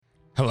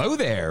Hello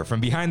there! From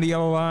behind the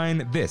yellow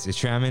line, this is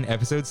Trammin'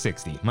 episode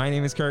 60. My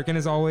name is Kirk, and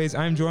as always,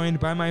 I'm joined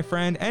by my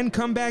friend and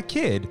comeback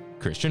kid,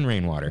 Christian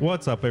Rainwater.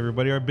 What's up,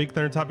 everybody? Our big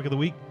thunder topic of the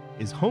week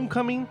is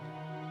Homecoming,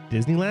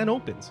 Disneyland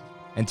opens.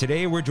 And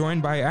today we're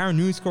joined by our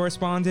news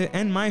correspondent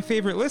and my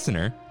favorite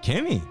listener,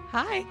 Kimmy.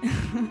 Hi.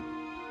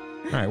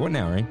 All right, what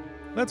now, Rain?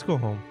 Let's go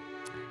home.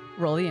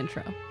 Roll the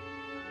intro.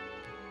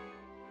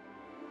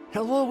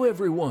 Hello,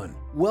 everyone.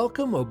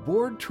 Welcome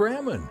aboard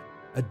Trammin',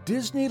 a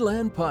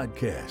Disneyland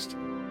podcast.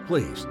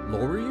 Please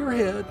lower your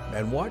head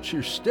and watch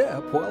your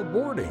step while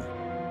boarding.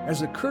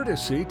 As a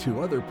courtesy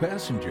to other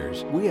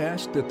passengers, we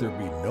ask that there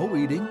be no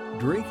eating,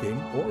 drinking,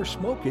 or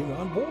smoking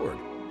on board.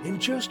 In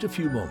just a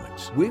few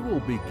moments, we will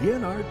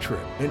begin our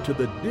trip into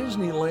the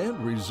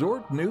Disneyland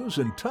Resort news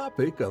and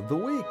topic of the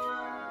week.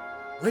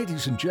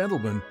 Ladies and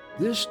gentlemen,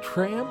 this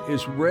tram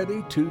is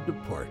ready to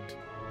depart.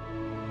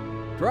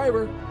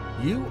 Driver,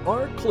 you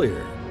are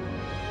clear.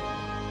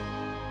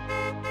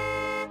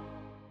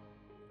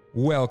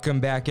 Welcome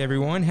back,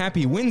 everyone.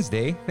 Happy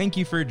Wednesday. Thank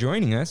you for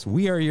joining us.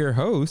 We are your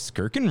hosts,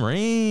 Kirk and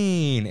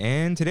Rain.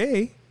 And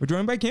today, we're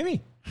joined by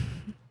Kimmy.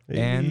 Hey.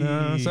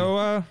 And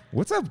so,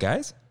 what's up,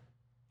 guys?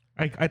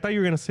 I thought you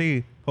were gonna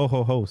say ho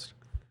ho host.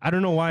 I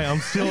don't know why I'm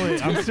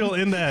still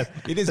in that.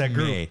 It is that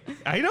group. May.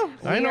 I know.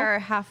 We are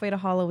halfway to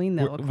Halloween,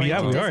 though, according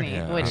yeah, to we are. Disney,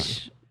 Yeah.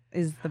 which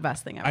is the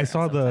best thing ever. I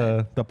saw I'm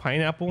so the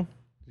pineapple.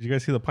 Did you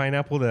guys see the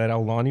pineapple that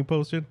Aulani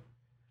posted?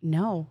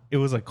 No. It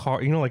was a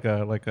car, like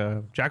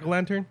a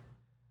jack-o'-lantern,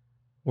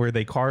 where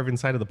they carve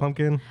inside of the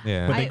pumpkin.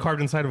 Yeah. But they I-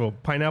 carved inside of a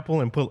pineapple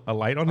and put a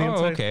light on the Oh,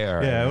 inside. okay, all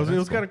right. Yeah, it was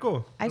That's kind of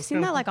cool. I've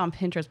seen that like on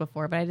Pinterest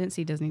before, but I didn't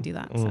see Disney do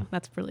that. So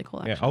that's really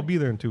cool, Yeah, actually. I'll be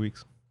there in 2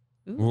 weeks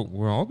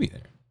We'll all be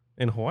there.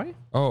 in Hawaii.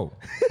 Oh,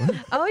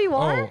 Oh, you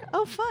are?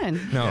 Oh. Oh, fun.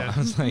 no, I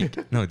was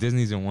like, no,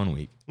 Disney's in 1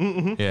 week.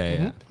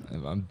 Yeah.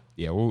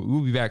 Yeah,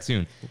 we'll be back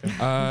soon.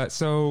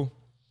 So,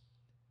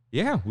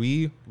 yeah,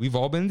 we've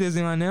all been to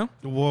Disneyland now.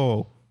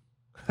 Whoa.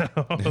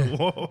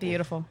 Whoa.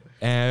 Beautiful.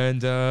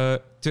 And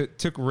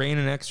took Rain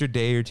an extra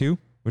day or two,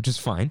 which is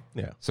fine.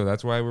 Yeah. So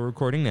that's why we're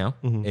recording now.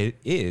 It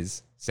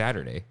is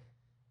Saturday.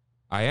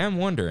 I am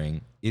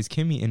wondering, is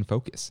Kimmy in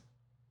focus?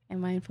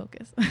 Am I in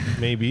focus?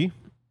 Maybe.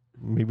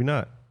 Maybe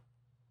not.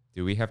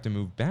 Do we have to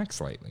move back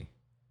slightly?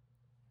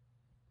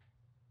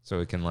 So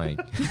it can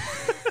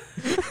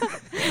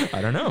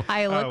I don't know.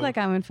 I look like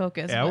I'm in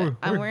focus, yeah, but we're-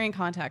 I'm we're- wearing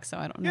contacts, so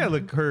I don't know. Yeah,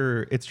 look,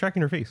 it's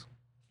tracking her face.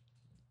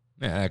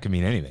 Yeah, that could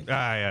mean anything.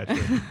 Yeah,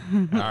 true.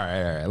 All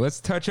right. Let's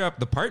touch up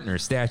the partner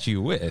statue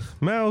with.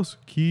 Mouse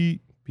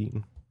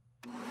keeping.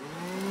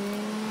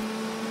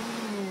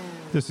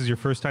 This is your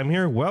first time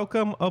here.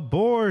 Welcome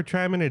aboard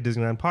Trammin' a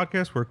Disneyland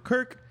podcast where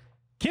Kirk,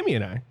 Kimmy,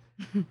 and I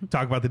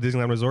talk about the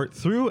Disneyland Resort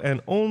through and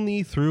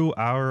only through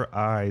our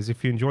eyes.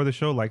 If you enjoy the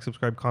show, like,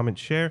 subscribe, comment,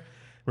 share,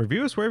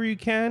 review us wherever you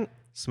can.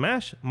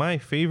 Smash my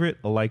favorite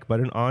like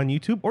button on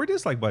YouTube or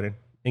dislike button.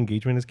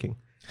 Engagement is king.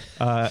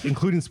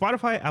 Including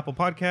Spotify, Apple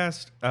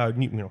Podcast,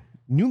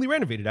 newly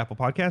renovated Apple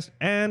Podcast,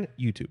 and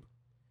YouTube.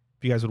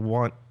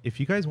 If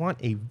you guys want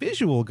a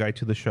visual guide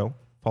to the show,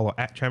 follow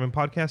at Trammin'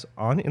 Podcast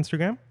on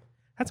Instagram.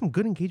 Had some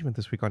good engagement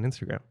this week on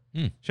Instagram.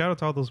 Shout out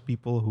to all those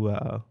people who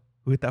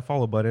hit that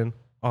follow button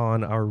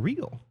on our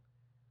reel.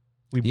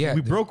 We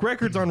broke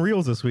records on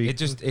reels this week.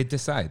 It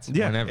decides.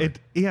 Yeah, Whenever.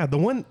 The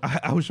one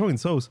I was showing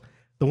Sos.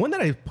 The one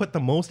that I put the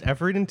most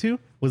effort into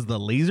was the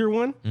laser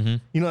one.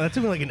 That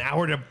took me like an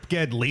hour to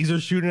get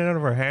lasers shooting out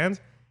of our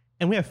hands,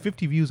 and we have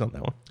 50 views on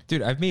that one.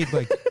 Dude, I've made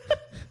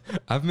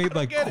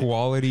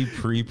quality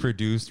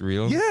pre-produced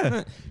reels.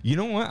 Yeah. You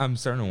know what? I'm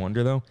starting to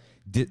wonder though.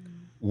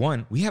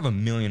 We have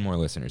 1 million more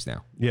listeners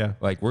now. Yeah,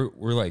 Like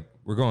we're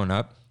going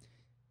up.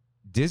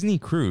 Disney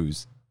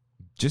Cruise,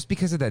 just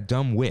because of that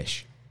dumb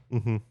wish,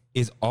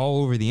 is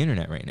all over the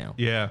internet right now.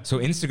 yeah, So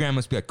Instagram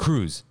must be like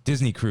cruise,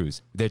 Disney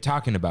Cruise. They're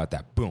talking about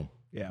that. Boom.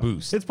 yeah.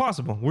 Boost. It's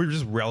possible. We're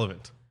just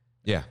relevant,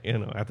 Yeah.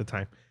 at the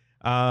time.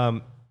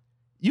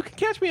 You can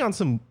catch me on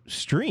some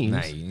streams. Nah,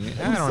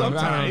 I don't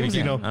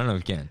know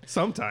if you can.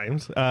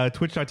 Sometimes.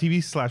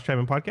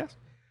 Twitch.tv/Trammin'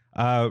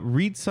 Podcast.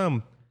 Read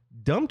some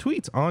dumb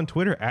tweets on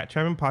Twitter at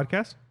Trammin'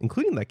 Podcast,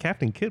 including that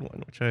Captain Kidd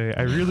one, which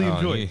I really Oh,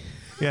 enjoyed.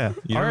 Yeah.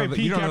 You don't know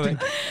R.I.P. you don't know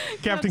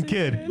Captain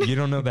Kidd. You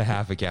don't know the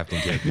half of Captain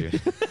Kidd,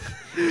 dude.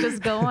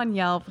 Just go on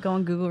Yelp, go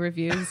on Google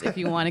reviews if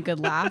you want a good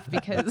laugh,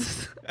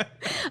 because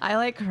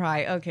I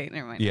cry. Okay,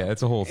 never mind. Yeah,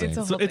 it's a whole thing. It's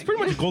a So whole it's thing.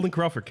 pretty much Golden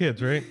Corral for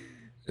kids, right?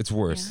 It's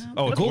worse. Yeah.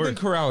 Oh, it's Golden worse.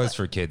 Corral is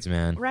for kids,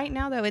 man. Right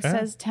now, though, it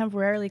says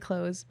temporarily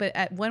closed, but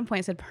at one point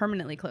it said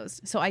permanently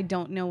closed. So I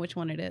don't know which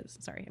one it is.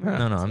 Sorry.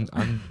 No,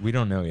 we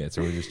don't know yet,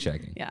 so we're just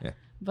checking. Yeah.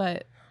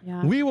 But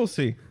yeah. We will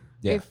see.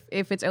 Yeah.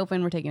 If it's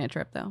open, we're taking a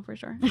trip though, for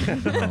sure.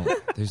 No,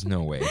 there's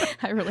no way.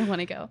 I really want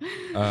to go.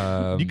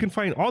 You can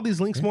find all these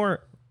links and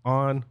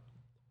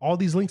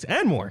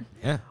more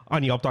Yeah.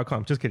 on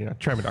Yelp.com. Just kidding. On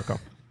Trammin.com.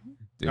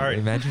 Dude, All right.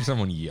 Imagine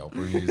someone Yelp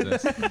reviews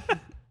this.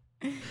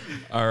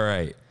 All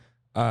right.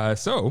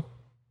 So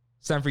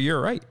it's time for You're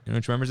Right, in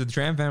which members of the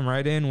Tram Fam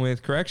write in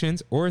with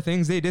corrections or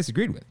things they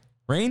disagreed with.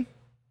 Rain,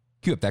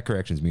 cue up that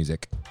corrections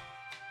music.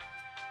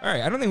 All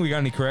right. I don't think we got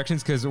any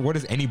corrections because what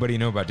does anybody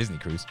know about Disney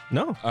Cruise?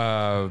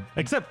 No.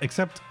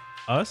 Except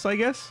us, I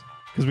guess,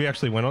 because we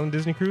actually went on a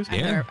Disney cruise.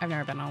 Yeah. I've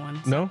never been on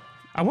one. So. No.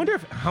 I wonder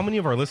how many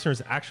of our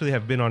listeners actually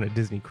have been on a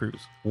Disney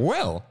cruise.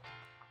 Well,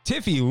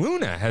 Tiffy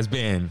Luna has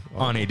been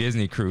on a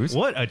Disney cruise.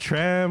 What a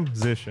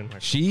transition!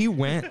 She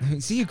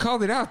went. See, you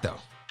called it out though.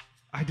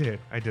 I did.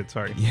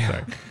 Sorry.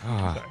 Yeah.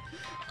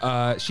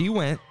 Sorry. She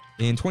went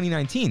in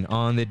 2019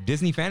 on the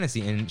Disney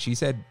Fantasy, and she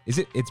said,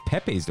 it's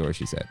Pepe's Door,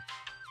 she said.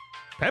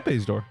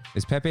 Pepe's Door.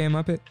 Is Pepe a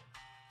Muppet?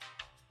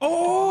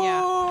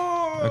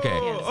 Oh. Okay.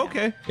 Yes, yeah.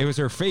 Okay. It was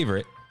her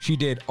favorite. She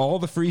did all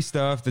the free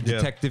stuff, the Yeah.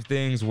 detective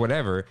things,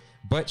 whatever,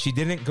 but she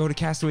didn't go to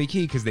Castaway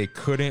Cay because they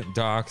couldn't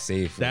dock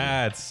safely.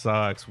 That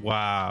sucks.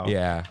 Wow.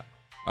 Yeah.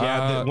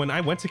 Yeah. When I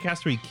went to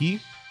Castaway Cay,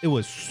 it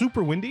was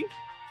super windy,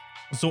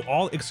 so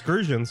all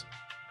excursions,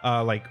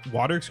 like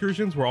water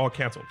excursions, were all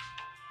canceled.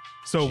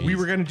 So we Jeez.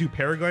 were gonna do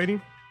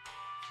paragliding.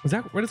 Is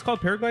that what it's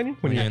called? Paragliding?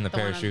 When you're in the The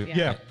one on- parachute.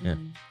 Yeah. Yeah.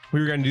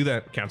 We were gonna do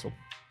that. Canceled.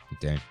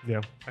 Dang.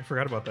 Yeah. I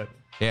forgot about that.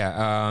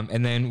 Yeah.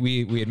 And then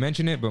we had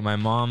mentioned it, but my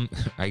mom,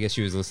 I guess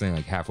she was listening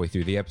like halfway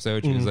through the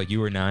episode. She was like, you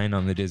were 9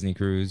 on the Disney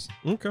cruise.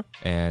 Okay.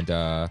 And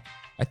I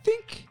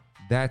think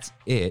that's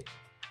it.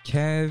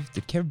 Did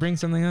Kev bring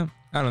something up?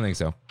 I don't think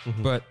so.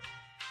 But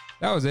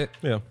that was it.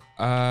 Yeah.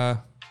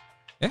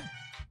 Yeah.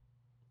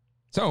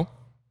 So,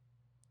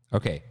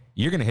 okay.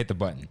 You're going to hit the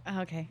button.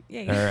 Okay.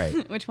 Yeah. All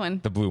right. Which one?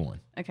 The blue one.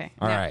 Okay.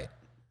 All yeah. right.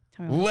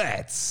 Tell me what.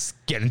 Let's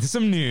get into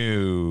some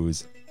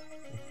news.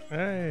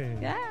 Hey.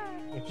 Yeah.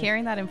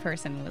 Hearing that in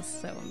person was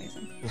so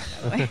amazing.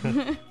 by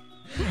the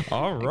way.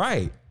 All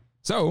right.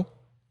 So,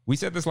 we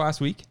said this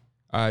last week.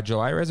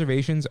 July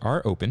reservations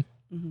are open,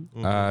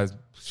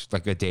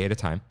 like a day at a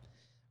time.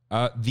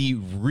 The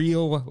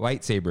real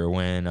lightsaber,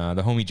 when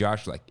the homie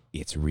Josh was like,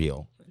 it's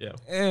real.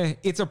 Yeah.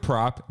 It's a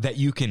prop that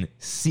you can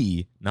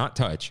see, not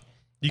touch.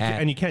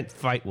 And you can't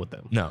fight with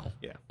them. No.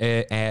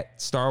 Yeah.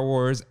 At Star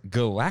Wars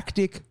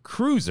Galactic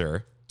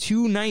Cruiser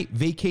 2-night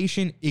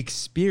vacation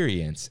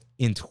experience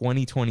in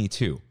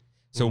 2022.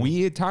 So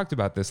we had talked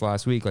about this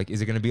last week. Like,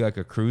 is it going to be like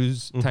a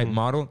cruise type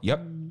model?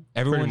 Yep.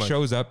 Everyone much.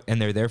 shows up and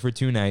they're there for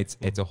 2 nights.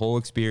 It's a whole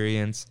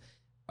experience.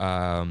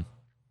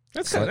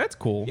 That's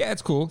cool. Yeah,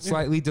 it's cool.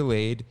 Slightly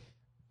delayed.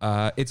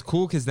 It's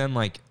cool because then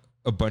like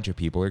a bunch of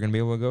people are going to be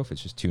able to go if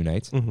it's just 2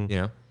 nights, you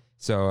know?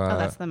 So Oh,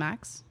 that's the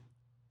max.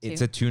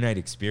 it's a 2-night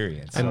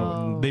experience. And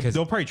Oh.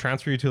 they'll probably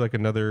transfer you to like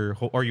another,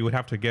 or you would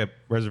have to get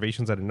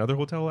reservations at another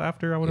hotel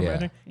after, I would Yeah.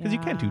 imagine. Because you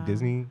can't do Yeah.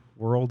 Disney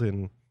World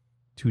in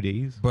 2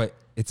 days. But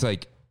it's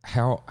like,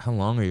 how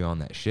long are you on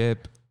that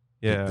ship?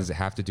 Yeah. Does it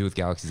have to do with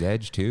Galaxy's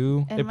Edge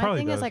too? And It my probably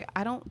thing does. is like,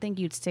 I don't think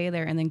you'd stay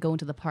there and then go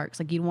into the parks.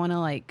 Like you'd want to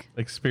like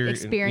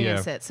experience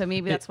yeah. it. So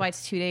maybe that's why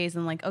it's 2 days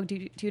and like, oh,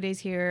 do 2 days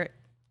here,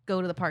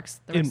 go to the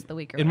parks the rest of the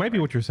week. Or It might be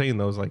whatever. what you're saying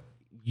though, is like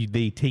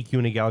they take you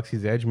into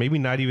Galaxy's Edge, maybe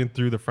not even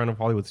through the front of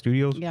Hollywood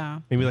Studios. Yeah.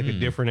 Maybe like a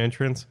different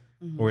entrance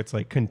where it's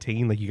like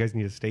contained, like you guys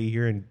need to stay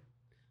here and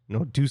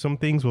do some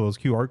things with those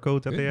QR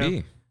codes that Could they have.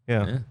 be.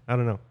 Yeah. Yeah. I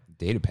don't know.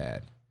 Data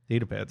pad.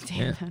 Data pads.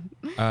 Damn.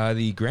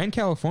 The Grand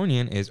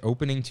Californian is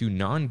opening to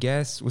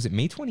non-guests. Was it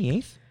May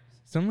 28th?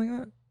 Something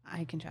like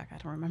I can check. I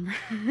don't remember.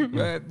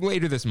 that?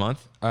 Later this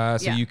month. So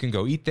Yeah. you can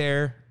go eat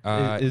there.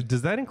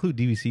 Does that include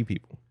DVC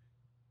people?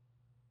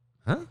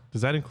 Huh?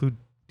 Does that include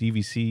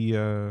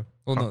DVC?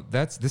 Well, no,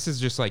 this is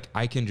just like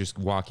I can just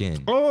walk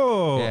in.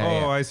 Oh,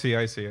 Yeah. I see.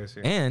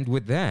 And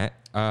with that,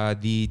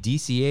 the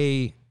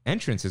DCA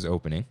entrance is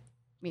opening.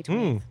 Me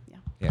 20th. Yeah.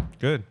 Yeah.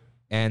 Good.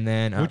 And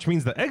then Which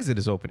means the exit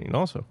is opening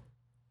also.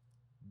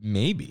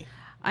 maybe.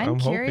 I'm I'm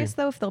curious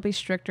hoping. though if they'll be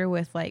stricter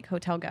with like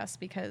hotel guests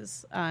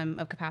because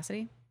of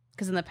capacity.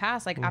 Because in the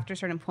past, like after a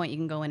certain point, you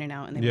can go in and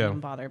out and they Yeah. don't even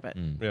bother. But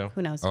Yeah.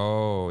 who knows?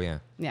 Oh, yeah.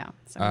 Yeah.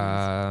 So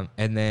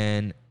And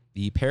then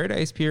the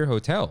Paradise Pier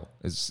Hotel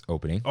is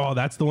opening. Oh,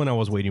 that's the one I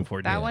was waiting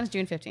for. that Dan. one's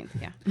June 15th.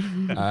 Yeah.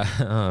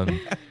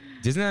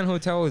 Disneyland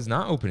Hotel is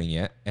not opening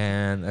yet,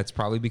 and that's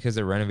probably because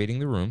they're renovating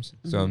the rooms.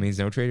 So it means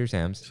no Trader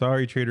Sam's.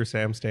 Sorry, Trader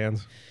Sam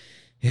stands.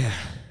 Yeah.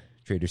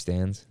 Trader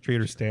stands.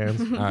 Trader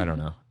stands. I don't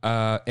know.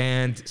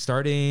 And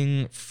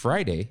starting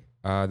Friday,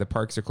 the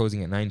parks are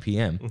closing at 9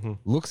 p.m.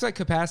 Looks like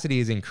capacity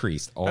is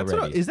increased That's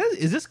already. is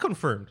this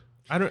confirmed?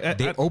 I don't.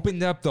 They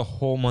opened up the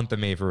whole month of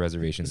May for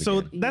reservations so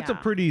again. that's a Yeah.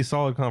 pretty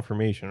solid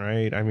confirmation,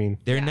 right? I mean,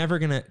 They're never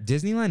gonna.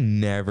 Disneyland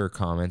never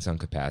comments on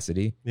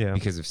capacity, Yeah.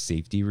 because of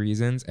safety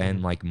reasons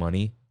and like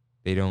money.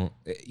 They don't.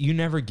 You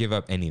never give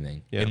up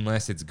anything Yeah.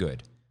 unless it's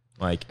good.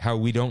 Like how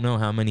we don't know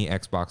how many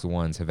Xbox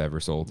Ones have ever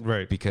sold,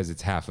 Right. Because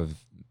it's half of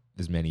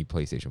as many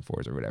PlayStation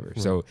 4s or whatever.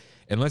 So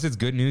unless it's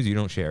good news, you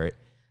don't share it.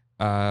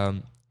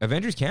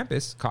 Avengers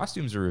Campus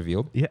costumes are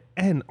revealed. yeah,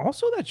 and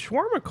also that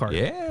shawarma cart.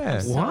 Yeah,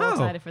 So Wow.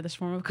 excited for the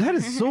shawarma. That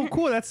is so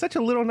cool. That's such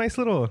a nice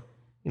little,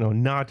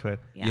 nod to it.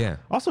 yeah.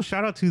 Also,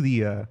 shout out to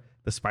the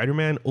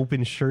Spider-Man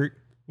open shirt.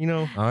 Oh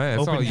yeah,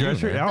 that's open all you, dress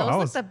shirt. man. I Those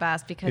was- look the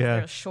best because yeah.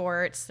 they're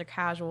shorts, they're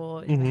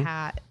casual, the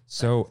hat.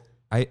 So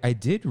I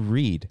did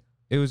read.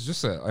 It was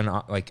just an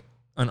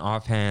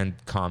offhand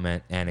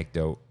comment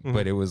anecdote,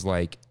 but it was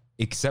like,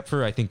 except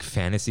for I think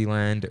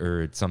Fantasyland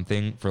or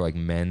something for like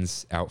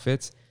men's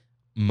outfits,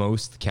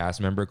 most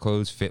cast member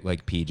clothes fit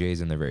like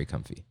PJs and they're very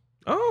comfy.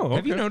 Oh, okay.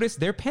 Have you noticed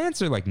their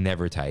pants are like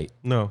never tight?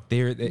 No.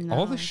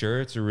 All the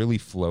shirts are really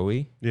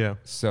flowy. Yeah.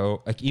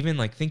 So like even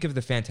like think of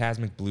the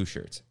Phantasmic blue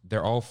shirts.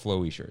 They're all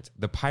flowy shirts.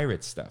 The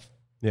pirate stuff,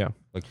 Yeah.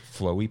 like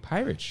flowy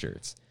pirate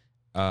shirts.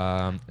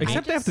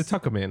 Except they have to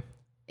tuck them in.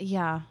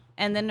 Yeah.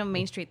 And then on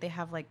Main Street, they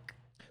have like,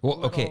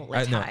 Well, okay, little,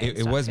 like, no, tie it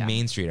and was stuff, yeah.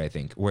 Main Street, I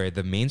think, where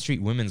the Main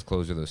Street women's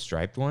clothes are those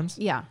striped ones,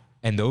 yeah.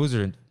 and those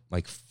are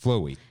like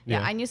flowy.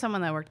 Yeah. Yeah. I knew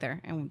someone that worked there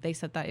and they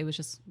said that it was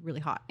just really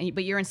hot.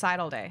 But you're inside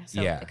all day.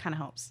 So Yeah. it kind of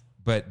helps.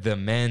 But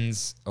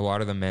a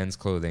lot of the men's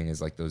clothing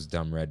is like those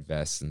dumb red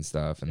vests and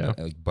stuff, and Yeah.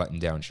 like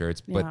button-down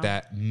shirts. Yeah. But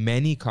that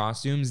many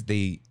costumes,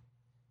 they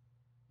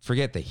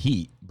forget the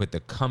heat, but the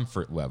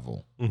comfort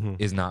level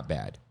is not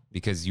bad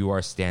because you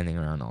are standing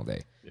around all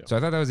day. Yeah. So I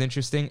thought that was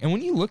interesting. And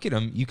when you look at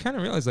them, you kind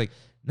of realize like,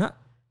 not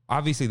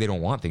obviously they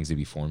don't want things to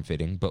be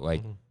form-fitting, but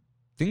like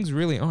things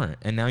really aren't.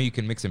 And now you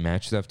can mix and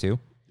match stuff too.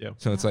 Yeah.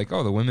 So it's like,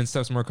 oh, the women's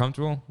stuff's more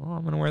comfortable. Well,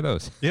 I'm gonna wear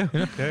those. Yeah.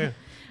 Yeah.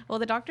 Well,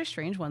 the Doctor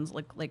Strange ones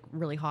look like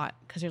really hot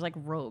because there's like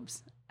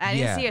robes. I didn't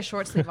Yeah. see a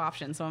short sleeve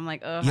option, so I'm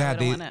like, oh,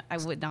 Yeah, I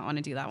would not want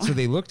to do that one. So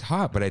they looked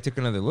hot, but I took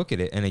another look at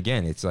it, and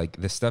again, it's like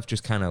the stuff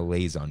just kind of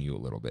lays on you a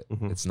little bit.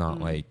 It's not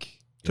like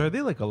So are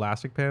they like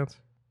elastic pants?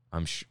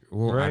 I'm sure.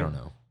 Well, I Right. don't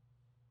know.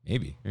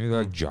 Maybe they're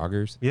like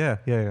joggers. Yeah.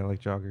 Yeah.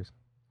 Like joggers.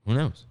 Who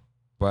knows?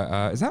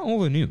 But is that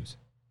all the news?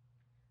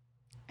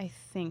 I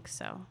think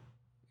so.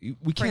 We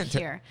For can't.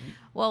 here.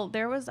 Well,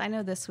 I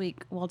know this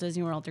week, Walt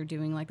Disney World, they're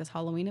doing like this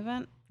Halloween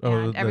event.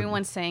 Oh, And the-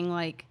 everyone's saying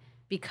like,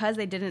 because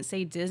they didn't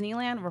say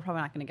Disneyland, we're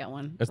probably not going to get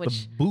one. That's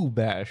which the Boo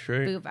Bash,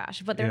 right? Boo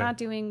Bash. But they're Yeah. not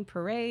doing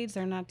parades.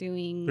 They're not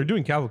doing. They're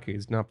doing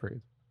cavalcades, not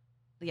parades.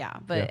 Yeah,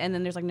 but Yeah. and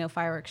then there's like no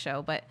fireworks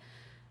show. But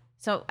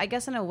so I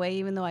guess in a way,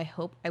 even though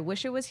I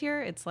wish it was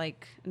here, it's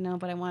like no,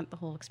 but I want the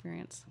whole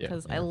experience Yeah.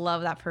 because I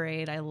love that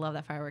parade. I love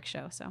that fireworks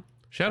show. So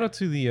Shout out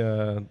to the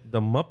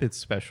Muppets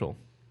special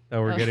that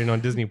we're getting on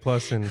Disney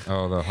Plus and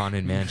Oh, the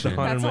haunted mansion.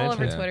 Haunted that's all over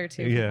Mansion. Twitter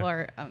too. Yeah. People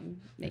are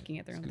making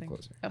it their own Get thing.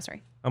 closer. Oh,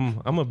 sorry.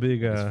 I'm a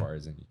big As far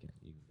as you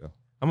can go.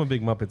 I'm a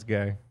big Muppets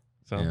guy.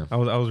 So Yeah. I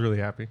was really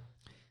happy.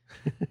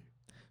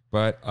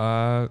 But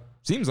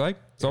seems like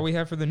that's all we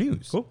have for the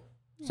news. Cool.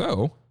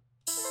 So.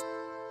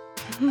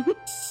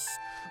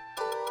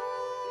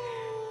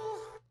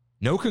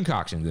 No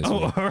concoctions this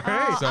week. All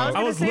right. So-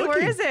 I was gonna say,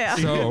 where is it?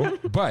 So,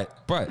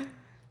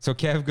 so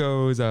Kev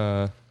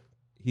goes,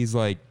 he's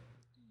like,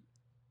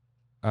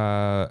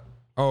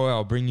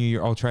 I'll bring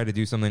you I'll try to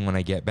do something when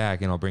I get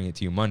back and I'll bring it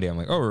to you Monday. I'm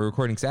like, oh, we're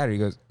recording Saturday. He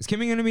goes, is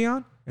Kimmy going to be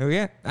on? Oh,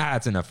 yeah.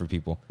 That's enough for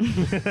people.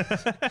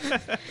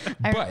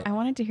 But- I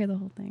wanted to hear the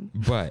whole thing,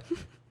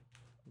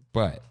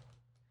 But,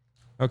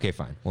 okay,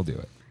 fine. We'll do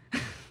it.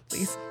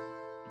 please.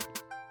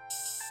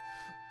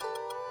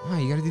 Oh,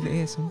 you got to do the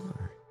ASMR.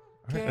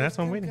 All right, that's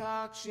what I'm waiting.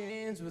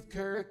 Concoctions with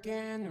Kirk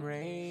and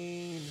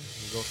Rain.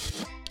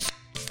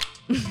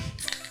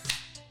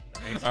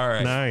 All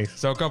right. Nice.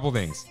 So a couple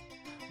things.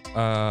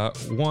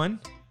 One,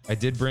 I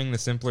did bring the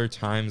Simpler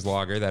Times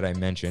lager that I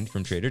mentioned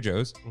from Trader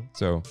Joe's.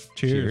 So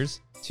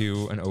Cheers.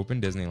 to an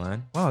open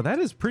Disneyland. Wow, that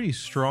is pretty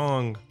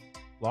strong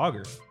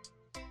lager.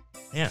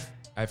 Yeah.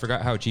 I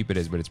forgot how cheap it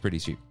is, but it's pretty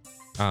cheap.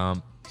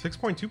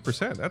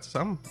 6.2%. That's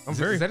I'm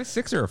very Is that a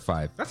 6 or a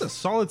 5? That's a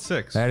solid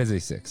 6. That is a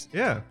 6.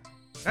 Yeah.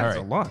 That's All right.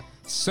 a lot.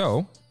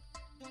 So,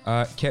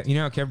 Kev, you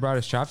know how Kev brought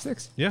us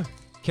chopsticks? Yeah.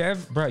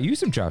 Kev brought you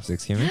some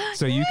chopsticks, Kimmy,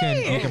 so you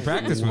can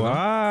practice with them.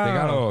 Wow. They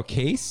got a little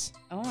case.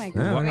 Oh my Yeah,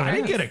 god. look at I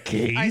didn't that. get a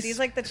case. Are these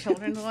like the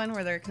children's one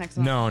where they're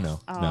connected? No.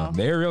 Oh.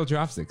 They're real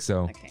chopsticks.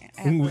 So Okay.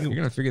 I have you're to-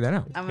 gonna figure that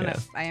out. I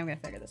am gonna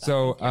figure this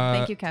So,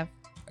 out. Thank you, Kev.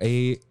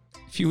 A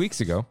few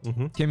weeks ago,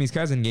 Kimmy's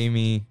cousin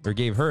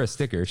gave her a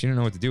sticker. She didn't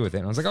know what to do with it.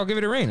 And I was like, I'll give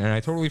it a Rain. And I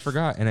totally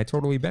forgot and I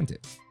totally bent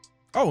it.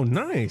 Oh,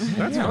 nice.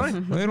 That's Yeah,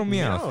 fine. little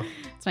meow. Oh,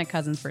 It's my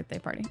cousin's birthday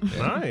party.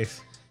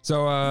 nice.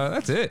 So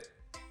that's it.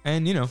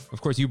 And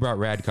of course, you brought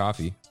rad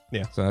coffee.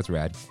 Yeah. So that's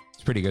rad.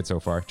 It's pretty good so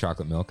far.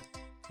 Chocolate milk.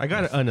 I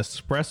got an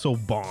espresso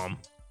bomb.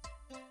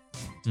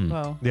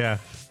 Whoa. Yeah.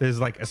 There's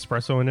like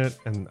espresso in it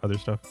and other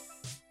stuff.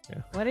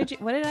 What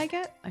did I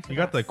get? I You forgot.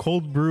 got the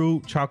cold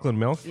brew chocolate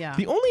milk. Yeah.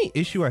 The only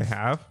issue I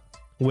have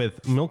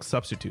with milk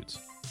substitutes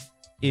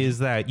is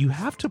that you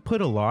have to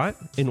put a lot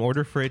in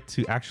order for it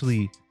to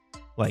actually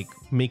like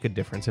make a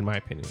difference, in my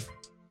opinion.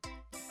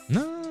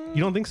 No.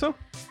 You don't think so?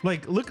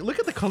 Like, look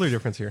at the color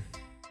difference here.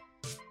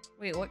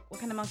 Wait, what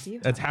kind of milk do you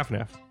have? That's half and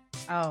half.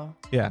 Oh.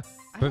 Yeah.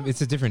 But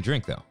it's a different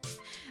drink though.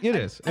 It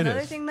is. It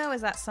Another is. thing though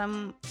is that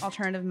some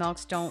alternative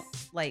milks don't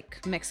like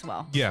mix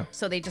well. Yeah.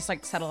 So they just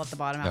like settle at the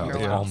bottom Oh, after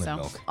a yeah. while. Almond so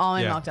milk.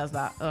 almond Yeah. milk does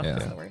that. Ugh, Yeah.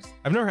 that's the worst.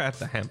 I've never had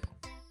the hemp.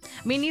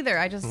 Me neither.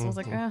 I just was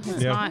like,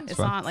 it's Yeah. not. It's It's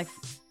fine. not like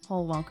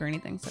whole milk or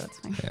anything, so it's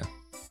fine. Yeah.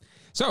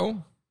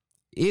 So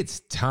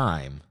it's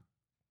time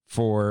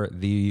for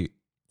the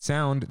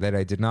sound that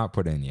I did not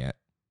put in yet,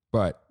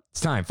 but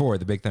it's time for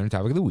the Big Thunder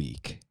topic of the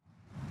week.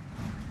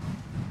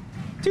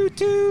 Toot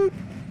toot.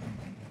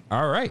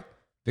 All right.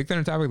 Big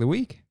Thunder topic of the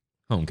week.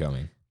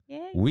 Homecoming.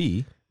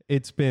 Yay.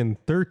 It's been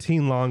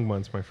 13 long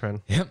months, my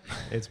friend. Yep.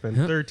 It's been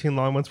 13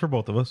 long months for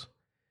both of us.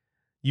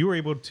 you were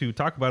able to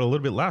talk about it a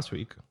little bit last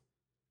week.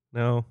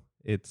 Now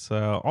it's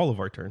all of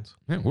our turns.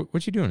 Man,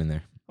 what you doing in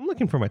there? I'm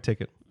looking for my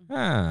ticket.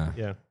 Ah,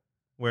 Yeah.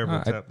 Wherever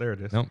it's at. There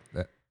it is. nope.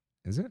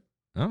 Is it?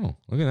 Oh,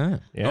 look at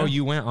that. Yeah. Oh,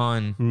 you went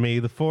on. May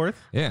the 4th.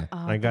 Yeah.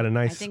 I got a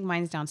nice. I think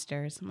mine's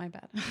downstairs. My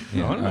bad.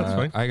 Yeah, No, that's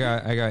fine. I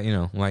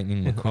got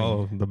Lightning McQueen.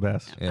 Oh, the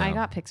best. Yeah. I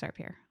got Pixar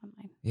Pier on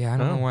mine. Yeah, I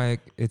don't Oh. know why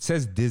it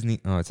says Disney.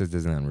 Oh, it says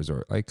Disneyland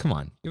Resort. Like, come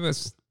on, give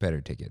us better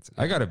tickets.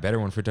 I got a better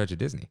one for Touch of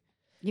Disney.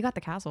 You got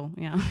the castle.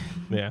 Yeah.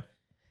 Yeah.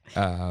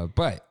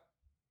 But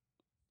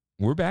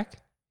we're back.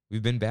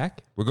 We've been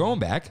back. We're going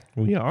back.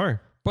 We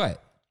are.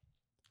 But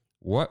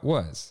what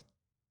was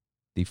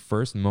the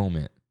first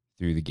moment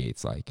through the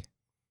gates like?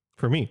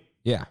 For me.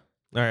 Yeah.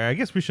 All right. I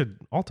guess we should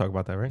all talk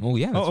about that, right? Oh,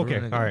 yeah. that's Oh, what we're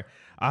okay. gonna All do.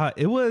 right.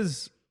 It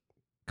was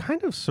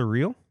kind of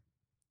surreal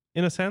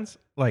in a sense.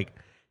 Like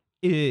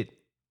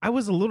I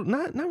was a little,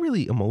 not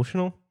really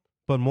emotional,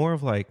 but more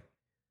of like,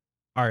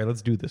 all right,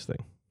 let's do this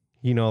thing.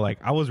 You know, like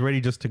I was ready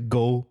just to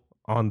go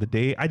on the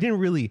day. I didn't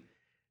really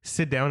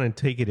sit down and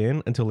take it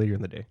in until later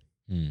in the day.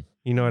 Mm.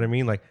 You know what I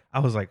mean? Like I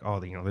was like,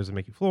 oh, you know, there's a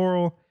Mickey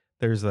Floral.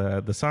 There's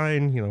the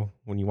sign, you know,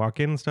 when you walk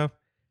in and stuff.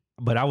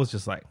 But I was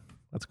just like,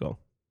 let's go.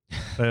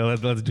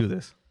 Let's do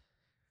this.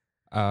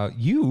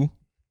 You,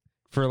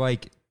 for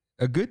like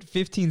a good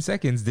 15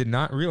 seconds, did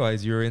not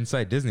realize you were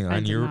inside I Disneyland.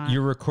 did You're not.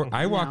 record.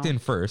 I walked No. in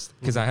first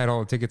because I had all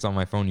the tickets on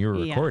my phone. You were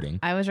Yeah. recording.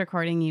 I was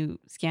recording you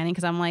scanning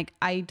because I'm like,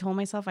 I told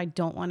myself I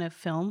don't want to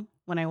film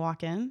when I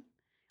walk in.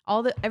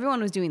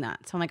 Everyone was doing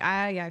that. So I'm like,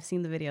 I've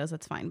seen the videos.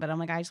 That's fine. But I'm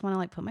like, I just want to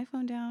like put my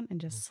phone down and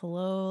just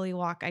slowly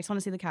walk. I just want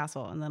to see the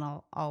castle and then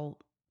I'll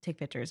take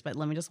pictures, but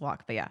let me just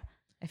walk. But yeah,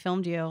 I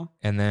filmed you.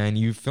 And then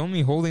you filmed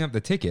me holding up the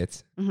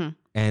tickets. Mm-hmm.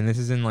 And this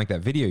is in like that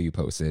video you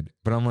posted.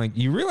 But I'm like,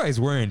 you realize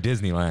we're in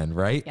Disneyland,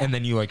 right? Yeah. And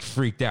then you like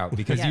freaked out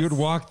because you Yes. would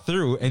walk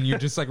through and you're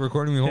just like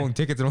recording me holding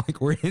tickets. And I'm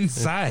like, we're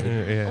inside.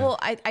 Yeah. Well,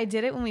 I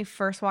did it when we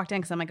first walked in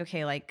because I'm like,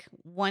 okay, like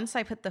once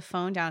I put the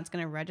phone down, it's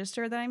going to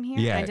register that I'm here.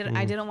 Yeah. And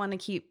I didn't want to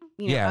keep,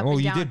 Yeah, up well,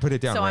 and you down. did put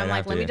it down So right I'm like,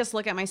 after, let me yeah. just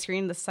look at my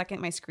screen. The second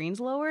my screen's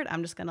lowered,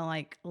 I'm just going to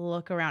like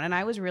look around. And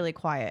I was really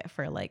quiet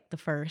for like the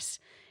first.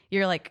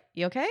 You're like,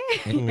 you okay?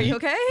 Are you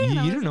okay? You And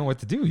I was- didn't know what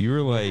to do. You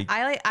were like,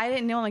 I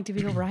didn't know. I'm like, did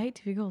we go right?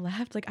 Did we go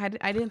left? Like I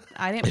didn't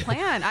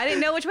plan. I didn't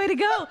know which way to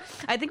go.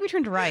 I think we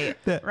turned right.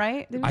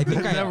 Right? Did we I go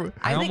think right?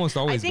 I almost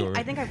always go right.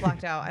 I think I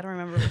blocked out. I don't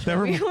remember which That,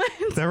 way we rem-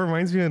 went. that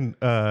reminds me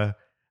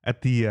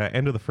at the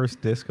end of the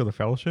first disc of the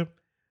Fellowship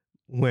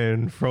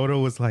when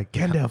Frodo was like,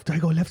 Gandalf, do I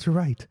go left or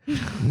right? And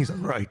he's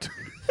like, right.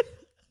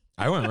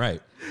 I went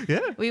right. Yeah.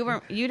 We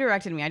weren't. You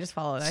directed me. I just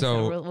followed. I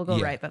So said we'll go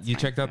yeah, right. That's you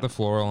fine. checked out the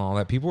floral and all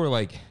that. People were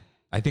like,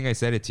 I think I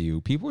said it to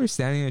you. People were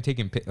standing there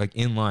taking like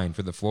in line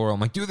for the floral.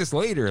 I'm like, do this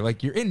later.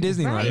 Like you're in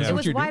Disneyland. Right. That's It what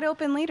was you're wide doing.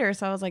 open later,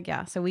 so I was like,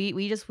 yeah. So we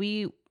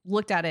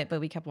looked at it, but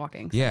we kept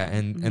walking. So. Yeah,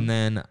 and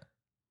then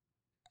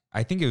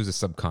I think it was a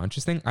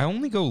subconscious thing. I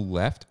only go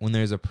left when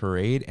there's a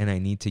parade and I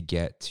need to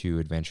get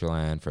to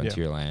Adventureland,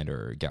 Frontierland,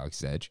 or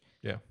Galaxy's Edge.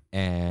 Yeah.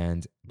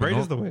 And Right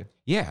is the way.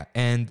 Yeah,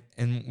 and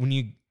when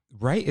you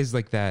right is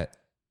like that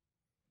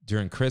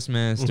during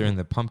Christmas, during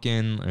the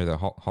pumpkin or the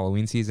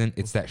Halloween season,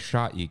 it's that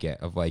shot you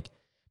get of like,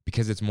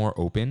 because it's more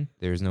open,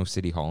 there's no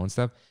city hall and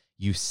stuff.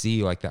 You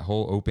see like that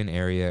whole open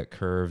area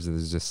curves.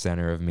 There's the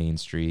center of Main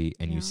Street,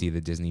 and you see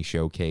the Disney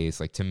showcase.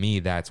 Like to me,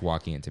 that's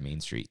walking into Main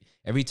Street.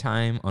 Every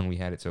time on We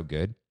Had It So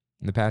Good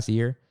in the past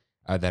year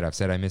that I've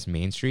said I miss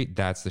Main Street,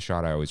 that's the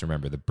shot I always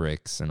remember. The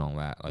bricks and all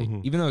that. Like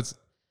even though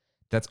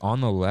that's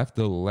on the left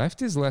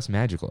is less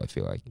magical. I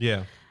feel like.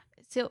 Yeah.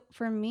 So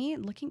for me,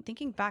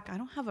 thinking back, I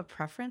don't have a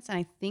preference, and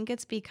I think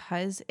it's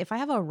because if I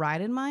have a ride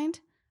in mind,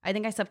 I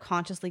think I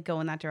subconsciously go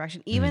in that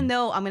direction, even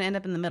though I'm going to end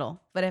up in the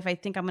middle. But if I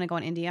think I'm going to go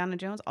on Indiana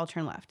Jones, I'll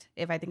turn left.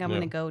 If I think I'm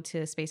going to go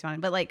to Space Mountain,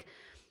 but like,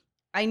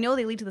 I know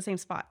they lead to the same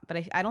spot, but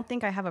I don't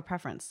think I have a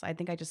preference. I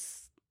think I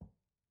just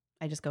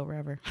go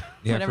wherever,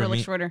 Yeah, whatever for looks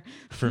me- shorter.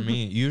 For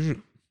me, usually,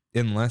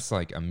 unless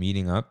like I'm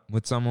meeting up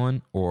with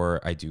someone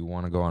or I do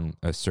want to go on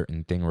a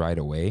certain thing right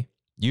away,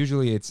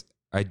 usually it's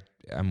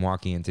I'm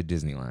walking into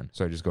Disneyland,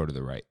 so I just go to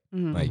the right.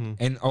 Mhm. Like,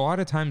 and a lot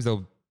of times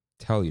they'll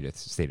tell you to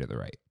stay to the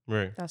right.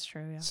 Right. That's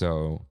true. Yeah.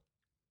 So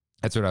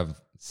that's what I've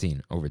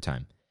seen over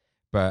time.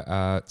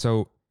 But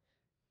so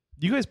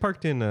You guys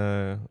parked in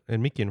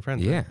Mickey and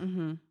Friends. right? yeah.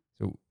 Mm-hmm.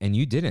 So and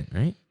you didn't,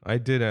 right? I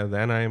did the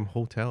Anaheim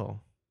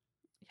Hotel.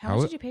 How How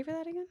much it- did you pay for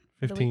that again?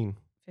 For the week? 15.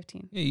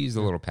 15. Yeah, you used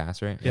a little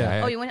pass, right?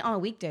 Yeah. Oh, you went on a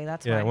weekday.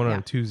 That's Yeah, why. I went on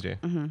a Tuesday.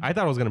 Mhm. I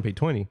thought I was going to pay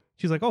 20.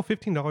 She's like, oh,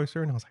 $15,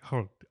 sir. And I was like,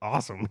 oh,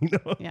 awesome. You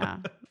know? Yeah.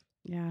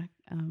 Yeah.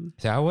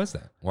 So how was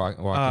that?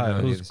 Walking on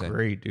It the was other side.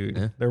 great, dude.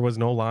 Yeah. There was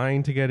no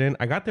line to get in.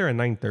 I got there at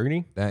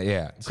 9:30.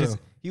 Yeah, because So-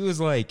 he was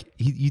like,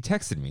 you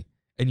texted me,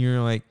 and you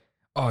were like,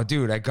 "Oh,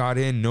 dude, I got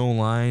in, no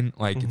line,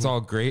 like it's all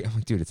great." I'm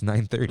like, "Dude, it's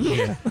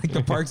 9:30. Like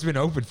the park's been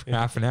open for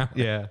half an hour."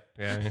 Yeah,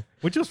 yeah,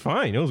 which was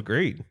fine. It was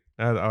great.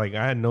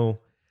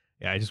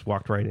 I just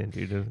walked right in,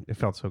 dude. It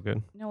felt so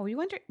good. No, we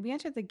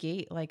entered the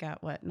gate like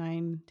at what,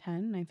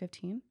 9:10,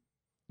 9:15?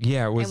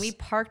 Yeah, it was. And we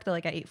parked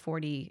like at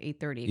 8:40,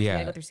 8:30. Yeah. We had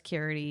to go through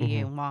security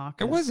and walk.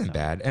 it wasn't so-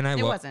 bad, and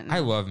It wasn't, I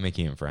no. love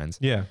Mickey and Friends.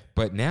 Yeah,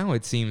 But now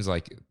it seems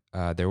like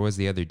there was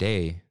the other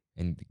day,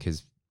 and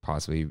because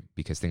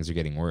things are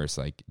getting worse,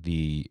 like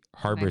the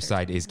harbor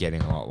side is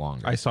getting a lot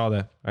longer. I saw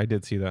that. I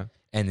did see that.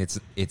 And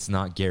it's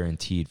not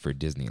guaranteed for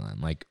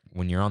Disneyland. Like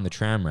when you're on the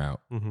tram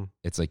route,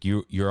 it's like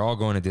you're all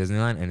going to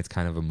Disneyland, and it's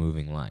kind of a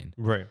moving line.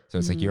 Right. So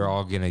it's like you're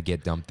all gonna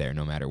get dumped there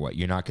no matter what.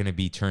 You're not gonna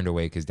be turned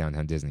away because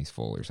downtown Disney's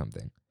full or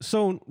something.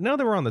 So now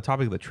that we're on the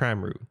topic of the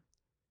tram route,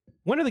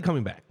 when are they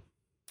coming back?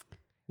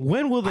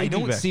 When will they? I be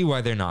don't back? see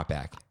why they're not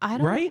back. I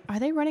don't. Right? Are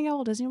they running at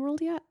Walt Disney World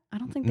yet? I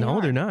don't think they No,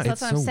 are. they're not. So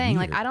that's It's what I'm so saying.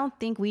 weird. Like, I don't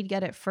think we'd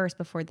get it first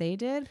before they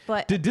did.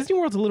 But Disney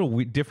World's a little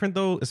different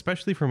though,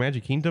 especially for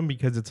Magic Kingdom,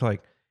 because it's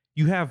like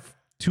you have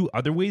two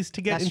other ways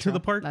to get that's into true. the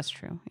park. That's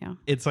true. Yeah.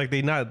 It's like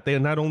they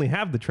not only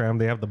have the tram,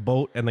 they have the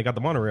boat, and they got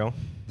the monorail.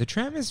 The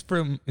tram is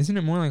isn't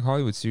it more like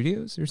Hollywood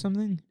Studios or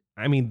something?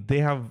 I mean, they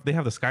have the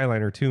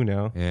Skyliner too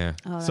now. Yeah.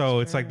 Oh, that's So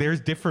it's true. like there's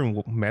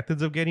different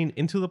methods of getting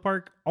into the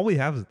park. All we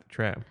have is the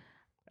tram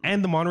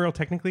and the monorail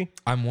technically.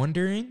 I'm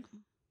wondering.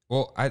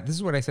 Well, this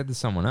is what I said to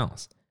someone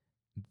else.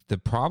 The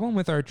problem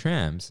with our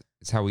trams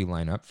is how we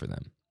line up for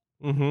them.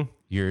 Mm-hmm.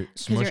 You're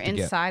because smushed you're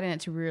together. inside and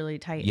it's really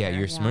tight. Yeah, there.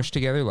 you're smushed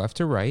together left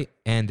to right,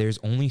 and there's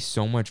only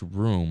so much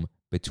room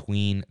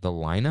between the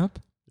lineup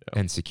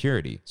and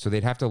security. So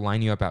they'd have to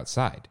line you up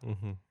outside.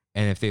 Mm-hmm.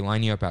 And if they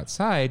line you up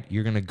outside,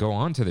 you're going to go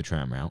onto the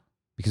tram route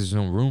because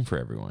there's no room for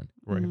everyone.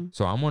 Right. Mm-hmm.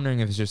 So I'm wondering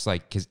if it's just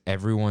like because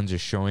everyone's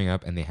just showing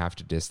up and they have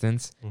to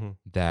distance Mhm.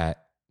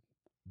 that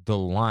the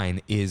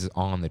line is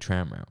on the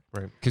tram route.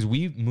 Right. Because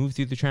we moved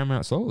through the tram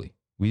route slowly.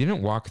 We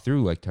didn't walk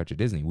through like Touch of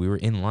Disney. We were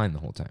in line the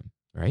whole time,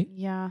 right?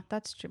 Yeah,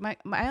 that's true. I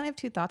only have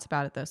two thoughts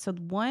about it though. So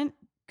one,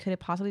 could it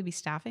possibly be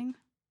staffing?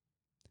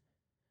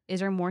 Is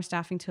there more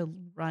staffing to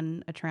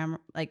run a tram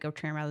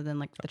rather than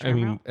like the I tram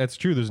mean, route? that's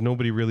true. There's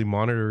nobody really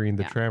monitoring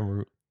the Yeah. tram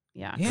route.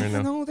 Yeah. Yeah,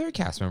 know. no, there are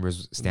cast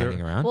members standing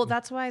around. Well,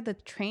 that's why the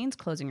train's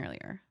closing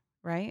earlier,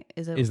 right?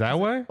 Is that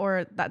why?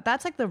 Or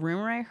that's like the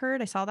rumor I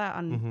heard. I saw that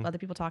on Mhm. other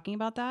people talking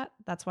about that.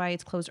 That's why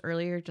it's closed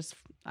earlier. Just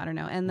I don't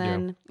know. And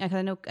then I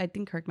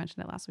think Kirk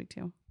mentioned it last week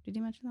too. Did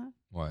you mention that?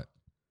 What?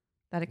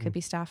 That it could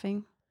be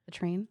staffing the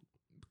train.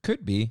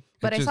 Could be.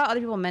 But It's I saw other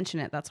people mention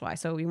it. That's why.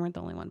 So we weren't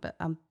the only one. But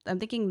I'm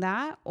thinking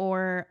that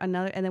or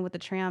another. And then with the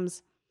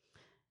trams,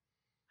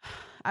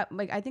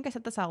 I think I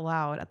said this out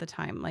loud at the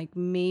time. Like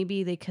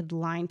maybe they could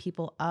line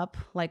people up,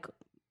 like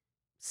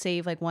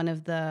save like one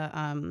of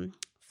the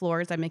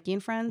floors at Mickey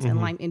and Friends and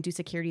line and do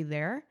security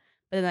there.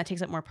 But then that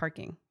takes up more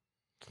parking.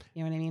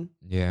 You know what I mean?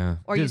 Yeah.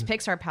 Or use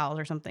Pixar Pals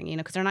or something. You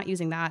know, because they're not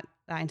using that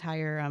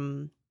entire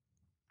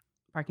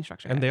parking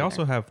structure. And they either.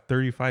 also have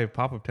 35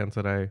 pop-up tents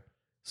that I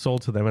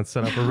sold to them and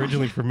set up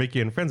originally for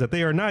Mickey and Friends that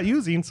they are not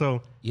using.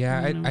 So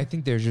Yeah, I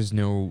think there's just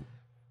no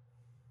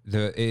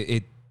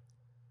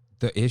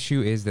the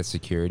issue is that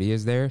security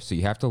is there, so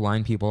you have to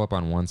line people up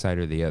on one side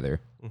or the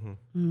other.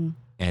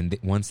 And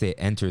once they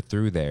enter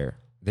through there,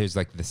 there's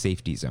like the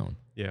safety zone.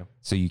 yeah,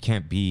 So you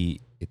can't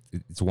be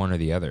it's one or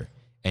the other.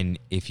 And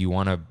if you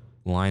want to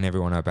line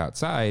everyone up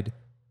outside,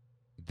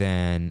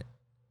 then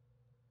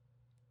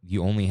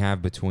you only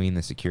have between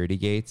the security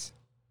gates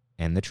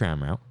and the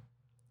tram route.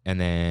 And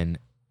then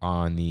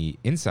on the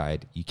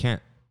inside, you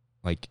can't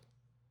like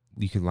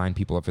you could line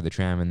people up for the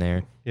tram in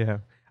there yeah.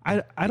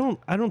 I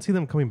don't see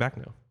them coming back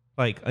now.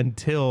 Like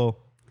until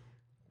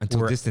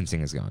until We're-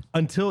 distancing is gone.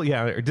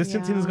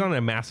 distancing is Yeah. gone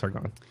and masks are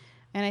gone.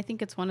 And I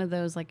think it's one of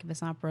those, like, if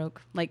it's not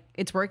broke, like,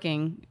 it's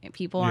working.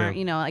 People Yeah. aren't,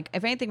 you know, like,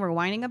 if anything, we're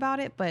whining about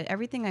it. But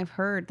everything I've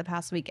heard the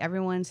past week,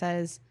 everyone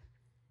says,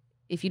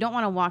 if you don't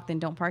want to walk, then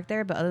don't park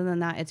there. But other than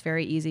that, it's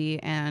very easy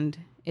and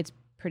it's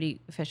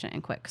pretty efficient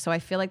and quick. So I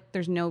feel like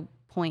there's no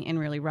point in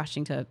really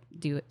rushing to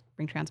do it,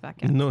 bring trans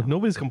back in. No,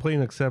 nobody's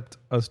complaining except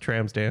us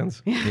tram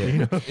stands.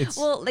 Yeah. It's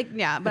Well, like,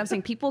 yeah, but I'm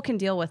saying people can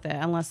deal with it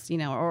unless, you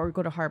know, or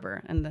go to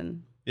Harbor and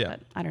then, Yeah.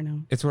 but I don't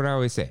know. it's what I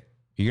always say.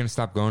 You're gonna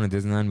stop going to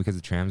Disneyland because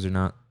the trams are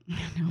not.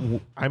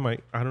 I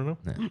don't know.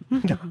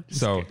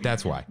 So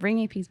that's why. Bring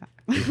APs back.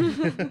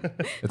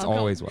 That's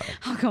always why.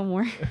 I'll go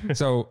more.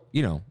 So,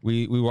 you know,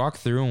 we walk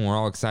through and we're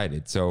all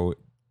excited. So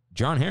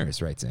John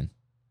Harris writes in,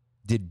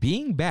 did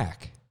being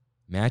back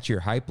match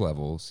your hype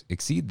levels,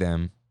 exceed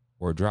them,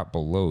 or drop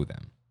below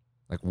them?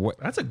 Like what?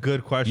 That's a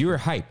good question. You were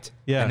hyped.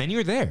 Yeah. And then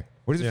you're there.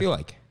 What does it Yeah. feel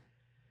like?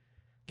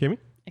 Kimmy?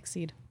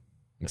 Exceed.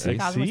 Exceed?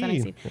 1000%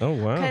 exceed. Oh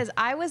wow. Because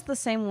I was the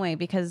same way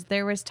because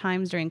there was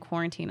times during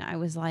quarantine I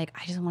was like,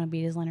 I just want to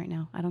be at Disneyland right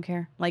now. I don't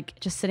care. Like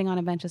just sitting on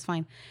a bench is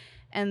fine.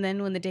 And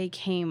then when the day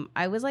came,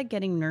 I was like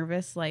getting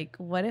nervous. Like,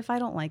 what if I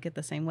don't like it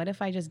the same? What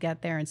if I just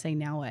get there and say,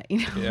 now what? You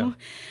know? Yeah.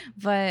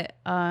 But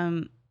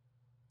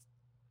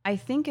I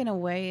think in a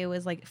way it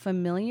was like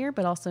familiar,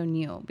 but also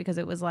new because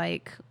it was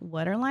like,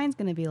 what are lines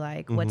going to be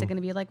like? What's it going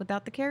to be like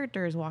without the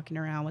characters walking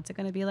around? What's it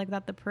going to be like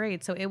without the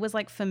parade? So it was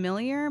like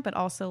familiar, but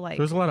also like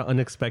There's a lot of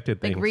unexpected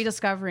things. like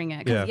rediscovering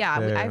it. 'Cause, Yeah,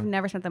 yeah. I've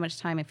never spent that much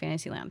time in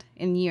Fantasyland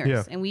in years.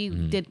 Yeah. And we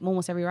did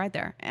almost every ride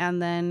there.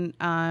 And then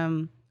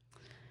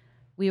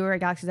we were at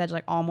Galaxy's Edge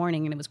like all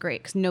morning and it was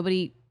great because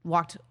nobody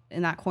walked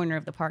in that corner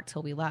of the park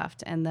till we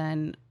left. And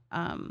then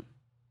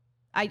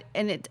I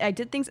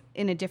did things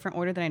in a different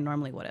order than I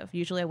normally would have.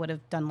 Usually I would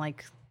have done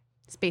like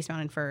Space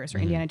Mountain first or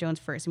Indiana Jones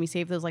first, and we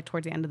saved those like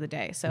towards the end of the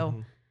day.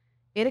 So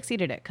it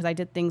exceeded it because I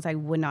did things I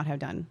would not have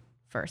done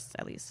first,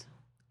 at least.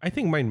 I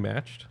think mine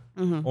matched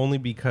only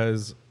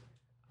because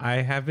I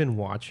have been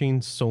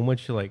watching so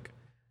much like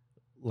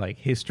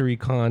history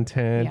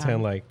content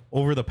and like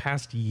over the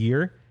past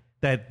year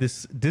that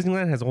this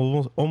Disneyland has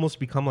almost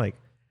become like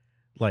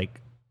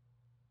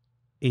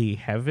a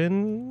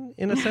heaven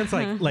in a sense,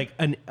 like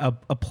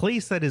a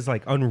place that is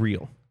like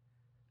unreal.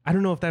 I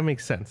don't know if that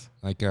makes sense.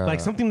 Like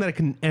something that I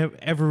can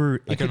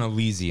ever like an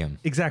Elysium.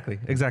 Exactly.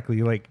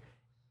 Like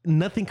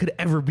nothing could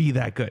ever be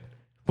that good.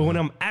 But when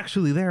I'm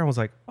actually there, I was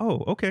like,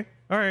 oh, okay,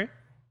 all right,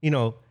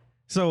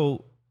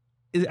 So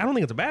I don't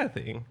think it's a bad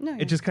thing. No,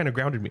 it just kind of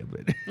grounded me a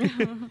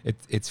bit.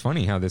 It's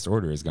funny how this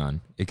order has gone.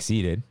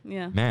 Exceeded,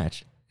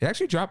 matched. It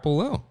actually dropped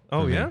below.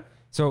 Oh yeah.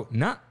 So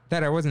not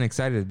that I wasn't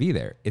excited to be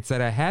there. It's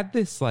that I had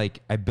this I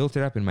built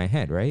it up in my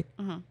head, right?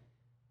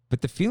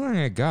 But the feeling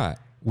I got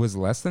was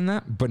less than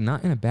that, but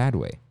not in a bad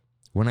way.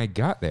 When I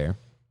got there,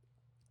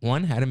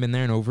 one, hadn't been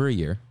there in over a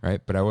year, right?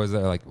 But I was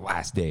there like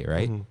last day,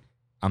 right?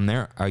 I'm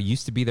there. I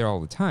used to be there all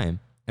the time,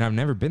 and I've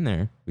never been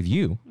there with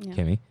you,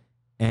 Kimmy.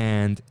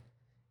 And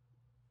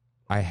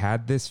I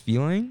had this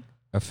feeling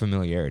of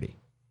familiarity.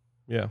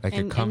 Yeah. Like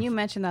and you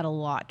mentioned that a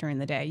lot during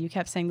the day. You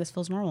kept saying this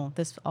feels normal.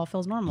 This all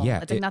feels normal.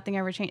 Yeah, it's like nothing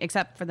ever changed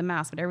except for the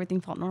mask, but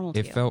everything felt normal to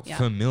you. It felt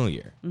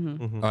familiar.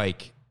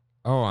 Like,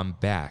 oh, I'm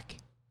back.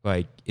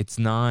 Like, it's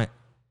not,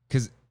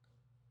 because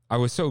I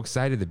was so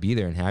excited to be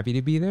there and happy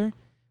to be there,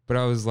 but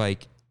I was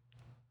like,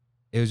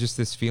 it was just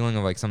this feeling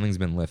of like something's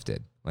been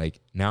lifted. Like,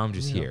 now I'm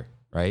just here,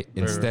 right?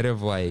 Instead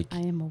of like, I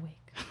am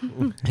awake.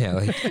 yeah,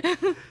 like,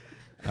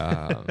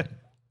 I'm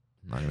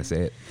not going to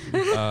say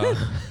it.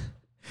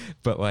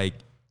 But like,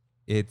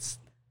 it's,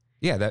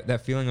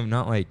 that feeling of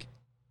not like,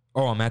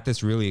 oh, I'm at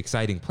this really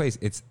exciting place.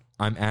 It's,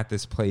 I'm at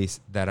this place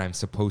that I'm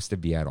supposed to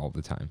be at all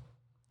the time,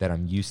 that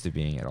I'm used to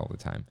being at all the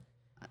time.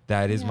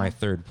 That is my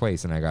third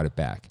place, and I got it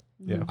back.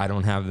 Yeah. I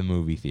don't have the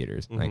movie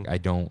theaters. Like, I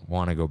don't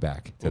want to go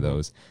back to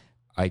those.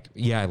 Like,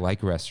 I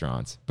like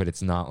restaurants, but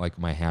it's not like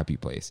my happy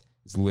place.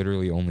 It's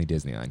literally only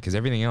Disneyland, because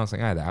everything else,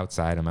 like, the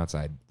outside, I'm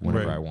outside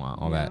whenever I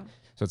want, all that.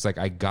 So it's like,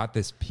 I got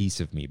this piece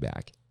of me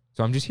back.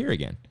 So I'm just here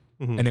again.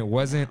 And it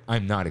wasn't,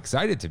 I'm not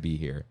excited to be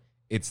here.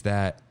 It's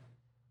that,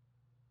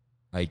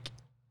 like,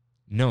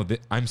 no,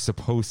 I'm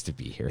supposed to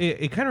be here.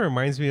 It kind of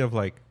reminds me of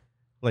like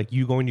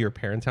you going to your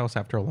parents' house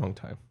after a long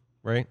time,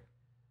 right?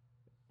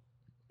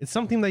 It's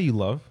something that you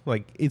love.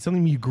 Like, it's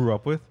something you grew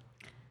up with.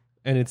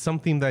 And it's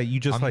something that you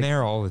just I'm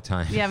there all the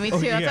time. Yeah, me too.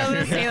 That's what I was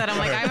going to say. That I'm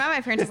like, I'm at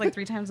my parents' like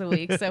 3 times a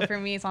week. So for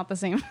me, it's not the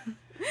same.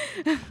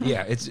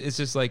 Yeah, it's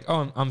just like,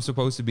 oh, I'm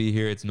supposed to be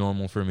here. It's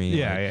normal for me.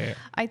 Yeah.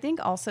 I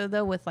think also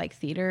though with like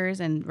theaters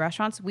and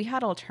restaurants, we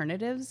had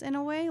alternatives in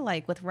a way.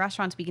 Like with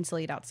restaurants, we can still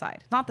eat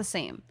outside. It's not the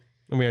same.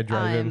 And we had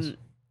drive-ins.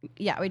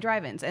 We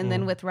drive-ins, and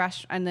then with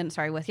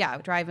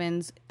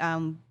drive-ins,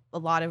 a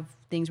lot of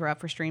things were up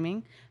for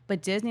streaming.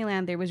 But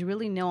Disneyland, there was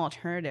really no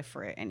alternative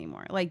for it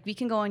anymore. Like, we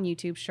can go on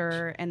YouTube,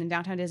 sure, and then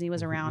Downtown Disney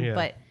was around,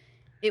 but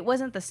it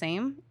wasn't the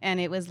same. And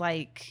it was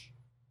like,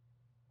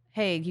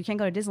 hey, you can't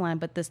go to Disneyland,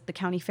 but the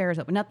county fair is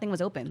open. Nothing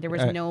was open. There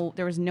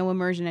was no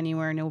immersion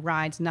anywhere, no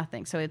rides,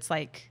 nothing. So it's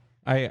like,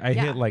 I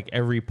hit like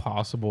every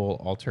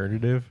possible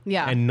alternative,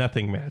 and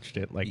nothing matched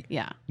it. Like,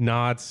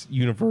 Knott's,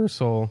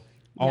 Universal,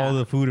 all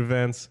the food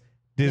events,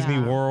 Disney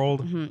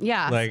World,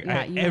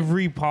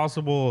 every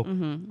possible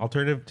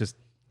alternative, just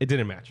it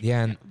didn't match.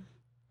 Yeah, and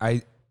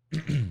I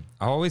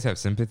always have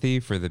sympathy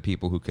for the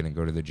people who couldn't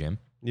go to the gym.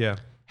 Yeah.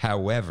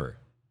 However,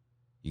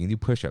 you can do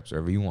push-ups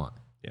wherever you want.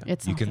 Yeah.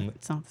 It's not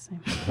the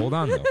same. Hold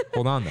on though.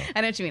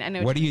 I know what you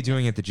mean. What are you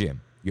doing at the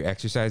gym? You're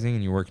exercising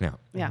and you're working out.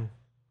 Yeah.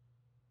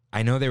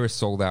 I know they were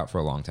sold out for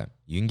a long time.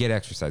 You can get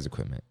exercise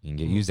equipment. You can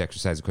get used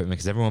exercise equipment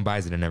because everyone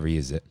buys it and never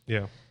uses it.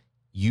 Yeah.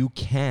 You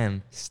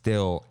can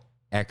still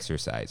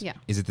exercise. Yeah.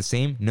 Is it the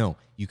same? No.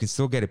 You can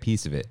still get a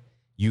piece of it.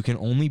 You can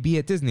only be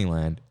at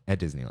Disneyland.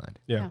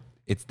 Yeah.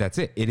 That's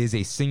it. It is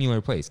a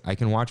singular place. I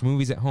can watch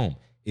movies at home.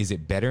 Is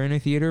it better in a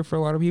theater for a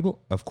lot of people?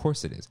 Of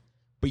course it is.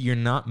 But you're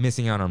not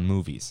missing out on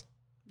movies.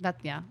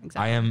 Exactly.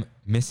 I am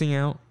missing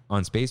out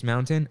on Space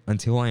Mountain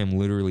until I am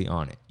literally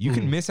on it. You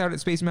can miss out at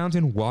Space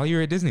Mountain while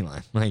you're at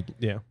Disneyland. Like,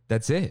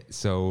 that's it.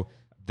 So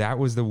that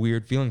was the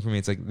weird feeling for me.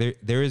 It's like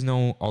there is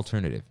no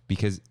alternative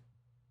because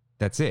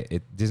that's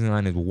it.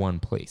 Disneyland is one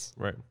place.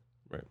 Right.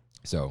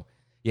 So,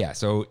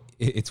 so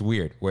it's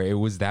weird where it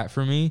was that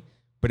for me,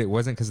 but it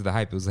wasn't because of the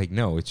hype. It was like,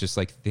 no, it's just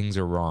like things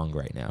are wrong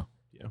right now.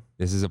 Yeah.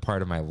 This is a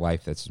part of my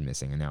life that's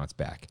missing and now it's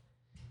back.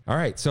 All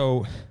right.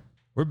 So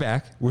we're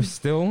back. We're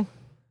still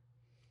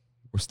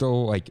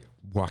like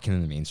walking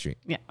in the main street.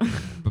 Yeah.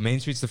 But Main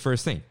Street's the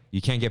first thing.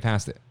 You can't get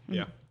past it.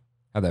 Yeah.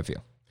 How'd that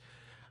feel?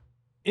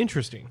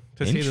 Interesting.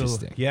 To say the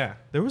least. Yeah.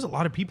 There was a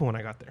lot of people when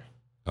I got there.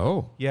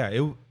 Oh. Yeah.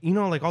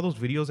 Like all those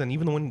videos and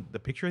even the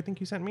picture I think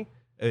you sent me,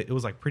 it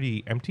was like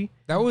pretty empty.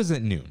 That was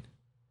at noon.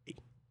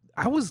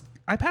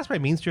 I passed by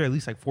Main Street at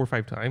least like 4 or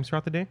 5 times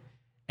throughout the day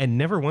and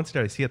never once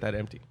did I see it that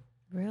empty.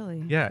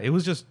 Really? Yeah. It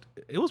was just,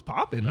 it was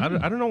popping. I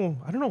don't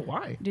know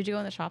why. Did you go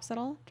in the shops at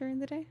all during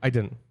the day? I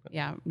didn't.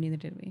 Yeah, neither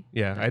did we.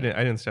 Yeah, I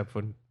didn't step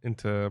foot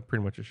into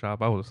pretty much a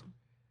shop. I was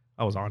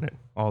on it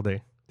all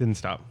day. Didn't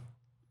stop.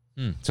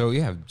 So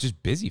yeah,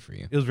 just busy for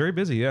you. It was very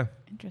busy. Yeah.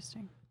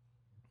 Interesting.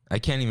 I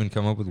can't even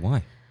come up with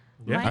why.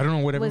 Yeah. My- I don't know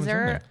what was everyone's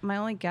in there. My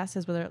only guess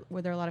is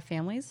were there a lot of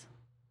families?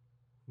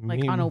 Like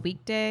Maybe. on a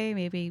weekday,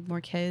 maybe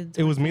more kids.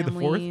 It more was May the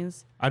 4th?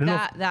 families. I don't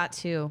know. That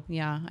too.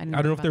 Yeah, I don't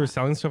know if they were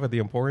selling stuff at the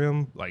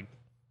Emporium, like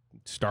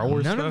Star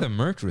Wars None stuff. of the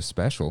merch was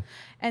special.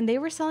 And they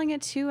were selling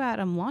it too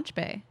at Launch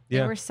Bay.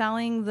 Yeah. They were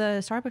selling the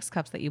Starbucks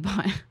cups that you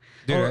bought.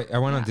 Dude, I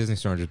went on Yeah. Disney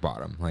Store and just bought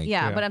them. Like,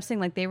 yeah, Yeah. but I'm saying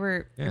like they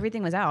were Yeah.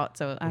 everything was out.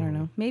 So I don't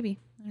know. Maybe.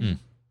 I don't know.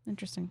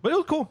 Interesting. But it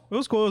was cool. It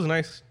was cool. It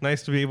was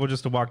nice to be able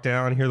just to walk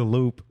down, hear the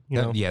loop.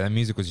 You know. that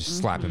music was just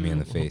slapping me in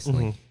the face.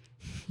 Like,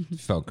 it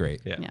felt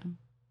great. Yeah. Yeah.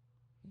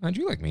 How'd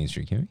you like Main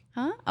Street, Kimmy?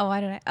 Huh? Oh, why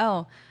did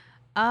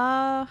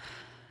I?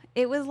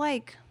 It was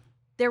like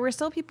there were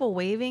still people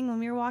waving when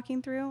we were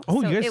walking through.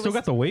 Oh, So you guys it still was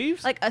got the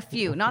waves? like a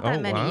few, not that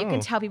Oh, many. You wow. can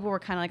tell people were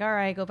kind of like, all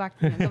right, go back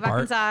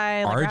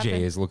inside. Like, grab RJ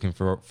it. is looking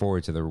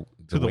forward to the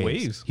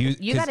waves. He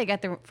was, You 'cause- got to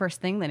get the first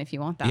thing then if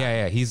you want that.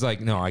 Yeah. He's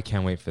like, no, I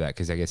can't wait for that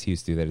because I guess he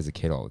used to do that as a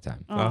kid all the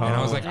time. And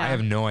I was like, yeah. I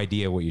have no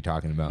idea what you're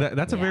talking about.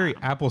 That's a Yeah. very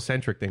Apple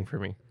centric thing for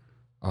me.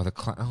 Oh,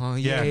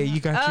 yeah, Yeah. you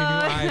got your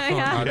Oh, new iPhone.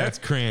 yeah. Oh, that's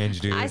cringe,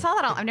 dude. I saw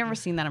that. I've never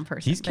seen that in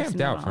person. He's but I've camped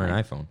seen it out for an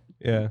online. iPhone.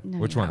 Yeah. No,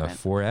 Which you one, the haven't.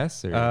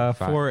 4S or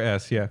 5?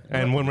 4S, yeah.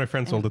 And one of my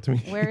friends sold it to me.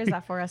 Where is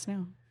that for us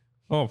now?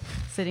 Oh,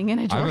 Sitting in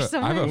a I drawer have a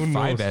somewhere? I Who have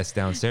knows? a 5S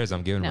downstairs.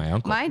 I'm giving No. my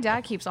uncle. My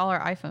dad keeps all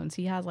our iPhones.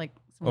 He has like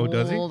some Oh,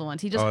 does he? old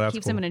ones. He just Oh, that's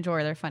keeps them cool. in a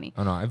drawer. They're funny.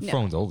 Oh no, I have No.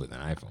 phones older than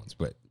iPhones,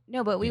 but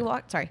No, but we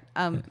walked. Sorry,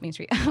 Main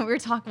Street. We were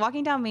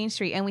walking down Main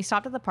Street, and we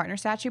stopped at the partner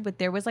statue. But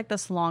there was like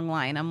this long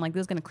line. I'm like,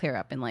 this is gonna clear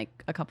up in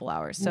like a couple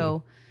hours.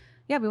 So,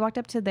 yeah, we walked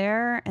up to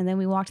there, and then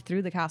we walked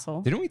through the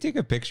castle. didn't we take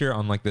a picture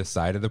on like the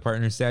side of the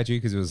partner statue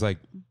because it was like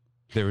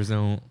there was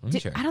no. Let me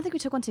check. I don't think we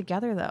took one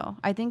together though.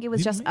 I think it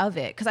was just of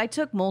it because I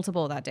took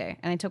multiple that day,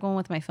 and I took one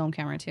with my film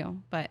camera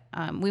too. But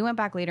we went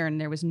back later, and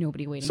there was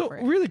nobody waiting so for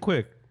it. really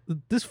quick,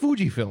 this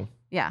Fujifilm,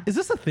 Yeah, is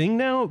this a thing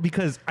now?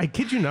 Because I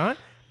kid you not,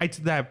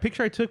 that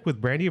picture I took with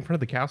Brandy in front of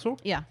the castle,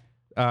 yeah.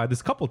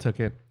 this couple took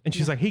it, and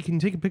she's like, "Hey, can you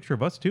take a picture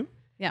of us too?"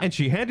 Yeah. And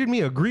she handed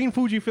me a green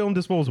Fujifilm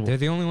disposable, They're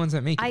the only ones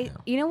that make it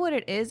now. You know what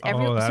it is?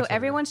 Oh, that's So what it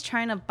everyone's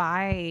trying to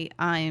buy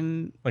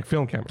like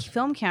film cameras.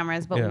 film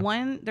cameras, but Yeah.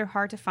 one, they're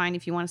hard to find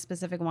if you want a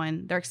specific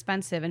one. They're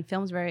expensive, and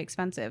film's very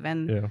expensive.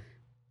 And Yeah.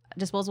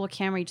 disposable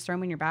camera, you just throw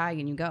them in your bag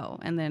and you go.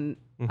 And then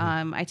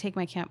Mm-hmm. I take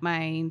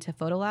mine to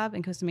Photolab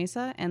in Costa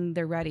Mesa, and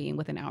they're ready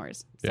within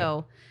hours.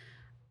 So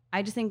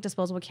I just think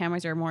disposable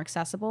cameras are more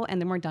accessible and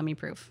they're more dummy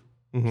proof.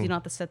 You don't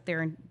have to sit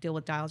there and deal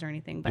with dials or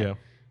anything. But Mm-hmm.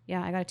 Yeah.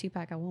 yeah, I got a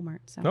 2-pack at Walmart.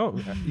 So No,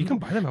 you can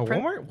buy them at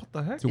Walmart. What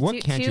the heck? So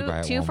what can't you buy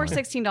at two for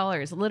Walmart?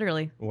 $16,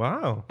 literally.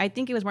 Wow. I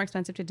think it was more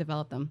expensive to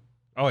develop them.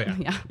 Oh yeah.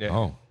 Yeah.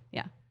 Oh,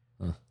 Yeah.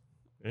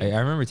 I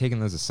remember taking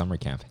those to summer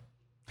camp.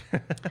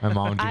 My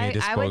mom gave me a I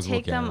disposable would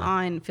take them camera.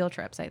 on field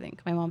trips, I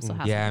think. My mom still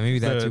has Yeah, them. maybe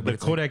that The, too. the But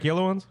it's like- Kodak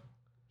yellow ones.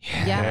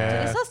 Yeah.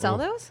 Do they still sell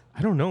those?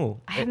 I don't know.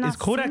 I have Is not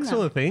Kodak seen still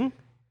them. a thing?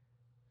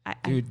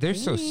 Dude, they're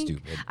so think-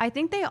 stupid. I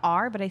think they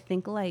are, but I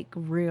think like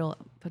real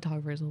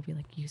photographers will be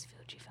like, use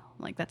Fujifilm.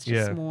 Like that's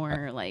just Yeah.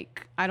 more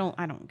like I don't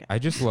get. I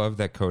just love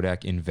that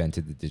Kodak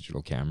invented the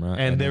digital camera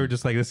And they then were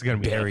just like, "This is gonna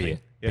be bury nothing."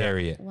 it, Yeah.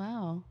 bury it.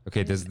 Wow.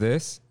 Okay, does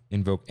this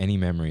invoke any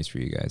memories for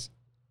you guys?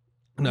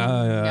 No.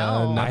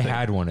 I nothing.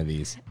 had one of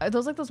these. Are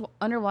those like those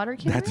underwater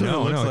cameras? That's what it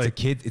No, looks no,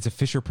 like. it's a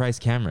Fisher Price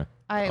camera.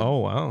 Oh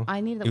wow.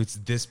 I need It's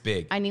this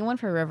big. I need one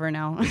for River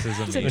now. is It's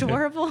amazing.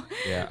 adorable.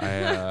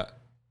 Yeah,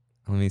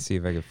 let me see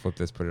if I can flip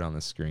this, put it on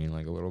the screen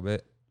like a little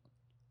bit.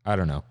 I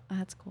don't know.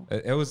 That's cool.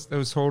 It was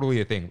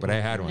totally a thing, but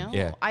I had one. No,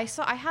 Yeah. I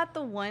had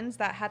the ones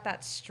that had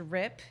that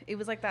strip. It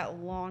was like that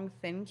long,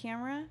 thin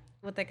camera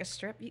with like a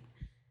strip.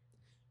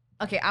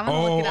 Okay, I'm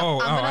gonna look it up. I'm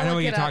gonna I know look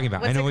what you're it talking up.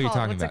 about. What's I know it what you're called?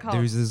 talking What's it about. called?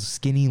 There's those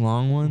skinny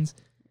long ones.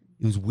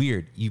 It was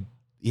weird. I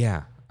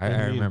mean-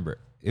 remember.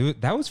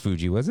 That was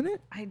Fuji, wasn't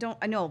it? I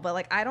know, but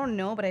like I don't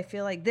know, but I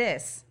feel like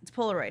this. It's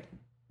Polaroid.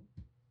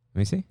 Let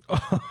me see.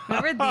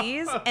 Remember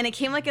these? And it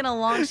came like in a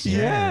long strip.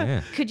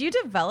 Yeah. Could you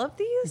develop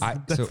these?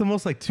 That's the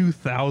most like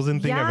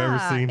 2000 thing I've ever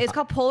seen. It's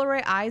called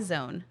Polaroid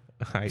iZone.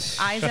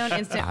 iZone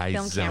instant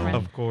film iZone. camera.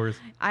 Of course.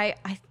 I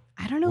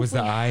don't know was if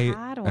the we I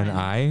had one. an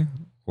I It's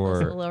a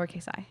or?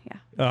 lowercase I. Yeah.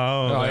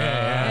 Oh, Oh yeah,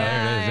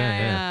 there it is.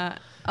 Yeah.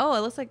 Oh, it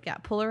looks like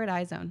Polaroid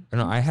iZone.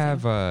 No, I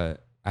have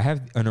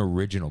an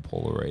original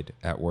Polaroid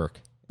at work.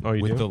 Oh,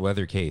 you with do? the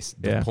leather case,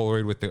 the Yeah.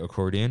 Polaroid with the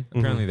accordion.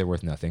 Apparently, they're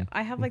worth nothing.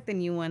 I have like the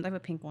new ones. I have a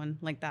pink one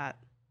like that.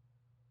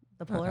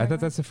 The Polaroid. I thought one?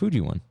 that's a Fuji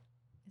one.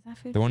 Is that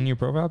Fuji? The one in your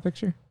profile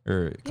picture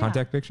or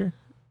contact picture.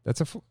 That's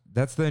the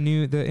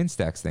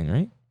Instax thing,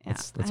 right? Yeah.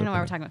 That's I don't know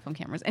why we're talking about film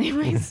cameras.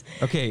 Anyways.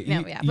 Okay.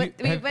 No, yeah, but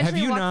we have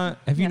eventually you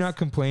walked- have you yes. not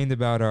complained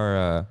about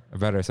our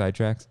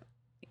sidetracks?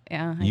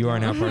 Yeah. I You are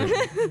do. now part of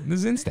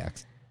this is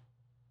Instax.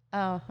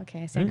 Oh,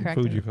 okay. I stand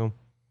corrected. Fujifilm.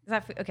 Is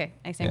that okay?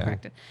 I stand Yeah.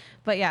 corrected.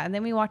 But yeah, and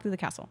then we walked through the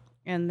castle,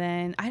 and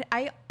then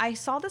I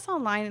saw this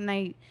online, and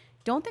I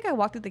don't think I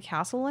walked through the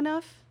castle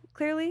enough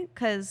clearly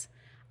because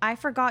I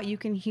forgot you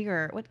can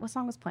hear what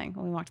song was playing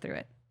when we walked through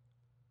it.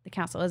 The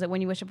castle. Is it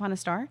When You Wish Upon a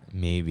Star?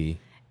 Maybe.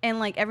 And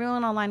like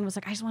everyone online was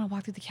like, I just want to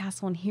walk through the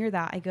castle and hear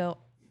that. I go,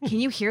 can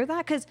you hear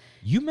that? Because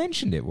You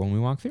mentioned it when we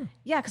walked through.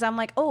 yeah, because I'm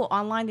like, oh,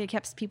 online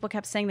people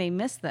kept saying they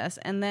missed this,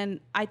 and then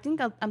I'm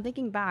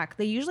thinking back.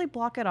 They usually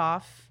block it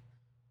off.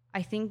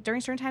 I think during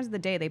certain times of the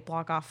day they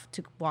block off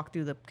to walk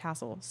through the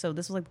castle. So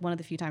this was like one of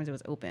the few times it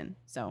was open.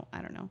 So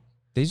I don't know.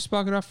 They just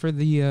block it off for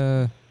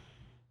the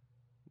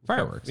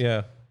fireworks.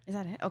 Yeah. Is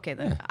that it? Okay,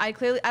 then I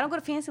don't go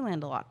to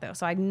Fantasyland a lot though,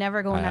 so I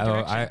never go in that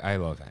direction. I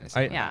love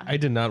fantasy. Yeah. I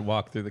did not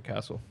walk through the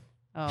castle.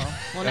 Oh,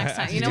 well, next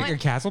time. Did You know you take what?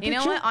 a castle You know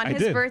picture? what? On I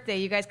his did. birthday,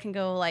 you guys can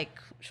go like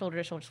shoulder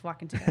to shoulder, just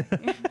walking together.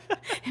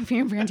 And me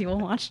and Brandy will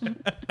watch.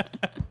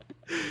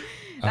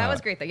 That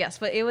was great though. Yes,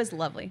 but it was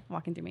lovely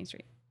walking through Main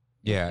Street.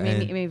 Yeah. It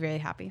made and me really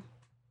happy.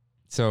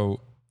 so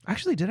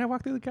Actually, did I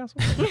walk through the castle?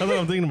 That's what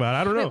I'm thinking about.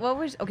 I don't know. Wait, what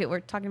was? Okay, we're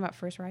talking about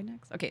first ride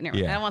next. Okay, never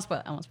mind. Yeah. I don't want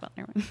to spoil.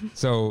 Never mind.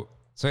 So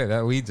yeah,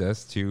 that leads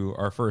us to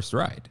our first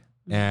ride.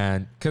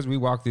 And because we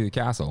walked through the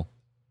castle,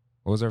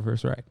 what was our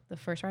first ride? The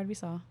first ride we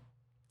saw,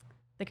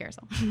 the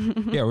carousel.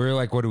 Yeah, we were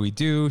like, what do we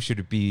do? Should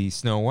it be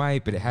Snow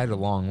White? But it had a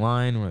long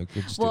line. We're like,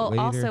 we'll just do Well, it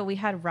later. also we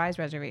had Rise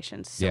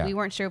reservations, so Yeah. we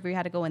weren't sure if we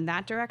had to go in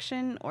that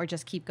direction or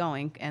just keep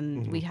going.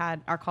 And we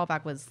had our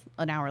callback was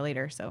an hour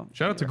later. So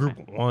Shout out to we were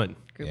Group fine. 1.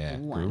 Group Yeah,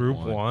 one. Group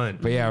 1.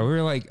 But yeah, we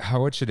were like,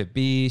 what should it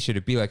be? Should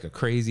it be like a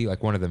crazy,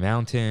 like one of the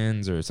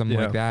mountains or something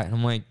Yeah. like that? And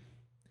I'm like,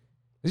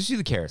 let's do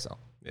the carousel.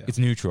 Yeah. It's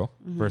neutral,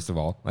 Mm-hmm. first of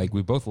all. Like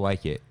we both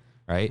like it,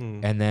 right?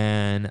 And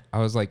then I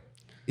was like,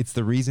 it's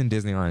the reason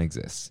Disneyland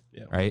exists,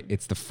 Yeah. right?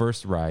 It's the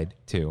first ride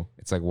too.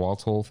 It's like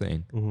Walt's whole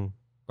thing. Mm-hmm.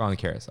 Go on the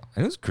carousel,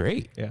 and it was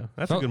great. Yeah,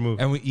 that's a good move.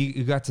 And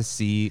you got to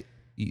see,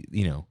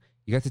 you know,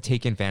 you got to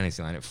take in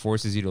Fantasyland. It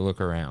forces you to look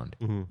around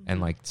Mm-hmm.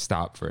 and like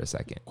stop for a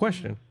second.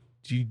 Question.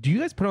 Do you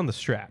guys put on the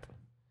strap?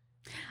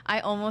 I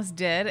almost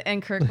did,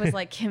 and Kirk was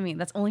like, "Kimmy,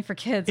 that's only for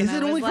kids." Is And I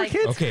it was only for like-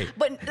 kids? Okay,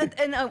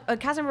 But a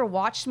cast member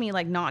watched me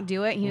like not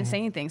do it. And he didn't say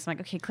anything, so I'm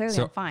like, "Okay, clearly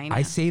so I'm fine."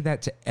 I say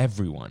that to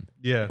everyone.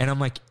 Yeah. And I'm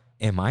like,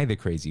 am I the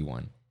crazy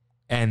one?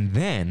 And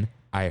then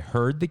I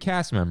heard the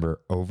cast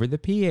member over the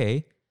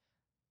PA.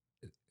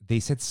 They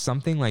said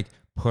something like,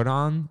 put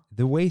on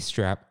the waist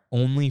strap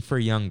only for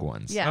young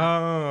ones. yeah,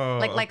 Oh,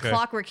 like okay.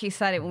 clockwork. He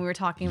said it when we were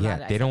talking about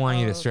Yeah, it. they I don't said, want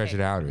you "Oh, to stretch okay."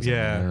 it out or something.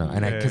 Yeah, I don't know.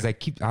 And yeah. because I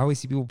always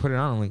see people put it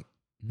on. I'm like,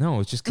 no,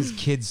 it's just because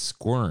kids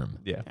squirm.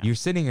 Yeah. You're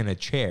sitting in a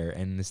chair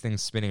and this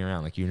thing's spinning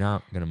around. Like you're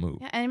not going to move.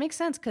 Yeah, and it makes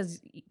sense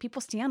because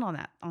people stand on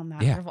that.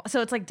 Yeah.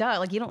 So it's like, duh,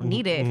 like you don't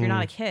need it if you're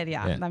not a kid.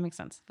 Yeah, Yeah. that makes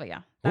sense. But yeah,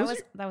 What that was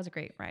was that was a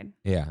great ride.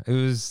 Yeah, it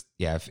was.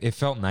 Yeah, it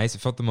felt nice. It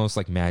felt the most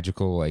like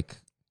magical, like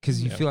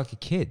because you Yeah. feel like a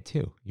kid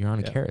too. You're on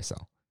a Yeah.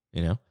 carousel,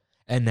 you know.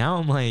 And now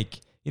I'm like,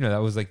 you know,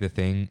 that was like the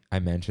thing I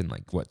mentioned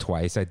like what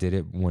twice I did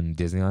it when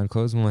Disneyland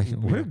closed. I'm like,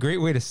 what a great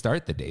way to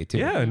start the day too.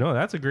 Yeah, no,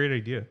 that's a great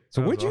idea.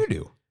 So That what'd was you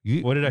do?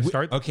 What did I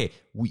start? Okay,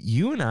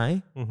 you and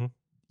I, Mhm.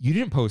 you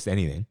didn't post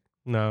anything.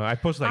 No, I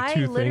posted like I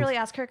two literally things.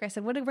 asked Kirk. I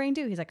said, "What did Rain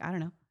do?" He's like, "I don't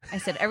know." I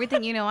said,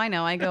 "Everything you know, I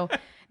know." I go,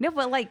 "No,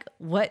 but like,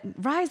 what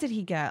rise did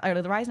he get?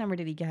 Or the rise number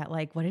did he get?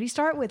 Like, what did he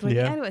start with? What did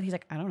Yeah. he end with?" He's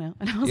like, "I don't know."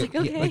 And I was Yeah, like,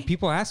 yeah, "Okay." like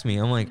people ask me,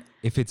 I'm like,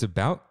 if it's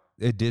about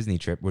a Disney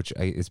trip, which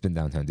it's been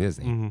Downtown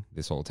Disney Mhm.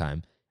 this whole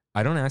time,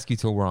 I don't ask you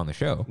till we're on the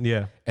show.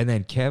 Yeah. And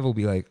then Kev will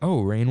be like,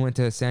 "Oh, Rain went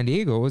to San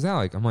Diego. What was that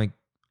like?" I'm like,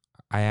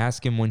 I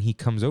ask him when he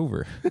comes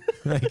over,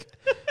 like,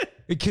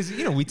 because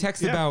you know we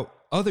text Yeah. about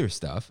other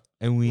stuff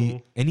and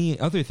we any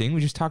other thing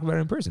we just talk about it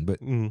in person. But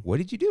what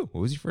did you do?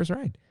 What was your first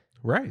ride?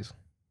 Rise.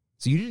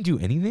 So you didn't do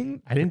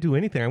anything? I didn't do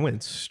anything. I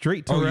went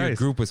straight to Oh, Rise. your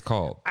group was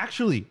called.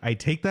 Actually, I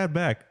take that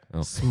back.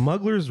 Oh.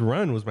 Smuggler's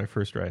Run was my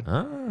first ride.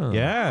 Oh,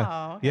 Yeah.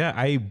 Wow, okay. Yeah.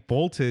 I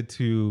bolted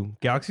to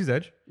Galaxy's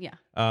Edge. Yeah.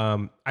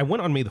 I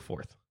went on May the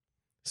 4th.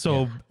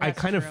 So Yeah. I That's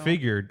kind of true.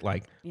 figured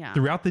like Yeah.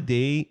 throughout the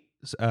day,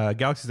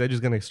 Galaxy's Edge is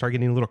going to start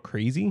getting a little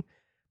crazy.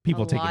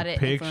 People a lot taking of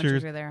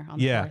pictures. influencers were there on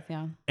the Yeah. 4th,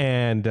 yeah.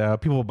 And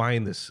people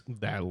buying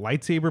that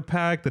lightsaber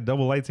pack, the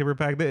double lightsaber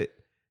pack. Did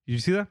you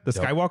see that? The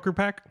Yep. Skywalker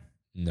pack?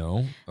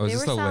 no. Oh, is They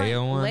this were the selling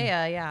Leia one?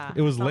 Leia, yeah.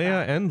 It was Saw Leia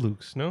that. and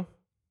Luke's, no?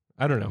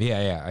 I don't know.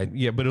 Yeah.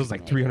 Yeah, but it was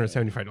like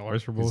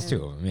 $375 for both. It's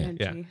two of them. Yeah.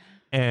 Yeah. Gee.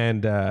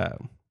 And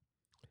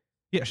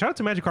yeah, shout out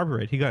to Magic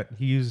Carpet Ride.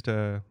 He used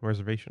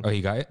reservation. Oh,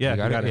 he got it. Yeah, he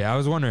got he it. got it. Yeah, I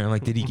was wondering,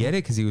 like, did he get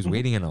it? Because he was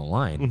waiting in a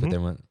line, but Mhm.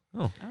 then went,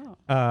 oh,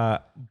 Oh.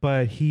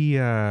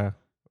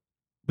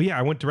 But yeah,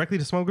 I went directly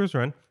to Smuggler's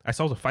Run. I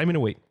saw it was a 5-minute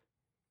wait.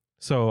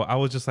 So I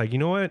was just like, you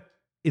know what?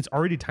 It's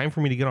already time for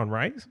me to get on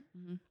Rise.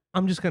 Mhm.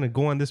 I'm just going to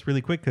go on this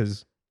really quick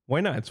because why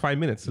not? It's 5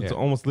 minutes. It's Yeah.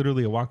 almost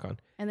literally a walk on.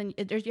 And then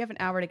you have an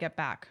hour to get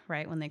back,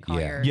 right? When they call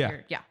Yeah.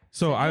 your Yeah.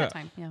 So you I got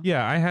time. Yeah.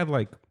 Yeah, I had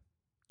like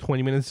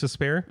 20 minutes to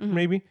spare Mhm.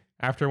 maybe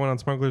after I went on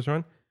Smuggler's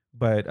Run.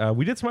 But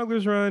we did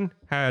Smuggler's Run,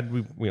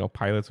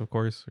 pilots, of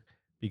course,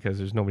 because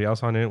there's nobody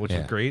else on it, which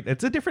Yeah. is great.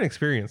 It's a different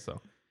experience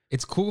though.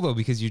 it's cool though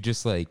because you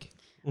just like,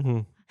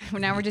 Mhm.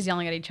 Now we're just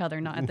yelling at each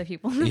other, not at the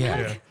people.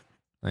 yeah.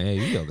 Oh, yeah,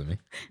 you yelled at me.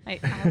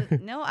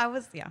 I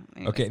was, yeah.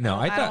 Anyway, Okay, no,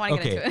 I don't thought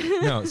wanna get okay, into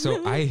it. no.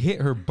 So I hit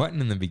her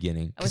button in the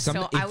beginning. I was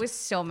 'cause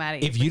so mad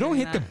at you. if for you don't doing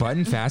hit the that.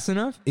 button fast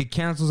enough, it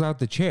cancels out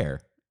the chair.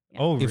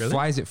 Oh, It really?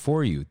 flies it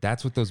for you.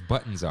 That's what those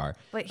buttons are.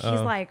 But he's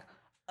like,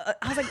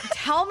 I was like,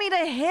 tell me to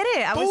hit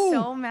it. I was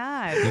so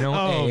mad. You know,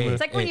 Oh, man. It's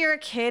like when you're a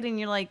kid and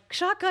you're like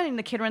shotgun and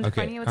the kid runs in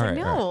front of you. It's all like,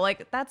 right, no, all right.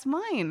 like that's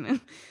mine.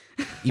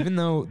 Even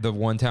though the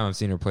one time I've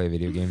seen her play a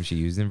video game, she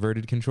used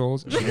inverted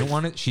controls.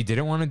 She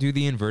didn't want to do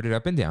the inverted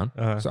up and down,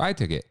 so I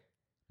took it.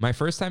 My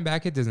first time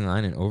back at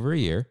Disneyland in over a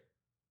year,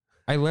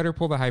 I let her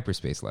pull the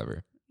hyperspace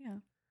lever. Yeah.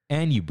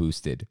 And you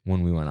boosted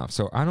when we went off.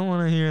 So I don't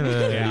want to hear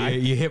that. Yeah,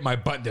 you hit my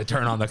button to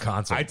turn on the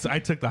console. I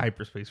took the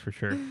hyperspace for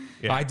sure.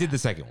 Yeah. I did the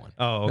second one.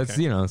 Oh, okay. That's,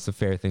 it's a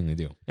fair thing to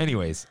do.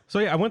 Anyways, So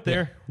yeah, I went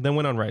there, then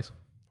went on Rise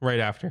right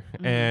after,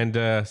 and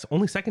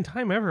only second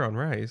time ever on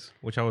Rise,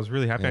 which I was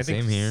really happy. Yeah, I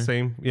think same here.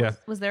 Same, yeah.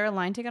 Was there a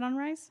line to get on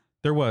Rise?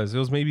 There was. It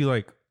was maybe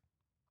like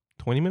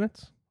 20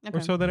 minutes or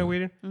Okay. so that I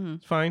waited. Mhm.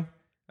 It's fine.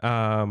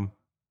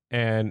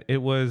 And it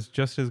was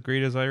just as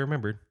great as I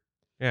remembered.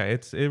 Yeah,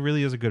 it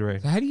really is a good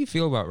ride. so how do you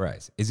feel about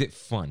Rise? Is it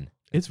fun?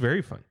 It's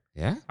very fun.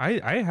 Yeah? I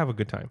have a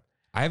good time.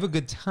 I have a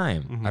good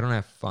time. Mhm. I don't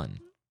have fun.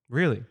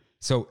 Really.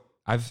 So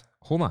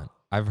hold on.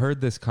 I've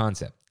heard this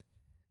concept.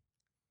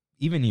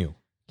 Even you,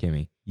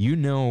 Kimmy, you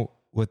know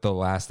what The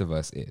Last of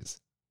Us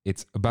is.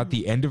 It's about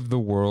the end of the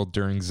world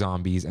during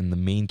zombies, and the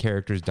main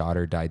character's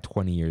daughter died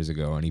 20 years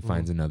ago, and he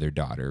finds another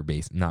daughter,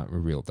 not a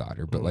real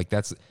daughter, but like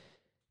that's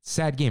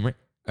sad game,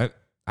 right?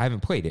 I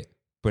haven't played it,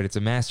 but it's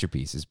a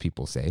masterpiece, as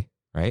people say,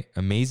 right?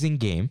 Amazing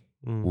game,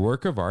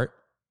 work of art.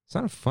 It's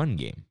not a fun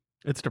game.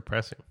 It's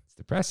depressing. It's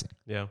depressing.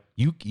 Yeah.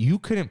 You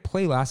couldn't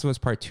play Last of Us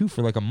Part 2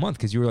 for like a month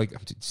because you were like,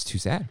 it's too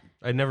sad.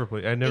 I never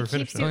It finished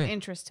keeps you it. Okay.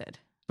 interested.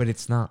 But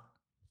it's not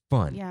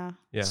fun. Yeah.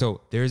 Yeah.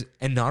 So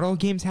and not all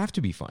games have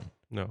to be fun.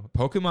 No.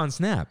 Pokemon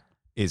Snap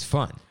is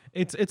fun.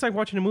 It's like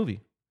watching a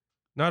movie.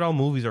 Not all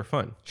movies are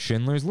fun.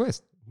 Schindler's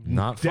List,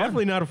 not fun.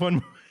 Definitely not a fun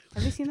movie.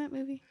 Have you seen that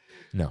movie?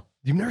 No.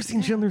 You've never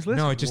seen Schindler's List?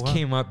 No, it just Wow.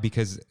 came up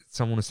because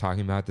someone was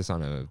talking about this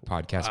on a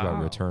podcast about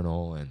Wow.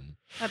 Returnal and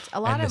That's a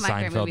lot And of the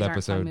my favorite Seinfeld movies aren't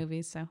episode. fun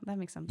movies, so that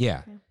makes sense.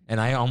 yeah. And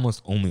I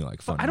almost only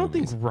like fun I don't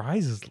movies. think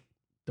Rise is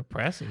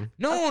depressing.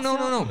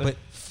 No. But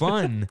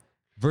fun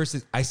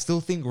versus I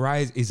still think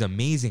Rise is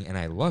amazing and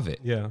I love it.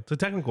 Yeah. It's a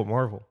technical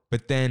marvel.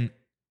 But then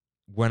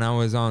when I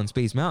was on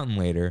Space Mountain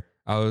later,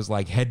 I was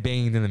like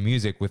headbanging to the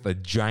music with a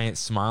giant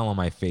smile on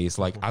my face.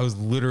 Like I was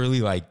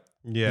literally like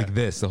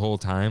this the whole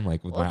time,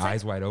 like with Well, my it's like-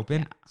 eyes wide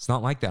open. It's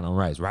not like that on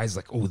Rise. Rise is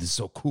like, oh, this is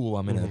so cool.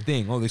 I'm in a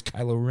thing. Oh, there's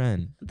Kylo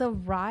Ren. The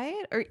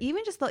ride, or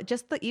even just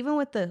the even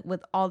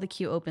with all the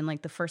queue open,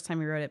 like the first time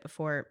we rode it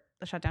before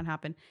the shutdown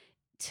happened.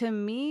 To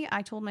me,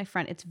 I told my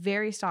friend it's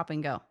very stop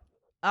and go.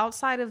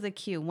 Outside of the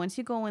queue, once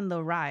you go in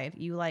the ride,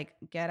 you like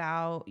get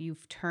out, you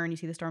turn, you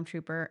see the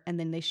stormtrooper, and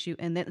then they shoot,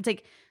 and then it's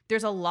like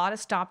there's a lot of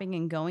stopping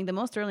and going. The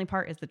most thrilling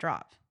part is the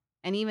drop,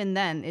 and even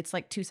then, it's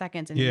like 2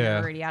 seconds and you're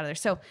already out of there.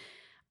 So.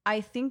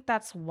 I think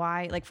that's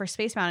why, like for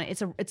Space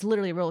Mountain, it's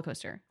literally a roller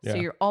coaster. So Yeah.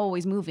 you're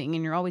always moving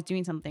and you're always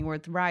doing something. Where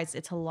with Rise,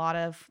 it's a lot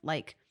of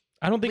like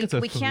I don't think it's a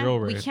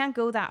thrill ride. we can't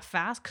go that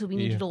fast because we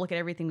need Yeah. you to look at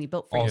everything we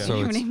built for you. Also,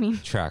 You know what it's I mean?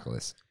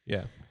 trackless.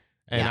 Yeah.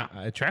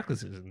 And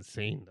trackless is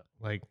insane. Though.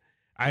 Like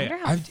I wonder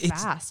how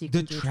it's- fast you the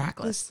can do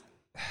trackless-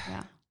 trackless.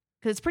 Yeah,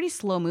 because it's pretty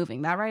slow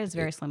moving. That ride is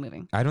very slow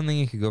moving. I don't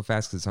think it could go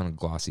fast because it's on a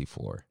glossy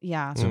floor.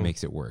 Yeah, So it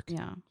makes it work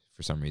yeah.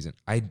 for some reason.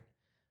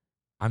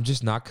 I'm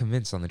just not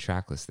convinced on the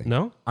trackless thing.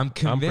 No? I'm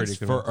pretty convinced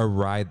for convinced. a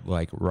ride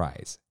like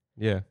Rise.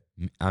 Yeah.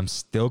 I'm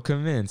still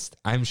convinced.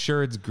 I'm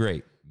sure it's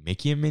great.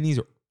 Mickey and Minnie's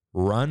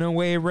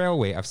Runaway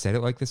Railway. I've said it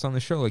like this on the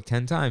show like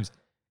 10 times.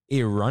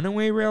 A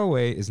runaway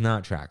railway is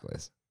not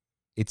trackless.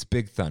 It's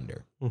Big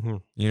Thunder. Mm-hmm.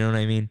 You know what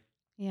I mean?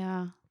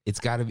 Yeah. It's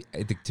got to be.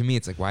 To me,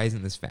 it's like, why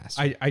isn't this fast?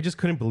 I just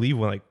couldn't believe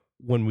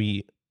when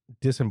we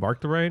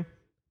disembarked the ride,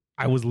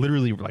 I was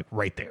literally like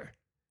right there.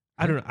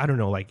 I don't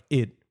know. Like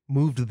it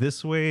moved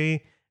this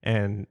way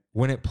and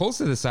When it pulls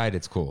to the side,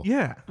 it's cool.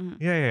 yeah. Mhm.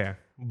 Yeah.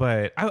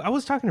 But I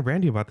was talking to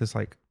Brandy about this.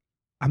 Like,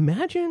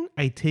 imagine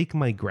I take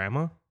my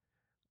grandma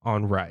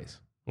on Rise.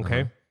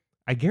 Okay. Uh-huh.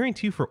 I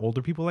guarantee you for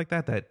older people like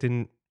that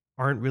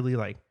aren't really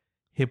like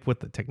hip with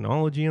the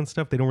technology and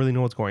stuff. They don't really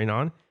know what's going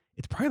on.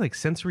 It's probably like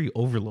sensory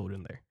overload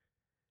in there.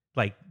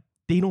 Like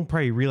they don't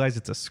probably realize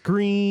it's a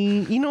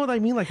screen. You know what I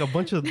mean? Like a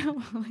bunch of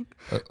No,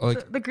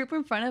 like, the group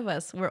in front of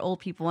us were old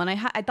people, and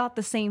I thought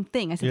the same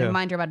thing. I said Yeah. their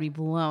minds are about to be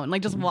blown,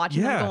 like just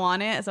watching Yeah. them go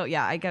on it. So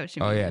yeah, I get what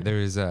you Oh mean. yeah, there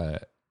is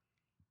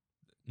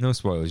no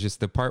spoilers. Just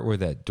the part where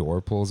that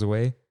door pulls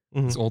away.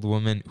 Mhm. This old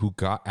woman who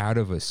got out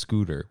of a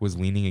scooter was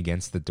leaning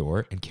against the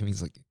door, and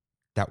Kimmy's like,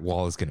 "That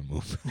wall is gonna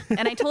move."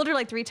 And I told her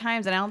like 3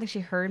 times, and I don't think she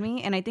heard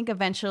me. And I think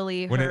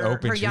eventually When it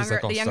opened, her she was, younger,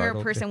 like, all the younger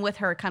startled. person with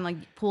her kind of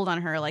like pulled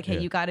on her, like, "Hey,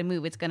 Yeah. you got to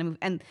move. It's gonna move."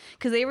 And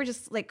because they were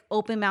just like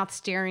open mouth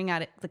staring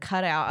at it, the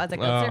cutout. I was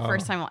like, "That's their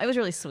first time." It was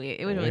really sweet.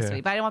 It was really Yeah.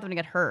 sweet, but I didn't want them to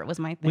get hurt. Was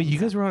my thing. Wait, you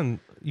so. guys were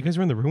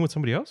in the room with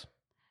somebody else?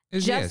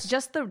 Yes,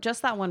 just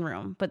that one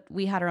room, but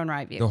we had our own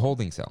ride the vehicle.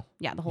 holding cell.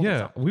 Yeah, the whole Yeah,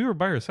 result. we were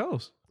by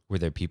ourselves. Were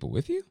there people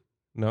with you?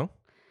 No.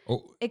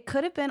 Oh, It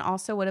could have been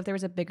also what if there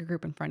was a bigger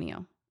group in front of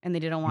you, and they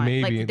didn't want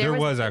Maybe. like There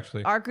was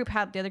actually. our group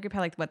had the other group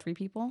had like what 3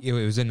 people? It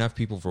was enough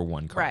people for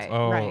one car. Right.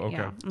 Oh, right. okay.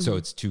 Yeah. So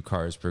it's 2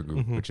 cars per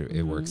group, which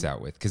it works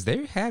out with. Because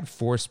they had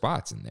 4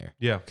 spots in there.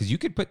 Yeah. Because you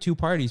could put 2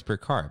 parties per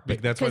car.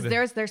 But That's why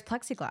because there's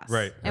plexiglass.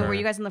 Right, And were right.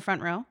 you guys in the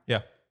front row?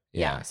 yeah.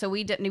 Yeah. So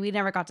we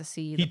never got to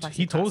see the plexiglass.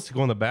 He told us to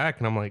go in the back,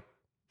 and I'm like,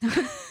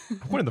 I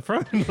went in the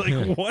front.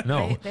 Like, what?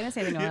 No. They didn't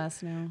say anything to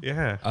us. No.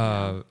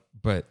 Yeah.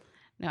 But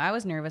No, I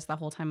was nervous the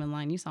whole time in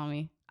line. You saw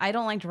me. I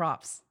don't like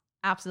drops.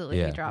 Absolutely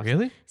hate drops.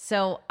 Really?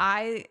 So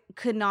I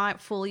could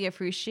not fully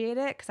appreciate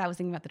it because I was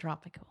thinking about the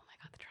drop. Like, oh my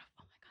God, the drop.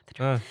 Oh my God, the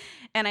drop.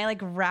 And I like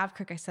grabbed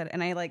Kirk, I said,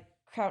 and I like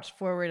crouched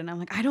forward and I'm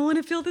like, I don't want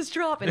to feel this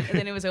drop. And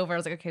then it was over. I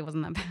was like, okay, it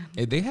wasn't that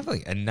bad. they have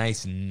like a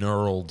nice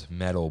knurled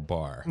metal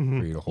bar for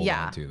you to hold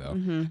Yeah. on to, though.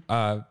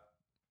 Mm-hmm.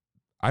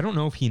 I don't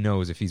know if he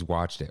knows if he's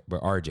watched it,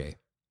 but RJ,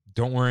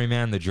 don't worry,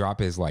 man. The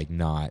drop is like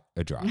not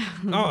a drop.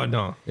 Oh,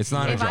 no. It's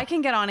not a If drop. I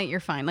can get on it, you're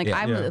fine. Like Yeah.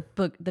 I'm Yeah.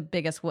 the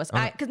biggest wuss.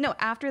 Because no,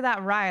 after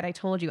that ride, I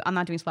told you I'm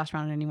not doing Splash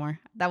Mountain anymore.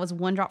 That was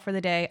 1 drop for the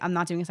day. I'm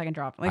not doing a second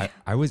drop. Like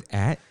I was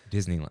at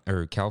Disneyland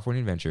or California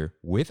Adventure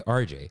with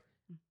RJ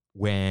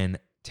when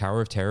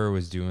Tower of Terror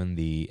was doing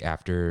the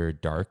after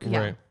dark, Yeah.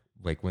 Right.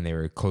 like when they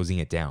were closing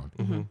it down,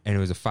 and it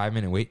was a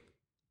 5-minute wait.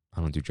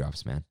 I don't do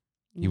drops, man.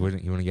 You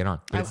wouldn't get on.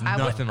 But it's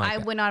nothing like I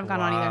that. would not have gone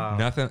on either.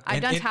 Nothing. I've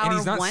done and Tower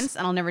he's not, once,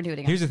 and I'll never do it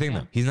again. Here's the thing,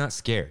 Yeah. though. He's not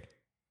scared.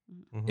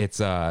 It's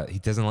he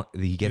doesn't.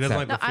 He gets doesn't that.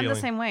 like No, the I'm the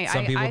feeling. same way.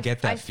 Some people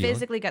get that I feeling.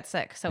 physically get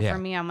sick. So Yeah. for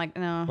me, I'm like,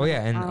 no. Oh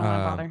yeah, and I don't want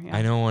to bother. Yeah.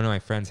 I know one of my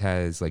friends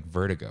has like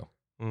vertigo,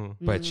 Mm.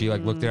 but she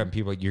like looked it up and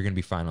people like, you're gonna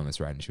be fine on this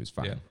ride, and she was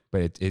fine. Yeah.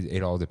 But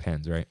it all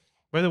depends, right?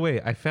 By the way,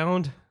 I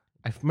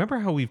remember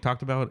how we've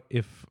talked about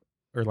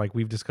like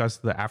we've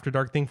discussed the After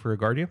Dark thing for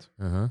Guardians.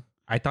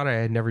 I thought I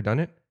had never done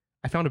it.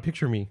 I found a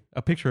picture of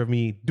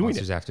me doing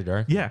Monsters it. After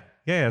Dark.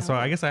 Yeah. So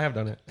I guess I have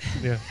done it.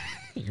 Yeah.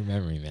 Your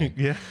memory, man.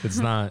 Yeah. It's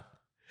not.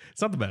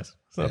 It's not the best.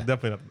 It's not, Yeah.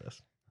 definitely not the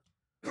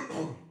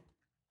best.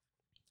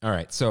 All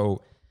right,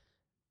 so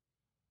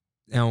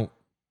now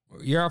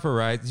you're off a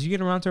ride. Did you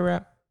get around to a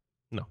wrap?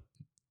 No.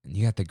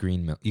 You got the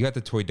green milk. You got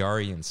the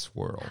Toydarian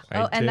swirl.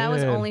 Oh, and that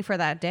was did. only for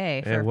that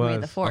day for It May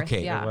the was. 4th. Okay,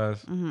 it yeah. It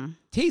was. hmm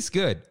Tastes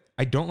good.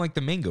 I don't like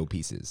the mango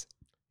pieces.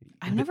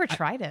 I've never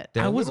tried it.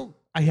 They're I a was little-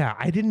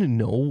 I didn't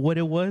know what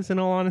it was in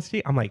all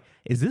honesty. I'm like,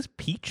 is this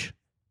peach?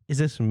 Is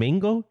this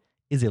mango?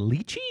 Is it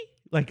lychee?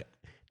 Like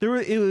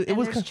it And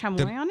was there's kind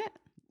chamoy on it.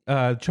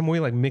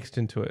 chamoy like mixed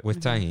into it. with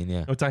tahini,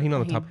 yeah. Oh, tahini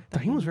on the top.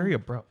 Tahini. Tahini was very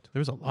abrupt. There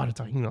was a lot of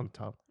tahini on the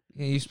top.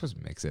 Yeah, you're supposed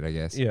to mix it, I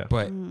guess. Yeah.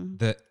 But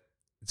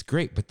it's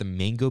great, but the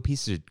mango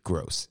pieces are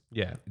gross.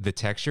 Yeah. The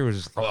texture was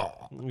just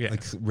Yeah.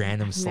 like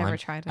random I've slime. never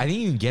tried it. I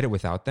didn't even get it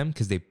without them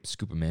because they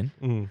scoop them in.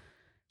 Mm.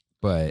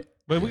 But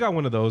But we got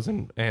one of those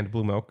and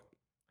blue milk.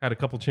 Had a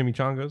couple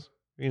chimichangas.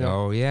 You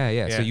know. oh yeah.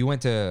 So Yeah. you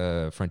went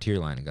to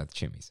Frontierland and got the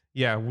chimneys.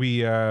 Yeah,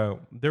 we there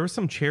were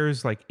some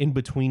chairs like in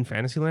between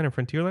Fantasyland and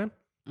Frontierland.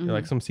 They're Mm-hmm.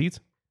 like some seats.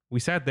 We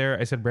sat there.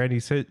 I said, Brandy,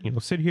 sit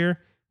here.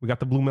 We got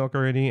the blue milk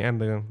already and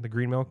the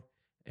green milk.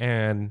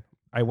 And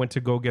I went to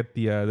go get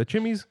the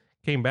chimneys,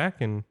 came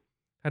back and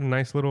had a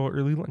nice little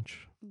early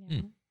lunch.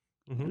 Yeah.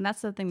 Mhm. And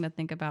that's the thing to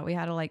think about. We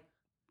had to like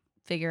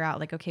figure out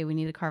like, okay, we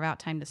need to carve out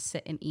time to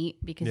sit and eat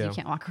because Yeah. you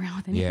can't walk around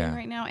with anything Yeah.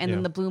 right now. And Yeah.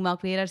 then the blue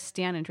milk, we had to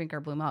stand and drink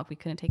our blue milk. We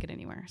couldn't take it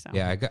anywhere. So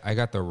Yeah, I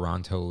got the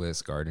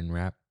Rontolis garden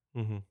wrap.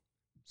 Mm-hmm.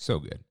 So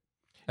good.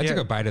 I Yeah. took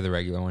a bite of the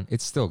regular one.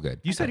 It's still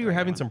good. You said you were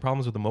having some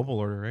problems with the mobile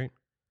order, right?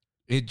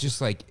 It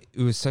just like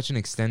it was such an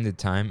extended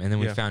time, and then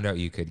we Yeah. found out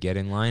you could get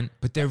in line,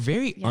 but they're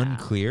very Yeah.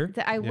 unclear.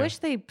 I wish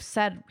they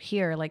said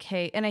here, like,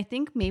 hey, and I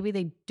think maybe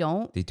they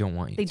don't. They don't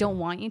want you. They to. don't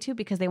want you to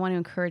because they want to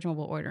encourage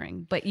mobile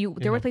ordering. But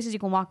there were places you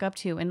can walk up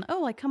to and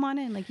like come on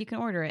in, like you can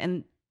order it.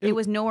 And it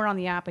was nowhere on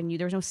the app, and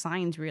there was no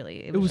signs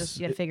really. It was just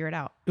you had to figure it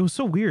out. It was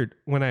so weird.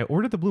 When I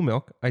ordered the blue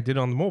milk, I did it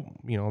on the mobile,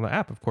 on the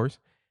app, of course.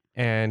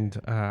 And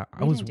I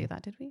We was didn't do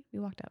that, did we? We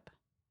walked up.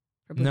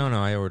 No,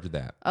 I ordered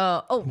that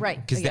Oh,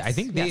 right. because I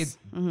think they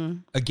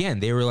Mhm.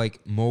 again they were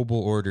like mobile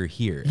order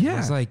here. Yeah. I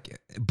was like,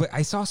 but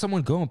I saw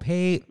someone go and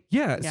pay.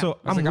 Yeah, Yeah. so I was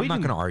I'm like, waiting. I'm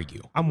not going to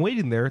argue. I'm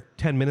waiting there.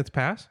 10 minutes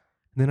pass,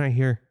 and then I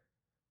hear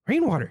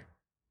rainwater,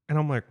 and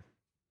I'm like,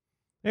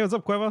 "Hey, what's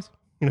up, Cuevas?"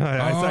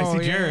 I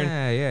see Jared.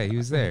 Yeah, he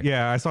was there.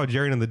 Yeah, I saw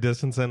Jared in the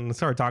distance and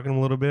started talking to him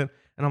a little bit.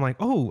 And I'm like,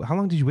 "Oh, how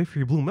long did you wait for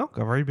your blue milk?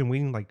 I've already been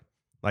waiting like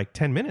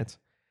 10 minutes."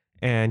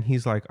 And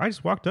he's like, "I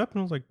just walked up and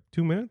it was like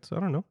 2 minutes. I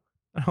don't know."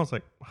 And I was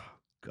like, "Oh,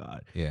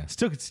 God." Yeah.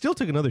 Still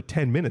took another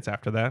 10 minutes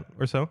after that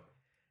or so.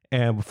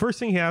 And the first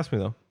thing he asked me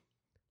though,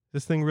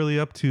 "This thing really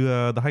up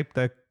to the hype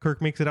that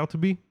Kirk makes it out to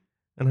be?"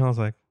 And I was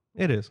like,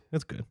 "It is.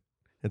 It's good.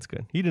 It's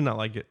good." He did not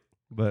like it,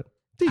 but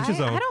teach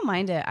his own. I don't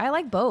mind it. I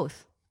like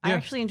both. I Yeah.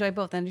 actually enjoy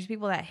both. And there's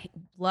people that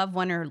love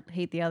one or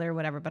hate the other or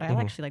whatever, but I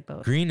actually like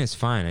both. Green is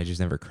fine. I just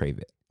never crave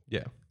it.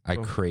 Yeah. I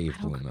Oh. crave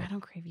I blue milk. don't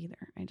crave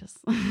either. I just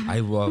I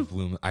love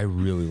blue milk. I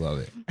really love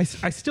it.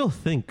 I still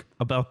think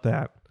about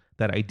that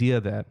idea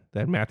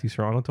that Matthew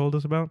Serrano told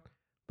us about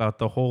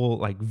the whole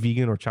like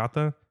vegan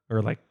horchata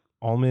or like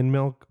almond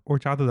milk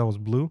horchata that was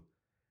blue.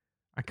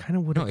 I kind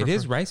of would. No, it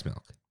is rice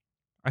milk.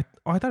 I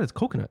thought it's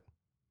coconut.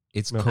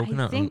 It's No.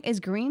 coconut. I think is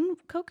green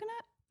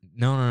coconut?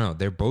 No.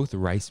 They're both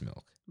rice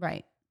milk,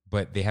 Right.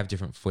 but they have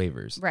different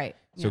flavors. Right.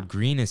 So yeah.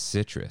 green is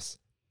citrus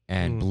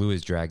and blue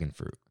is dragon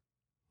fruit.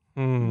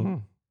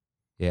 Mm.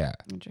 Yeah.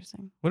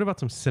 Interesting. What about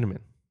some cinnamon?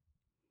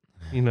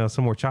 You know,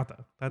 some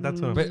horchata.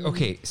 That's a, But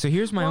okay, so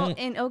here's my Well, own.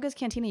 in Oga's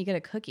Cantina, you get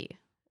a cookie.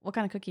 What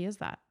kind of cookie is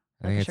that?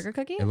 I Like think a it's- sugar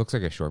cookie? It looks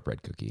like a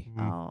shortbread cookie.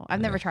 Oh, I've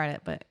never tried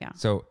it, but yeah.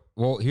 So,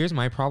 well, here's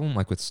my problem.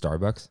 Like with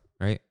Starbucks,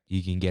 right?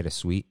 You can get a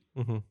sweet.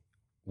 Mhm.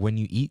 When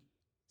you eat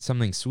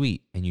something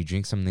sweet and you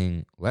drink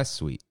something less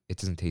sweet, it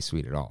doesn't taste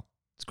sweet at all.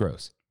 It's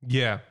gross.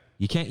 Yeah.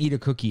 You can't eat a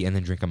cookie and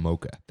then drink a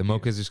mocha. The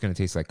mocha is just going to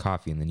taste like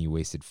coffee, and then you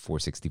wasted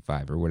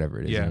 $4.65 or whatever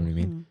it is. Yeah. You know what I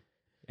mean? Mm.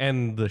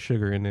 And the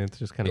sugar in it's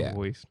just kind of Yeah. a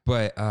waste.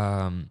 But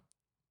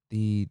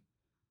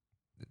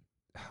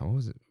how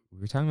was it? We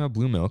were talking about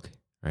blue milk,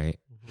 right?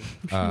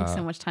 Spending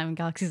so much time in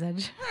Galaxy's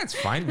Edge. That's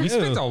fine. We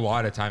spent a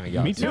lot of time in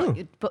Me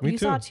Galaxy. too. But Me you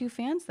saw too. 2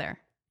 fans there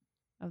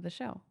of the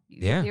show.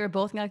 Yeah. They were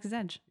both in Galaxy's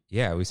Edge.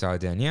 Yeah, we saw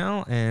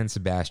Danielle and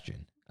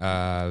Sebastian.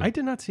 I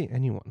did not see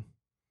anyone,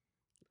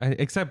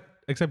 except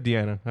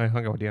Deanna. I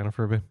hung out with Deanna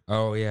for a bit.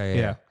 Oh yeah.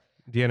 Yeah.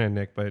 Deanna and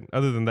Nick. But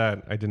other than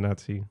that, I did not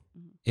see.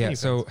 Yeah. Any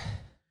So,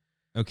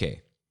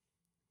 okay.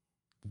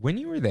 When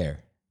you were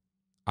there,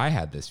 I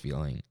had this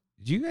feeling.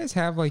 Did you guys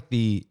have like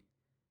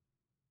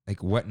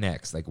what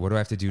next? Like, what do I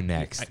have to do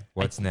next?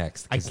 What's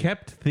next? I 'Cause-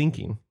 kept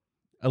thinking.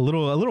 A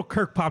little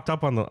Kirk popped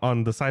up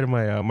on the side of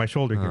my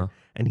shoulder Uh-huh. here,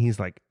 and he's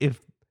like,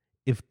 "If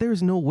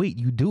there's no wait,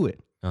 you do it."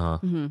 Uh-huh.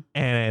 Mm-hmm.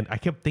 And I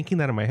kept thinking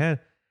that in my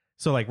head.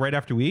 So like right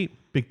after we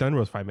ate, Big Thunder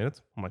was 5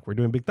 minutes. I'm like, we're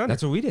doing Big Thunder.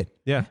 That's what we did.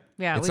 Yeah.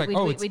 Yeah, It's we, like, we,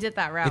 oh, we, it's- we did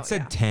that route. It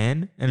said yeah.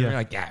 10, and Yeah. we're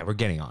like, yeah, we're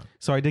getting on.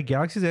 So I did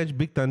Galaxy's Edge,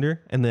 Big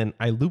Thunder, and then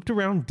I looped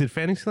around, did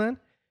Fantasyland,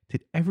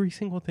 did every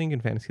single thing in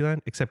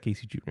Fantasyland except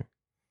Casey Jr.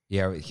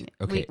 Yeah.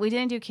 Okay. We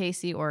didn't do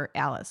Casey or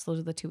Alice. Those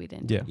are the 2 we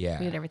didn't do. Yeah. Yeah.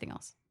 We did everything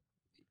else.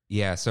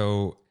 Yeah.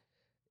 So,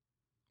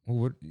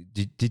 what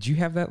did you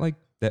have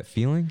that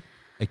feeling?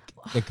 Like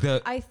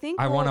I think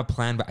I want well, to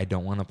plan, but I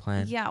don't want to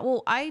plan. Yeah,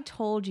 well, I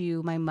told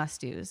you my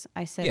must dos.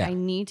 I said Yeah. I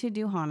need to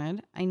do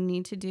Haunted. I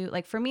need to do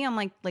for me. I'm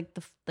like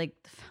the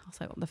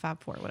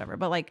Fab Four, whatever.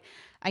 But like,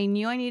 I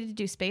knew I needed to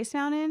do Space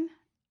Mountain,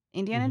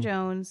 Indiana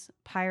Jones,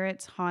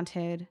 Pirates,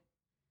 Haunted,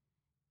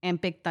 and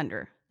Big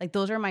Thunder. Like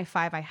those are my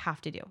 5 I have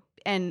to do.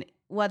 And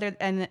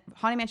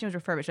Haunted Mansion was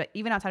refurbished, but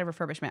even outside of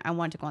refurbishment, I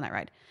wanted to go on that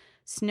ride.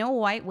 Snow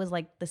White was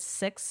like the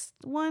 6th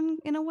one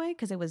in a way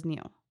because it was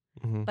new.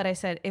 Mhm. But I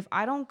said, if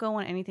I don't go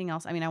on anything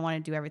else, I mean, I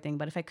want to do everything,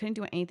 but if I couldn't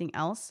do anything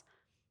else,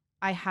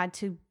 I had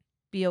to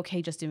be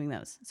okay just doing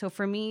those. So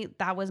for me,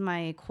 that was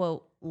my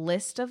quote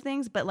list of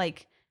things, but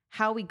like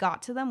how we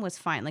got to them was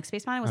fine. Like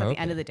Space Mountain was at the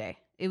end of the day.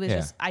 It was Yeah.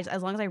 just,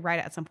 as long as I ride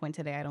it at some point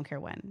today, I don't care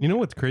when. You know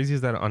what's crazy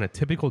is that on a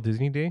typical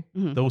Disney day,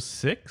 Mhm. those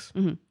 6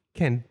 Mhm.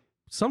 can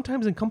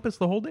sometimes encompass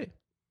the whole day.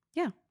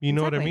 Yeah. You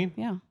know what I exactly. mean?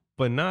 Yeah.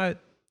 But not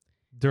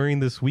during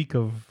this week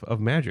of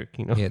magic,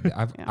 you know? Yeah.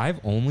 Yeah. I've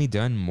only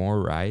done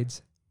more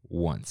rides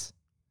once.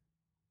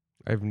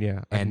 I've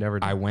And never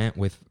done. I went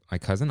with my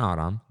cousin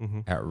Adam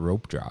Mhm. at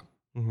Rope Drop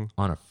Mhm.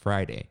 on a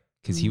Friday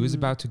because he was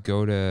about to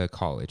go to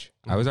college.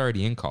 I Mm-hmm. was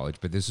already in college,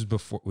 but this was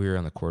before we were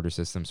on the quarter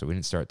system, so we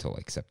didn't start till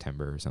like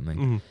September or something.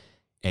 Mhm.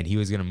 And he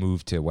was gonna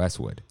move to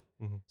Westwood,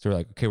 Mhm. so we're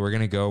like, okay, we're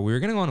gonna go. We were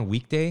gonna go on a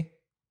weekday,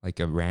 like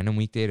a random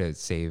weekday, to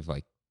save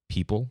like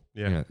people.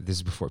 Yeah. You know, this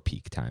is before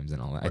peak times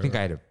and all that. I Right, think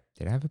right.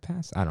 did I have a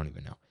pass? I don't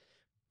even know.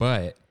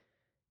 But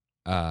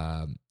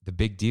the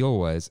big deal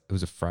was it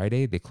was a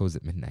Friday. They closed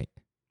at midnight.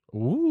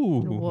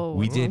 Ooh. Whoa.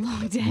 We did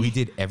long day. we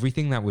did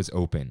everything that was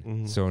open.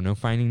 Mhm. So no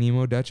Finding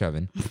Nemo Dutch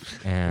oven,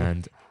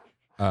 and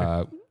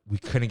we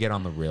couldn't get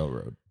on the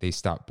railroad. They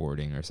stopped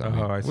boarding or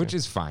something, Oh, I see. which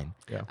is fine.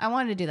 I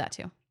wanted to do that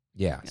too.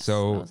 Yeah. Yes, that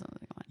So was something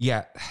I wanted.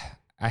 yeah,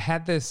 I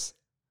had this.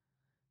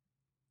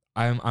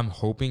 I'm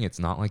hoping it's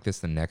not like this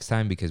the next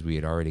time because we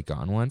had already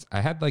gone once.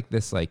 I had like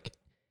this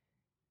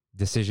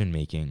decision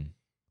making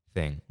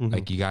thing. Mhm.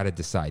 Like you got to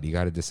decide,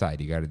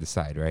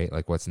 right?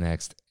 Like what's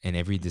next, and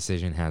every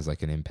decision has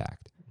like an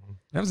impact.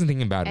 And I wasn't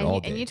thinking about it all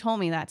day. And you told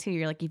me that too.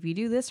 You're like, if you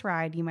do this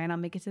ride, you might not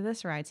make it to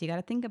this ride. So you got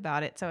to think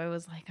about it. So I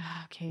was like,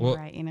 oh, okay, Well,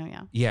 right. You know,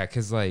 yeah. Yeah,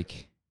 because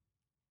like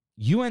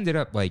you ended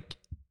up like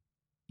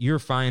you're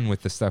fine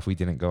with the stuff we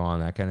didn't go on,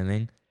 that kind of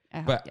thing.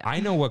 But yeah.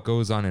 I know what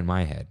goes on in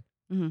my head.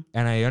 Mhm.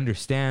 And I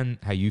understand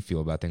how you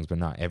feel about things, but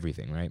not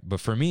everything, right? But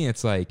for me,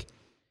 it's like,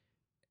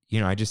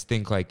 I just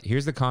think like,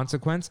 here's the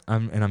consequence,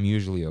 and I'm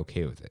usually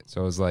okay with it.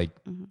 So I was like,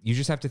 Mhm. you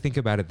just have to think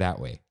about it that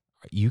way.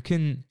 You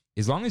can,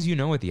 as long as you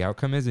know what the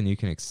outcome is and you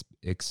can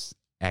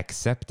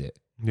accept it,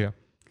 Yeah.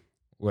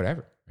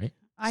 whatever, right?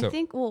 I So-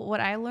 think, well, what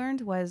I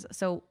learned was,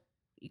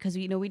 because,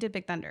 we did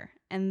Big Thunder.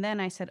 And then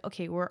I said,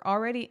 okay, we're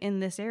already in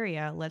this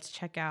area. Let's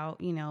check out,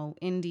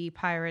 Indy,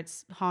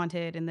 Pirates,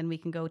 Haunted, and then we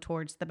can go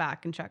towards the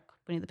back and check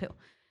Winnie the Pooh.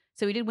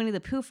 So we did Winnie the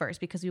Pooh first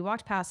because we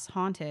walked past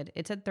Haunted.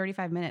 It said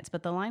 35 minutes,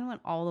 but the line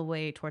went all the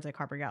way towards like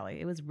Harper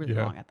Galley. It was really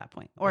Yeah. long at that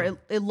point. Or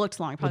it looked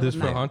long. But Probably this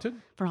wasn't for that-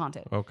 Haunted? For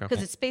Haunted. Okay.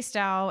 Because it's spaced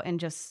out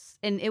and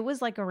it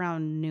was like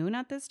around noon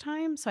at this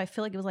time. So I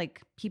feel like it was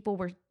like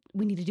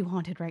we need to do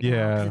Haunted right now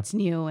Yeah. because it's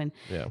new. And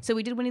Yeah. so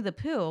we did Winnie the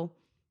Pooh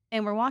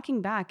and we're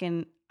walking back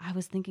and I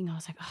was thinking, I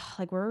was like, oh,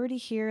 like we're already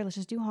here. Let's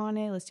just do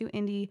Haunted. Let's do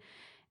Indy.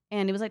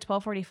 And it was like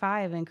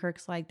 12:45, and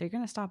Kirk's like, they're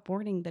gonna stop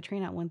boarding the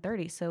train at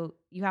 1:30, so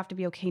you have to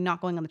be okay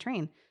not going on the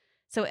train.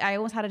 So I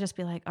always had to just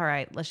be like, all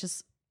right, let's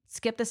just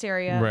skip this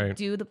area, Right.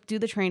 do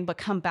the train, but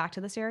come back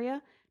to this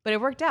area. But it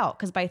worked out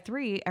because by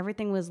 3,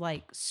 everything was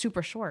like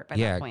super short by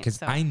Yeah, that point. because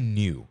So I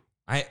knew.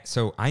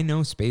 I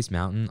know Space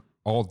Mountain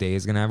all day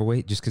is gonna have a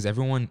wait, just because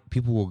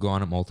people will go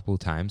on it multiple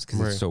times because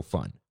Right. it's so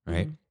fun,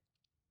 right? Mhm.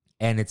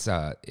 And it's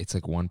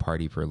like one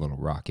party per little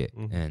rocket,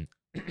 Mhm. and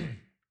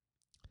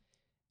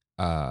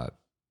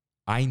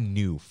I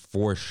knew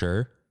for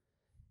sure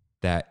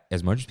that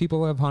as much as people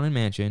love Haunted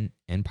Mansion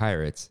and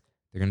Pirates,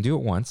 they're gonna do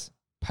it once.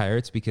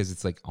 Pirates because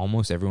it's like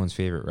almost everyone's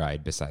favorite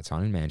ride besides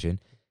Haunted Mansion,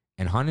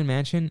 and Haunted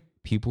Mansion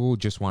people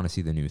just want to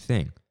see the new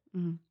thing.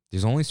 Mhm.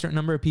 There's only a certain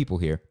number of people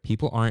here.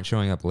 People aren't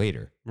showing up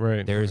later.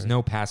 Right. There is right.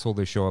 no pass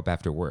holders show up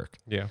after work.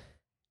 Yeah.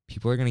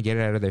 People are going to get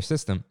it out of their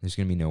system. There's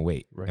going to be no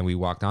wait. Right. And we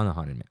walked on the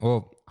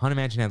Haunted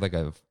Mansion had like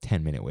a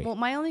 10-minute wait. well,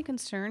 my only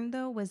concern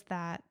though was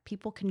that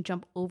people can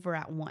jump over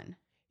at 1.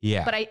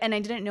 Yeah. But I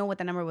didn't know what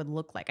the number would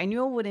look like. I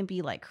knew it wouldn't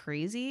be like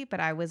crazy, but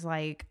I was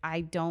like,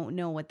 I don't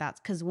know what that's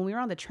because when we were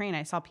on the train,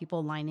 I saw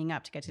people lining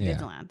up to get to Yeah.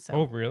 Disneyland. So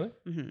Oh, really?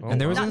 mhm. Oh, And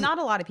there was wow. not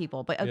a lot of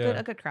people, but Yeah.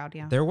 a good crowd.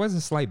 Yeah. There was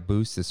a slight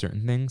boost to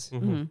certain things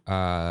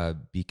Mhm.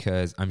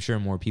 because I'm sure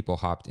more people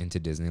hopped into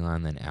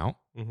Disneyland than out.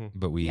 Mhm.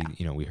 But we,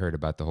 Yeah. we heard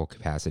about the whole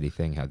capacity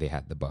thing, how they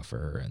had the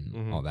buffer and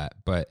Mhm. all that.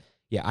 But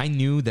yeah, I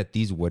knew that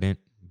these wouldn't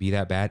be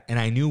that bad. And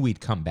I knew we'd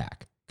come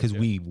back because Yeah.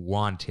 we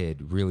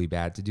wanted really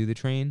bad to do the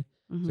train.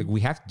 Mhm. It's like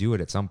we have to do it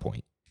at some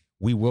point.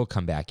 We will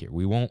come back here.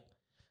 We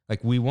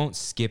won't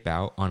skip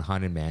out on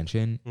Haunted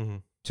Mansion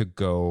Mhm. to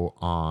go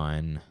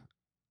on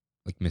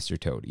like Mr.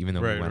 Toad, even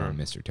though Right, we went right. on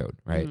Mr. Toad,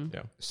 right? Mhm.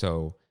 Yeah.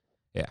 So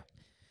yeah.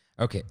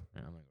 Okay.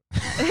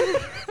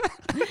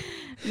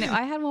 No,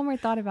 I had one more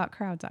thought about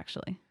crowds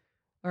actually,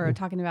 or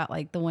talking about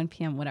like the 1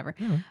 p.m. whatever.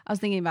 I was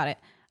thinking about it.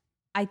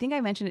 I think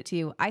I mentioned it to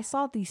you. I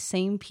saw these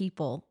same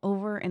people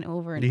over and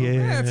over and over.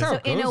 Yeah, that's how So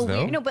it in a goes, though.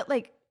 weird, no, but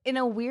like in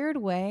a weird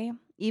way,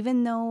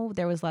 even though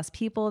there was less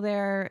people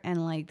there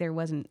and like there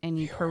wasn't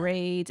any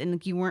parades and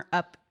like you weren't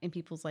up in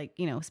people's like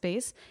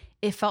space,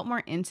 it felt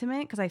more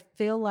intimate because I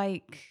feel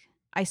like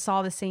I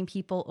saw the same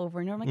people over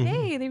and over. I'm like,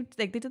 hey,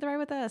 they did the ride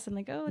with us, and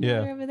like, oh,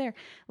 Yeah. they're over there.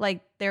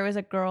 Like there was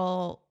a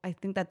girl I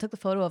think that took the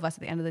photo of us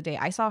at the end of the day.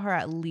 I saw her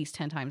at least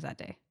 10 times that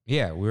day.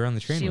 Yeah, we were on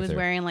the train She with was her.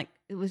 wearing like,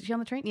 was she on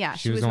the train? Yeah, She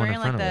she was was the one in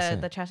wearing like front of us,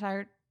 yeah. the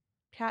Cheshire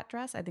Cat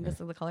dress. I think those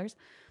are the colors.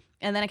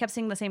 And then I kept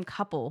seeing the same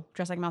couple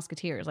dressed like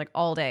Musketeers like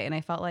all day, and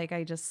I felt like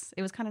it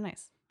was kind of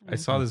nice. I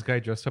saw this guy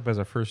dressed up as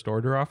a first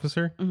order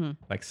officer Mhm.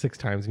 like 6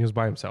 times, and he was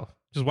by himself,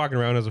 just walking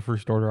around as a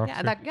first order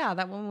officer.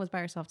 that woman was by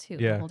herself too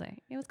Yeah. the whole day.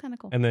 It was kind of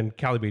cool. And then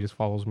Calibi just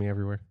follows me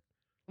everywhere.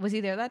 Was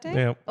he there that day?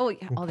 Yeah. Oh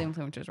yeah, all the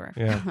influencers were. I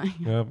Yeah. forgot.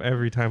 Yep,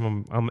 every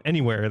time I'm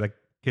anywhere, like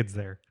kids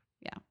there.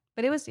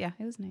 But it was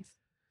nice.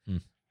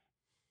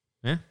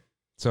 Yeah.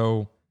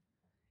 So,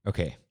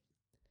 okay.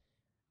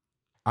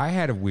 I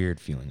had a weird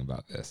feeling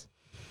about this.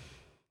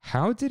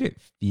 How did it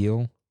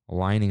feel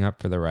lining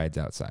up for the rides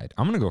outside?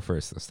 I'm going to go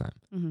first this time.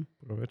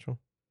 Go, Mitchell.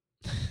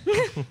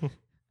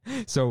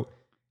 So,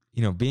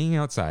 being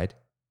outside,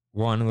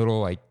 one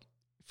little like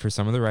for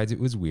some of the rides, it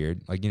was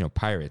weird. Like,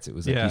 Pirates, it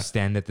was like Yeah. you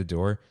stand at the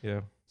door.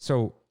 Yeah.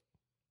 So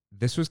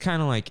this was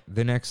kind of like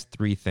the next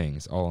 3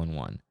 things all in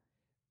one.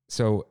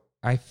 So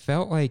I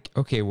felt like,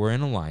 okay, we're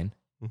in a line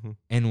Mhm.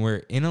 and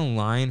we're in a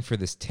line for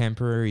this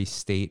temporary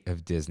state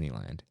of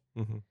Disneyland.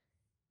 Mhm.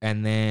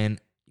 And then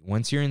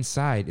once you're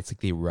inside, it's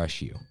like they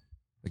rush you,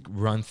 like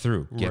run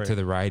through, get to Right.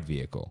 the ride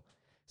vehicle.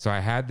 So I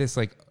had this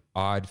like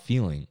odd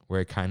feeling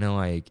where it kind of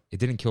like, it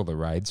didn't kill the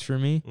rides for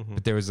me, Mhm.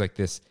 but there was like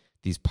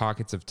these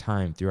pockets of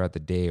time throughout the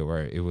day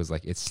where it was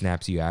like, it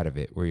snaps you out of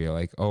it, where you're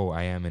like, oh,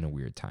 I am in a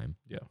weird time.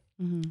 Yeah.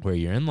 Mhm. Where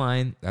you're in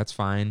line, that's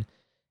fine.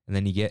 And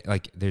then you get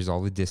like, there's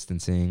all the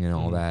distancing and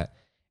all Mhm. that.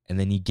 And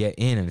then you get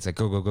in and it's like,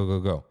 go, go, go, go,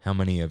 go. How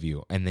many of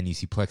you? And then you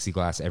see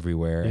plexiglass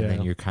everywhere. And then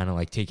Yeah. you're kind of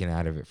like taken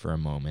out of it for a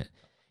moment.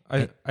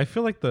 I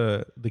feel like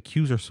the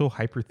queues are so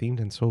hyper themed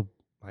and so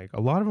like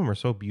a lot of them are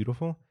so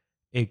beautiful.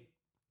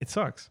 It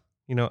sucks.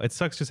 It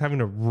sucks just having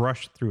to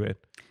rush through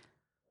it.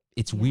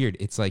 It's weird.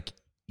 It's like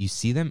you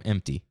see them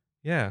empty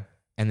Yeah.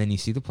 and then you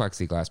see the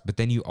plexiglass, but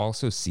then you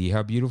also see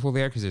how beautiful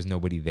they are because there's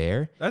nobody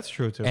there. That's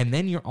true too. And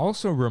then you're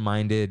also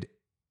reminded,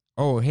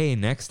 oh, hey,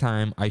 next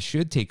time I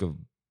should take a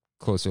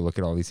closer look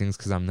at all these things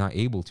because I'm not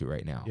able to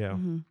right now. yeah.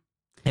 Mhm.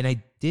 And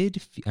I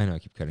did, I know I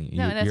keep cutting you.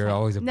 No, that's You're fine.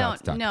 always about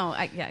to talk. No,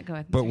 go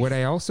ahead. But what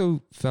I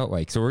also felt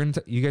like, so we're going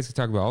to, you guys can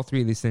talk about all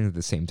 3 of these things at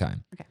the same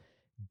time. Okay.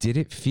 Did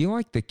it feel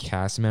like the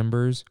cast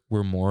members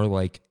were more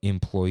like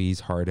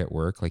employees hard at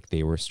work, like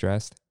they were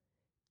stressed?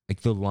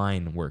 Like the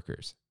line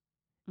workers.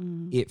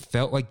 Mhm. It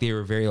felt like they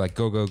were very like,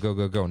 go, go, go,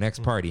 go, go.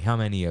 Next party. How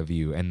many of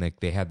you? And like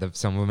they had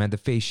some of them had the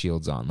face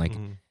shields on. Like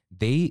Mhm.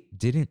 they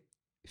didn't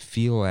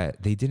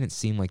they didn't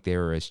seem like they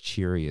were as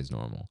cheery as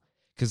normal.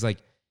 Cause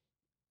like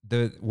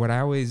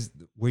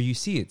where you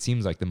see it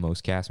seems like the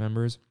most cast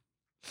members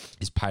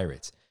is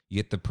Pirates. You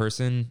get the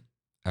person,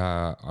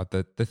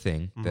 the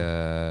thing,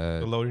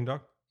 the loading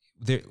dock.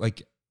 they're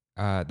like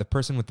the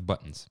person with the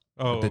buttons,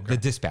 Oh, the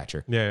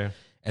dispatcher. Yeah.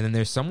 And then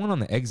there's someone on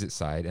the exit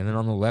side, and then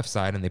on the left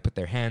side, and they put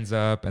their hands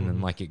up, and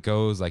then like it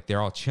goes like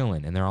they're all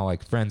chilling, and they're all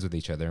like friends with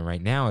each other. And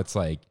right now it's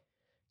like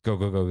go,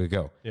 go, go, go,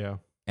 go. Yeah.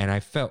 And I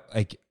felt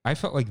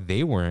like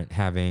they weren't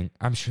having.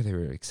 I'm sure they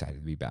were excited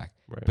to be back,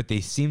 Right. but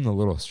they seemed a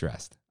little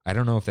stressed. I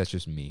don't know if that's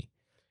just me,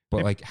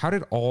 but like, how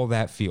did all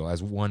that feel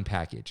as one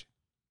package?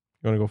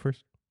 You want to go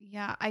first?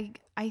 Yeah,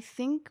 I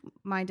think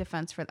my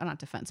defense for not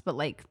defense, but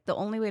like the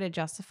only way to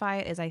justify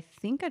it is I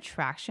think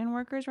attraction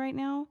workers right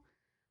now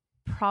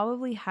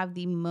probably have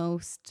the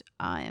most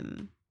I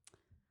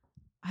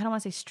don't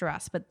want to say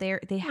stress, but they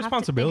have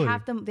Responsibility.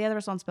 they have the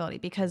responsibility,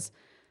 because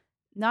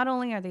not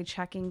only are they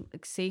checking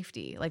like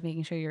safety, like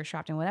making sure you're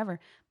strapped in, whatever,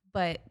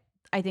 but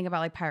I think about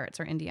like Pirates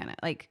or Indiana,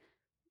 like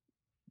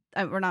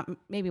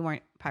maybe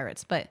weren't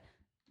Pirates, but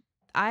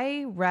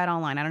I read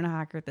online, I don't know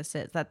how accurate this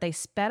is, that they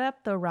sped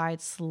up the ride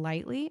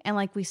slightly. And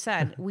like we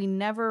said, we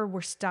never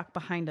were stuck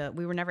behind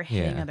we were never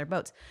hitting other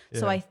boats.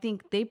 So Yeah. I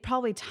think they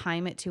probably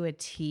time it to a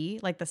T.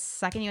 Like the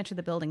second you enter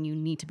the building, you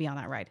need to be on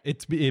that ride.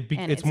 It's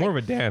And more like- of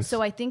a dance.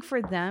 So I think for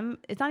them,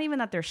 it's not even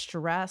that they're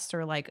stressed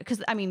or like,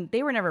 because I mean,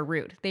 they were never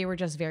rude. They were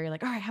just very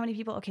like, all right, how many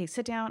people? Okay,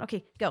 sit down.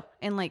 Okay, go.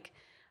 And like,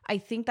 I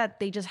think that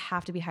they just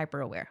have to be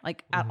hyper aware,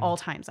 like at all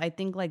times. I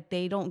think like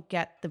they don't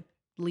get the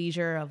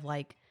leisure of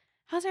like,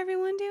 how's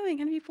everyone doing?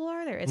 How many people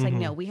are there? It's like,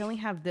 no, we only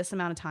have this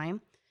amount of time.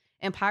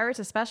 And Pirates,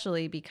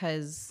 especially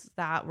because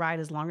that ride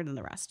is longer than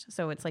the rest.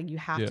 So it's like you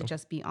have to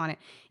just be on it.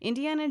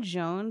 Indiana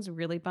Jones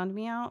really bummed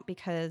me out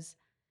because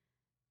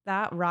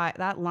that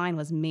line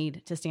was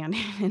made to stand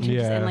in.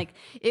 And like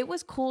it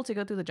was cool to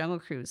go through the Jungle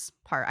Cruise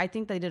part. I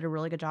think they did a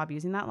really good job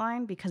using that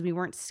line because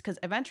because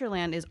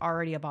Adventureland is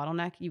already a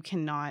bottleneck. You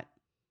cannot.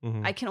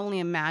 I can only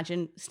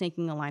imagine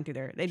snaking a line through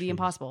there. It'd be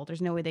impossible.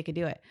 There's no way they could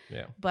do it.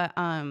 Yeah. But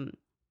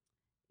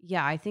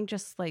yeah, I think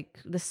just like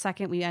the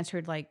second we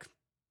entered like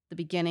the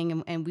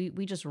beginning and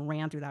we just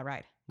ran through that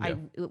ride. Yeah.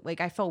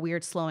 I felt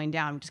weird slowing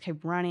down. We just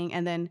kept running.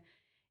 And then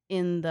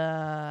in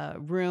the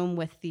room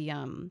with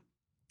the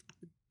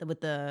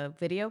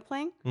video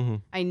playing,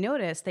 I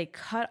noticed they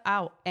cut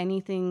out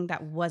anything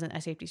that wasn't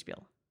a safety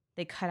spiel.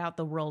 They cut out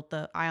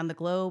the eye on the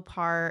glow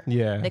part.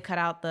 Yeah. They cut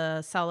out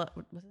the Sala,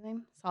 what's his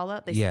name?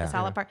 Sala? The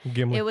Sala part.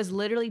 Gimli. It was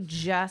literally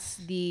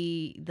just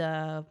they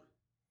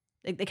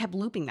kept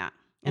looping that.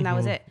 And that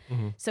was it.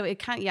 So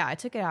it I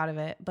took it out of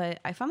it. But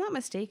if I'm not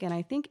mistaken,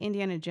 I think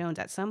Indiana Jones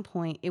at some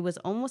point, it was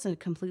almost a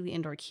completely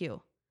indoor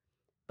queue.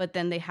 But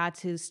then they had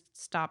to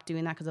stop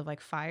doing that because of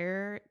like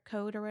fire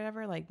code or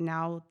whatever. Like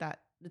now that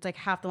it's like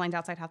half the lines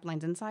outside, half the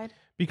lines inside.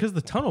 Because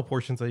the tunnel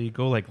portions that you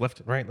go like left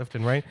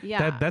and right.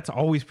 Yeah. That's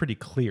always pretty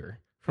clear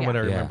from what I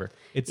remember.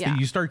 It's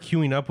you start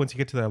queuing up once you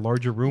get to that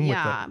larger room with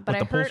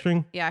the pull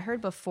string. Yeah, I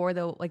heard before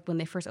though, like when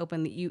they first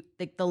opened,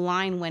 the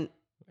line went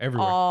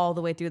Everywhere. all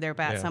the way through there,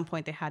 but at some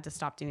point they had to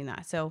stop doing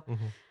that. So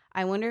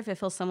I wonder if it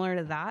feels similar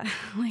to that.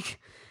 Like,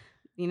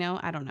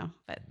 I don't know,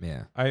 but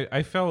Yeah.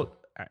 I felt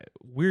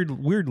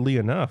weirdly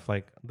enough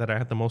like that I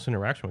had the most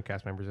interaction with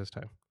cast members this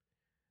time.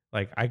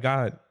 Like I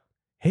got,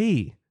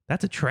 hey,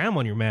 that's a tram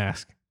on your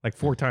mask, like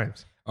 4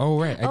 times. Oh,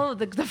 right.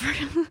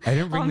 the I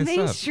didn't bring on this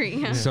Main up. Street.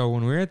 Yeah. So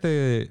when we were at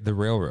the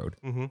railroad,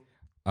 Mm-hmm.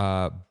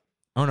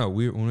 when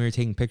we were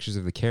taking pictures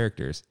of the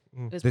characters,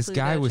 It was this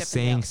Pluto, guy was Chip and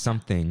saying Dale.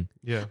 something,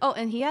 Yeah. Oh,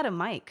 and he had a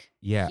mic.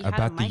 yeah, He had a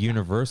about the mic up.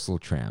 Universal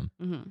tram.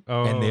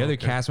 Oh, And the other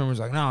okay. cast members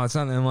were like, no, it's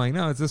not. And I'm like,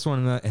 no, it's this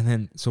one. And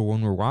then, so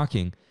when we're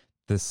walking,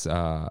 this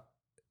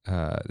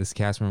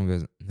cast member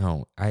goes,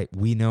 no,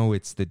 we know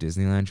it's the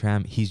Disneyland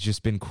tram. He's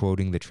just been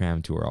quoting the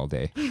tram tour all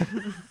day.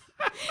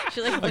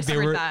 She like Like, they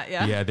whispered were, that.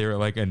 Yeah. they were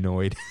like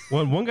annoyed.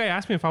 One guy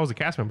asked me if I was a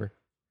cast member.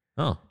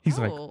 Oh, He's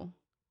like, Oh.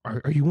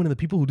 are you one of the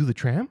people who do the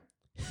tram?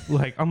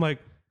 I'm like,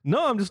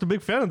 no, I'm just a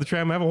big fan of the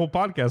tram. I have a whole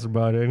podcast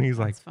about it. And he's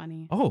like, That's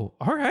funny. oh,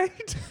 all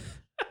right.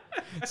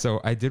 so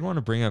I did want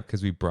to bring up,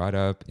 because we brought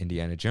up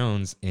Indiana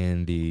Jones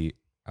in the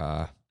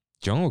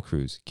Jungle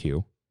Cruise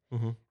queue.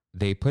 Mhm.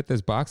 They put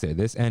this box there.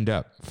 This end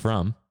up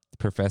from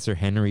Professor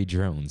Henry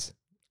Jones,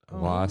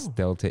 Lost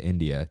Delta,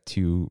 India,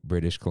 to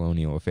British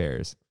Colonial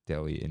Affairs,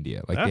 Delhi,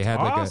 India. Like they That's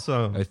had like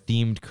awesome. a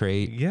themed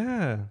crate,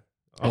 Yeah.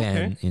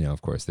 Okay. and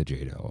of course the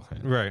Jade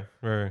Elephant. Right.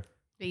 The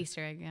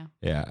Easter egg, yeah.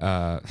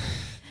 Yeah.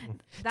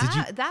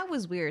 That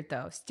was weird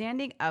though.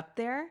 Standing up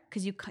there,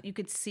 because you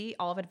could see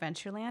all of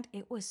Adventureland.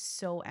 It was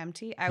so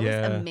empty. I was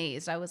Yeah.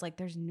 amazed. I was like,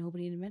 "There's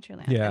nobody in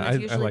Adventureland." Yeah, and I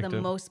it's usually liked the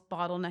it. most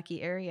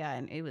bottlenecky area,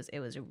 and it was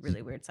a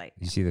really weird sight.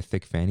 You see the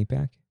thick fanny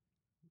pack?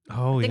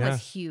 Oh, I think it yeah.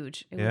 was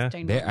huge. It Yeah. was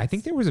ginormous. I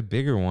think there was a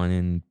bigger one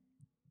in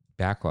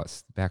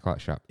Backlot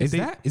Shop. Is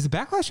the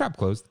Backlot Shop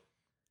closed?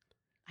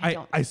 I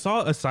don't. I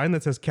saw a sign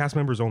that says cast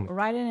members only.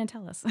 Write in and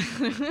tell us.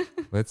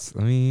 Let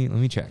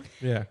me check.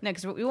 Yeah. No,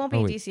 because we won't be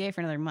Oh, at wait. DCA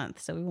for another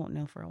month, so we won't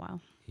know for a while.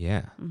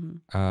 Yeah.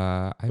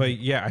 Mm-hmm. But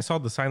yeah, I saw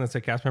the sign that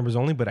said cast members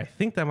only, but I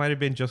think that might have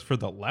been just for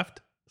the left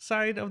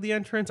side of the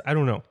entrance. I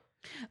don't know.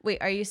 Wait,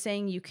 are you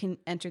saying you can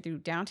enter through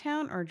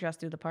downtown or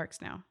just through the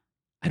parks now?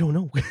 I don't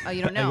know. Oh,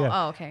 you don't know?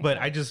 Yeah. Oh, okay. But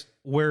I just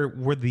where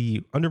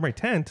the under my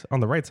tent on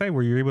the right side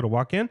where you're able to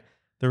walk in,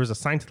 there was a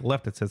sign to the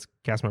left that says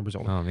cast members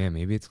only. Oh man,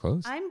 maybe it's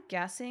closed. I'm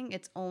guessing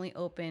it's only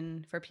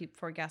open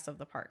for guests of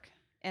the park,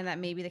 and that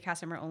maybe the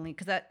cast member only,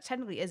 because that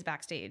technically is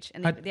backstage,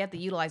 and they have to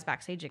utilize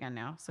backstage again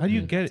now. So How do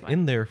you maybe get that's why.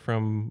 in there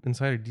from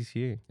inside of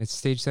DCA? It's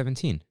stage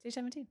 17. Stage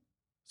 17?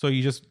 So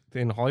you just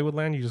in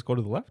Hollywoodland, you just go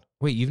to the left?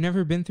 Wait, you've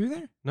never been through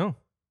there? No.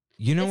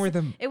 You know It's- where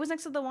the It was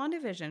next to the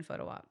WandaVision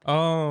photo op.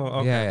 Oh,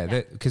 okay.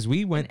 yeah, because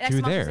we went Ex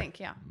through Monsters, there Inc.,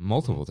 yeah.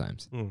 multiple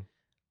times. Mm.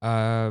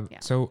 Yeah.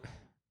 So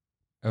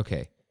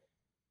okay,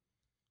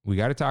 we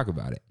got to talk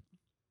about it.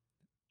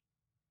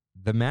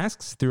 The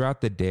masks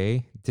throughout the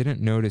day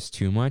didn't notice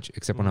too much,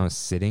 except when I was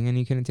sitting and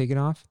you couldn't take it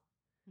off,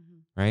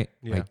 right?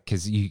 Yeah. Like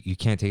because you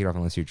can't take it off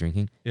unless you're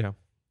drinking. Yeah.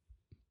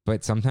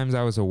 But sometimes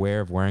I was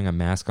aware of wearing a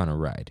mask on a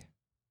ride.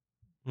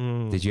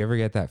 Mm. Did you ever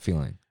get that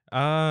feeling?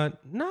 Not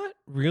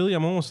really.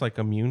 I'm almost like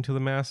immune to the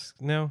mask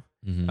now.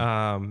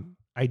 Mhm.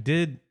 I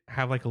did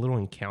have like a little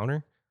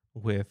encounter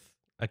with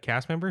a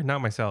cast member,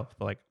 not myself,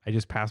 but like I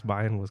just passed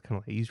by and was kind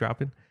of like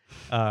eavesdropping.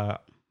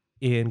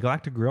 In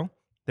Galactic Grill,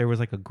 there was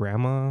like a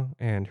grandma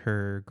and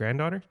her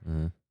granddaughter,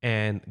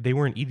 and they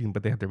weren't eating,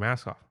 but they had their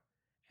mask off.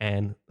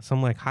 And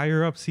some like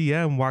higher up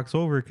CM walks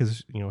over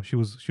because she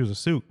was a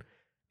suit,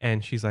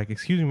 and she's like,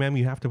 "Excuse me, ma'am,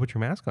 you have to put your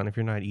mask on if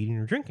you're not eating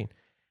or drinking."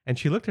 And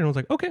she looked at her and was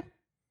like, "Okay."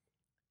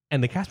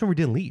 And the cast member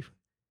didn't leave;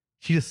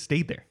 she just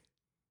stayed there.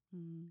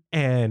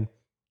 And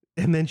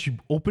then she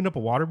opened up a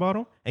water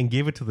bottle and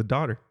gave it to the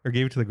daughter or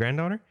gave it to the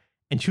granddaughter,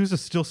 and she was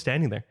just still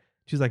standing there.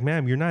 She's like,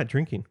 "Ma'am, you're not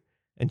drinking,"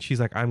 and she's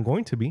like, "I'm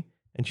going to be."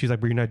 And she's like,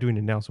 "But you're not doing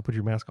it now, so put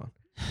your mask on."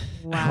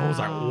 Wow. I was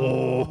like,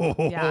 "Whoa!"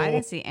 Yeah, I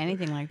didn't see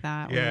anything like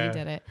that when Yeah. we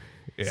did it.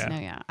 Yeah. No,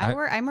 yeah. I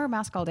wear a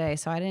mask all day,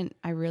 so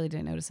I really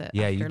didn't notice it.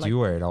 Yeah, after, you like, do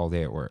wear it all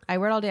day at work. I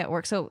wear it all day at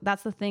work. So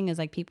that's the thing is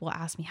like people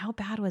ask me, how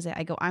bad was it?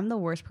 I go, I'm the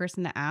worst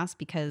person to ask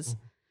because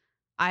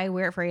I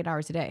wear it for 8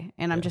 hours a day.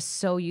 And I'm just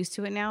so used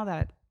to it now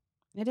that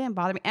it didn't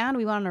bother me. And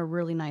we went on a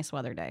really nice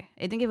weather day.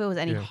 I think if it was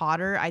any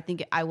hotter, I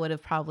think I would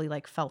have probably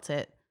like felt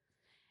it.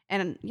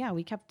 And yeah,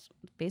 we kept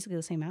basically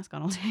the same mask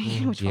on all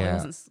day, which probably Yeah.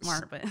 wasn't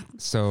smart, but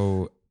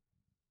So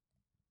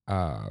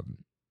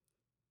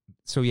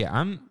yeah,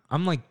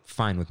 I'm like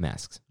fine with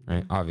masks,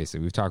 right? Obviously,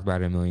 we've talked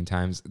about it a million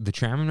times. The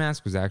Tramon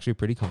mask was actually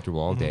pretty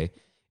comfortable all day.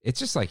 It's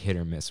just like hit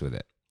or miss with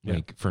it,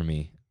 like for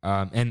me.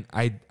 And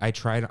I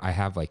tried. I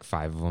have like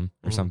 5 of them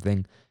or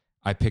something.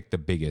 I picked the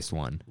biggest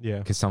one,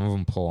 because some of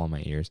them pull on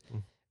my ears.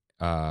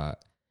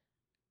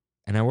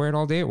 And I wear it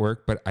all day at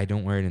work, but I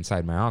don't wear it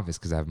inside my office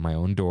because I have my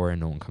own door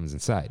and no one comes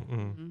inside.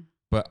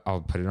 But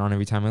I'll put it on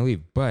every time I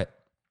leave. But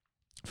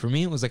for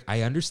me, it was like,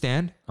 I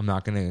understand. I'm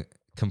not going to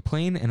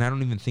complain, and I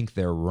don't even think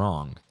they're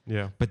wrong.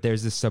 Yeah. But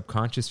there's this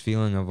subconscious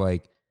feeling of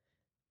like,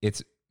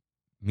 it's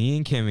me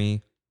and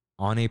Kimmy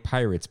on a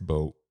pirate's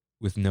boat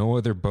with no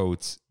other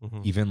boats,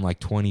 even like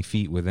 20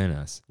 feet within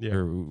us.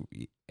 Yeah.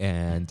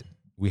 And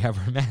we have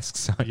our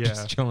masks on,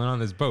 just chilling on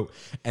this boat.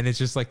 And it's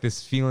just like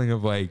this feeling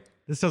of like,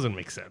 This doesn't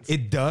make sense.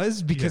 it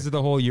does because of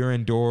the whole you're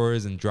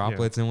indoors and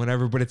droplets and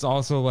whatever, but it's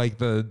also like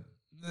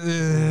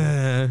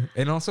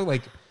and also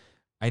like,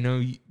 I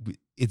know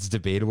it's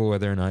debatable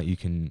whether or not you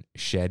can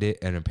shed it,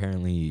 and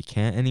apparently you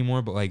can't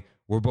anymore, but like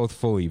we're both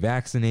fully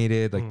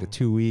vaccinated, like the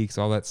 2 weeks,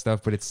 all that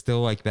stuff, but it's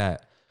still like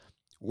that.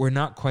 We're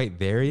not quite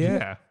there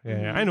yet.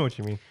 Yeah. I know what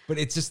you mean. But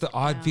it's just the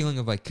odd feeling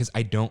of like, because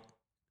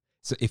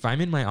so if I'm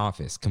in my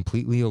office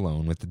completely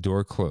alone with the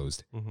door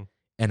closed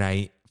and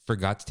I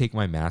forgot to take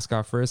my mask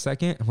off for a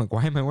second, I'm like,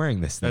 why am I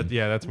wearing this thing?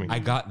 That's me. I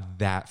got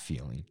that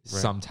feeling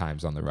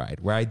sometimes on the ride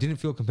where I didn't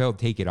feel compelled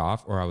to take it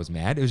off or I was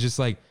mad. It was just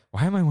like,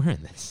 why am I wearing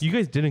this? You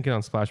guys didn't get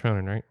on Splash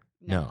Mountain, right?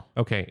 No.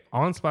 Okay,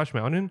 on Splash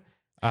Mountain,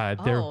 there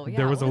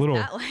was a what little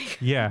that like?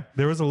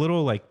 there was a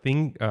little like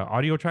thing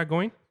audio track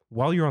going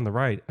while you're on the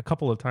ride a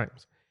couple of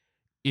times.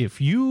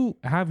 If you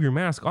have your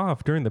mask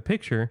off during the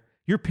picture,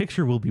 your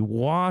picture will be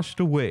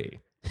washed away.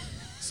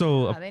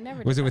 So They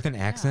never Was did it with that. an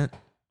accent?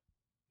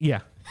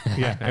 yeah,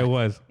 it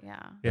was. Yeah.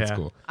 That's Yeah.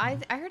 cool. I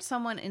heard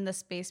someone in the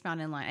Space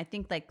Mountain line. I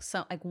think like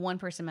one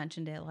person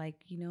mentioned it, like,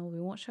 we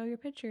won't show your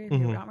picture if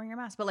you're not wearing your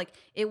mask. But like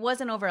it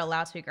wasn't over a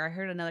loudspeaker. I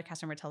heard another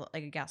customer tell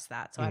like a guest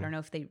that. So I don't know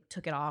if they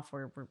took it off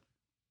or were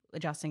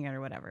adjusting it or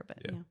whatever. But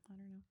yeah,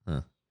 I don't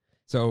know.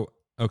 So,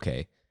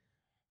 okay.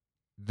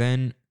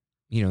 Then,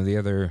 the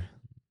other,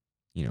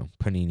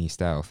 Panini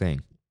style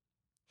thing.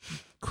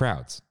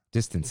 Crowds,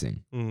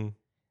 distancing.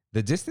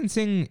 The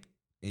distancing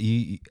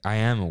I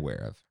am aware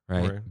of,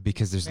 right? Right.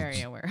 Because there's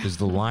Very aware. there's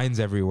the lines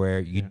everywhere.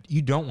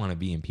 You don't want to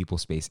be in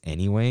people's space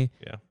anyway.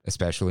 Yeah.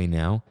 Especially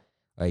now.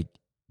 Like,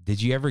 did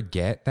you ever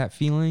get that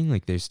feeling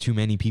like there's too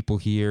many people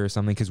here or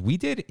something? Because we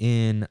did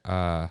in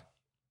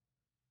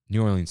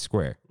New Orleans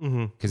Square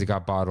because it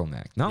got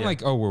bottlenecked. Not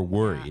like, oh, we're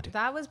worried. Yeah,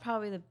 that was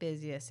probably the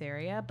busiest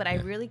area, but I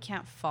really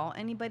can't fault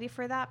anybody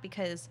for that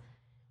because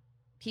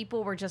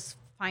people were just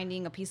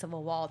finding a piece of a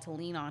wall to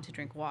lean on to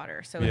drink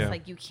water. So it's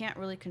like you can't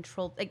really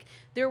control. Like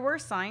there were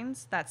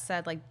signs that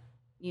said like,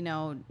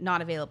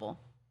 not available.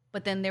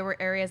 But then there were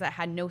areas that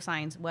had no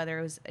signs, whether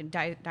it was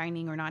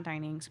dining or not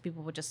dining. So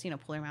people would just,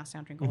 pull their mask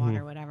down, drink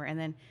water or whatever. And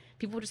then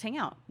people would just hang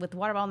out with the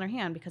water bottle in their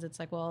hand because it's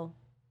like, well,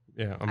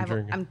 Yeah,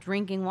 I'm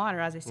drinking water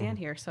as I stand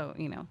here. So,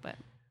 but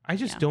I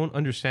just don't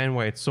understand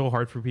why it's so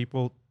hard for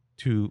people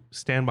to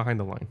stand behind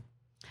the line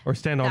or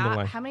stand on the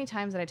line. How many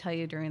times did I tell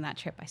you during that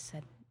trip? I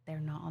said, they're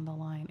not on the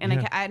line. And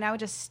Yeah. I would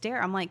just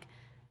stare. I'm like,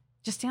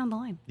 just stand on the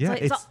line. Yeah,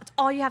 it's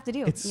all you have to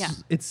do.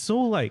 It's so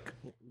like,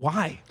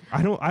 why?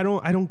 I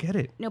don't get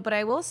it. No, but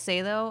I will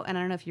say though, and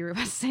I don't know if you were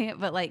about to say it,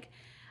 but like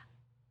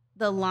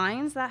the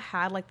lines that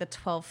had like the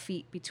 12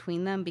 feet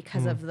between them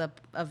because of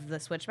the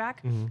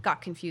switchback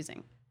got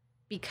confusing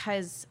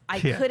because I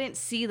couldn't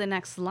see the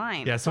next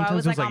line. Yeah, so I sometimes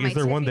was it's like like, on my is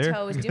there one tippy there?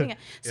 toes doing it.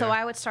 So Yeah.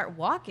 I would start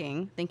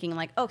walking thinking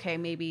like, okay,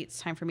 maybe it's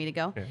time for me to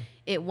go. Yeah.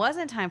 It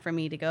wasn't time for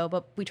me to go,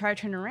 but we tried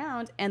to turn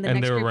around and the And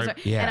next they were group was right-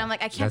 right. Yeah, And I'm like,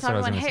 I can't that's what tell I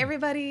was everyone, gonna hey, say.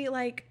 everybody,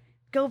 like,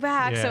 go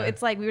back. So Yeah.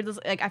 it's like we were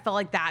just like, I felt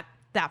like that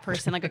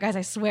person, like, guys,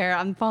 I swear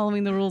I'm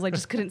following the rules. I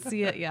just couldn't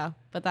see it. Yeah.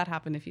 But that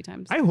happened a few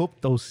times. I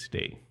hope those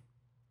stay.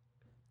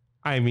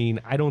 I mean,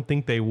 I don't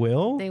think they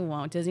will. They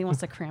won't. Disney wants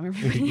to cram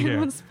everybody Yeah. in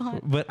one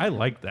spot. But I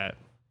like that.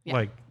 Yeah.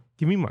 Like,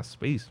 give me my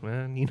space,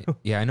 man.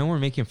 Yeah, I know we're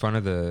making fun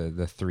of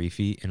the 3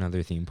 feet in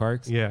other theme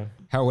parks. Yeah.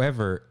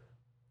 However,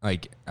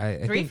 like I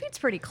 3 think, feet's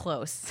pretty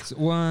close. so,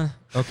 well,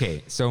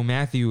 okay. So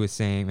Matthew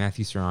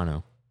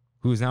Serrano,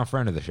 who is now a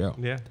friend of the show,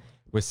 Yeah.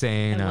 was I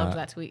saying, love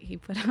that tweet he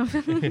put up.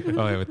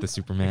 oh yeah, with the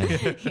Superman.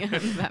 Yeah,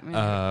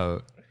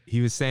 Batman. He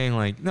was saying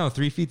like, no,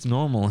 3 feet's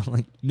normal. I'm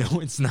like,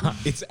 no, it's not.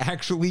 It's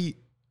actually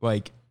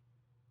like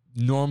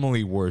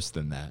normally worse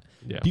than that.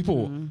 Yeah.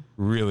 People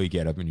really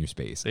get up in your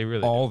space. They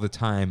really all the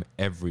time,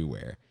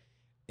 everywhere.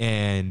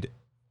 And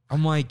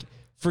I'm like,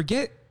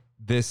 forget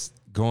this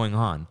going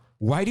on.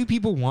 Why do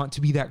people want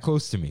to be that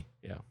close to me?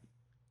 Yeah.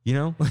 You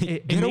know, like,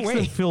 It get makes away.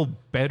 them feel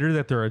better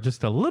that they're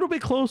just a little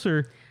bit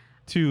closer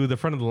to the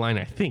front of the line,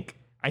 I think.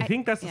 I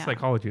think that's the yeah.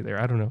 psychology there.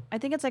 I don't know. I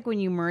think it's like when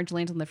you merge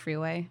lanes on the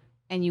freeway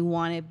and you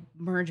want to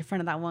merge in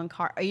front of that one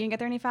car. Are you going to get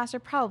there any faster?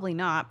 Probably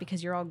not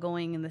because you're all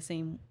going in the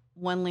same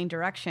one lane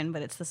direction,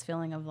 but it's this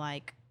feeling of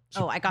like,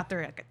 oh, I got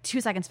there like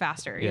 2 seconds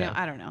faster. You Yeah. know,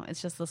 I don't know.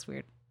 It's just this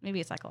weird. Maybe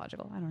it's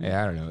psychological. I don't know.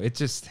 Yeah, I don't know. It's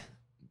just,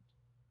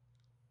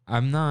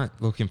 I'm not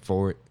looking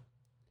forward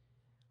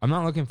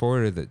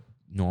to the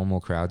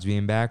normal crowds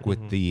being back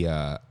with the,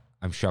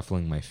 I'm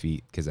shuffling my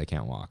feet because I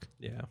can't walk.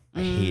 Yeah.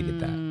 I hated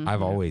that.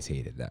 I've always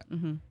hated that.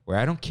 Where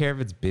I don't care if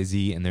it's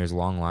busy and there's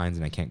long lines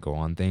and I can't go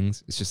on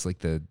things. It's just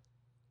like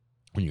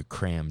when you're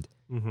crammed.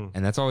 Mm-hmm.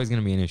 And that's always going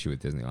to be an issue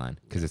with Disneyland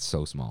because it's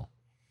so small.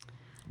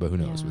 But who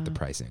knows with the Yeah.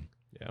 pricing.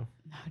 Yeah.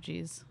 Oh,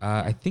 geez.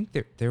 I think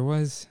there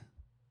was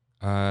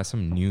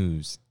some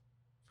news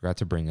forgot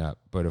to bring up,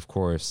 but of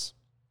course,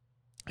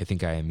 I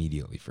think I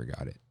immediately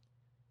forgot it.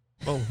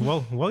 Oh,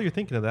 well, while you're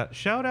thinking of that,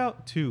 shout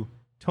out to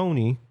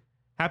Tony.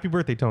 Happy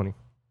birthday, Tony.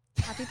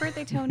 Happy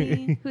birthday,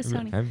 Tony. Who's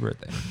Tony? Happy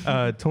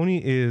birthday.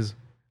 Tony is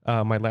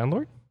my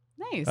landlord,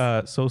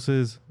 Nice.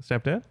 Sosa's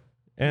stepdad,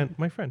 and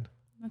my friend.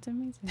 That's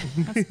amazing.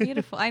 That's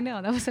beautiful. I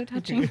know. That was so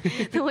touching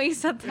the way you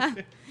said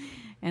that.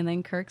 And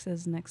then Kirk's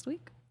is next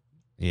week.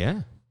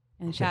 Yeah.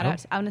 And shout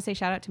out, I'm going to say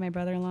shout out to my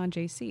brother-in-law,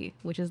 JC,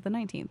 which is the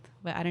 19th.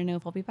 But I don't know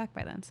if I'll be back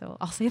by then. So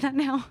I'll say that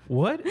now.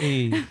 What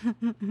a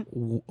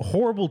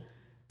horrible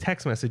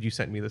text message you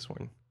sent me this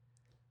morning.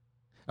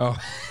 Oh,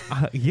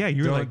 Yeah,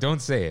 you were like,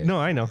 don't say it. no,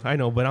 I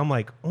know. But I'm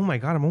like, oh my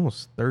God, I'm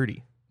almost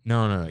 30.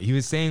 No. He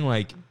was saying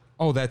like,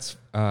 oh, that's,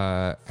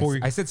 I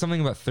said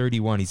something about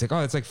 31. He's like,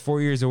 oh, that's like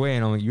 4 years away.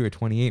 And I'm like, you were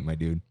 28, my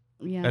dude.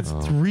 Yeah. That's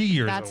 3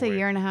 years That's away. a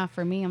year and a half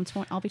for me.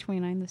 I'll be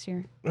 29 this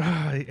year.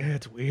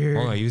 It's weird.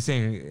 Oh, he was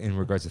saying in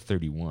regards to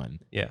 31.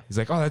 Yeah. He's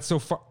like, oh, that's so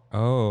far.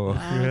 Oh,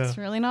 It's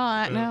really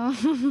not. No.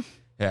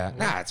 yeah.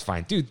 Nah, it's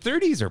fine. Dude,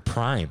 30s are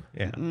prime.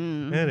 Yeah.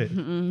 It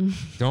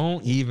is.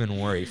 Don't even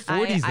worry.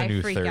 40's the I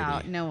new freak 30.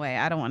 out. No way.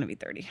 I don't want to be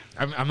 30.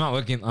 I'm not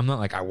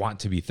like I want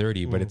to be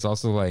 30, but it's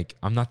also like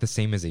I'm not the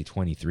same as a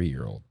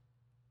 23-year-old.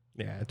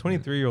 Yeah.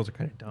 23-year-olds are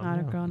kind of dumb. Not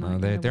a now. girl. No,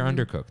 not they're yet a woman.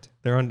 undercooked.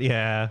 They're on.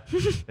 Yeah.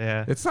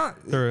 Yeah. It's not.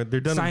 They're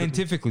done.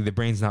 Scientifically, the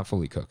brain's not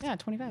fully cooked. Yeah,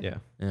 25. Yeah.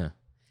 Yeah.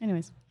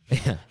 Anyways.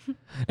 Yeah.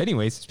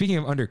 Anyways, speaking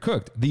of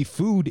undercooked, the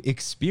food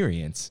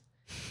experience.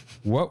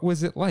 What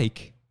was it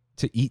like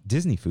to eat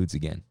Disney foods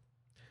again?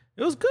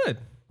 It was good.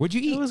 What'd you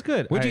eat? It was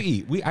good. What'd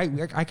you eat?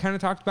 I kind of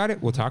talked about it.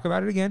 We'll talk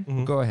about it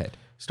again. Go ahead.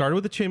 Started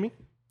with the chimney.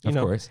 Of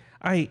course.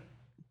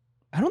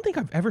 I don't think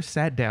I've ever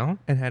sat down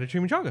and had a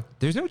chimichanga.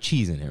 There's no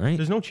cheese in it, right?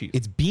 There's no cheese.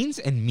 It's beans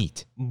and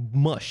meat.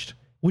 Mushed,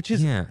 which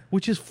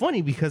is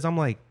funny because I'm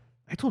like,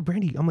 I told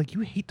Brandy, I'm like,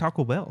 you hate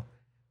Taco Bell.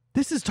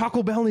 This is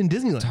Taco Bell in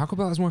Disneyland. Taco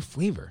Bell has more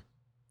flavor.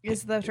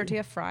 Is the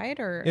tortilla fried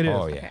or? It is.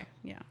 Oh, yeah. Okay.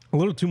 Yeah. A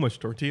little too much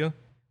tortilla.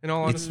 In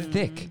all It's honesty,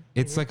 thick.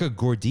 It's like a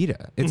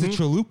gordita. It's a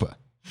chalupa.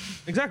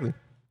 exactly.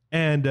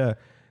 And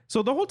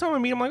so the whole time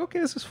I'm eating, I'm like, okay,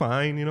 this is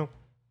fine. You know,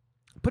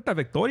 put that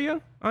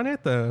Victoria on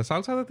it, the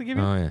salsa that they give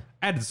you. Oh, yeah.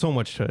 Added so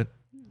much to it,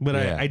 but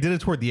Yeah. I did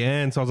it toward the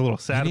end, so I was a little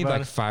You sad need about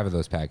like it. 5 of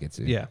those packets.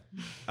 Dude. Yeah.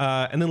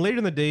 And then later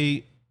in the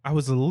day, I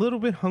was a little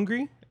bit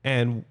hungry,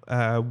 and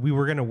we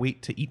were gonna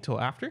wait to eat till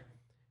after,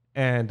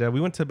 and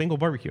we went to Bengal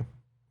Barbecue,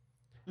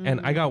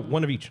 and I got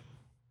one of each.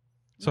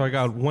 So I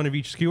got one of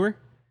each skewer,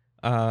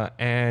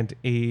 and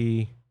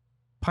a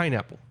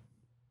pineapple.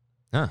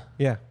 Huh.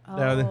 Yeah.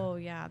 Oh,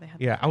 yeah. They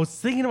had Yeah. I was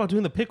thinking about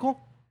doing the pickle,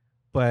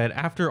 but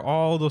after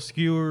all those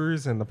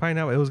skewers and the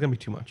pineapple, it was going to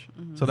be too much.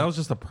 So that was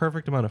just the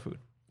perfect amount of food.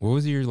 What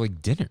was your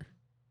like dinner?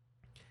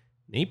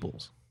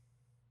 Naples.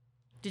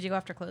 Did you go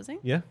after closing?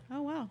 Yeah.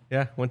 Oh, wow.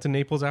 Yeah. Went to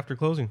Naples after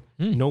closing.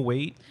 No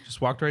wait.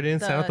 Just walked right in,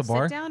 sat at the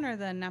bar. Sit down or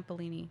the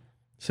Napolini?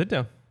 Sit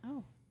down.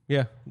 Oh.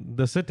 Yeah.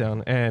 The sit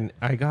down. And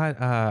we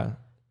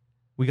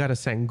got a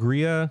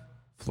sangria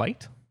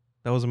flight.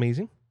 That was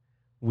amazing.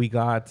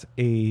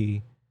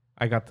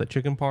 I got the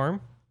chicken parm.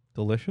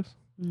 Delicious.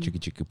 Chicky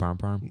chicky parm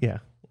parm. Yeah.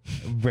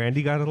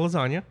 Brandy got a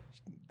lasagna.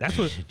 That's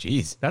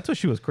what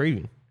she was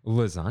craving.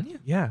 Lasagna?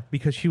 Yeah,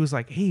 because she was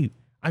like, "Hey,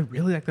 I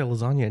really like that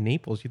lasagna in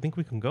Naples. You think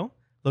we can go?"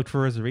 Looked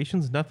for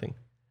reservations, nothing.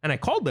 And I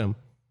called them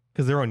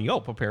because they're on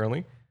Yelp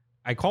apparently.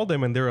 I called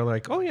them and they were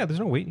like, "Oh yeah,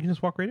 there's no wait. You can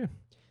just walk right in."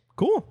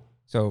 Cool.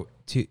 So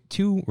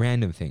two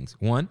random things.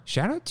 One,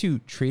 shout out to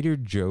Trader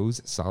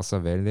Joe's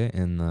salsa verde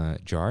in the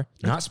jar.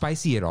 Not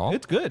spicy at all.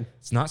 It's good.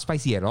 It's not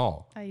spicy at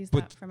all. I use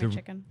But that for my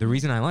chicken. The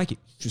reason I like it,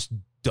 just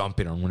dump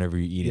it on whenever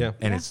you eat Yeah. it,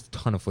 and it's a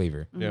ton of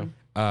flavor.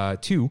 Yeah.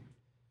 Two,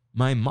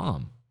 my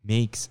mom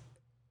makes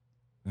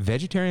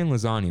vegetarian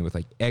lasagna with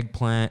like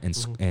eggplant and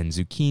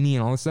zucchini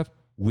and all this stuff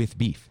with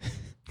beef.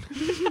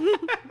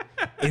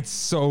 It's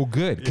so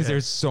good because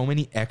there's so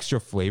many extra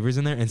flavors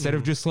in there instead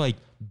of just like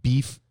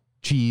beef,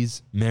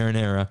 cheese,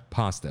 marinara,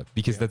 pasta,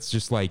 because that's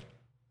just like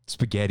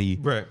spaghetti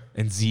Right.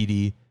 and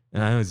ziti.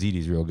 And I know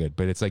ziti's real good,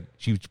 but it's like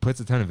she puts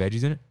a ton of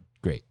veggies in it.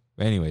 Great.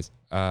 But anyways,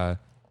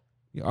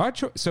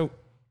 so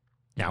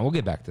now we'll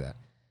get back to that.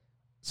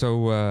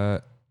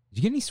 So did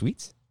you get any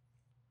sweets?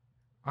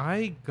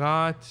 I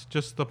got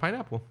just the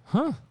pineapple.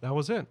 Huh? That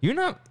was it. You're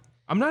not.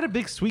 I'm not a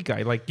big sweet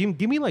guy. Like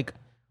give me like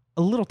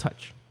a little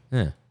touch.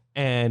 Yeah.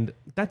 And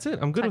that's it.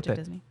 I'm good Touch with of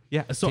that. Disney.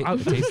 Yeah. So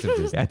Taste of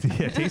Disney.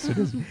 yeah, taste of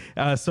Disney.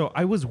 So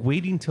I was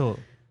waiting till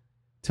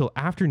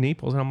after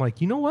Naples, and I'm like,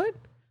 you know what?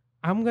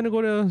 I'm gonna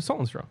go to Salt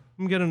and Straw.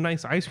 I'm gonna get a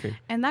nice ice cream.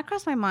 And that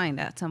crossed my mind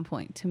at some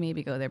point to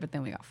maybe go there, but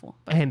then we got full.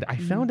 But And I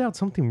found out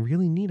something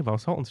really neat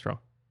about Salt and Straw.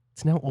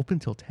 It's now open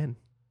till 10.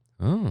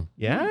 Oh.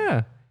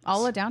 Yeah.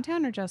 all of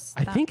downtown or just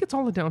I that? think it's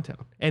all of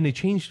downtown. And it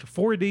changed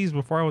 4 days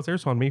before I was there.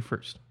 So on May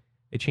 1st,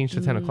 it changed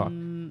to 10 o'clock.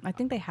 I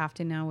think they have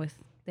to now with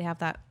they have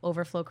that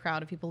overflow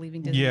crowd of people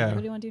leaving Disney. Yeah. Like,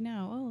 what do you want to do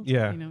now? Oh,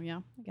 Yeah.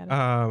 yeah, I get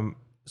it.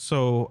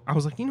 So I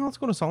was like, let's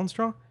go to Salt and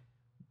Straw.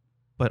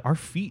 But our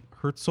feet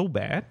hurt so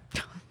bad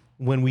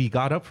when we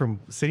got up from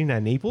sitting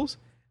at Naples,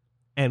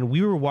 and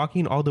we were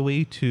walking all the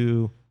way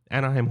to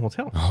Anaheim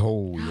Hotel.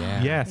 Oh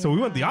yeah. Yeah, so we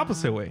went the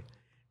opposite way.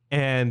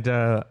 And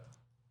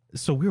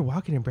so we were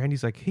walking, and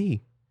Brandy's like, hey,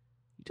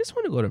 you just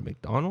want to go to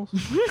McDonald's?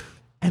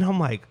 And I'm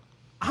like,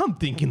 I'm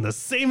thinking the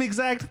same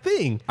exact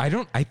thing. I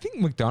think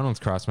McDonald's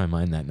crossed my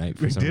mind that night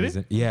for some Did it?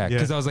 reason. Yeah,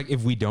 because I was like,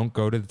 if we don't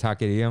go to the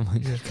taqueria, I'm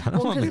like, I kind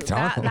of want 'cause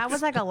McDonald's. that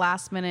was like a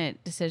last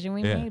minute decision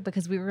we Yeah. made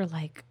because we were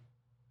like,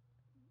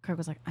 Kirk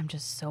was like, I'm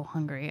just so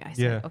hungry. I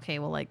said, Yeah. okay,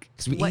 well, like,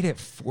 Because we what- ate at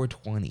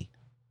 4:20.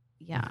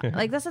 Yeah.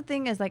 Like, that's the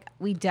thing is, like,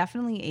 we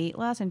definitely ate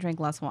less and drank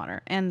less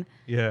water. And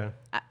Yeah.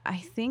 I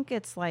think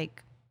it's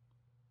like,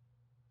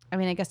 I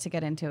mean, I guess to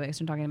get into it,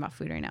 because I'm talking about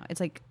food right now, it's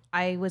like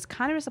I was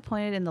kind of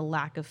disappointed in the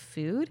lack of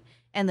food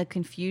and the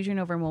confusion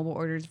over mobile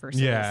orders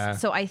versus. Yeah,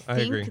 So I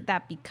agree. think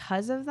that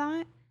because of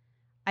that,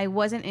 I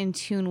wasn't in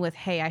tune with,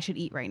 hey, I should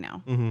eat right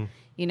now. Mm-hmm.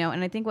 You know,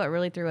 and I think what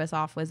really threw us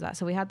off was that.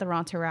 So we had the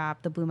Ronto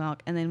wrap, the blue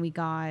milk, and then we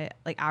got,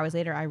 like, hours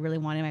later, I really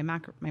wanted my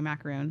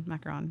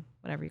macaron,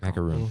 whatever you call it.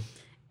 Macaroon.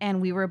 And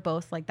we were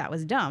both like, that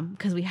was dumb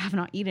because we have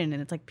not eaten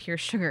and it's like pure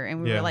sugar.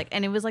 And we Yeah. were like,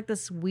 and it was like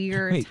this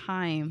weird Wait,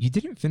 time. You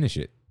didn't finish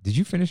it. Did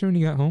you finish it when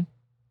you got home?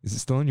 Is it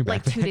still in your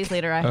Like backpack? 2 days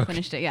later, I Okay.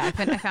 finished it. Yeah,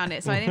 I found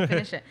it. So I didn't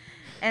finish it.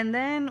 And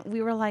then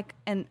we were like,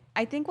 and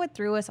I think what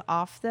threw us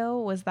off though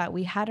was that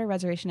we had a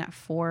reservation at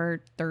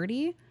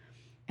 4:30.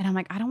 And I'm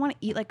like, I don't want to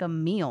eat like a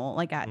meal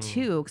like at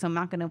 2 because I'm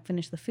not going to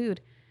finish the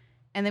food.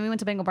 And then we went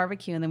to Bengal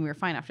Barbecue and then we were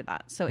fine after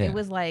that. So Yeah. it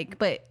was like,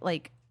 but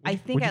like, I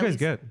think What'd at you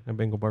guys least get at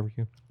Bengal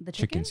Barbecue? the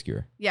Chicken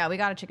skewer. Yeah, we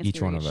got a chicken Each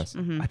skewer one of us.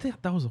 Mhm. I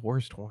think that was the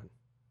worst one.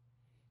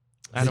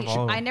 Out of See,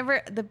 all of I them.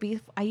 never the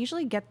beef. I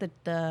usually get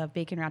the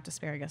bacon wrapped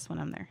asparagus when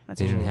I'm there. That's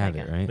They didn't usually have what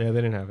I it, get. right? Yeah,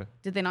 they didn't have it.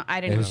 Did they not? I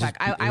It didn't was check.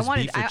 just- it I was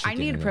wanted. beef or I chicken,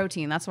 needed I think.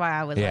 protein. That's why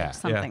I was Yeah. like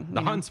something. Yeah. The you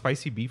hot know? and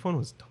spicy beef one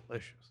was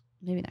delicious.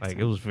 Maybe next Like time.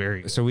 it was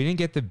very good. So we didn't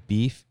get the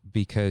beef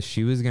because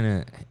she was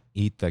gonna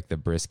eat like the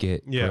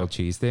brisket Yeah. grilled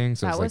cheese thing.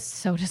 So That it's was like,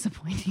 so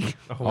disappointing.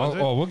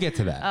 oh, we'll get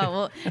to that. Oh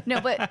well,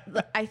 no,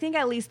 but I think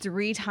at least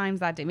 3 times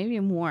that day, maybe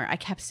more. I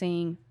kept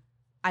saying,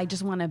 "I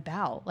just want a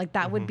bao." Like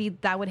that would be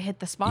that would hit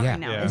the spot Yeah. right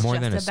now. Yeah. It's More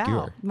just than a bao.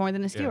 skewer. More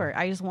than a skewer.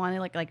 I just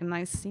wanted like a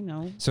nice,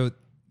 So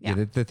Yeah.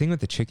 the thing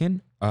with the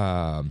chicken,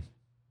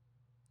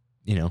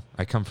 you know,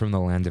 I come from the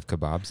land of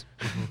kebabs,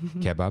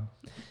 kebab.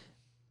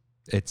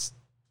 It's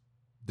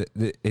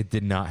it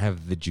did not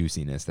have the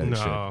juiciness that it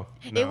should. No,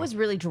 It was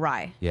really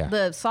dry. Yeah.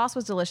 The sauce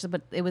was delicious,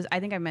 but it was. I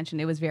think I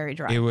mentioned it was very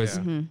dry. It was.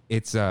 Yeah.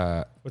 It's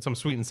with some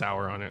sweet and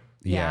sour on it.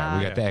 yeah.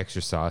 We Yeah. got the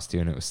extra sauce too,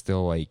 and it was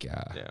still like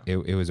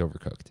it was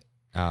overcooked.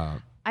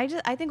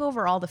 I think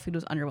overall the food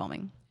was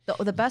underwhelming.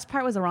 The best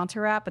part was the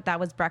Ronto wrap, but that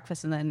was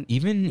breakfast, and then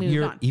Even moved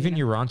your on, you know?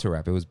 your Ronto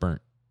wrap, it was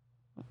burnt.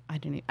 I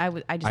didn't. I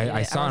just. ate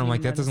I saw it. I'm wasn't like,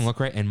 even that doesn't notice. look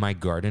right. And my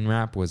garden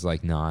wrap was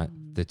like not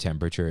the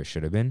temperature it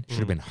should have been. Should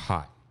have been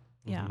hot,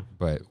 Yeah.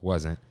 but it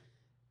wasn't.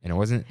 And it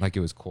wasn't like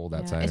it was cold Yeah.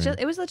 outside. It's just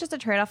it was just a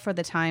trade off for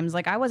the times.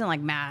 Like I wasn't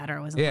like mad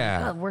or wasn't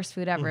Yeah. like, oh, worst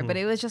food ever, but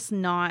it was just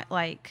not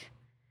like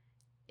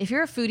if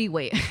you're a foodie,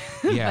 wait.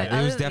 yeah, But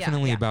it was other-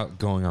 definitely yeah. about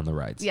going on the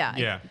rides. Yeah.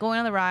 Yeah. Going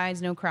on the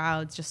rides, no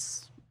crowds,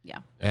 just for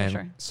And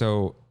sure.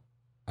 so,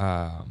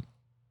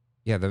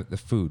 the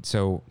food.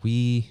 So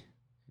we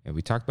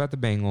talked about the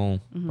Bengal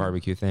Mm-hmm.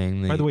 barbecue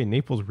thing. By the way,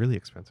 Naples really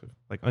expensive,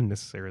 like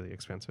unnecessarily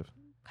expensive.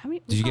 How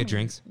many, did you get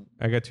drinks?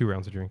 I got 2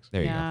 rounds of drinks.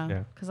 There Yeah. you go.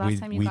 Yeah. Because last We-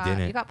 time we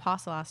didn't. you got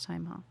pasta last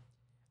time, huh?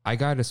 I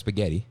got a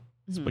spaghetti,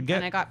 Mhm. Spaghetti.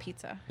 And I got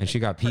pizza. and she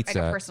got pizza,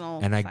 I got personal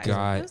and I size.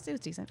 got. It was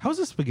decent. How's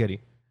the spaghetti?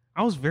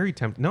 I was very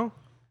tempted. No.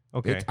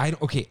 Okay.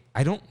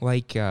 I don't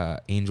like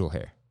angel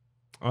hair.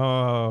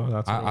 Oh,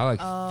 that's. I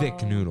like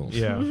thick Oh. noodles.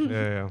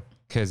 yeah.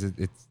 because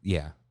it's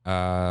yeah.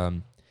 I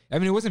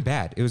mean, it wasn't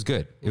bad. It was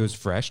good. It was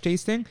fresh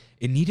tasting.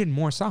 It needed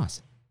more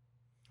sauce.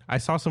 I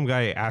saw some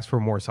guy ask for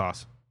more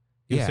sauce.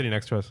 He was Yeah. sitting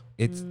next to us.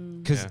 It's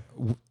because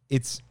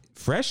it's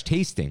fresh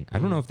tasting. I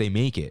don't know if they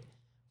make it,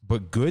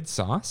 but good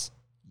sauce.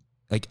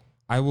 Like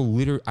I've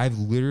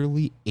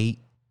literally ate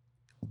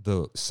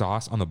the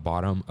sauce on the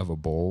bottom of a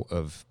bowl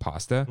of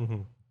pasta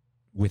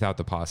without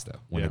the pasta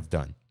when Yeah. it's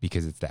done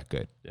because it's that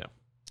good. Yeah.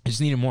 I just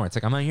needed more. It's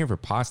like I'm not here for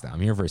pasta. I'm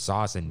here for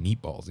sauce and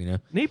meatballs. You know?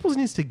 Naples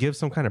needs to give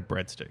some kind of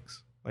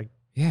breadsticks. Like,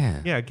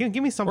 Yeah. yeah,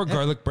 give me some. Or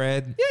garlic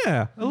bread.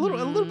 Yeah, a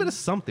little bit of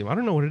something. I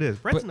don't know what it is.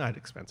 Bread's But- not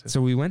expensive.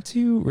 So we went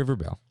to River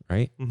Bell,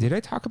 right? Did I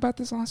talk about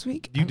this last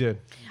week? you did.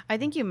 I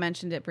think you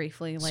mentioned it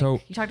briefly. Like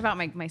So- you talked about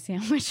my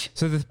sandwich.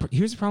 So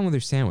here's the problem with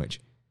their sandwich.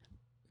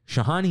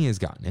 Shahani has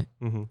gotten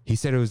it. He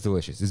said it was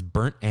delicious. It's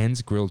burnt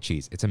ends grilled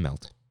cheese. It's a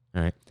melt.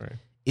 All right. Right.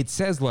 It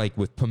says like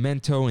with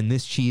pimento and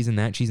this cheese and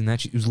that cheese and that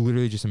cheese. It was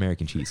literally just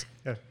American cheese.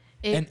 Yeah.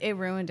 It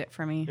ruined it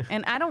for me.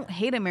 And I don't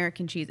hate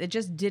American cheese. It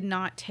just did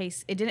not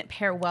taste. It didn't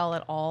pair well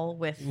at all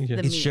with the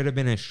It meat. should have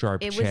been a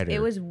sharp cheddar.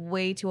 It was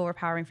way too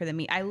overpowering for the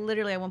meat. I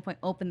literally at one point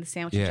opened the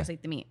sandwich and Yeah. just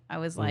ate the meat. I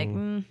was like,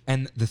 And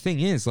the thing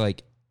is,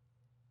 like,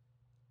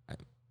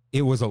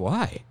 it was a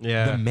lie.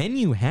 Yeah. The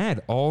menu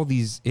had all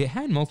these. It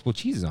had multiple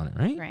cheeses on it,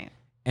 right? right.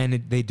 And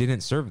they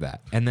didn't serve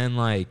that. And then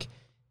like,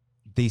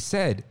 they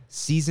said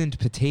seasoned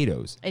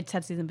potatoes. It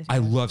said seasoned I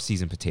potatoes. love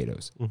seasoned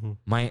potatoes.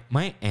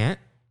 My aunt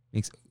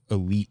makes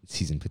elite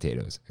seasoned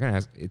potatoes. I gotta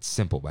ask, it's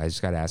simple, but I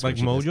just gotta ask. Like what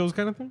she does. Mojo's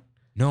kind of thing.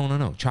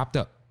 No, chopped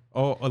up.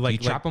 Oh, like you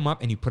chop them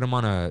up and you put them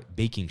on a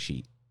baking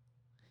sheet,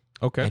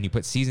 Okay. and you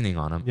put seasoning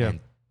on them, Yeah. and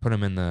put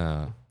them in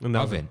the In the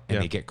oven, oven, and yeah.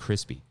 they get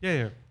crispy.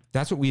 yeah.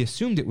 That's what we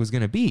assumed it was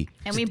gonna be.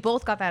 And we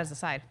both got that as a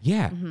side.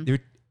 Yeah,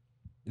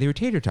 they were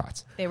tater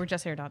tots, They were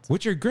just hair dots.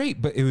 which are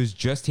great, but it was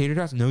just tater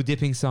tots, no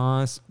dipping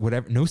sauce,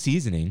 whatever, no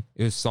seasoning.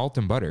 It was salt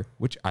and butter,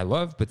 which I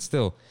love, but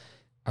still,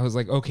 I was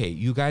like, okay,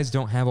 you guys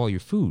don't have all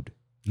your food.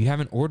 You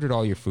haven't ordered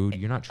all your food.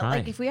 You're not trying.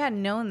 Like if we had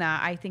known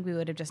that, I think we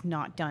would have just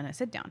not done a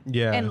sit down.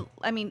 Yeah. And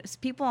I mean,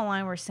 people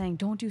online were saying,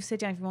 "Don't do sit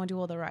down if you want to do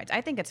all the rides."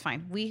 I think it's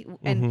fine.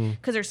 Mm-hmm.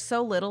 Because there's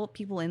so little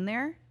people in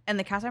there, and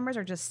the cast members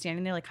are just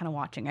standing there, like kind of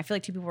watching. I feel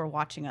like 2 people were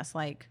watching us,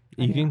 like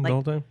Eating like, the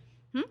whole time.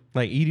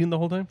 Like eating the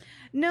whole time.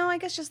 No, I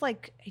guess just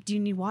like, do you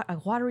need a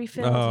water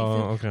refill? Oh, Do you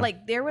feel- okay.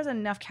 Like there was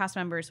enough cast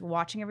members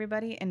watching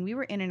everybody, and we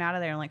were in and out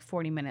of there in like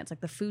 40 minutes. Like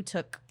the food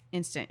took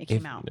instant. It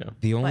came out. Yeah.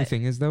 The only But-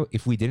 thing is though,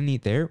 if we didn't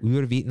eat there, we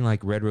would have eaten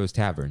like Red Rose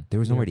Tavern. There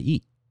was nowhere to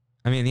eat.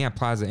 I mean, yeah,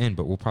 Plaza Inn,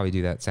 but we'll probably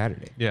do that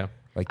Saturday. Yeah.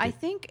 Like, I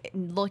think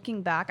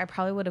looking back, I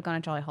probably would have gone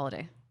to Jolly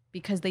Holiday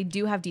because they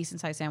do have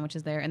decent sized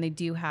sandwiches there, and they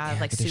do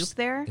have like but their soup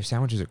there. Their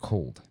sandwiches are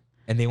cold,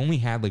 and they only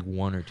had like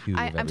 1 or 2.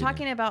 I'm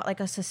talking about like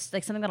like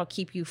something that'll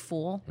keep you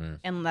full,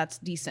 and that's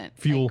decent.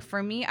 Fuel. Like,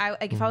 for me,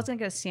 if I was gonna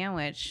get a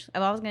sandwich,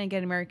 if I was gonna get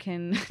an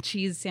American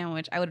cheese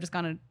sandwich, I would have just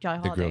gone to Jolly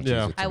the Holiday. grilled cheese.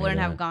 Yeah. with I wouldn't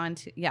tomato. have gone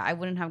to I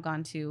wouldn't have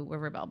gone to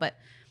Riverbell, but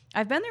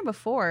I've been there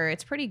before.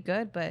 It's pretty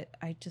good, but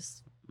I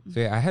just So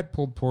yeah, I had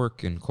pulled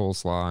pork and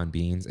coleslaw and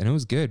beans, and it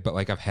was good. But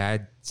like I've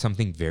had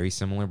something very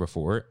similar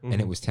before, and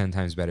it was 10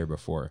 times better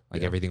before.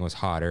 Like everything was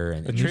hotter,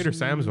 and The Trader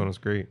Sam's one was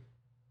great.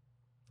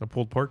 The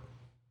pulled pork.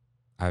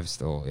 I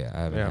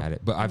haven't Yeah. had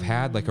it, but I've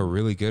had like a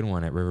really good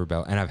one at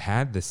Riverbell, and I've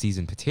had the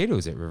seasoned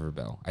potatoes at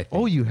Riverbell. I think.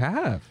 Oh, you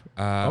have.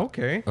 Uh,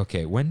 Okay.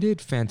 Okay, when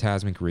did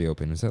Phantasmic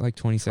reopen? Was that like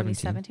 2017?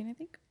 2017, I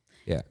think.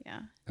 Yeah. Yeah.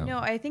 Oh. No,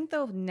 I think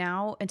though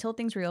now until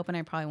things reopen,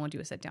 I probably won't do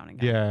a sit down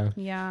again. Yeah.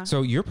 Yeah.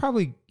 So you're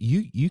probably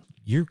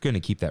you're gonna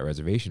keep that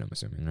reservation, I'm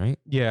assuming, right?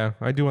 Yeah.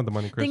 I do want the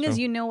Monte Cristo. Thing is,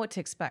 you know what to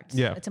expect.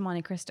 Yeah. It's a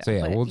Monte Cristo. So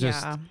yeah, but we'll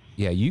just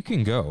you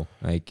can go.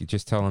 Like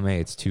just tell them, hey,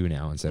 it's 2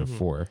 now instead of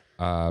 4.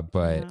 But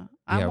Yeah.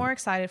 I'm yeah. more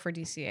excited for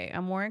DCA.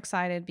 I'm more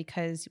excited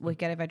because we'll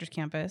get Avengers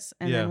Campus,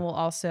 and Yeah. then we'll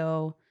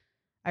also.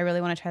 I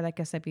really want to try that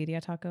quesadilla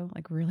taco,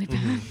 like really bad.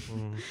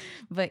 Mhm.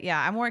 But yeah,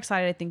 I'm more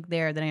excited, I think,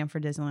 there than I am for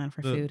Disneyland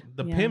for The, food.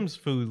 the Yeah. Pim's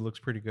food looks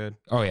pretty good.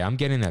 oh yeah, I'm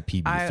getting that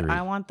PB3.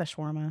 I want the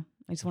shawarma.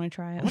 I just want to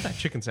try I it. want that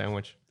chicken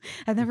sandwich.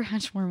 I've never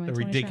had shawarma. I The just wanna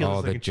try it. ridiculous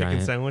Oh, the looking chicken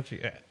giant- sandwich.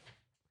 Yeah.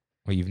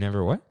 Well, you've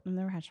never what? I've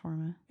never had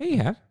shawarma. Hey,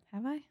 you have.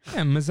 Have I?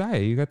 Yeah, Messiah,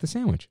 you got the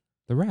sandwich,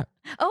 the wrap.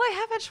 Oh, I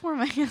have had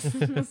shawarma.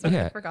 Yes. Sorry,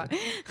 Yeah. I forgot.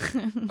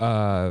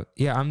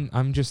 Yeah,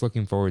 I'm just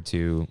looking forward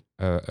to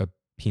a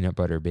peanut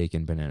butter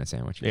bacon banana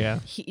sandwich. Yeah.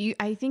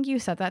 I think you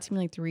said that to me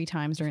like 3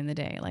 times during the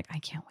day. Like, I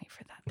can't wait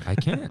for that. I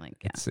can't. Like,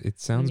 yeah. It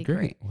sounds be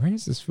great. Where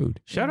is this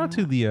food? Shout out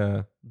to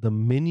the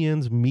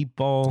Minions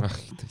meatball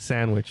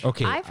sandwich.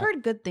 Okay, I've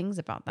heard good things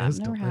about that. That's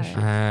I've never delicious.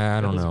 had it.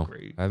 I don't was know.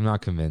 great. I'm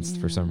not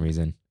convinced for some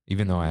reason,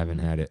 even though I haven't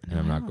had it, and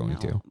I'm I not don't going know,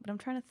 to. But I'm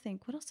trying to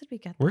think. What else did we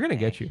get? We're that gonna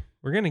get day? you.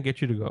 We're gonna get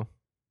you to go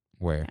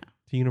Where?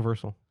 to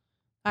Universal.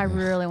 I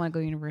really want to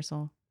go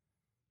Universal.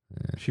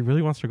 She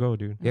really wants to go,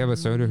 dude. Yeah, but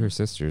so do her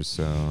sisters.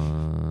 So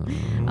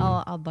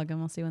I'll bug them.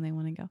 I'll see when they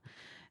want to go.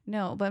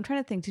 No, but I'm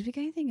trying to think. Did we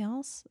get anything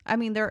else? I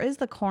mean, there is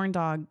the corn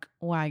dog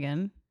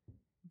wagon,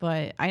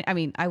 but I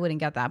mean, I wouldn't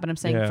get that. But I'm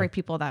saying Yeah. for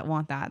people that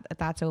want that, if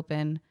that's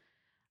open.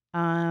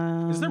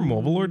 Is there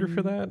mobile order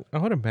for that? I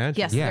would imagine.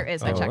 Yes, Yeah. there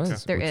is. Oh, I it checked.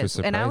 was, There which is,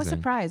 was and I was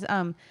surprising.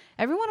 surprised.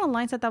 Everyone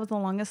online said that was the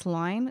longest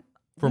line.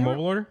 For We were-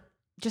 mobile order?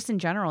 just in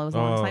general, it was the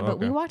longest Oh, line. But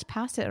we okay. walked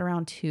past it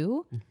around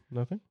 2.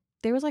 Nothing.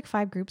 There was like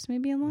 5 groups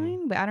maybe in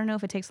line, but I don't know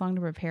if it takes long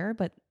to prepare.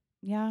 But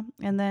yeah,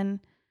 and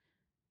then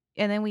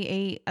we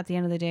ate at the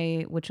end of the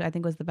day, which I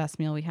think was the best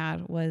meal we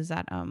had. Was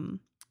that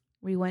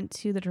we went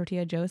to the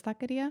Tortilla Joe's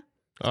taqueria.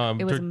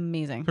 It was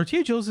amazing.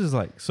 Tortilla Joe's is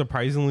like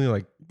surprisingly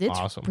like It's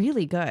awesome.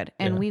 really good.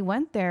 And Yeah. we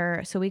went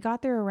there. So we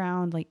got there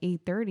around like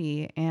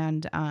 8:30,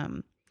 and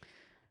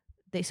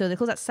they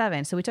closed at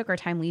 7. So we took our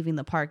time leaving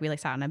the park. We like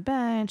sat on a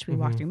bench. We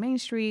walked through Main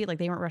Street. Like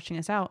they weren't rushing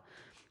us out.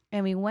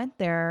 And we went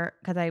there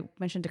because I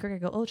mentioned to Kirk, I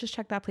go, oh, just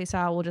check that place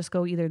out. We'll just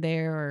go either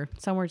there or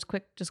somewhere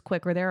just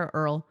quick, or there or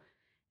Earl.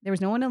 There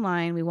was no one in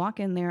line. We walk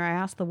in there. I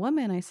asked the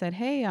woman, I said,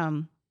 hey, are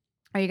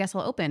you guys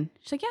still open?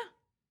 She's like, yeah.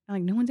 I'm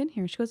like, no one's in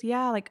here. She goes,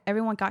 yeah, like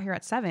everyone got here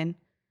at 7.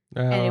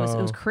 And it was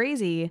Oh,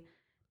 crazy.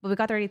 But we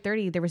got there at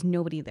 8:30. There was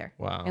nobody there.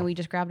 wow. And we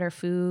just grabbed our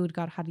food,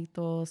 got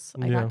jarritos.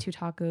 I Yeah. got 2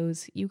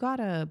 tacos. You got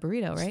a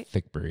burrito, right?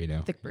 thick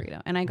burrito. Thick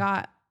burrito. And I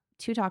got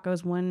 2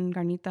 tacos, 1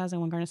 carnitas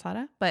and 1 carne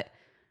asada. But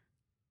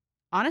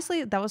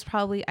honestly, that was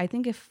probably, I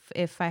think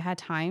if I had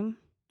time,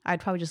 I'd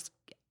probably just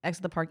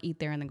exit the park, eat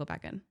there, and then go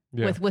back in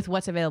Yeah. with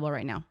what's available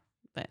right now.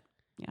 But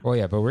Well,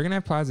 yeah, but we're gonna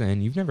have Plaza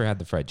Inn. You've never had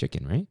the fried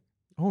chicken, right?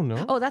 Oh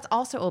no. oh, that's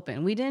also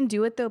open. We didn't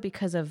do it though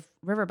because of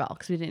Riverbell,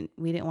 because we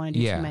didn't want to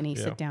do Yeah. too many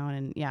Yeah. sit down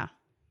and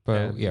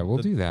But yeah, we'll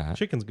the do that.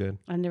 Chicken's good.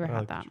 I've never I had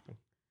like the that. chicken.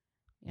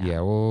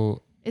 Yeah,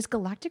 well, Is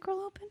Galactic Grill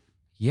open?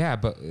 yeah,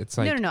 but it's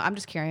like no. I'm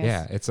just curious.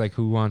 yeah, it's like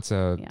who wants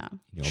a Yeah.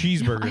 you know,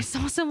 Cheeseburger. I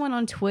saw someone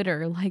on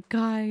Twitter like,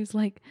 guys,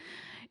 like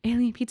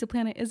Alien Pizza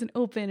Planet isn't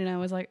open, and I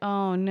was like,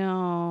 oh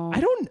no.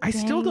 I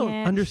still Dang don't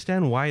it.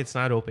 understand why it's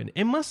not open.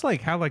 It must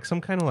like have like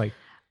some kind of like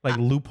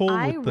loophole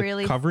I with the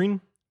really-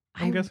 covering.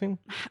 I'm I- guessing.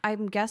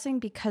 I'm guessing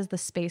because the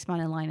Space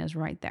Mountain line is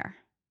right there,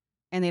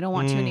 and they don't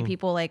want too many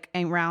people like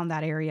around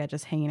that area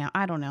just hanging out.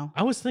 I don't know.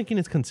 I was thinking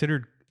it's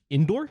considered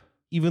indoor,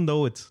 even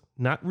though it's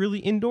not really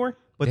indoor.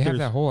 But they have there's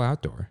that whole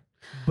outdoor.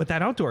 but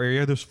that outdoor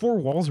area, there's 4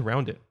 walls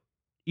around it.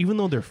 Even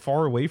though they're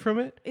far away from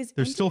it, Is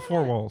there's still 4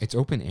 Indiana- walls. It's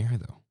open air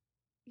though.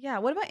 Yeah.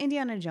 What about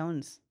Indiana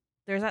Jones?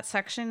 There's that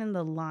section in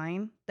the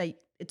line that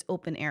it's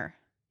open air.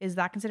 Is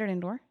that considered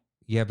indoor?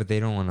 Yeah, but they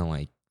don't want to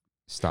like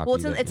stop. Well,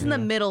 you it's to- in the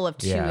middle of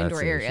 2 Yeah, that's indoor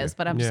the issue. areas,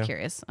 but I'm just Yeah.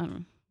 curious.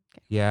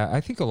 Yeah,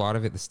 I think a lot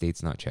of it the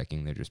state's not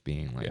checking. They're just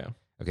being like, Yeah.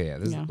 okay, yeah.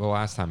 This Yeah. is the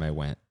last time I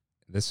went.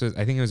 This was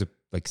I think it was a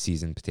like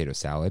seasoned potato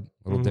salad,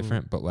 a little Mhm.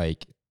 different, but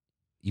like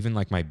even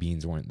like my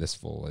beans weren't this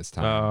full this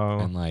time,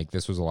 Oh. and like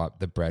this was a lot.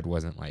 The bread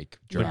wasn't like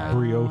dry. Yeah.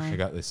 brioche. I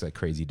got this like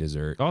crazy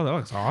dessert. Oh, that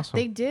looks awesome.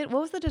 They did.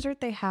 What was the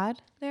dessert they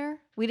had there?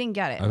 We didn't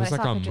get it. It but was I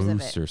like saw a pictures of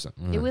mousse it. or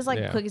something. It was like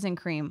Yeah. cookies and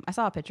cream. I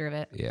saw a picture of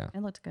it. yeah.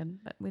 It looked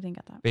good, but we didn't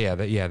get that.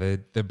 But yeah, the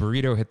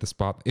burrito hit the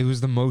spot. It was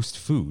the most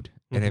food,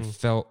 and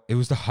it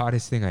was the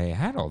hottest thing I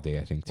had all day.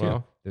 I think too,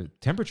 Wow. the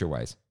temperature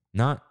wise,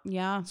 not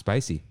Yeah.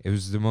 spicy. It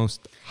was the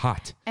most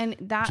hot. And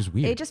that is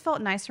weird. it just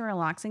felt nice and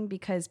relaxing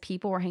because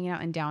people were hanging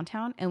out in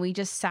downtown and we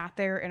just sat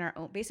there in our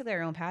own, basically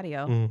our own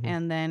patio. Mhm.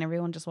 And then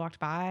everyone just walked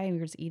by and we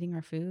were just eating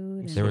our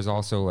food. And There was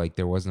also like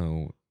there was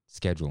no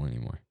schedule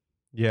anymore.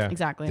 yeah.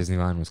 exactly.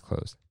 Disneyland was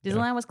closed.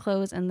 Disneyland was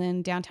closed, and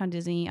then downtown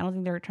Disney. I don't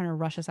think they were trying to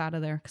rush us out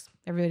of there because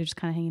everybody was just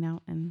kind of hanging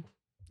out, and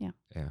Yeah.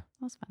 that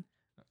was fun.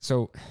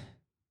 So,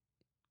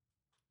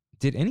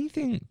 did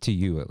anything to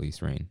you, at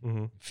least, Rain,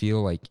 hmm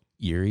feel like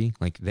eerie,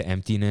 like the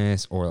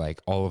emptiness, or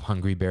like all of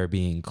Hungry Bear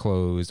being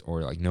closed,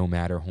 or like no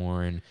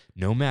Matterhorn?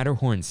 No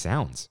Matterhorn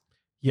sounds.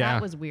 Yeah.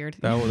 That was weird.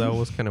 that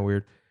was kind of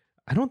weird.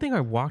 I don't think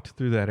I walked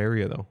through that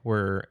area though,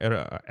 where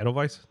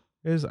Edelweiss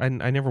is. I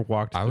never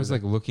walked. I through was that.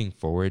 like looking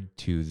forward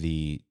to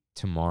the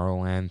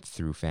Tomorrowland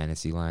through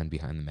Fantasyland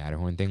behind the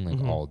Matterhorn thing like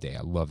Mhm. all day.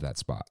 I love that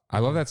spot. I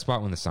love that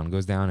spot when the sun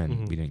goes down, and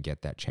Mhm. we didn't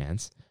get that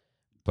chance. I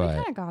But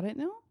kind of got it.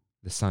 No.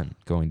 the sun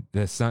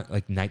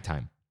like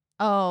nighttime.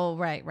 Oh,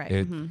 right.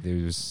 It, Mhm.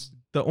 it was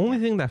the only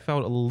thing that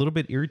felt a little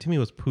bit eerie to me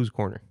was Pooh's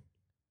Corner.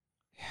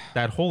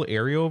 That whole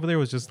area over there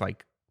was just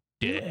like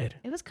dead.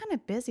 It was kind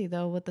of busy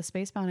though with the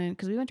Space Mountain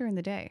because we went during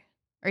the day.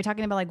 Are you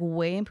talking about like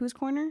way in Pooh's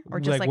Corner or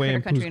just Like like way Critter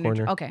in Country? Pooh's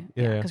Corner. Okay,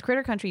 Yeah, yeah, yeah. because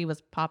Critter Country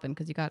was popping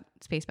because you got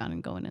Space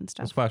Mountain going and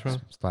stuff. Splash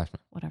Mountain. Splash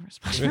Whatever,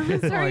 Splash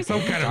Mountain. Sorry, Like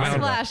some kind of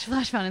mountain.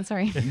 Splash Mountain.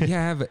 Sorry.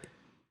 yeah, but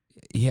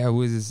yeah, it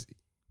was.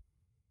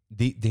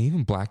 They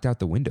even blacked out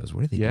the windows.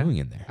 What are they Yeah. doing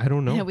in there? I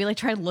don't know. Yeah, we like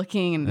tried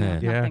looking and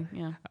Yeah. nothing.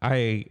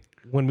 Yeah.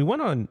 When we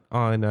went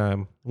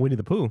on Winnie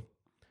the Pooh,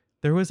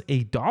 there was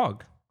a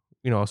dog,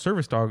 a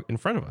service dog in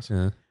front of us,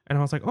 Yeah. and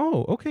I was like,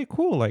 "Oh, okay,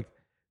 cool." Like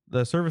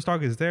the service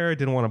dog is there.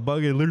 Didn't want to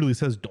bug it. It literally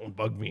says, "Don't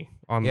bug me."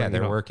 On Yeah, the,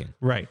 they're working.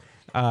 right.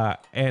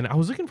 And I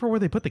was looking for where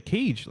they put the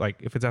cage,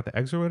 like if it's at the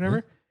exit or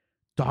whatever.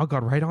 Dog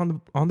got right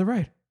on the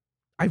ride.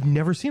 I've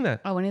never seen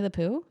that. Oh, Winnie the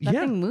Pooh? That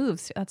Yeah. thing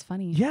moves. That's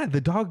funny. Yeah, the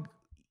dog,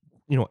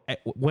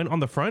 went on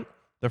the front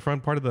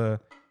part of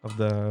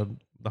the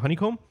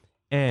honeycomb,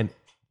 and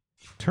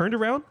turned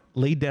around,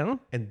 laid down,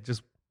 and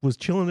just was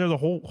chilling there the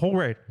whole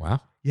ride.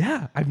 Wow.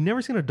 Yeah, I've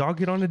never seen a dog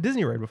get on a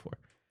Disney ride before.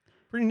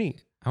 Pretty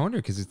neat, I wonder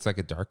because it's like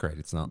a dark ride.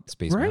 It's not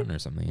Space Right? Mountain or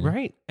something. You know?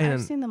 right? I've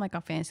And seen them like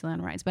on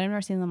Fantasyland rides, but I've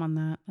never seen them on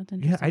that. That's yeah,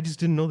 interesting. I just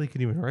didn't know they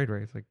could even ride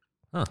rides. Like,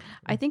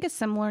 I think it's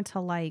similar to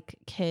like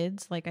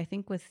kids. Like I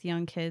think with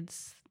young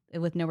kids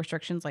with no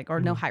restrictions, like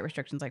or no height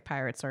restrictions, like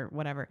pirates or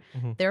whatever.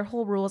 Mhm. Their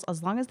whole rules,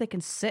 as long as they can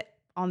sit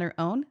on their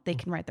own, they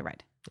can ride the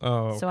ride.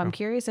 oh, So I'm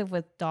curious if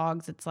with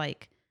dogs, it's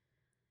like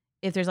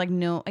if there's like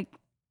no like,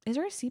 is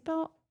there a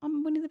seatbelt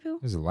on Winnie the Pooh?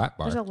 There's a lap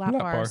bar. There's a lap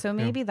Lap bar. bar, So yeah.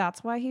 maybe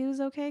that's why he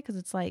was okay because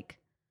it's like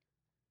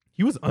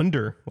he was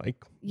under like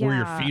where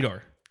your Yeah. feet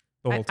are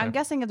the whole I'm time.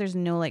 guessing if there's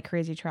no like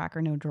crazy track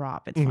or no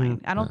drop, it's Mhm.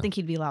 fine. I don't Yeah. think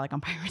he'd be allowed like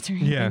on pirates or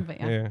anything. Yeah, But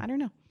yeah, yeah. I don't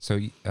know. So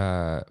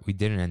we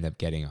didn't end up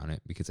getting on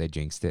it because I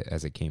jinxed it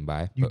as it came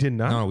by. You did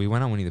not? No, we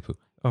went on Winnie the Pooh.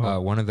 Oh.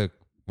 One of the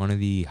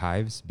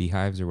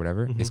beehives or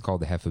whatever Mhm. is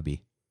called the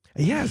Heffabee.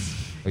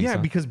 Yes, Oh, you yeah,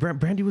 saw? because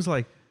Brandy was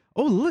like,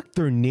 "Oh, look,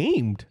 they're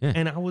named," Yeah.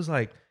 and I was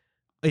like,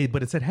 "Hey,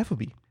 but it said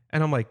Heffabee,"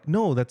 and I'm like,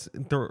 "No,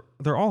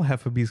 they're all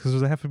Heffabees because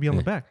there's a Heffabee on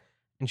the Yeah. back,"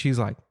 and she's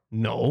like,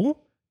 "No,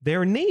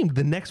 they're named.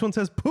 The next one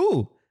says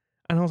Pooh,"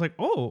 and I was like,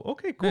 "Oh,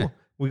 okay, cool." Yeah.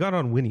 We got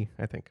on Winnie,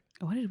 I think.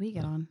 What did we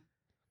get on?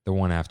 The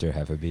one after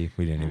Heffabee,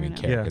 we didn't I even don't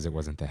know. care Yeah. because it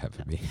wasn't the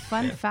Heffabee.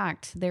 Fun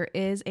fact: there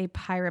is a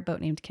pirate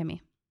boat named Kimmy,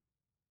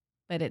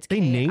 but it's They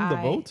named the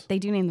K-I boats? They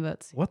do name the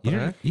boats, What You the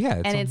didn't? heck?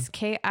 Yeah, and it's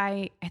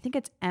K-I. I think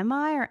it's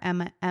M-I or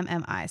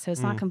M-M-I. So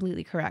it's not Mm.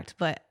 completely correct,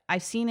 but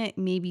I've seen it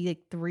maybe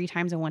like 3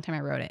 times, and one time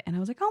I wrote it, and I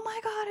was like, "Oh my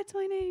god, it's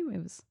my name!"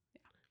 It was.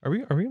 Are we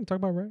going to talk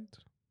about rides?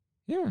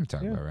 yeah, I'm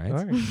talking Yeah, about rides.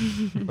 all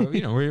right.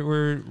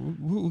 But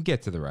we'll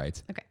get to the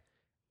rides. Okay.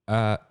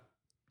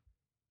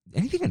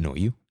 Anything annoy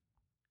you?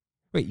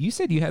 Wait, you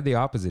said you had the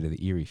opposite of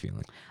the eerie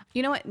feeling.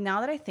 You know what?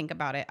 Now that I think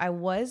about it,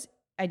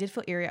 I did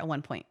feel eerie at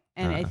one point,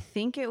 and I Uh-huh.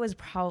 think it was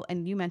probably,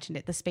 and you mentioned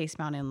it, the Space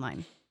Mountain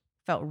line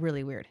felt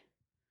really weird.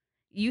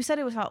 You said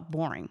it felt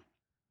boring,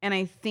 and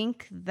I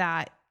think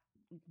that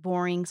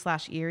boring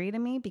 / eerie to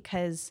me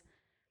because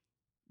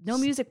no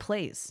music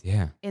plays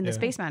Yeah. in the Yeah.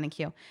 Space Mountain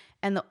queue,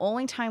 and the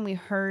only time we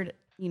heard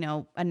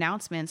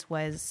announcements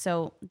was,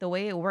 so the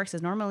way it works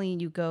is normally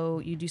you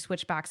do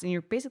switchbacks and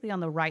you're basically on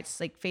the right,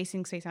 like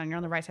facing Space Mountain, you're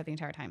on the right side the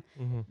entire time.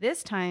 Mhm.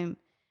 This time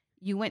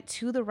you went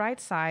to the right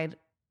side,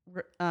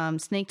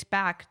 snaked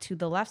back to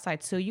the left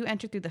side. So you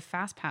entered through the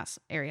fast pass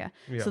area.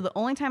 Yeah. So the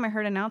only time I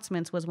heard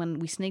announcements was when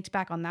we snaked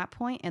back on that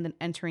point and then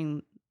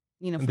entering,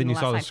 from And then the you left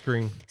saw the side.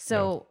 screen.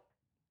 So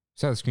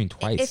Saw the screen it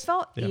twice.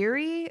 felt Yeah.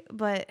 eerie,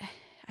 but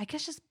I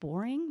guess just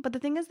boring. But the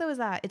thing is though, is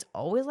that it's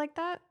always like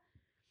that.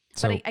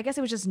 so But I guess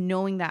it was just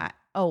knowing that,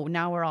 oh,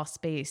 now we're all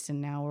spaced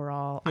and now we're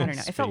all, I don't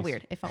know. It felt Spaced.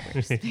 weird. It felt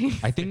weird.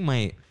 I think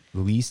my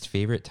least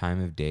favorite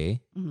time of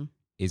day Mhm.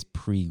 is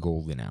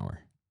pre-golden hour.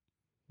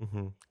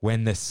 Mm-hmm.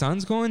 When the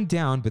sun's going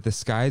down, but the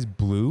sky's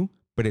blue,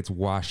 but it's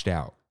washed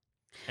out.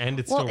 And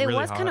it's Well, still it really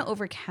was hot. kind of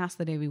overcast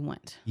the day we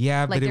went.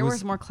 Yeah, Like but it there was,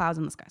 was more clouds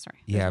in the sky. Sorry.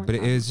 There yeah, more but it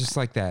clouds in was the just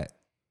sky. like that.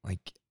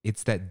 Like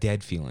it's that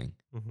dead feeling,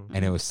 Mhm.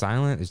 and it was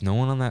silent. There's no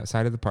one on that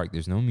side of the park.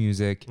 There's no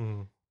music,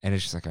 Mhm. and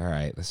it's just like, all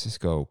right, let's just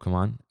go. Come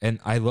on. And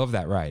I love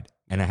that ride,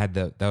 and I had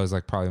that was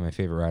like probably my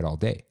favorite ride all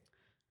day.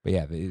 But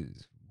yeah,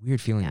 it's weird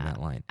feeling in Yeah.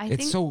 that line. I It's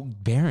think- so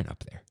barren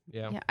up there.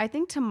 Yeah. Yeah, I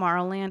think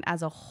Tomorrowland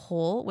as a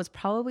whole was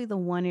probably the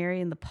one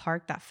area in the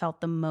park that felt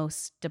the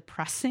most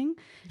depressing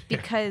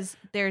because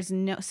there was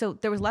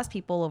less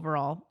people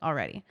overall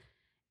already.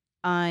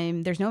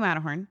 There's no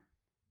Matterhorn.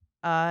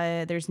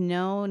 There's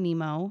no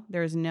Nemo.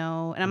 There's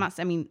no, and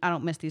I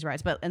don't miss these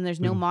rides, and there's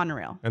no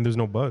monorail And there's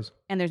no buzz.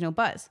 and there's no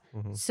Buzz.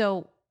 Mhm.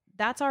 So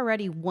that's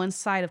already one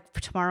side of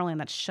Tomorrowland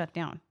that's shut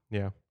down.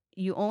 Yeah.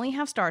 You only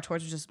have Star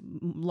Tours, which is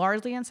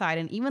largely inside,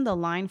 and even the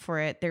line for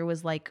it, there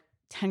was like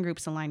 10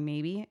 groups in line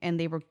maybe, and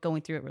they were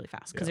going through it really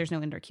fast because Yeah. there's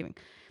no indoor queuing.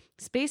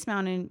 Space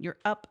Mountain, you're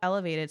up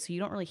elevated, so you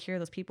don't really hear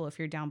those people if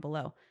you're down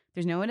below.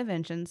 There's no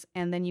interventions,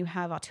 and then you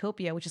have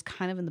Autopia, which is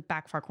kind of in the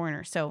back far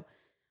corner. So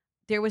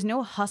there was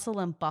no hustle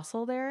and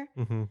bustle there,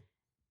 Mm-hmm.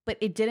 but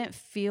it didn't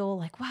feel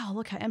like, wow,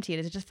 look how empty it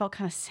is. It just felt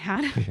kind of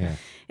sad. Yeah. It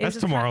That's was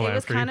just kind, Tomorrowland it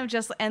was for you. kind of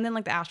just, and then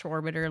like the Astro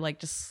Orbiter, like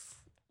just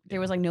there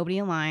was like nobody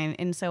in line,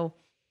 and so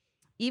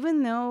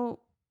even though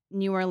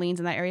New Orleans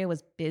and that area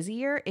was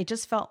busier, it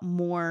just felt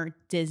more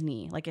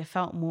Disney. Like it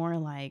felt more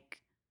like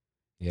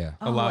Yeah.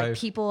 Oh, alive. like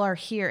people are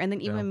here. And then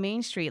even Yeah.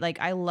 Main Street, like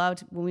I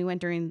loved when we went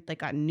during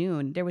like at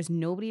noon, there was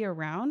nobody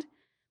around,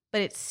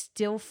 but it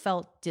still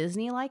felt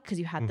Disney-like because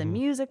you had the Mhm.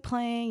 music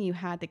playing, you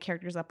had the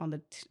characters up on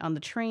the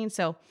train.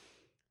 So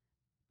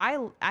I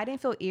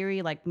didn't feel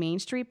eerie like Main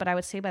Street, but I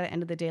would say by the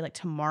end of the day, like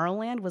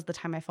Tomorrowland was the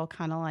time I felt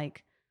kind of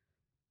like,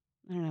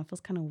 I don't know, it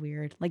feels kind of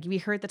weird. Like we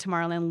heard the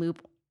Tomorrowland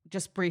loop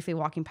just briefly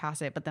walking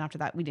past it, but then after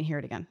that we didn't hear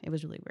it again. It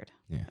was really weird.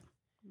 Yeah.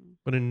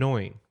 But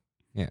annoying.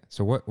 Yeah.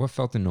 So what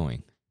felt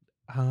annoying?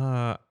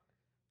 I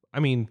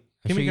mean,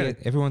 I'm sure Kimmy you kinda,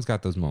 get- everyone's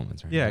got those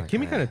moments, right? yeah, Like,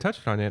 Kimmy kind of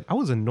touched on it. I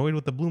was annoyed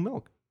with the blue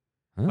milk.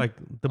 Huh? Like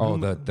the Oh,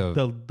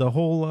 blue, the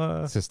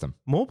whole system.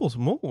 mobile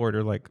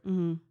order. Like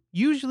Mm-hmm.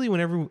 usually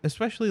whenever,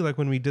 especially like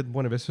when we did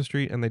Buena Vista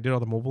Street and they did all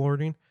the mobile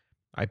ordering,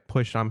 I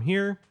pushed, I'm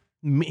here,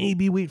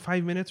 maybe wait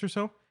 5 minutes or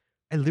so.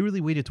 I literally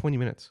waited 20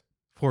 minutes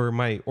for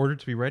my order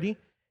to be ready,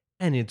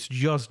 and it's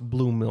just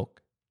blue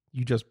milk.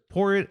 You just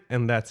pour it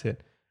and that's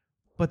it.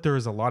 But there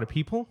was a lot of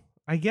people,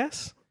 I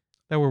guess,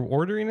 that were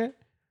ordering it,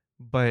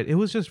 but it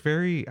was just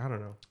very, I don't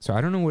know. So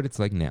I don't know what it's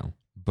like now,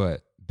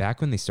 but back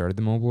when they started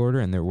the mobile order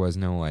and there was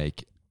no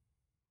like,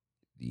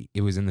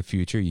 it was in the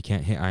future, you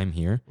can't hit I'm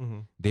here.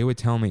 They would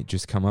tell me,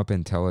 just come up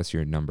and tell us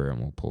your number and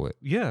we'll pull it.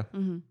 Yeah,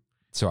 Mm-hmm.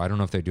 So I don't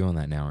know if they're doing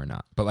that now or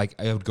not. But like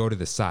I would go to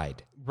the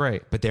side,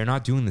 right. but they're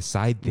not doing the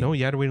side thing. No,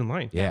 you had to wait in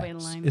line. Yeah. Wait in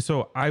line.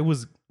 So I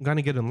was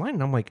gonna get in line,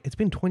 and I'm like, it's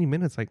been 20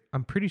 minutes. Like,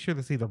 I'm pretty sure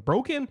that's either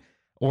broken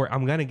or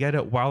I'm gonna get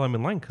it while I'm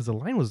in line because the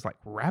line was like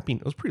wrapping.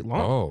 It was pretty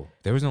long. Oh,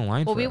 there was no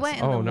line Well, for we us. went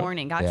in Oh, the no.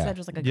 morning. God Yeah. said it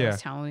was like a Yeah.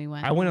 ghost town when we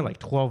went. I went at like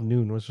 12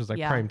 noon, which was like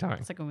prime time.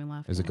 It's like when we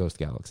left. It was a ghost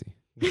galaxy.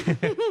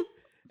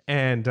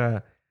 And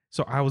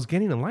so I was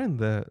getting in line.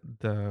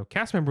 The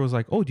cast member was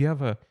like, "Oh, do you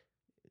have a,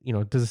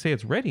 does it say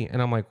it's ready?"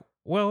 And I'm like,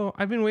 "Well,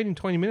 I've been waiting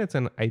 20 minutes,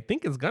 and I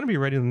think it's gonna be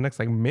ready in the next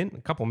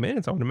like couple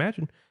minutes, I would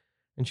imagine."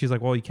 And she's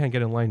like, "Well, you can't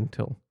get in line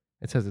until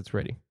it says it's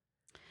ready."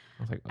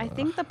 I was like, I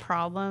think the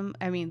problem,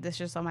 I mean, this is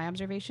just on my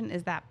observation,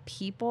 is that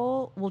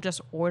people will just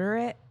order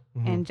it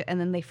Mhm. and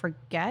then they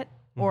forget,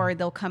 or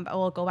they'll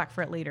go back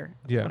for it later,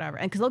 Yeah. whatever.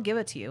 And because they'll give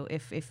it to you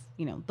if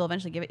they'll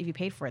eventually give it. If you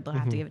paid for it, they'll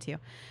have to give it to you.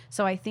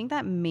 So I think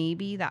that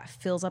maybe that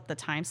fills up the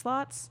time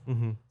slots.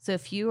 Mhm. So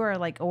if you are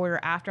like order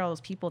after all those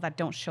people that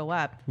don't show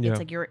up, Yeah. it's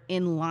like you're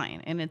in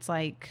line, and it's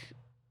like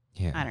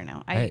Yeah. I don't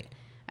know. I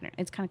don't.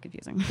 It's kind of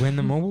confusing. When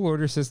the mobile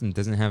order system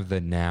doesn't have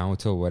the now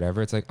till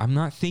whatever, it's like I'm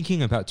not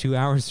thinking about 2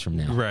 hours from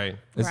now. right,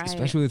 Right.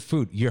 Especially with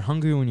food. You're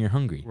hungry when you're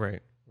hungry.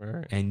 right.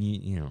 And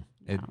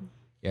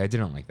I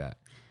didn't like that.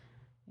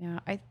 Yeah.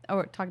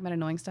 We're talking about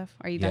annoying stuff.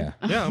 Are you done?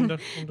 Yeah. Yeah, I'm done.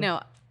 No,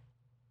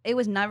 it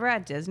was never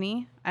at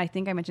Disney. I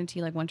think I mentioned to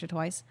you like once or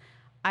twice.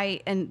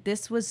 And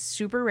this was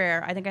super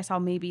rare. I think I saw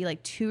maybe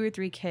like 2 or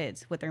 3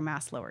 kids with their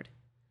masks lowered.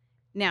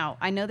 Now,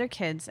 I know they're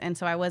kids, and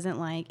so I wasn't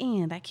like,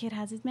 that kid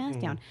has his mask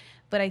down.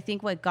 But I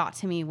think what got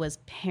to me was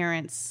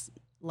parents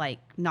like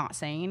not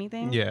saying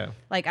anything. Yeah.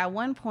 Like at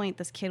one point,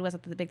 this kid was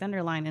at the Big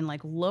Thunder line and like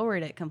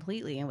lowered it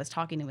completely and was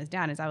talking to his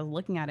dad as I was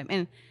looking at him.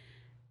 And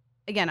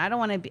again, I don't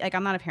want to be like,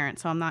 I'm not a parent,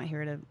 so I'm not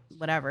here to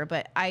whatever,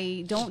 but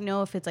I don't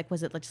know if it's like,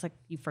 was it just like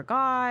you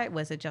forgot?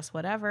 Was it just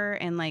whatever?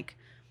 And like,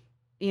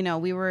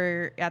 we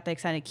were at the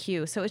extended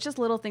queue. So it's just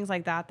little things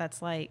like that.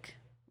 That's like,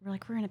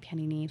 we're in a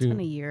penny need. It's Dude. been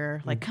a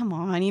year. Like, come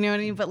on, you know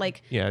what I mean? But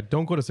like, Yeah,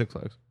 don't go to Six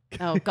Flags.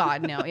 oh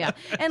God, no. Yeah.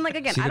 And like,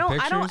 again, See the I don't,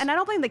 pictures? and I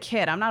don't blame the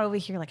kid. I'm not over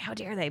here like, how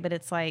dare they? But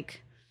it's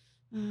like,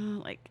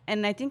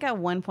 and I think at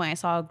one point I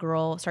saw a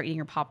girl start eating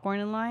her popcorn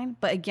in line.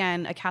 But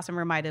again, a cast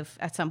member might have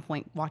at some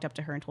point walked up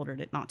to her and told her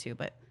not to.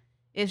 But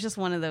it's just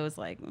one of those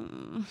like,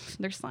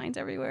 there's signs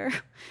everywhere.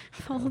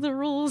 Follow the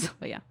rules.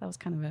 But yeah, that was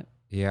kind of it.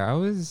 Yeah,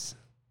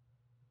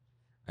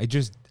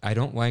 I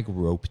don't like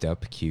roped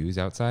up queues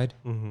outside.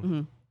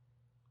 Mm-hmm.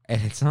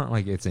 And it's not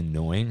like it's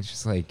annoying. It's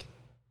just like,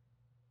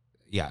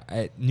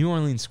 New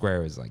Orleans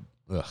Square is like,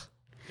 ugh.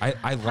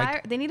 I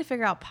like, They need to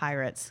figure out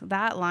pirates.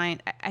 That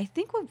line, I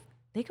think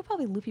they could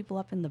probably loop people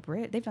up in the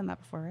bridge. They've done that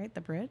before, right?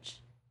 The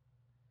bridge.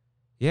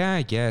 yeah,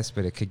 I guess,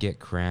 but it could get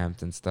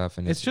cramped and stuff.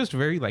 And It's just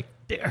very like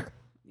there.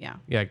 Yeah.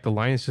 Yeah, like the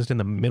line is just in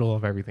the middle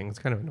of everything. It's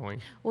kind of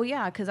annoying. Well,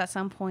 yeah, because at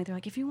some point they're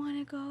like, if you want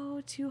to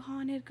go to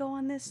Haunted, go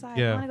on this side.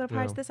 Yeah, If you want to go to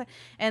Pirates, yeah. this side.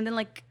 And then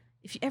like,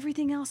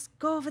 everything else,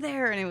 go over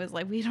there. And it was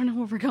like, we don't know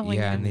where we're going.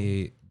 yeah,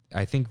 and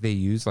I think they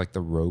use like the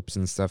ropes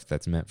and stuff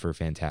that's meant for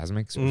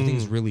Phantasmic. So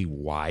everything's really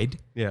wide.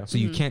 Yeah. So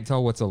you can't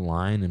tell what's a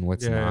line and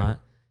what's Yeah. not.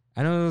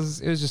 I know it was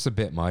just a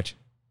bit much.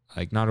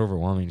 Like not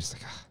overwhelming, just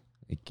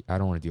like I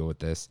don't want to deal with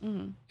this.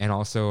 Mhm. And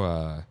also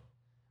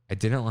I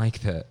didn't like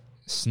the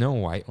Snow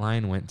White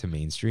line went to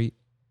Main Street.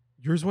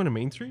 Yours went to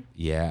Main Street?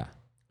 Yeah.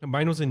 And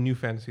mine was in New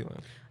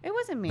Fantasyland. It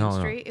wasn't Main No,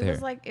 Street. It there.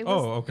 was like, it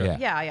was. Oh, okay.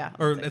 Yeah. Yeah.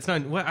 Or it's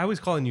not. What I always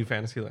call it New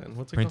Fantasyland.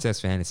 What's it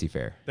Princess Fantasy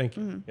Fair. called? Thank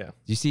you. Mhm. Yeah. Do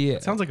you see it?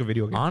 It sounds like a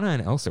video game. Anna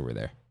and Elsa were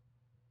there.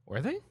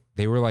 Were they?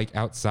 They were like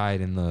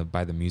outside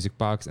by the music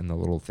box and the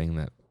little thing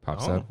that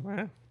pops Oh, up.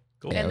 wow.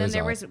 Cool. Yeah, it And then was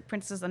there odd. was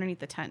princesses underneath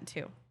the tent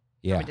too.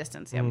 Yeah. From a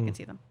distance. Yeah, we can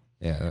see them.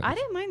 Yeah. I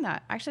didn't mind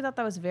that. I actually thought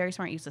that was very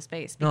smart use of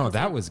space. No, because,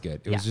 that like, was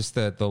good. It Yeah. was just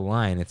the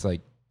line. It's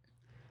like,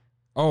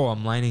 oh,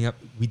 I'm lining up.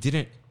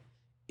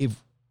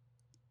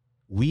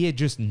 we had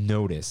just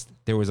noticed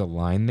there was a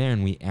line there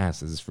and we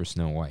asked, is this for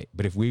Snow White?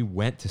 But if we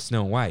went to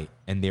Snow White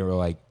and they were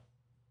like,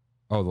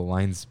 oh, the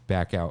line's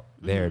back out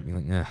there, I'd be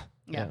like, nah,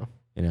 Yeah.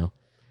 you know.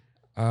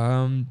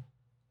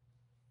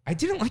 I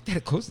didn't like that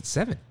it closed at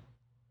 7.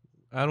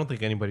 I don't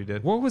think anybody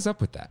did. What was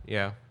up with that?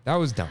 Yeah. That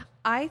was dumb.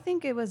 I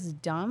think it was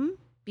dumb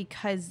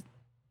because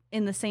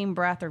in the same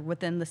breath or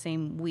within the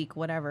same week,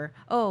 whatever.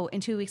 Oh,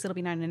 in 2 weeks it'll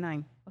be 9 to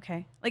 9.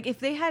 Okay. Like if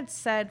they had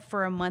said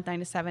for a month 9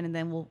 to 7 and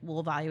then we'll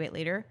evaluate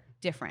later,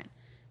 different.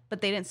 But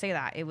they didn't say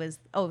that. It was,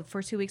 oh,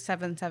 for 2 weeks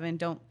 7 to 7,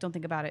 don't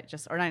think about it.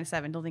 Just or 9 to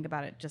 7, don't think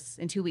about it. Just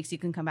in 2 weeks you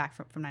can come back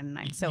from 9 to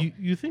 9. So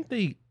you think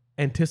they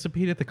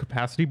anticipated the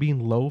capacity being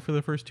low for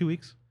the first 2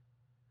 weeks?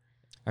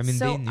 I mean,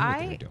 so they knew what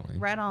they I were doing.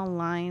 read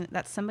online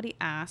that somebody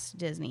asked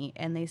Disney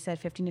and they said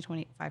 15 to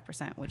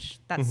 25%, which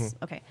that's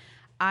okay.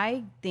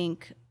 I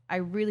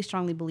really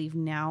strongly believe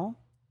now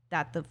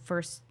that the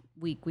first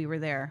week we were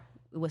there,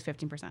 it was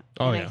 15%.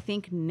 Oh, and yeah. I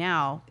think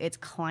now it's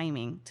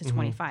climbing to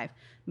 25.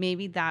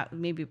 Maybe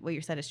what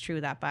you said is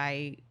true that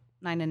by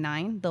 9 to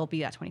 9, they'll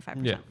be at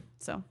 25%. Yeah.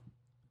 So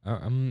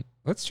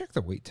Let's check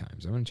the wait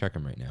times. I'm going to check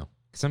them right now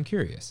because I'm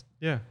curious.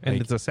 Yeah. And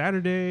Like- it's a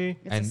Saturday.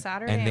 it's And- a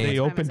Saturday. and and they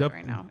what time opened is it up-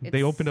 right now?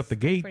 they opened up the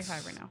gates.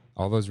 45 right now.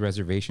 All those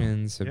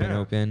reservations have been Yeah.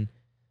 open.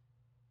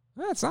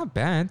 Well, it's not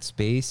bad.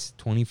 Space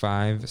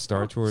 25,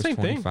 Star Tours same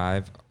thing.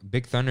 25,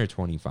 Big Thunder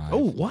 25. Oh,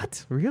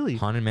 what? Really?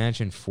 Haunted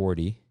Mansion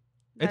 40.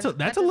 That's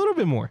That's a little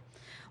bit more.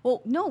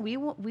 Well, no, we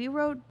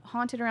rode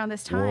Haunted around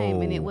this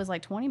time, and it Whoa. was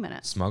like 20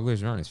 minutes.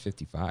 Smugglers Run is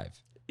 55.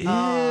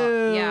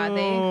 Yeah,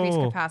 they increased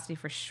Ew. capacity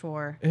for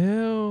sure.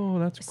 Ew,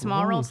 that's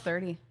Small gross. World's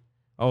 30.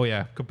 Oh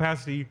yeah,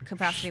 capacity.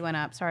 Capacity went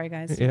up. Sorry,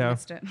 guys. Yeah. You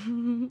missed it.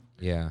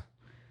 Yeah.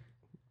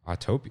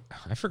 Autopia.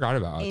 I forgot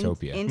about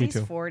Autopia. Indy's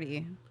too.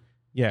 40.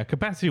 Yeah,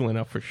 capacity went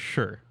up for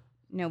sure.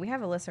 No, we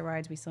have a list of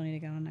rides we still need to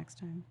go on next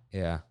time.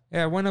 Yeah.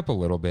 Yeah, it went up a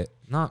little bit.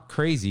 Not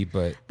crazy,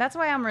 but That's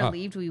why I'm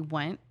relieved we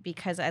went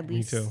because at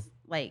least too.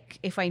 like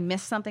if I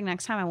miss something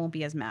next time, I won't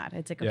be as mad.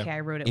 It's like Yeah. okay, I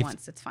rode it If-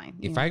 once. It's fine.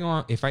 if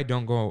I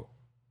don't go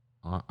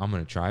I'm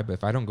going to try, but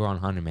if I don't go on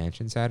Haunted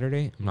Mansion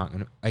Saturday, I'm not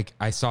going to like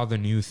I saw the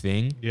new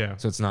thing. Yeah.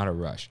 So it's not a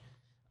rush.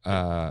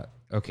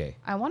 Okay.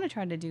 I want to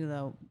try to do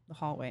the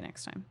hallway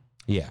next time.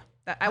 Yeah.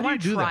 I How do want you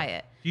to do try that?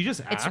 it. You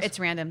just ask. It's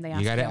random. They ask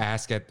You got to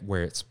ask at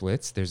where it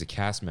splits. There's a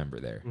cast member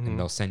there, Mm-hmm. and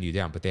they'll send you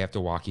down. But they have to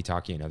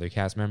walkie-talkie another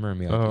cast member and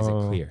be like, "Is it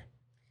Oh. clear?"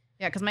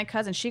 Yeah, because my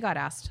cousin, she got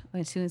asked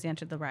as soon as they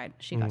entered the ride.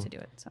 She got Mm. to do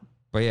it. So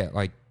But yeah,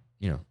 like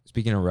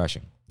speaking of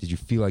rushing, did you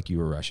feel like you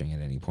were rushing at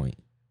any point?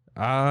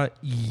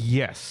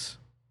 Yes.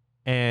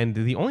 And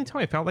the only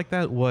time I felt like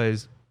that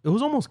was it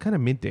was almost kind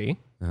of midday.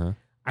 Uh-huh.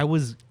 I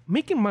was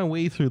making my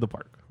way through the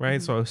park,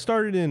 right? So I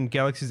started in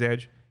Galaxy's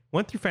Edge,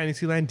 went through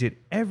Fantasyland, did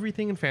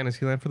everything in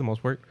Fantasyland for the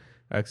most part,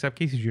 except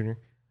Casey Jr.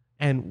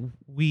 And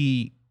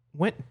we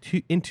went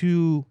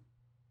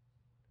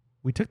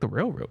we took the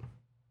railroad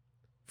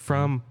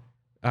from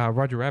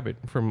Roger Rabbit,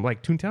 from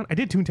like Toontown. I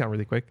did Toontown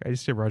really quick. I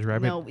just did Roger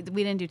Rabbit. no, we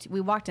didn't do.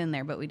 We walked in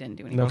there, but we didn't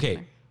do anything. Okay,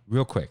 there.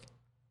 real quick,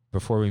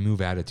 before we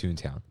move out of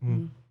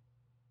Toontown,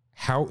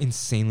 how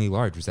insanely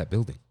large was that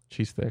building?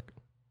 She's thick.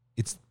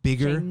 It's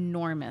bigger.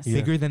 Ginormous.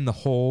 Bigger than the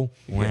whole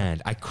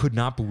land. I could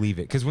not believe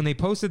it because when they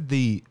posted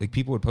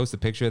people would post a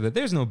picture that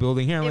there's no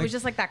building here. I'm It like, was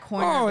just like that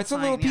corner. oh, of the it's a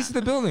little sign, piece of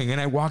the building,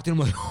 and I walked in. I'm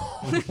like,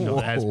 oh, No,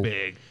 that's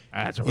big.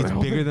 That's It's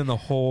bigger than the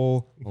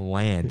whole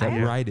land. That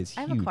have- ride is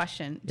I huge. have a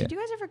question. Did Yeah.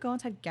 you guys ever go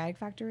inside Gag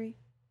Factory?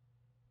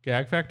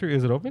 Gag Factory,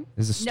 is it open?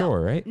 There's a store,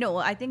 no, right? No,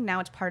 well, I think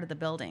now it's part of the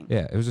building.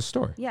 Yeah, it was a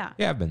store. Yeah.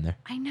 Yeah, I've been there.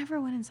 I never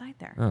went inside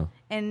there. Oh.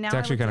 And now It's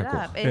actually I looked kinda it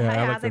cool. up. It Yeah, I has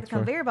like like that the store.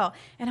 conveyor belt,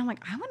 and I'm like,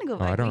 I want to go I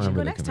back. don't We should go remember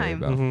the next conveyor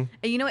time. belt.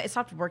 And you know what? It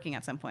stopped working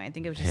at some point. I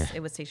think it was just it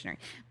was stationary.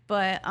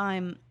 But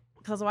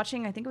because I was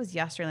watching, I think it was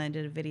yesterday, and I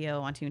did a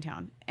video on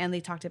Toontown, and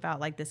they talked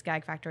about like this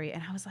Gag Factory,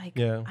 and I was like,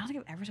 Yeah. I don't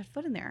think I've ever set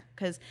foot in there.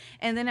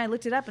 And then I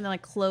looked it up, and they're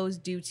like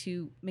closed due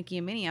to Mickey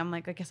and Minnie. I'm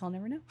like, I guess I'll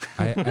never know.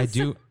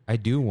 I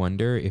do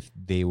wonder if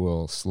they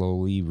will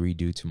slowly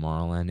redo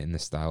Tomorrowland in the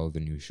style of the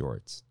new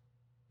shorts,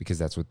 because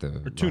that's what the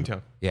Or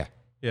Toontown. Yeah,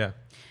 Yeah.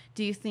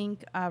 Do you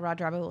think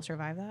Roger Rabbit will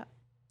survive that?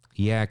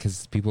 yeah,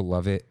 because people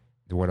love it.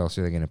 What else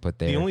are they going to put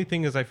there? The only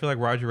thing is, I feel like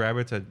Roger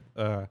Rabbit's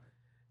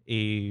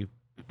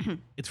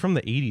it's from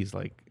the 80s.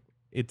 Like,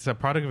 it's a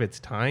product of its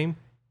time.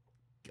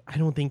 I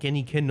don't think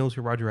any kid knows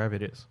who Roger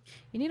Rabbit is.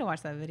 You need to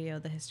watch that video,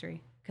 the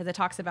history, because it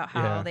talks about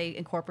how Yeah. they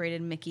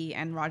incorporated Mickey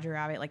and Roger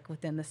Rabbit like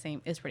within the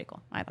same. It's pretty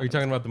cool. I thought Are you it was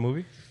talking about the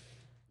movie?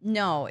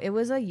 No, it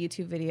was a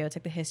YouTube video. It's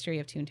like the history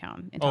of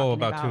Toontown. And Oh, talking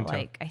about Toontown.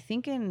 like I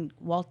think in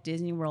Walt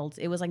Disney World,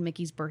 it was like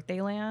Mickey's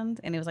birthday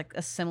land, and it was like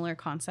a similar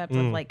concept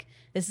of like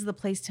this is the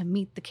place to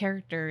meet the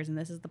characters, and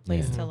this is the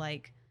place to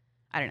like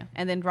I don't know.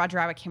 And then Roger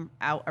Rabbit came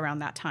out around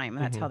that time,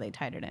 and that's how they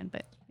tied it in.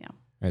 But yeah, All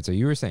right, so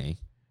you were saying,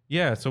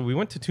 Yeah, so we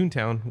went to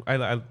Toontown.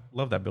 I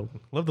love that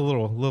building. Love the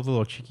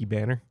little cheeky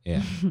banner.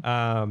 yeah,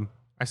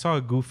 I saw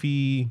a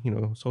goofy,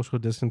 social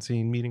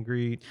distancing meet and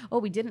greet. oh,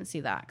 we didn't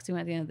see that because we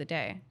went at the end of the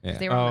day. 'Cause Yeah.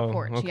 they were on Oh, the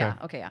porch. okay. Yeah,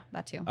 okay, yeah,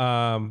 that too.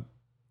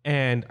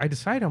 And I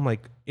decided, I'm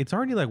like, it's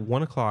already like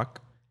 1:00.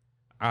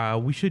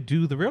 We should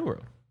do the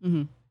railroad.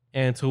 Mm-hmm.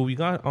 And so we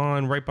got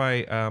on right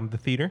by the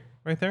theater,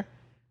 right there,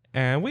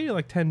 and waited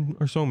like 10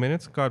 or so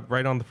minutes. Got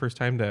right on the first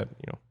time that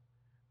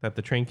that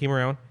the train came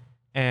around,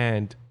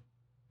 and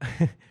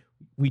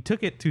we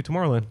took it to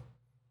Tomorrowland.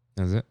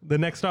 Is it? The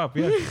next stop,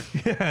 yeah,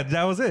 yeah,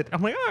 that was it.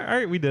 I'm like, all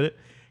right, we did it.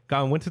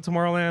 Went to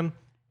Tomorrowland,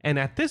 and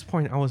at this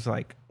point, I was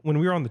like, when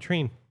we were on the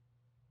train,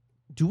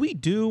 do we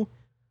do,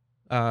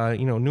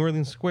 New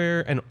Orleans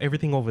Square and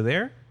everything over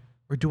there,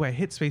 or do I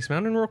hit Space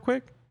Mountain real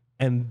quick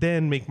and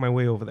then make my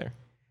way over there?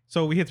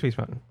 So we hit Space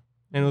Mountain,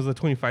 and it was a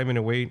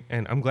 25-minute wait,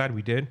 and I'm glad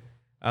we did,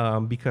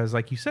 because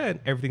like you said,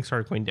 everything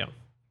started going down.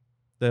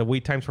 The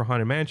wait times for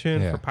Haunted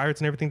Mansion, for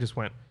Pirates and everything just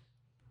went,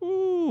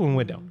 ooh, and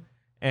went down.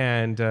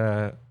 And,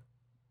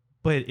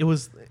 but it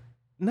was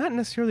not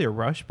necessarily a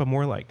rush, but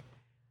more like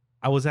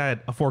I was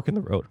at a fork in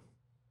the road.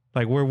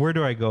 Like, where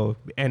do I go?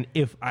 And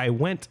if I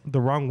went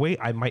the wrong way,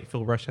 I might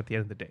feel rushed at the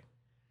end of the day.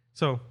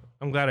 So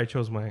I'm glad I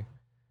chose I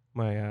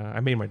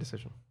made my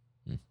decision.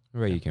 What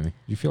about you, Kimmy?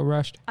 You feel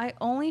rushed? I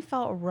only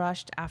felt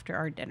rushed after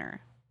our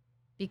dinner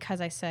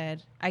because I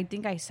said, you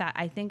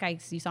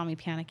saw me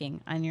panicking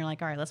and you're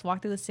like, all right, let's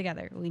walk through this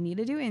together. We need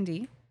to do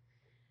Indy.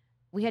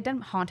 We had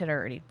done Haunted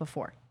already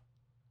before.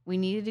 We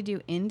needed to do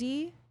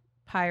Indy,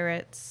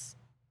 Pirates,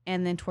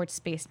 and then towards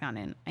Space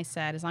Mountain. I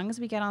said, as long as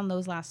we get on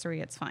those last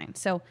three, it's fine.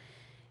 So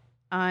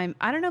I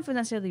don't know if it was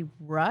necessarily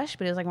rush,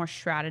 but it was like more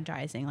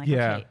strategizing. Like,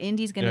 okay,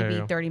 Indy's going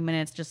to be 30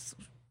 minutes. Just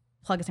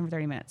plug us in for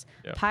 30 minutes.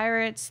 Yeah.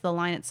 Pirates, the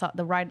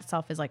ride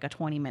itself is like a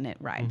 20-minute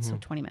ride. So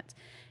 20 minutes.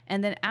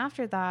 And then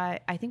after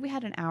that, I think we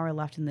had an hour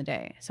left in the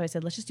day. So I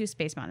said, let's just do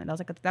Space Mountain.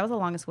 That was the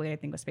longest wait, I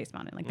think, was Space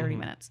Mountain, like 30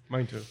 minutes.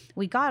 Mine too.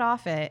 We got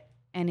off it,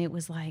 and it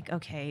was like,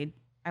 okay,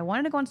 I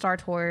wanted to go on Star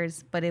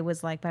Tours, but it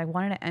was like, but I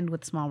wanted to end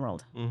with Small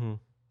World.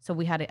 So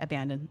we had to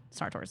abandon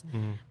Star Tours.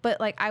 But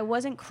like, I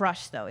wasn't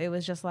crushed though. It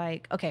was just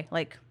like, okay,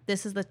 like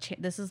this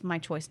is my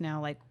choice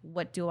now. Like,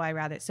 what do I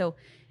rather? So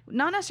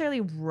not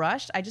necessarily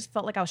rushed. I just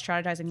felt like I was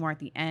strategizing more at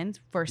the end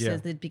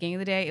versus the beginning of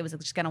the day. It was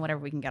like, just get on whatever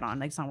we can get on.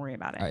 Like, let's not worry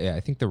about it. Yeah, I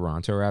think the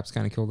Ronto wraps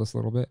kind of killed us a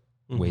little bit,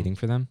 waiting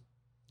for them.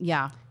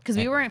 Yeah, because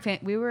we were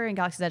in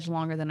Galaxy's Edge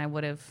longer than I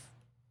would have.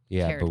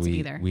 Yeah, but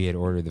we had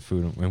ordered the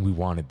food and we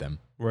wanted them.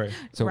 Right.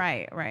 So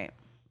right.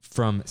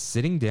 From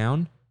sitting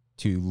down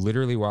to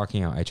literally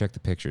walking out, I checked the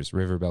pictures.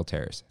 River Belle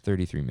Terrace,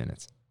 33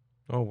 minutes.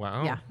 Oh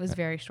wow. Yeah, it was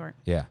very short.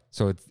 Yeah.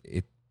 So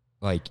it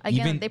like,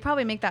 again, even they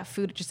probably make that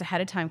food just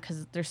ahead of time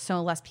because there's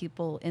so less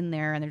people in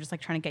there and they're just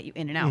like trying to get you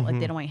in and out. Like,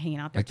 they don't want you hanging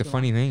out there. Like, the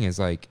funny thing is,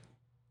 like,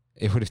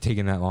 it would have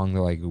taken that long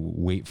to like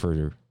wait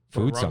for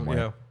food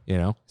somewhere.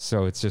 Yeah.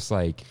 So it's just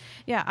like,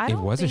 it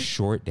was a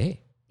short day.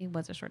 It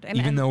was a short day.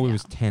 Even though it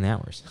was 10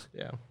 hours.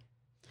 Yeah.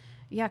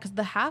 Yeah, because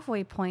the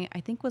halfway point,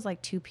 I think, was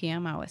like 2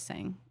 p.m. I was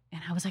saying.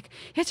 And I was like,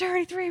 it's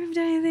already 3. We haven't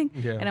done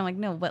anything. Yeah. And I'm like,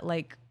 no, but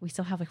like, we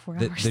still have like 4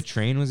 hours. The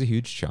train was a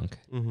huge chunk.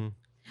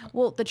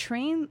 Well, the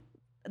train,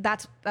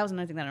 that was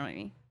another thing that annoyed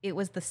me. It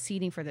was the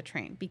seating for the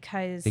train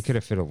because they could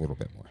have fit a little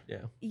bit more. Yeah.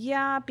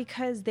 Yeah,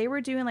 because they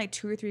were doing like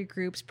 2 or 3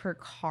 groups per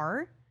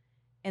car.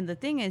 And the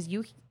thing is,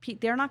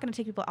 they're not going to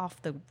take people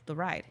off the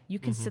ride. You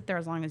can sit there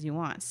as long as you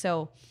want.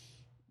 So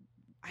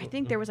I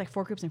think there was like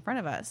 4 groups in front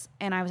of us.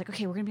 And I was like,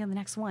 okay, we're going to be on the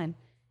next one.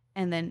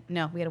 And then,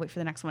 no, we had to wait for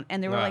the next one.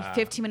 And they were like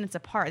 15 minutes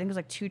apart. I think it was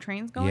like 2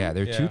 trains going. Yeah,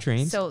 there are 2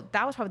 trains. So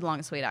that was probably the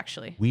longest wait,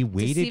 actually. We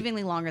waited.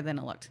 Deceivingly longer than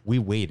it looked. We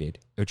waited.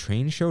 A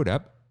train showed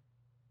up.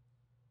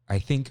 I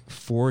think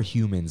 4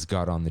 humans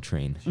got on the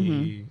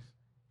train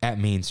at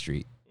Main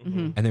Street.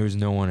 And there was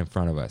no one in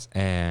front of us.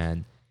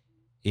 And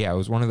yeah, it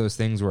was one of those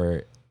things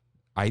where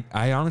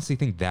I honestly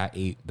think that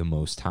ate the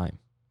most time.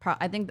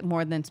 I think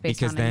more than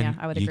Space Mountain. Because then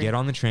I would you agree. get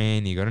on the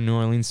train, you go to New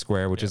Orleans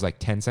Square, which is like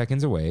 10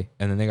 seconds away.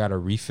 And then they got to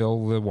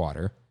refill the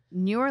water.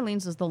 New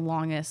Orleans was the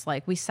longest.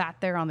 Like, we sat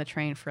there on the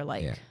train for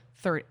like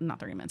not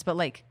 30 minutes, but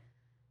like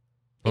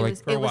it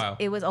was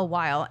a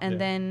while.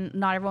 And then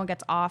not everyone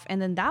gets off.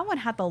 And then that one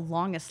had the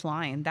longest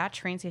line. That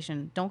train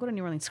station, don't go to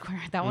New Orleans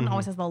Square. That one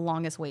always has the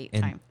longest wait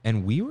time.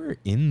 And we were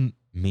in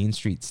Main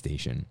Street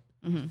Station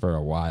for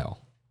a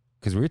while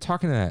because we were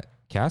talking to that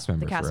cast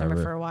member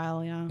for a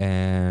while. Yeah.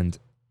 And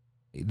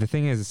the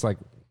thing is, it's like,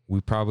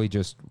 we're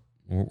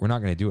not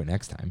going to do it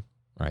next time,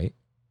 right?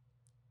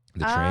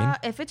 The train?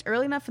 If it's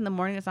early enough in the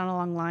morning, it's not a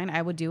long line,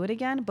 I would do it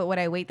again. But would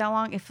I wait that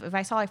long? If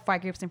I saw like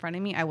 5 groups in front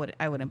of me, I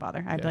wouldn't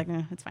bother. I'd be like,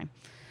 it's fine.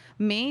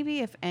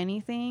 Maybe if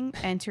anything,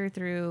 enter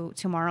through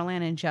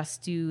Tomorrowland and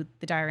just do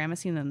the diorama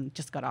scene and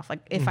just got off. Like,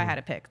 if I had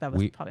to pick, that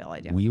was probably all I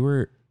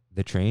do.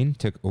 The train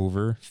took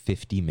over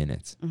 50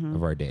 minutes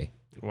of our day.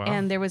 Wow.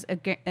 And there was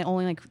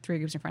only like 3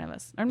 groups in front of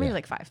us, or maybe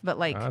like 5. But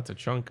like, that's a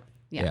chunk.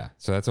 Yeah.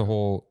 So that's a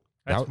whole.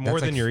 That's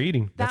more than you're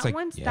eating. That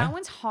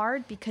one's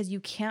hard because you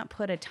can't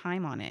put a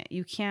time on it.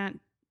 You can't.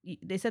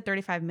 They said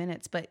 35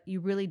 minutes, but you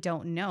really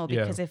don't know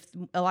because if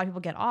a lot of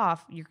people get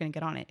off, you're going to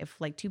get on it. If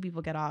like 2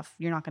 people get off,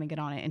 you're not going to get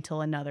on it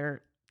until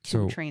another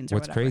 2 trains.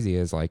 What's crazy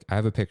is, like, I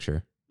have a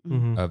picture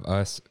of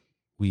us.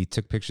 We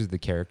took pictures of the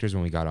characters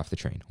when we got off the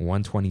train.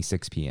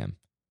 1:26 p.m.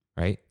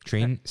 Right?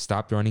 Train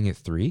stopped running at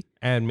 3.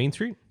 And Main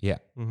Street? Yeah.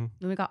 Then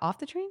we got off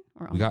the train?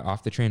 We got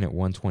off the train at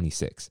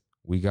 1:26.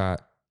 We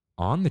got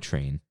on the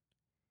train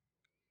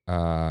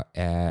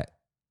at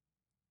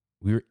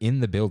we were in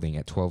the building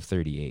at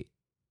 12:38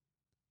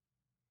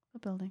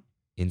 What building?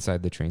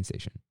 inside the train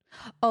station.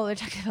 Oh, they're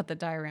talking about the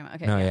diorama.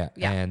 Okay. No,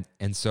 yeah.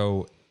 And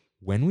so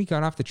when we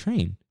got off the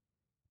train,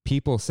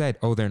 people said,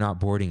 "Oh, they're not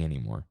boarding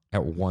anymore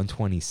at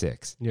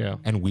 1:26." Yeah.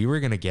 And we were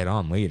going to get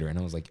on later. And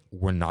I was like,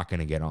 we're not going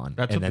to get on.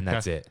 That's and what then the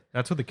that's it.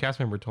 That's what the cast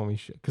member told me.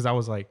 Because I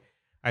was like,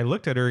 I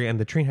looked at her and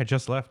the train had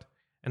just left.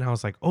 And I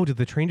was like, oh, did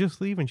the train just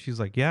leave? And she's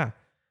like, yeah.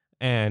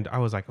 And I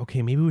was like,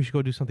 okay, maybe we should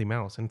go do something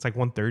else. And it's like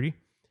 1:30.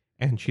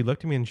 And she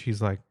looked at me and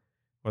she's like,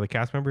 well, the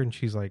cast member, and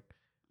she's like,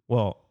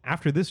 well,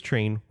 after this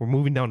train, we're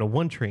moving down to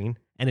one train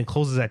and it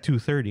closes at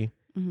 2:30.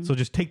 Mhm. So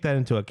just take that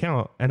into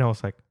account. And I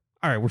was like,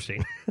 all right, we're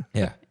staying.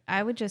 Yeah.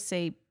 I would just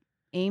say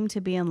aim to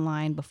be in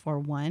line before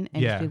 1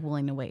 and Yeah. just be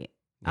willing to wait.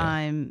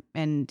 Yeah.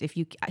 And if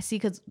you I see,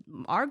 because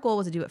our goal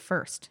was to do it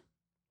first,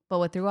 but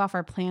what threw off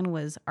our plan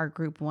was our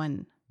group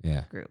 1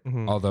 Yeah. group.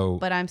 Mhm. Although,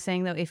 But I'm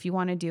saying though, if you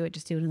want to do it,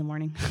 just do it in the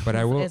morning. But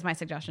I will- is my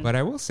suggestion. but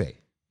I will say,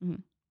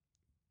 Mhm.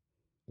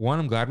 one,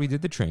 I'm glad we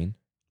did the train.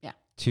 Yeah.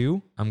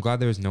 2, I'm glad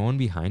there was no one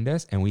behind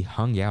us and we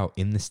hung out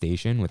in the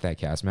station with that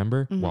cast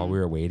member while Mhm. we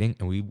were waiting.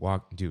 And we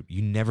walked, dude,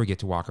 you never get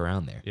to walk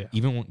around there. Yeah.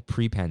 Even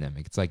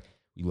pre-pandemic. It's like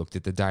we looked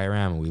at the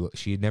diorama.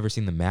 She had never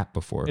seen the map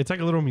before. It's like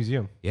a little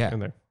museum Yeah. in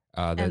there.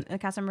 and the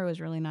cast member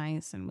was really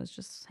nice and was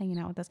just hanging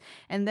out with us.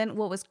 And then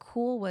what was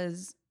cool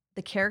was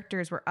the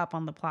characters were up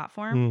on the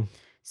platform. Mm.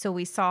 So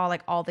we saw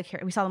like all the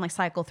we saw them like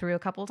cycle through a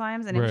couple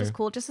times, and it was just Right.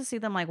 cool just to see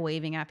them like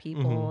waving at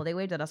people. Mhm. They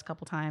waved at us a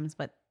couple times,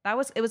 but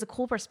it was a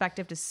cool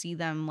perspective to see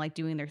them like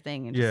doing their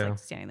thing and just Yeah. like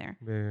standing there.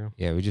 Yeah.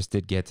 Yeah, we just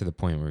did get to the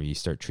point where you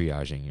start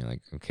triaging. You're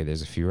like, okay,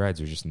 there's a few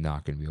rides we're just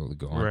not going to be able to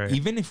go on. Right.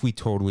 Even if we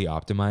totally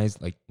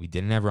optimized, like we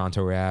didn't have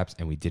Ronto wraps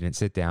and we didn't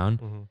sit down,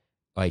 Mhm.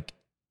 like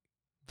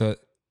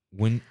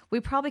when, We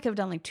probably could have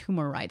done like 2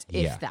 more rides,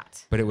 if Yeah.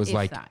 that. but it was If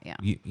like, that, yeah.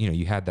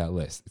 you had that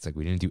list. It's like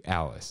we didn't do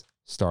Alice,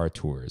 Star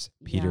Tours,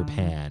 Peter Yeah.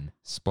 Pan,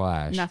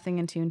 Splash. Nothing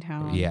in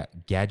Toontown. Yeah,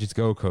 Gadgets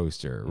Go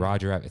Coaster,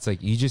 Roger Rabbit. It's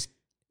like you just,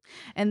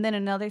 And then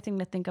another thing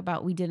to think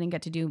about, we didn't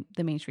get to do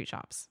the Main Street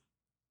shops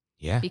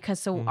yeah. because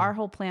Mhm. our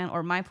whole plan,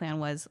 or my plan,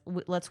 was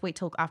let's wait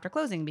till after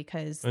closing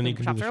because And the you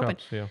can do shops the are open.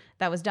 shops. Yeah.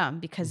 That was dumb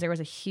because there was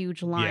a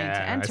huge line Yeah,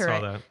 to enter I it.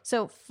 saw that.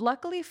 So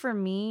luckily for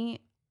me,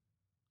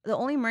 the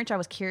only merch I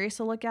was curious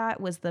to look at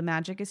was the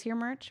Magic is Here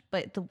merch,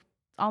 but the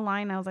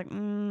online I was like,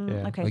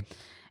 Yeah, okay. like-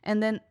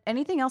 And then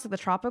anything else like the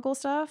tropical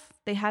stuff,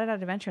 they had it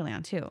at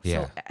Adventureland too.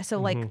 Yeah.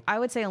 So like Mhm. I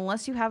would say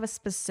unless you have a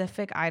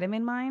specific item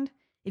in mind,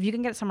 if you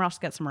can get it somewhere else,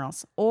 get somewhere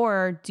else,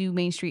 or do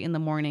Main Street in the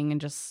morning and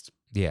just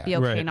Yeah. be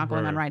okay Right, not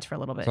going on right. rides for a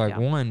little bit. So like yeah,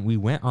 one, we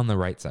went on the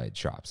right side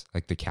shops,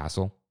 like the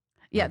castle.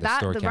 yeah. the That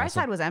store the right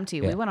castle. side was empty.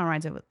 Yeah. We went on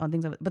rides on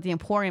things, but the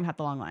Emporium had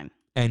the long line.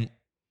 And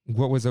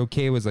what was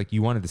okay was like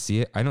you wanted to see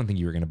it. I don't think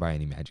you were going to buy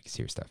any Magic is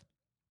Here stuff.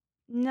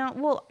 No,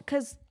 well,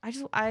 because I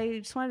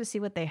just wanted to see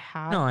what they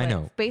have. No, I but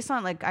know. Based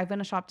on like I've been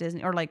to Shop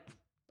Disney or like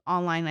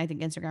online, I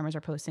think Instagrammers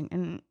are posting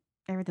and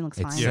everything looks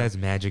It fine. says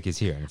Magic is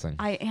Here. And it's like,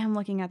 I am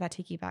looking at that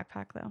tiki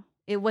backpack though.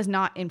 It was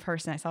not in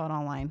person. I saw it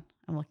online.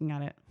 I'm looking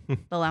at it.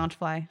 The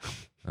Loungefly.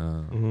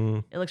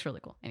 Mhm. It looks really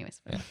cool.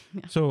 Anyways, Yeah.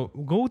 yeah. So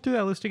go through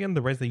that list again.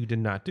 The rides that you did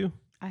not do.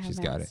 I have She's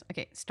my got list.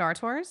 Okay, Star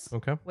Tours,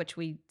 Okay. which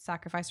we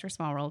sacrificed for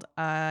Small World.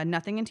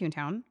 Nothing in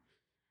Toontown.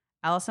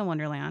 Alice in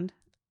Wonderland.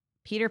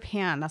 Peter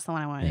Pan. That's the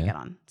one I wanted to Yeah. get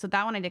on. So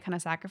that one I did kind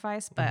of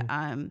sacrifice, but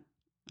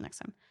next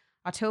time.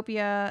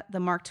 Autopia, the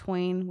Mark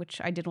Twain, which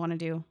I did want to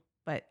do,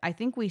 but I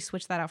think we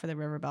switched that out for the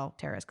Riverbell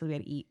Terrace because we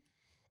had to eat.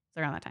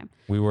 So around that time,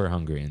 we were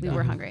hungry. And we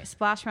were hungry.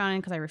 Splash Mountain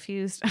because I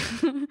refused.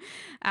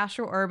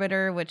 Astro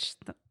Orbiter, which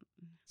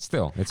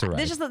Still, it's a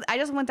ride. I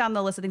just went down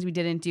the list of things we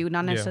didn't do,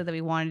 not Yeah. necessarily that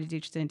we wanted to do,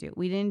 just didn't do.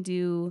 We didn't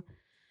do,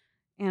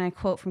 and I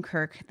quote from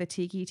Kirk, the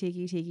tiki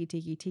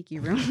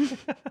room.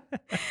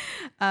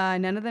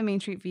 None of the Main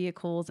Street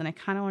vehicles, and I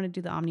kind of want to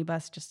do the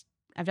omnibus. Just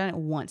I've done it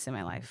once in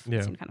my life. Yeah.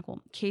 It seemed kind of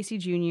cool. Casey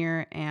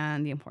Jr.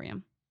 and the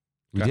Emporium.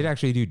 we did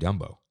actually do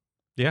Dumbo.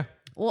 Yeah.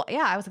 Well,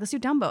 yeah, I was like, let's do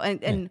Dumbo,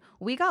 and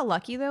we got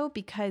lucky though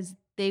because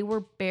they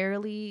were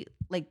barely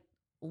like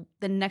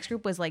the next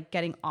group was like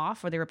getting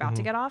off or they were about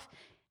to get off.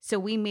 So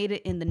we made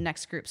it in the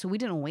next group. So we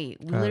didn't wait.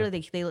 We literally,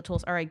 they told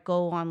us, all right,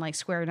 go on like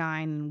Square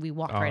 9 and we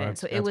walked right in.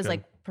 So it that's was good.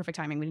 like perfect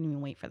timing. We didn't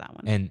even wait for that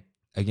one. And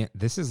again,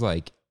 this is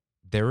like,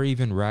 there are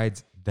even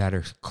rides that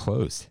are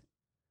closed.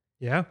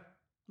 Yeah.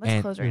 Let's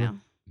and- close right now.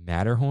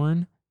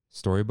 Matterhorn,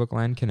 Storybook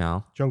Land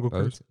Canal, Jungle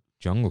both, Cruise.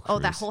 Jungle Cruise. Oh,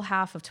 that whole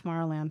half of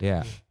Tomorrowland.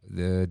 Yeah.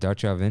 The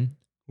Dutch Oven,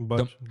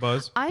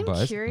 Buzz. I'm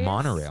Buzz, curious.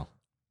 Monorail.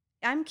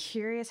 I'm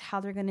curious how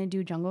they're going to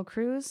do Jungle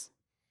Cruise,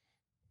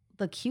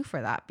 the queue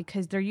for that,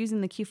 because they're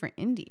using the queue for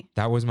Indy.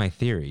 That was my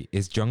theory.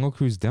 Is Jungle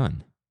Cruise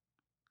done?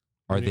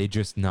 Are Maybe. they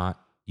just not,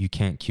 you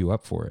can't queue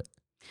up for it?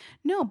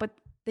 No, but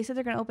they said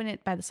they're going to open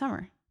it by the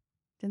summer.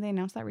 Didn't they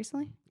announce that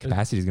recently?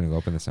 Capacity is going to go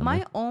up in the summer.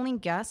 My only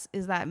guess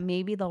is that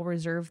maybe they'll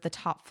reserve the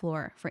top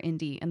floor for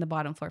Indy and the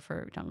bottom floor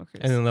for Jungle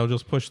Cruise. And then they'll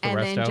just push the and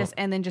rest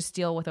then out. just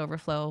deal with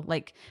overflow,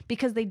 like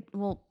because the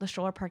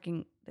stroller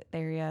parking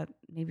area,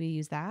 maybe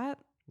use that.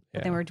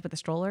 But then Yeah. we're with the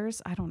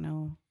strollers. I don't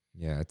know.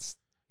 Yeah, it's,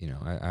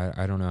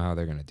 I don't know how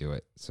they're going to do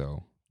it.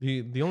 So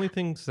The only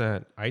things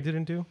that I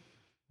didn't do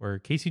were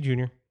Casey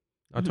Jr.,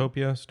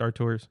 Autopia, Star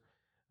Tours,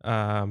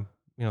 the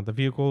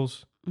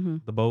vehicles,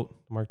 the boat,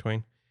 Mark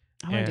Twain.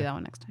 I want to do that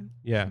one next time.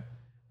 Yeah.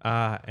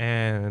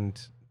 And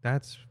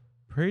that's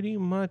pretty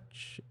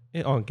much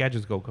it. Oh,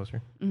 Gadget's Gold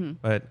Coaster.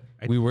 But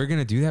We were going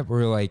to do that, but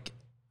we were like,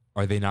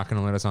 are they not going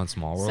to let us on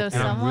Small World? So And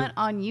I'm someone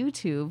on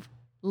YouTube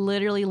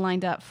literally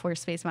lined up for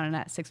Space Mountain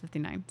at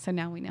 6:59. So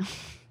now we know.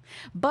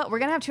 But we're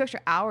going to have 2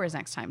 extra hours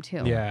next time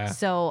too. Yeah.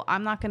 So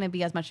I'm not going to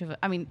be as much of a,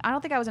 I mean, I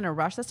don't think I was in a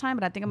rush this time,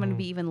 but I think I'm going to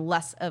be even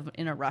less of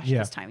in a rush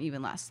this time,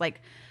 even less.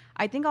 Like,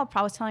 I think I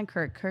was telling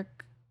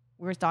Kirk,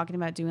 we were talking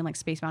about doing like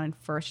Space Mountain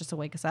first just to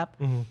wake us up.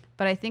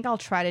 But I think I'll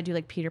try to do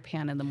like Peter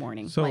Pan in the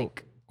morning. So,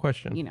 like,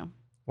 question.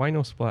 Why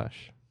no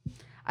splash?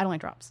 I don't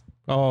like drops.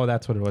 Oh,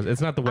 that's what it was. It's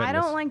not the wetness. I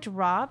don't like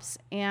drops,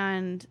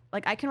 and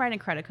like I can ride a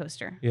credit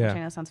coaster, which I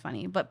know sounds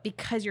funny, but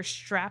because you're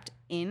strapped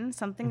in,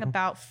 something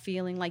about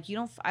feeling like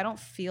I don't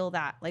feel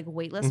that like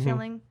weightless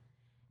feeling,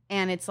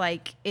 and it's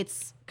like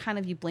it's kind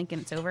of you blink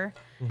and it's over.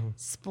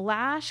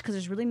 Splash, because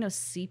there's really no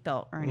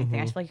seatbelt or anything.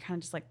 I feel like you're kind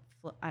of just like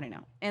I don't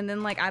know. And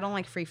then like I don't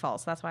like free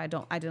falls, so that's why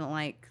I didn't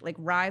like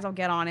Rise. I'll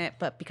get on it,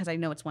 but because I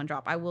know it's one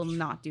drop, I will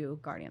not do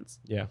Guardians.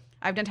 Yeah.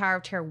 I've done Tower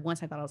of Terror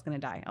once. I thought I was gonna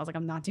die. I was like,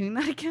 I'm not doing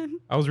that again.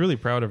 I was really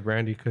proud of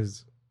Brandy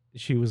because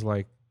she was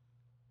like,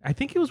 I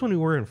think it was when we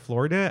were in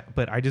Florida,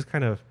 but I just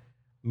kind of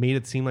made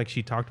it seem like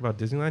she talked about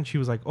Disneyland. She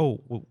was like,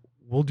 oh,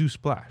 we'll do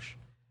Splash.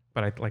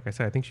 But like I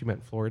said, I think she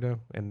meant Florida.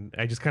 And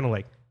I just kind of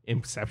like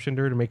inceptioned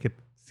her to make it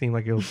seem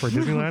like it was for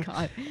Disneyland.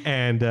 God.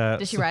 And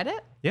Did she ride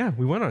it? Yeah,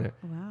 we went on it.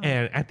 Wow.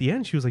 And at the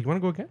end, she was like, you want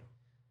to go again?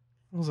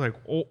 I was like,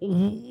 oh,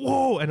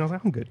 whoa. And I was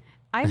like, I'm good.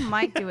 I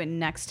might do it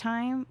next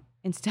time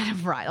instead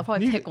of ride. I'll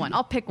probably pick one.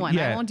 I'll pick one.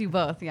 Yeah. I won't do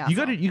both. Yeah. You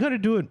gotta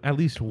do it at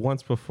least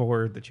once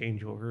before the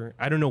changeover.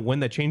 I don't know when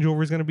that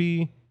changeover is gonna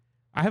be.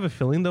 I have a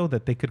feeling though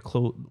that they could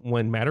close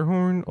when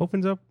Matterhorn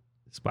opens up.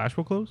 Splash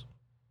will close.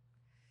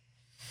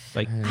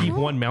 Like keep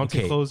one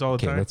mountain closed all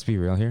the time. Let's be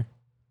real here.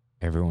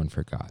 Everyone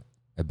forgot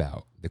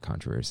about the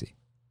controversy.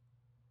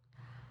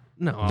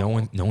 No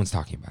one's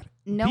talking about it.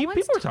 No People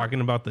one's are talking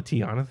about the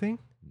Tiana thing.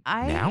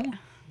 Now?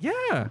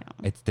 Yeah,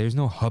 There's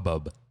no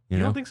hubbub. You you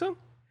know? don't think so?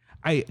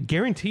 I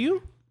guarantee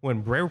you,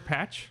 when Rare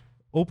Patch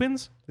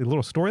opens, the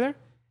little store there,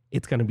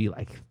 it's gonna be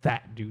like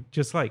that, dude.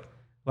 Just like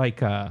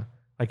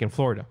in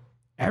Florida,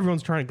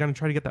 everyone's gonna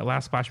try to get that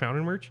last Splash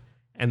Mountain merch,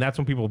 and that's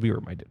when people will be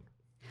reminded.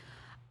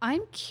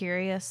 I'm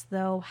curious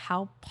though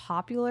how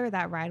popular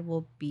that ride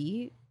will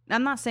be.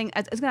 I'm not saying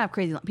it's gonna have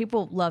crazy.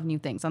 People love new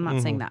things. I'm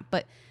not saying that,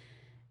 but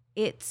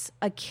it's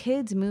a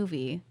kids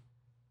movie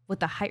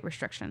with a height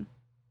restriction.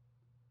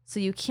 So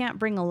you can't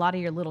bring a lot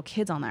of your little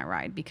kids on that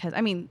ride because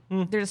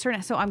there's a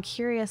certain. So I'm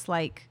curious.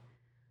 Like,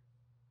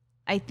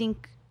 I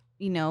think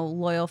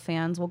loyal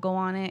fans will go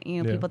on it.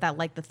 People that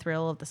like the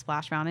thrill of the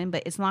Splash Mountain,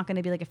 but it's not going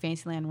to be like a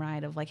Fantasyland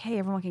ride of like, hey,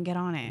 everyone can get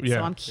on it. Yeah.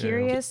 So I'm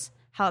curious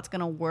how it's going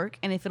to work,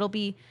 and if it'll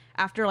be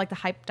after like the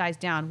hype dies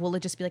down, will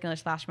it just be like another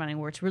Splash Mountain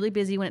where it's really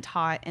busy when it's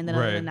hot, and then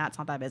other than that, it's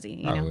not that busy.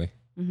 You know? Probably.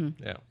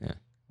 Yeah.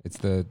 It's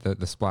the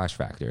splash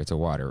factor. It's a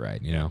water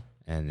ride,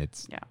 and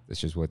it's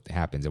just what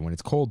happens. And when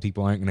it's cold,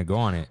 people aren't going to go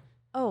on it.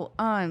 Oh,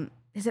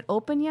 is it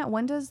open yet?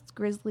 When does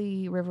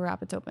Grizzly River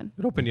Rapids open?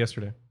 It opened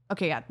yesterday.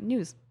 Okay, yeah,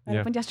 news. It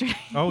opened yesterday.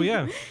 Oh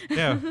yeah.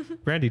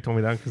 Brandy told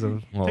me that because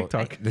of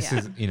TikTok. This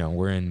is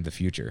we're in the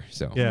future,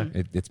 so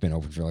it's been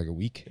open for like a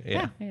week.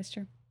 Yeah, it's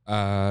true.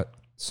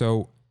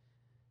 So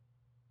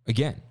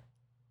again,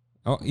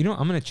 I'm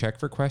gonna check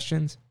for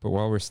questions, but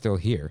while we're still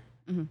here,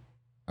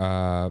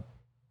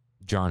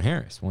 John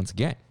Harris once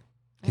again,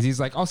 because he's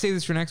like, I'll say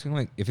this for next week. I'm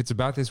like, if it's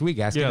about this week,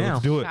 ask it now.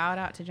 Let's do it. Shout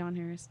out to John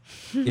Harris.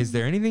 Is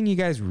there anything you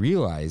guys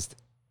realized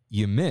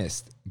you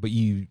missed, but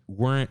you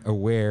weren't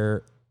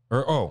aware?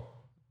 Or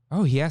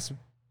he asked.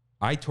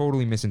 I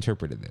totally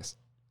misinterpreted this.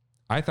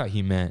 I thought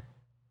he meant,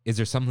 is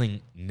there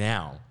something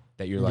now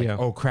that you're like,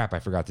 oh crap, I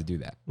forgot to do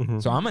that.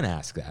 So I'm gonna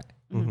ask that,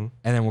 and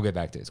then we'll get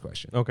back to his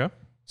question. Okay.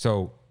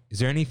 So is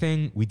there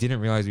anything we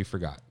didn't realize we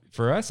forgot?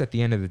 For us, at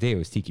the end of the day, it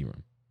was Tiki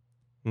Room.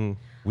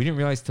 We didn't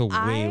realize till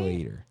way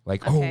later.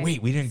 Like, oh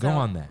wait, we didn't go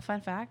on that.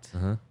 Fun fact: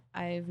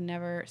 I've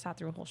never sat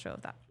through a whole show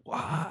of that.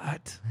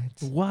 What?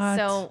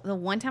 So the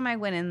one time I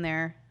went in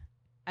there,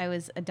 I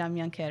was a dumb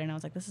young kid, and I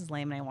was like, "This is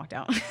lame," and I walked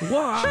out.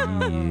 What?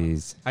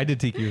 Jeez. I did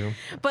Tiki Room.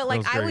 But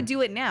like, I great. would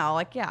do it now.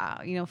 Like,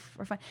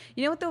 for fun.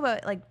 You know what though?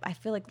 About like, I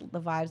feel like the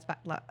vibes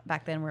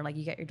back then were like,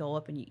 you get your Dole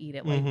Whip and you eat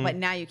it. Like, but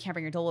now you can't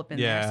bring your Dole Whip in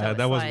there. So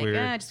that was like,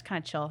 weird. Just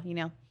kind of chill,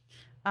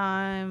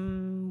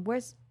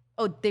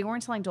 they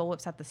weren't selling Dole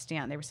Whips at the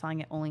stand. They were selling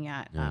it only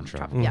at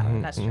Tropical.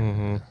 Yeah, that's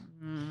true.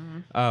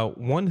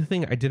 One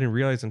thing I didn't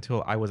realize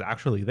until I was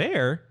actually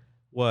there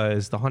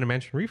was the Haunted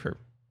Mansion refurb.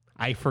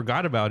 I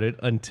forgot about it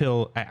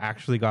until I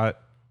actually got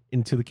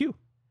into the queue.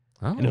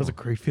 Oh. And it was a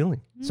great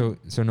feeling. So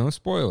no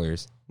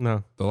spoilers.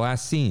 No. The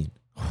last scene,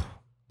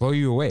 blow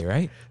you away,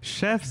 right?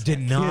 Chef's Did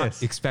not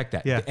kiss. expect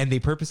that. Yeah. And they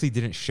purposely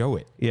didn't show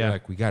it. Yeah. They're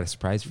like, we got a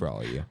surprise for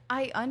all of you.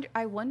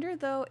 I wonder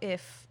though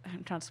if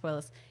I'm trying to spoil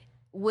this,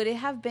 would it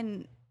have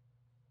been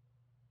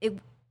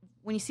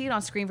when you see it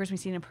on screen versus when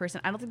you see it in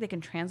person, I don't think they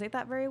can translate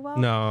that very well.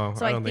 No,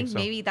 So I I don't think think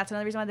so. maybe that's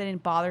another reason why they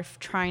didn't bother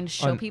trying to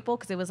show people,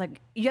 because it was like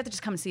you have to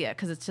just come and see it,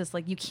 because it's just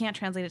like you can't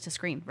translate it to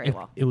screen very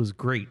well. It was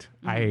great.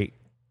 Mm-hmm.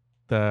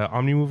 The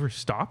OmniMover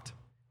stopped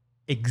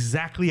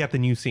exactly at the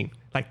new scene,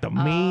 like the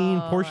main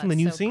portion of the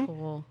that's new so scene.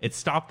 cool. It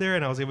stopped there,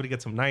 and I was able to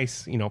get some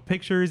nice,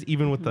 pictures,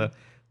 even with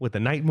the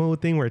night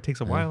mode thing where it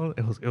takes a while.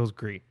 It was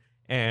great.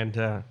 And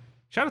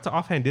shout out to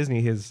Offhand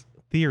Disney, his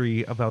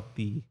theory about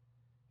the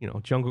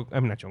not Jungle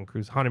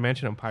Cruise, Haunted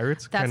Mansion and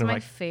Pirates. That's kind of my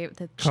like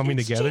favorite. coming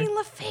It's together. Jane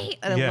LaFate.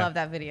 I Yeah. love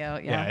that video.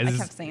 Yeah, I it's-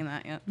 kept saying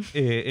that. Yeah.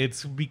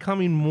 it's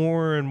becoming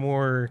more and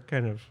more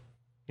kind of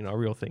a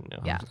real thing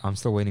now. Yeah. I'm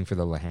still waiting for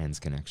the Lahans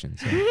connection.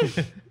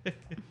 So.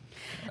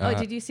 Oh,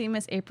 did you see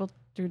Miss April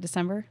through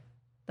December?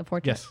 The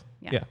portrait. Yes.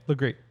 Yeah. Look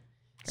great.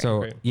 So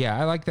Great. yeah,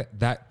 I like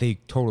that they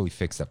totally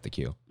fixed up the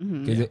queue.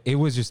 'Cause it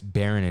was just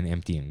barren and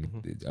empty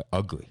and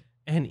ugly.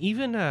 And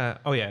even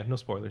no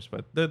spoilers,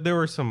 but there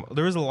was a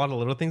lot of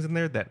little things in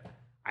there that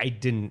I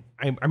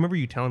remember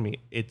you telling me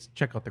it's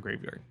check out the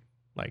graveyard,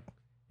 like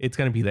it's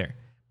gonna be there.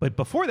 But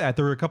before that,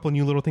 there were a couple of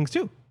new little things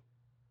too.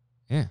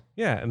 Yeah.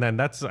 And then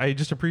I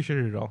just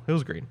appreciated it all. It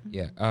was great.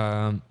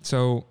 Yeah.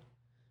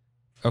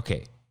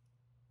 Okay.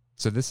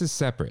 So this is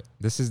separate.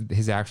 This is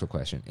his actual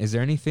question. Is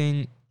there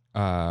anything?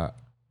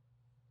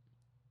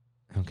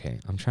 Okay,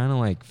 I'm trying to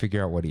like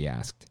figure out what he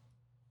asked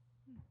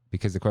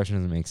because the question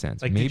doesn't make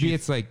sense. Like, Maybe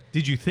it's like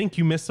did you think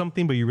you missed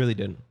something, but you really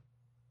didn't?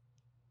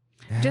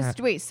 Just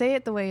wait. Say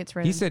it the way it's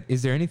written. He said,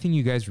 "Is there anything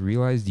you guys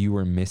realized you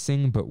were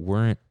missing but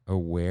weren't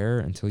aware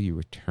until you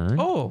returned?"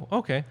 Oh,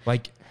 okay.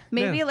 Like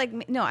Maybe yeah.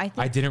 like no. I think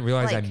I didn't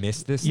realize I like-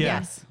 missed this. Yeah.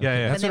 Yes. Yeah.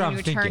 And That's then what when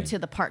I'm we return thinking. to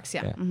the parks.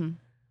 Yeah. Yeah. Mhm.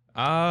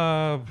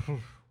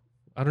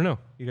 I don't know.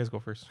 You guys go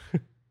first.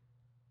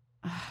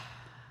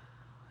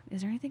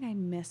 Is there anything I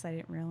missed I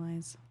didn't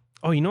realize?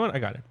 Oh, you know what? I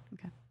got it.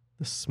 Okay.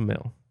 The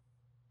smell.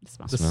 It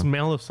smells. The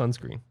smell of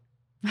sunscreen.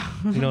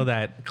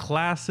 That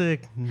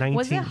classic 19.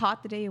 Was it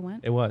hot the day you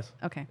went? It was.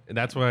 Okay.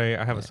 That's why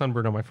I have a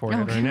sunburn on my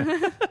forehead Okay.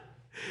 right now.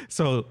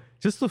 So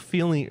just the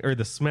feeling or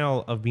the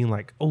smell of being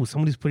like, oh,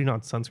 somebody's putting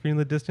on sunscreen in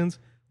the distance,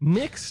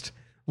 mixed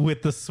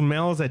with the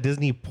smells that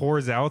Disney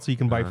pours out so you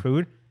can buy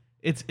food.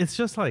 It's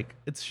just like,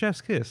 it's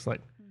chef's kiss.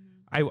 Like,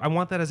 I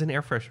want that as an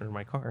air freshener in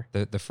my car.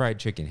 The fried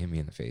chicken hit me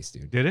in the face,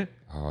 dude. Did it?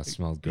 Oh, it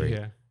smelled great.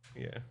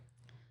 Yeah.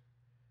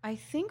 I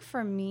think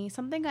for me,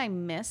 something I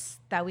miss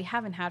that we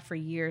haven't had for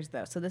years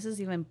though. So this is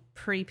even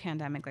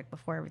pre-pandemic, like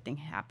before everything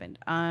happened.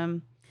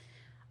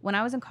 When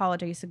I was in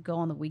college, I used to go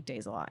on the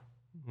weekdays a lot.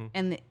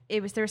 And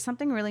there was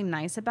something really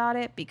nice about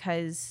it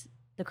because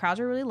the crowds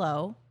were really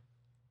low.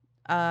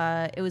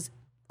 It was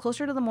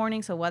closer to the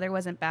morning, so weather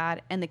wasn't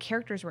bad, and the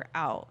characters were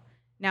out.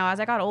 Now,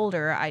 as I got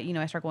older, I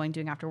started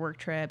doing after work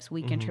trips,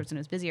 weekend trips, and it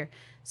was busier.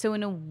 So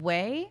in a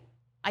way,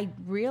 I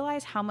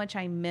realized how much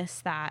I miss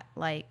that.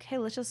 Like, hey,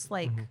 let's just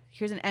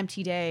here's an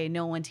empty day,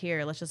 no one's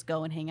here. Let's just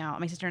go and hang out.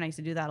 My sister and I used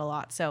to do that a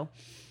lot. So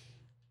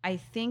I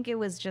think it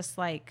was just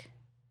like,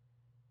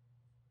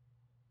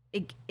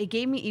 it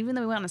gave me, even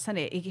though we went on a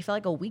Sunday, it felt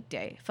like a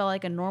weekday. It felt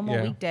like a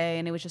normal weekday,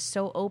 and it was just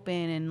so open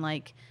and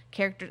like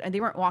characters. And they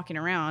weren't walking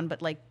around,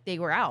 but like they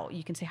were out.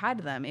 You can say hi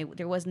to them.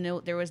 There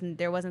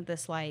wasn't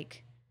this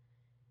like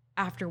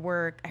after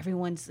work,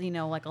 everyone's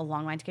like a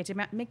long line to get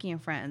to Mickey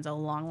and Friends, a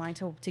long line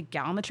to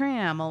get on the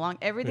tram,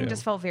 everything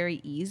just felt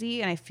very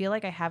easy. And I feel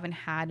like I haven't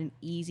had an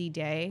easy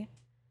day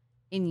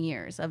in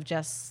years of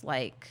just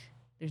like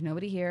there's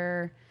nobody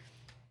here.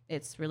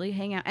 It's really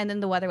hang out, and then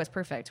the weather was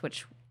perfect,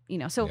 which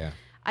so. Yeah.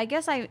 I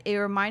guess it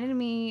reminded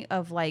me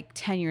of like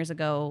 10 years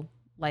ago,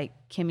 like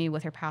Kimmy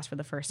with her pass for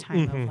the first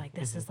time of like,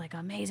 this is like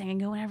amazing. I can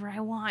go whenever I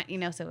want,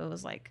 so it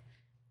was like,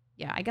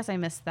 yeah, I guess I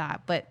missed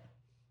that, but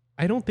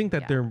I don't think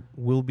that there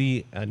will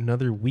be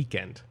another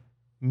weekend,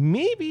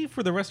 maybe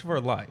for the rest of our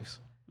lives,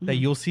 that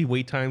you'll see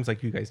wait times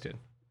like you guys did.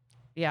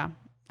 yeah,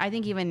 I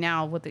think even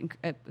now with the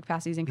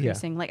capacities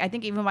increasing, like I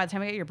think even by the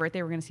time I get your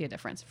birthday, we're going to see a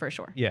difference for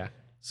sure. Yeah.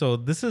 So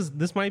this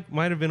might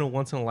have been a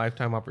once in a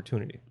lifetime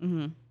opportunity.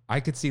 I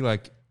could see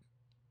like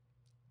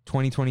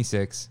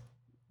 2026.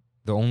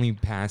 The only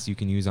pass you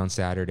can use on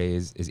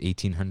Saturdays is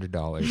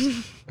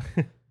 $1,800.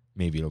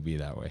 Maybe it'll be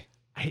that way.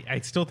 I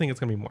still think it's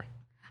gonna be more.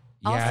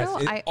 Yeah,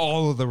 Also,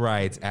 all of the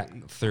rides at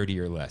 30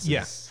 or less.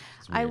 Yeah. It's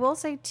I weird. will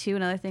say too,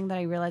 another thing that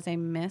I realized I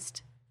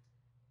missed.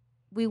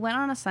 We went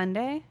on a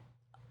Sunday.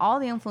 All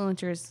the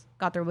influencers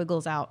got their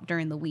wiggles out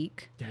during the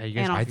week. Yeah, you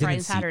guys. And on I Friday didn't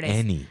and see Saturdays.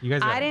 any. You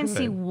guys. I got didn't good.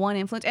 see one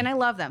influence, and I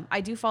love them.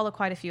 I do follow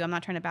quite a few. I'm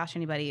not trying to bash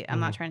anybody. I'm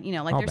not trying,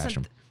 like I'll there's bash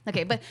some. 'em.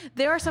 Okay, but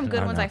there are some good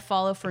No, ones no. I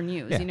follow for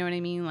news. Yeah. You know what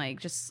I mean? Like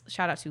just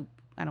shout out to.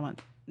 I don't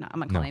want. No, I'm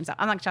not calling No. names out.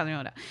 I'm not shouting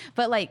them out.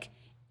 But like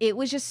it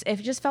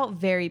just felt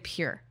very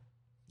pure.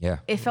 Yeah.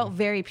 It felt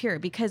very pure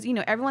because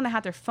everyone that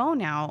had their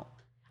phone out,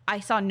 I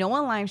saw no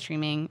one live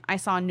streaming. I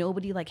saw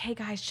nobody like, hey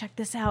guys, check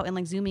this out, and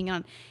like zooming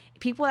on.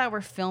 People that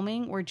were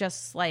filming were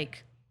just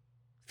like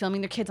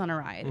filming their kids on a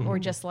ride or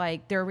just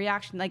like their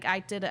reaction. Like I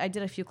did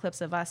a few clips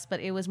of us, but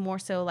it was more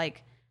so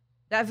like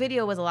that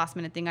video was a last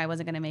minute thing. I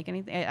wasn't going to make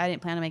anything. I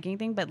didn't plan to make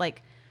anything, but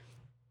like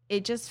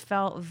it just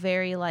felt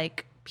very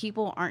like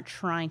people aren't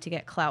trying to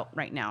get clout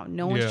right now.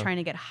 No one's Yeah. trying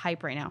to get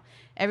hype right now.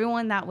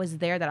 Everyone that was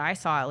there that I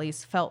saw at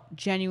least felt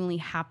genuinely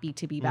happy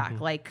to be back.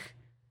 Like,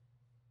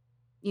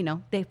 you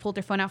know, they pulled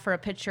their phone out for a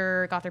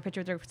picture, got their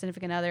picture with their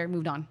significant other,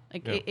 moved on.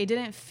 Like it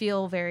didn't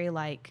feel very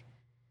like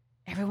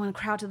everyone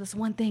crowd to this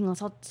one thing.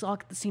 Let's all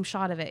get the same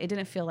shot of it. It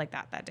didn't feel like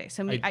that day.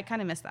 So I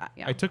kind of missed that.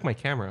 Yeah. I took my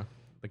camera,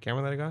 the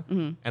camera that I got,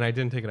 and I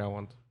didn't take it out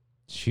once.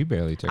 She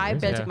barely took I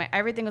hers. barely Yeah. took my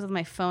everything was with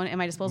my phone and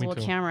my disposable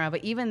too. camera.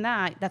 But even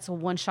that's a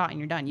one shot and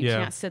you're done. You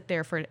Yeah. can't sit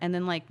there for and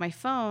then like my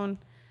phone.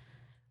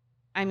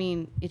 I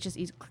mean, it's just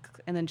easy, click,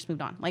 click, and then just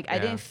moved on. Like I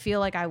Yeah. didn't feel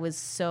like I was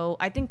so.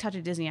 I think Touch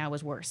of Disney, I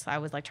was worse. I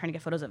was like trying to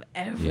get photos of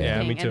everything,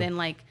 Yeah, me too. and then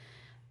like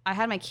I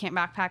had my camp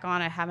backpack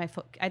on. I had my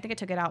I think I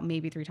took it out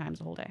maybe 3 times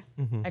the whole day.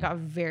 I got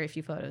very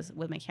few photos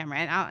with my camera,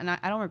 and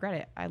I don't regret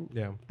it.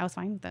 I was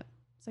fine with it.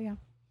 So yeah,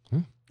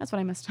 that's what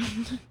I missed.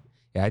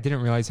 Yeah, I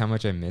didn't realize how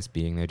much I missed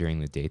being there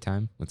during the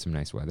daytime with some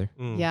nice weather.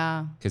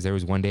 Yeah. Because there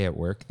was one day at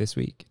work this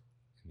week.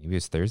 Maybe it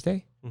was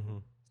Thursday.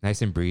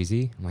 Nice and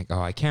breezy. I'm like,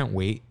 oh, I can't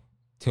wait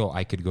till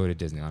I could go to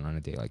Disneyland on a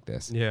day like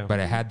this. Yeah. But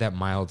I had that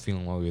mild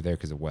feeling while we were there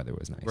because the weather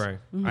was nice. Right.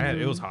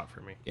 It was hot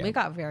for me. Yeah. We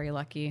got very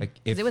lucky Like,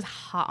 because if- it was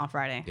hot on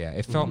Friday. Yeah,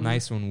 it felt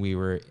nice when we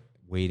were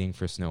waiting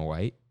for Snow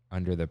White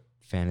under the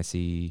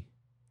fantasy.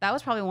 That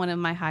was probably one of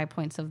my high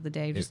points of the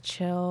day. Just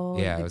chill.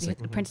 yeah, it the, was like-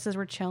 the princesses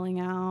were chilling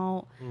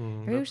out.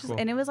 Everybody was just,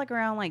 and it was like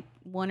around like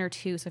 1 or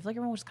 2, so I feel like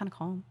everyone was kind of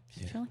calm,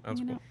 just chilling. that's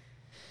hanging cool. out.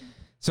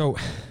 So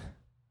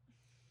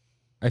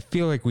I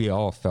feel like we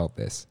all felt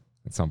this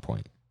at some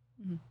point.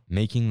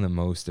 Making the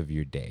most of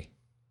your day.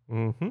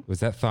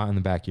 Was that thought in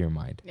the back of your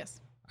mind? Yes.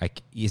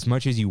 Like, as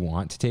much as you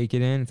want to take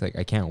it in, it's like,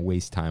 I can't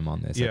waste time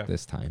on this Yeah. at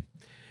this time.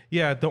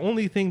 Yeah, the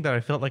only thing that I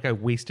felt like I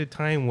wasted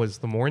time was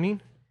the morning.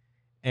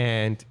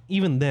 And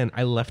even then,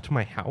 I left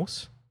my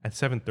house at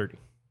 7:30.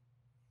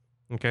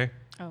 Okay?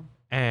 Oh.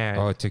 And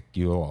Oh, it took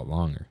you a lot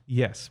longer.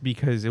 yes,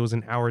 because it was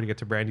an hour to get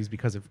to Brandy's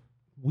because of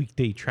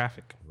weekday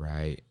traffic.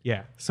 Right.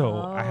 Yeah.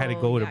 So I had to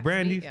go to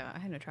Brandy's. Yeah, I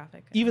had no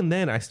traffic. Even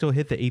then, I still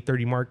hit the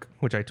 8:30 mark,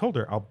 which I told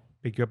her I'll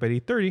pick you up at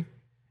 8:30,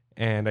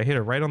 and I hit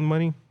it right on the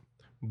money.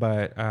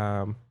 But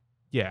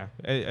yeah,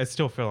 I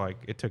still feel like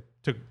it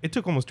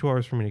took almost 2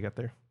 hours for me to get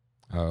there.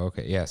 Oh,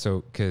 okay. Yeah.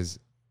 So, because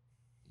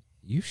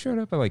you showed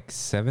up at like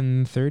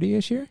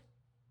 7:30ish here?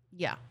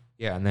 Yeah.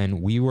 Yeah. And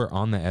then we were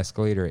on the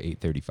escalator at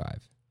 8:35.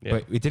 Yeah.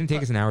 But it didn't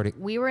take us an hour to.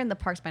 We were in the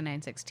parks by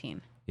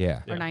 9:16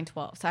 Yeah. or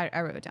 9:12. So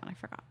I wrote it down. I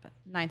forgot, but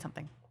 9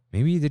 something.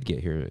 Maybe you did get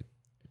here.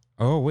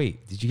 Oh,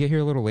 wait. Did you get here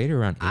a little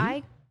later around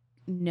 8?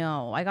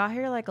 No, I got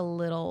here like a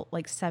little,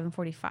 like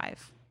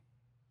 7:45.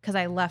 Because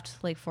I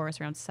left Lake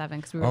Forest around 7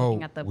 because we were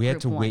looking at the we had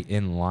group to one. wait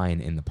in line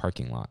in the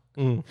parking lot.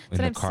 In That's what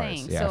the I'm cars.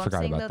 saying. Yeah, So I forgot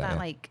I'm saying about though that yeah.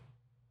 like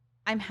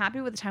I'm happy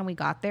with the time we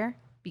got there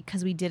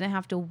because we didn't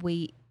have to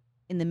wait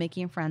in the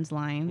Mickey and Friends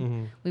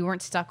line. We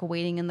weren't stuck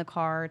waiting in the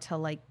car to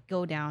like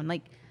go down.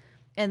 Like,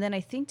 and then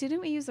I think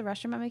didn't we use the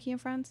restroom at Mickey and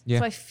Friends? Yeah.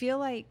 So I feel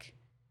like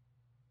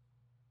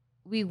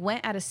we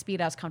went at a speed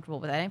I was comfortable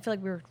with. I didn't feel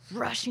like we were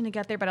rushing to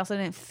get there, but I also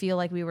didn't feel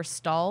like we were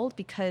stalled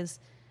because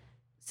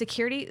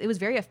security, it was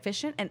very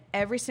efficient and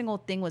every single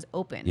thing was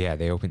open. Yeah,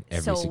 they opened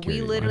every So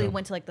security we literally line.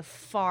 went to like the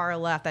far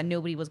left that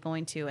nobody was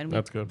going to, and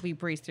That's good. we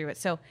breezed through it.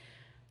 So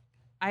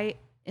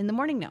in the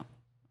morning, no,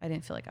 I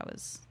didn't feel like I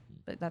was,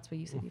 but that's what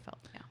you said you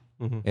felt. Yeah.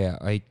 Yeah,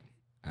 like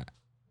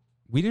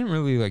we didn't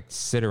really like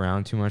sit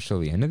around too much till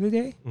the end of the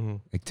day,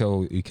 like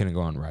till we couldn't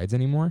go on rides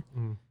anymore.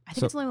 I think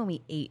So- it's only when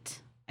we ate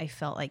I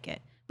felt like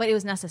it, but it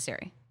was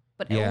necessary.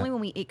 But Yeah. only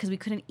when we ate because we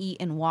couldn't eat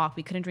and walk.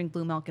 We couldn't drink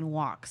blue milk and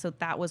walk. So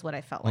that was what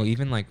I felt Well, like.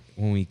 even like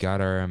when we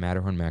got our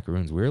Matterhorn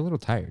macaroons, we were a little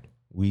tired.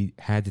 We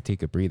had to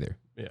take a breather.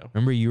 Yeah.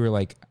 Remember, you were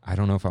like, I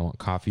don't know if I want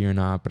coffee or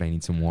not, but I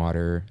need some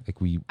water. Like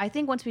I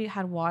think once we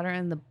had water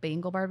and the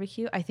Bengal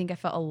barbecue, I think I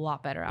felt a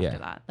lot better after Yeah.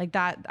 that. Like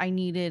that, I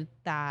needed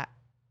that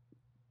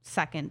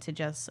second to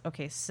just,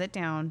 okay, sit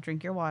down,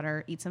 drink your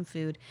water, eat some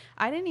food.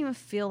 I didn't even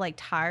feel like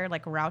tired,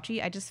 like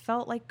grouchy. I just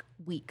felt like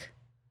weak,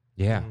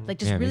 yeah, like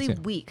just yeah, me really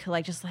too. weak.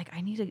 Like just like I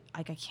need to,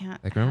 like I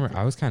can't. Like have remember, it.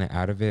 I was kind of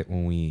out of it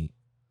when we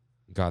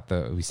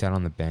sat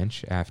on the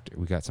bench after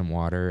we got some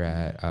water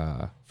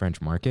at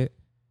French Market.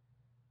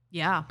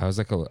 Yeah. I was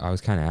like, I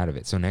was kind of out of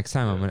it. So next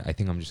time I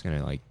think I'm just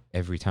gonna like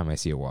every time I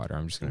see a water,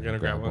 I'm just gonna You're gonna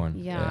grab grab one?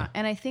 one. Yeah.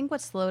 And I think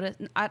what slowed it,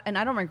 and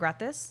I don't regret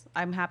this.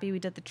 I'm happy we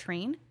did the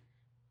train,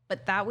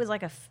 but that was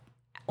like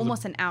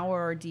almost an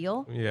hour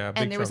ordeal. Yeah,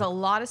 big And there was a trouble.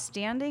 lot of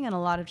standing and a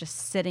lot of just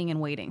sitting and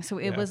waiting. So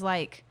it Yeah. was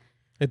like,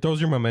 It throws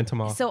your momentum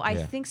off. so I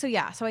Yeah. think so.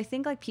 Yeah. So I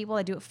think like people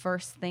that do it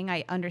first thing,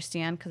 I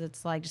understand because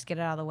it's like just get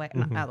it out of the way,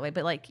 not out of the way,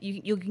 but like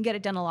you can get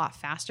it done a lot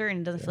faster and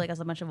it doesn't feel like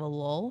as much of a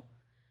lull.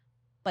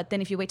 But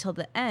then if you wait till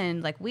the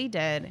end, like we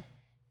did,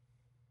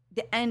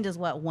 the end is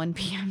what 1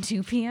 p.m.,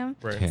 2 p.m.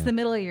 Right. Yeah. It's the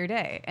middle of your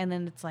day, and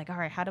then it's like, all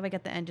right, how do I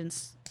get the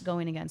engines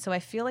going again? So I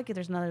feel like if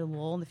there's another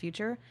lull in the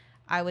future,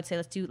 I would say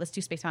let's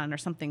do Space Mountain or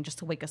something just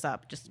to wake us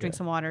up. Just drink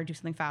some water, do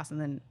something fast, and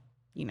then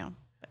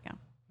But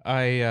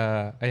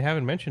yeah. I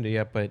haven't mentioned it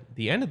yet, but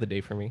the end of the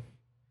day for me,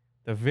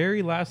 the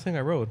very last thing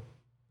I rode,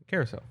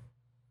 carousel.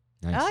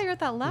 Nice. Oh, you're at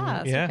that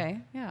last. Yeah. Okay.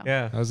 Yeah.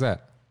 Yeah, How's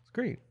that? it's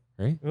great.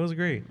 right? It was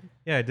great.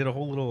 Yeah, I did a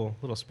whole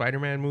little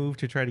Spider-Man move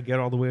to try to get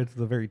all the way to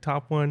the very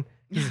top one.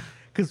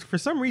 Because for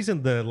some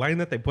reason, the line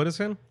that they put us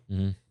in,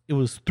 it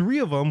was 3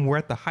 of them were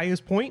at the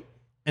highest point,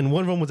 and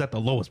 1 of them was at the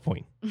lowest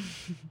point.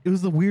 It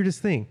was the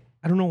weirdest thing.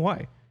 I don't know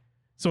why.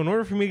 So in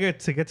order for me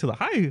to get to the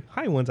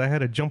high ones, I had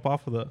to jump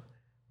off of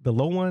the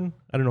low one.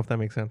 I don't know if that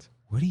makes sense.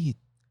 What do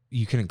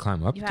you couldn't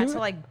climb up You to had it? to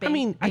like bank, I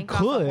mean, I bank off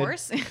a could.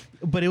 horse.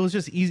 But it was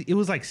just easy. It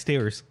was like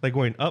stairs, like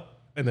going up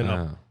and then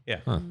up. Oh. Yeah.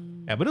 Huh.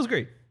 Yeah, but it was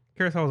great.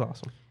 Carousel was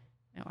awesome.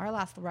 No, our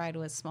last ride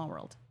was Small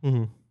World.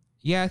 Mm-hmm.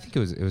 Yeah, I think it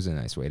was a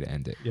nice way to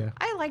end it. Yeah.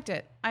 I liked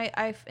it.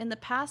 I've in the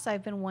past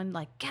I've been one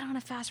like get on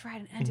a fast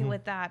ride and end it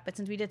with that. But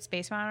since we did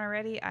Space Mountain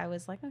already, I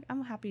was like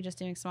I'm happy just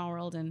doing Small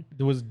World and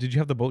Did you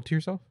have the boat to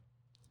yourself?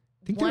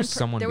 I think there was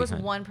someone there was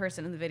behind. one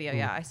person in the video.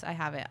 Yeah, I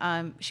have it.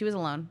 She was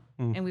alone,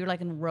 and we were like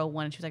in row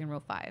 1, and she was like in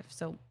row 5.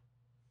 So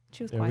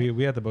she was Yeah, quiet.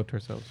 we had the boat to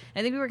ourselves.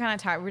 I think we were kind of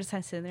tired. We were just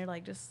kind of sitting there,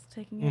 like just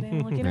taking it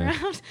in, looking Yeah.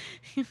 around.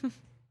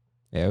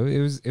 Yeah, it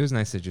was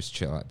nice to just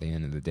chill at the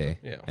end of the day.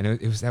 Yeah. And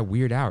it was that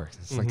weird hour.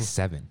 It's like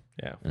 7.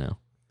 Yeah. You know.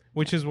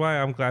 Which is why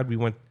I'm glad we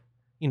went.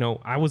 You know,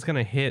 I was going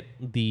to hit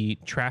the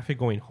traffic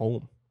going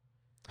home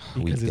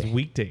because it's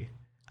weekday.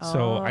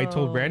 So I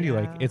told Oh, Brandy,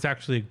 like, yeah. it's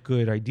actually a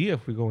good idea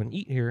if we go and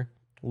eat here,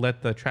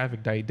 let the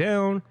traffic die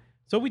down.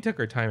 So we took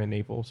our time in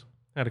Naples,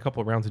 had a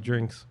couple of rounds of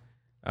drinks.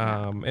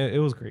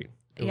 It was great.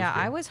 It Yeah, was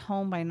I good. was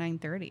home by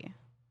 9:30,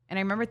 and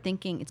I remember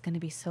thinking it's going to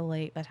be so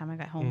late by the time I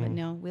got home. But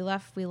no, we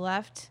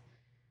left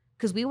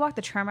because we walked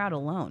the tram out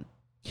alone.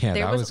 Yeah,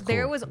 there that was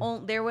cool.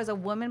 there was a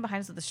woman behind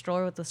us with a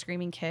stroller with a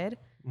screaming kid,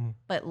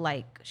 but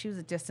like she was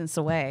a distance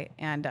away,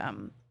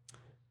 and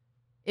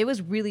it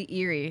was really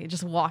eerie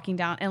just walking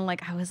down. And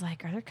like I was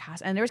like, are there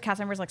cast? And there was cast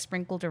members like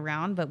sprinkled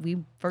around, but we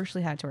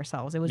virtually had it to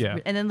ourselves. It was, Yeah.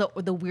 and then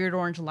the weird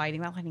orange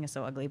lighting. That lighting is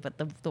so ugly, but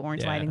the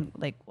orange Yeah. lighting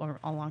like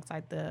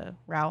alongside the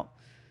route.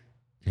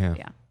 Yeah.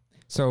 Yeah.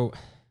 So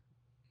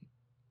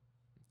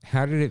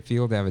how did it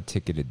feel to have a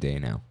ticketed day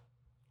now?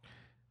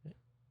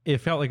 It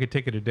felt like a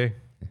ticket a day.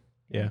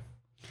 Yeah.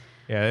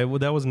 Yeah.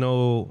 That was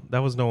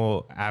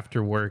no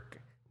after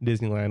work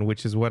Disneyland,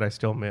 which is what I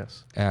still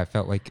miss. I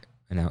felt like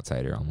an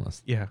outsider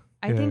almost. Yeah.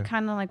 I think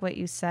kind of like what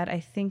you said.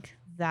 I think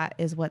that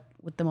is what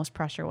the most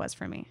pressure was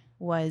for me.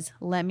 Was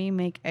let me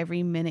make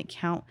every minute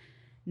count,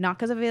 not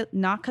because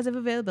of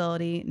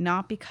availability,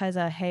 not because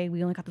of hey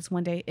we only got this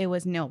one day. It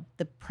was no,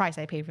 the price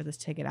I paid for this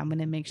ticket. I'm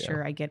gonna make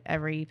sure I get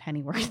every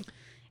penny worth.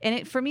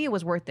 And for me it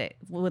was worth it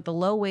with the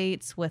low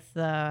waits, with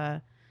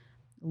the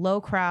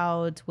low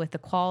crowds, with the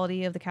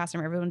quality of the cast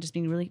and everyone just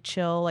being really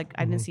chill. Like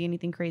I didn't see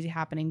anything crazy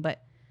happening, but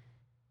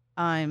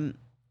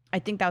I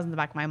think that was in the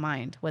back of my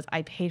mind was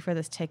I paid for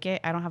this ticket.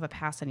 I don't have a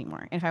pass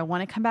anymore. And if I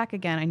want to come back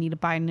again, I need to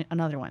buy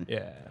another one.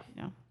 Yeah.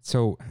 You know?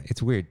 So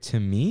it's weird. To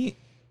me,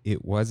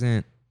 it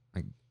wasn't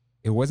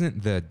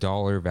the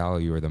dollar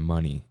value or the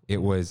money.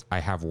 It was I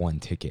have one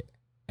ticket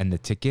and the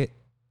ticket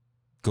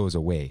goes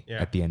away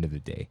Yeah. at the end of the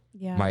day.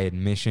 Yeah. My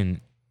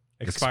admission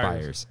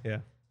expires. Yeah.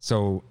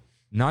 So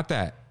not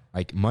that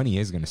like money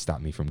is going to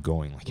stop me from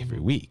going like every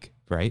week,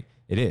 right?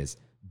 It is.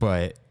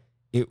 But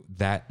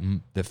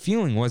the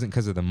feeling wasn't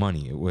because of the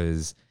money. It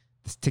was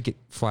this ticket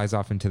flies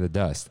off into the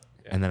dust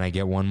and then I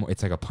get one more.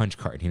 It's like a punch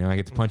card, you know, I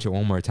get to punch it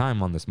one more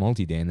time on this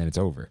multi-day and then it's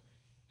over.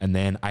 And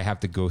then I have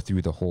to go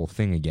through the whole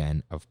thing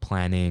again of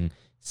planning,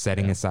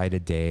 setting aside a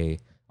day,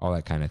 all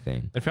that kind of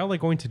thing. It felt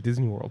like going to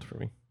Disney World for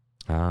me.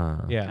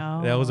 Ah. Yeah.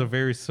 Oh. That was a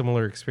very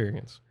similar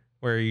experience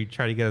where you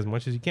try to get as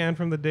much as you can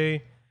from the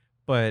day.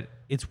 But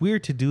it's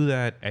weird to do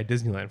that at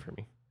Disneyland for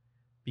me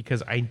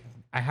because I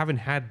haven't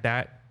had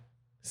that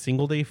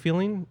single day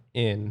feeling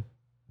in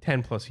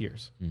 10 plus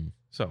years.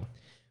 So,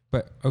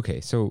 But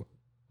okay, so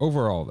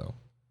overall though,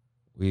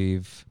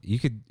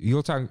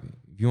 you'll talk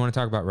if you want to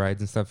talk about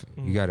rides and stuff,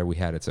 we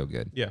had it so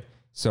good. yeah.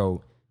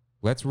 So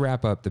let's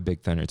wrap up the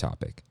Big Thunder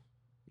topic.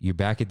 You're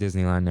back at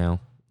Disneyland now.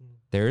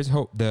 There is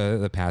hope.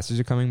 The passes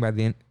are coming by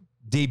the end,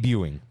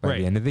 debuting by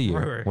the end of the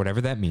year, Right.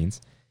 whatever that means.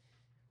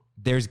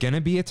 There's gonna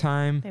be a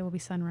time. They will be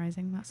sun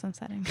rising, not sun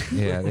setting.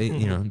 Yeah,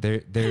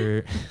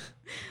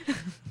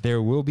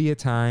 there will be a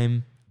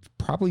time,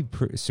 probably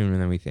sooner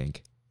than we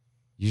think.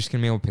 You're just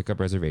gonna be able to pick up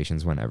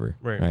reservations whenever,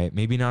 Right.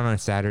 Maybe not on a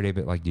Saturday,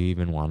 but like, do you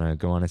even want to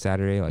go on a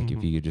Saturday? Like,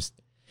 if you could just,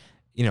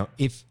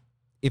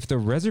 if the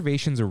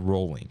reservations are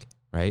rolling,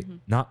 right?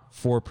 Not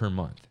 4 per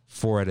month,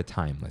 4 at a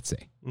time, let's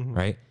say,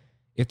 right?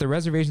 If the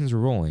reservations are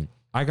rolling,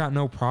 I got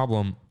no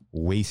problem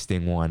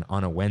wasting one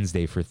on a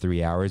Wednesday for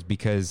 3 hours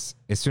because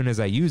as soon as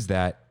I use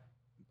that,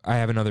 I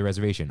have another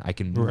reservation. I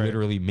can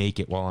literally make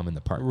it while I'm in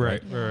the park.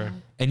 Right.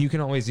 And you can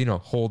always,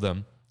 hold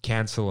them,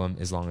 cancel them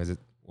as long as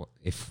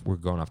if we're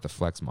going off the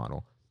flex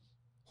model,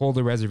 hold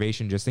a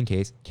reservation just in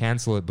case,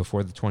 cancel it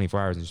before the 24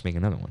 hours and just make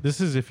another one. This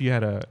is if you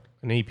had an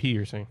AP,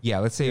 you're saying? Yeah.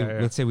 Let's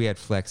say we had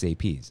flex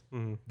APs.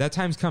 That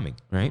time's coming,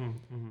 right?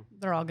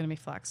 They're all going to be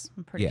flex.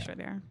 I'm pretty sure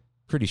they are.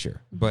 Pretty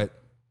sure. But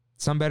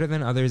some better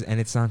than others, and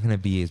it's not going to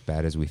be as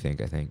bad as we think,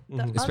 I think.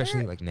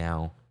 Especially like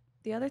now.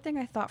 The other thing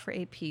I thought for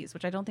APs,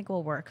 which I don't think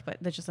will work, but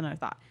that's just another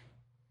thought.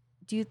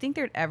 Do you think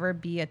there'd ever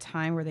be a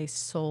time where they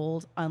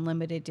sold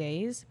unlimited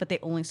days, but they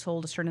only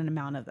sold a certain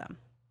amount of them?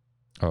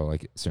 Oh,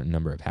 like a certain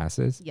number of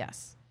passes?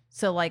 Yes.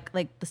 So like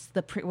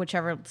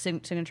whichever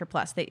Signature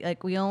Plus,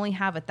 we only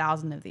have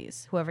 1,000 of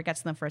these. Whoever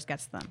gets them first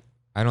gets them.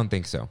 I don't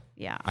think so.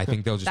 Yeah. I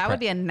think they'll just that would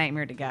be a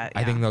nightmare to get.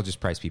 I think they'll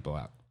just price people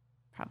out.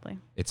 Probably.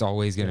 It's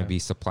always going to be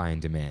supply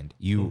and demand.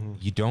 You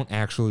don't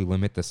actually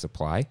limit the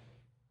supply.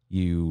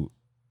 You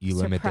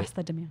limit suppress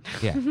the demand.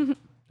 Yeah.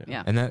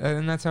 Yeah.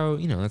 And that's how,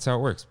 that's how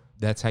it works.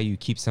 That's how you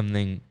keep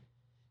something.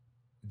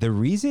 The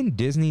reason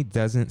Disney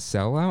doesn't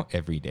sell out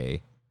every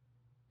day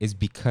is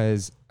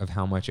because of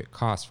how much it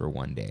costs for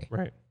one day.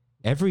 Right.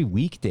 Every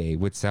weekday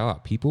would sell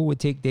out. People would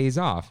take days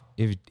off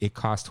if it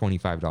cost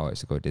 $25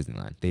 to go to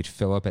Disneyland. They'd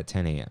fill up at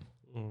 10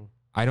 a.m.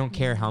 I don't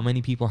care how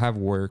many people have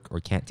work or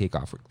can't take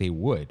off work. They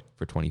would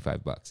for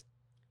 $25.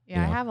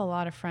 Yeah, I have a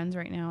lot of friends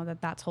right now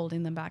that's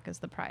holding them back as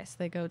the price.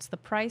 They go, it's the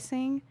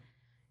pricing,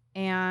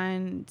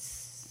 and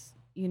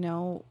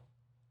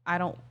I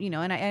don't,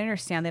 and I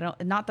understand they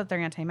don't. Not that they're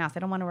anti-mask.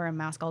 They don't want to wear a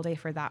mask all day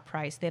for that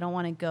price. They don't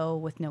want to go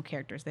with no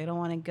characters. They don't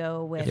want to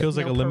go with. It feels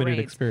like a limited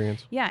parades.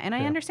 experience. Yeah, and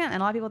I understand.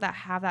 And a lot of people that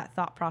have that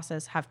thought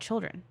process have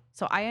children.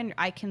 So I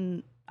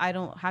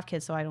don't have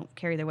kids, so I don't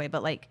care either way.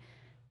 But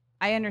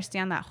I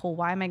understand that whole,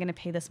 why am I going to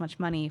pay this much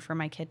money for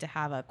my kid to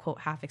have a quote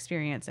half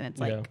experience? And it's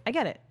I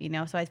get it,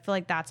 so I feel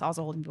like that's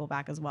also holding people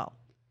back as well.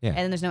 Yeah. And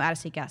then there's no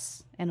out-of-state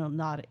guests and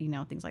not,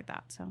 things like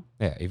that. So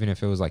yeah, even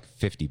if it was like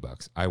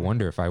 $50, I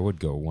wonder if I would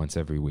go once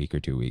every week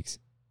or 2 weeks.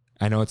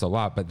 I know it's a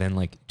lot, but then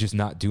just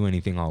not do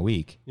anything all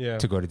week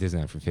to go to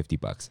Disneyland for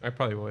 $50. I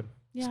probably would.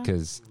 yeah,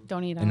 Because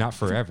don't eat out. and not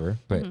forever,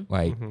 but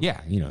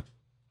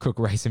cook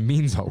rice and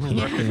beans all week.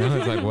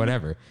 It's like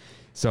whatever.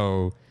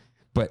 So,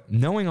 but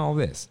knowing all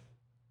this,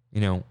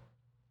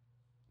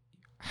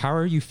 how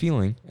are you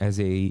feeling as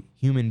a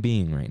human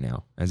being right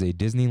now, as a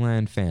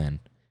Disneyland fan,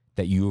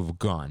 that you have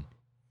gone?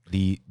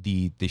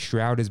 The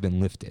shroud has been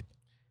lifted.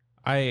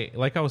 I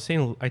was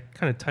saying, I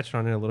kind of touched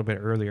on it a little bit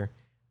earlier.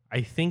 I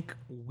think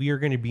we are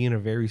going to be in a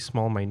very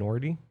small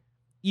minority,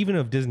 even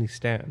of Disney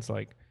stands,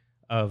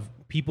 of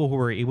people who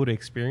are able to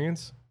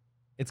experience.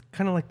 It's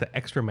kind of like the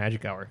extra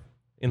magic hour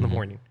in the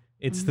morning.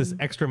 It's this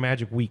extra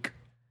magic week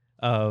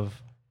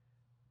of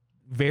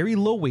very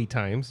low wait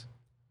times.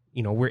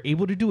 We're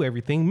able to do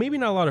everything. Maybe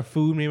not a lot of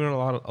food, maybe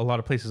not a lot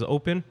of places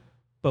open,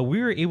 but we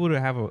were able to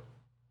have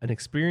an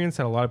experience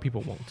that a lot of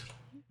people won't.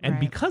 And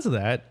because of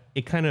that,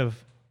 it kind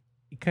of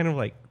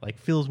like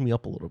fills me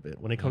up a little bit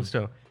when it comes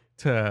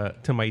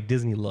to my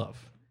Disney love.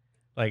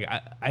 I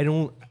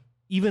don't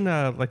even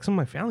some of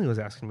my family was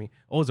asking me,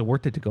 "Oh, is it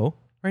worth it to go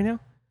right now?"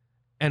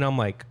 And I'm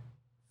like,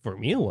 for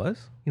me it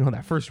was.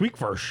 That first week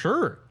for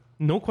sure.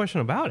 No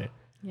question about it.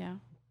 Yeah.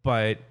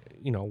 But,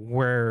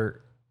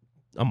 where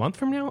a month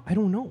from now, I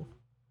don't know.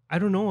 I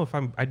don't know if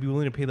I'd be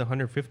willing to pay the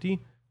 $150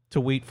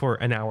 to wait for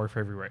an hour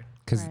for every ride.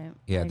 Because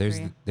I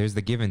there's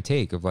the give and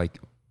take of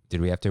did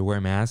we have to wear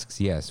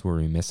masks? Yes. Were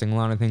we missing a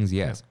lot of things?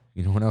 Yes.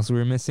 You know what else we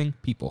were missing?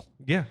 People.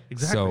 Yeah,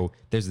 exactly. So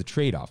there's the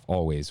trade-off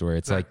always where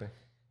it's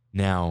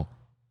now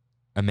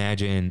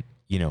imagine,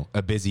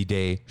 a busy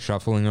day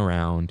shuffling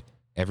around.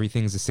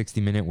 Everything's a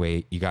 60-minute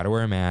wait. You got to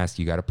wear a mask.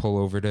 You got to pull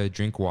over to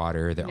drink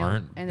water. There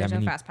aren't and there's that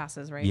many no fast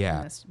passes, right? Yeah.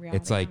 In this reality,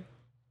 It's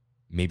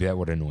maybe that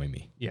would annoy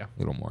me. Yeah. A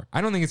little more. I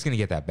don't think it's going to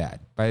get that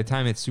bad. By the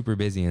time it's super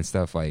busy and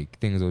stuff,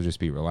 things will just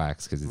be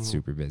relaxed because it's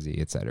super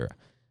busy, etc.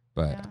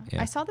 But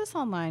I saw this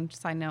online.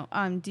 Side note.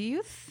 Do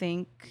you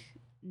think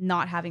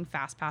not having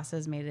fast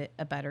passes made it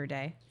a better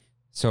day?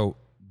 So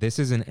this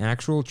is an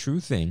actual true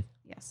thing.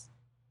 Yes.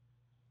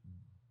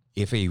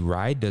 If a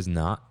ride does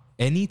not,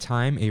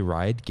 anytime a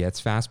ride gets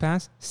fast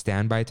pass,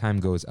 standby time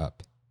goes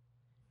up.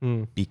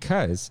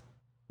 Because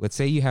let's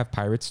say you have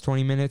Pirates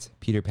 20 minutes,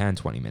 Peter Pan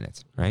 20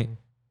 minutes, right?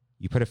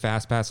 You put a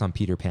fast pass on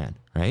Peter Pan,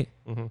 right?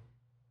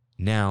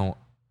 Now,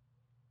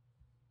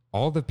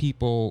 all the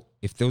people,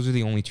 if those are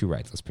the only two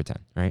rides, let's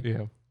pretend, right?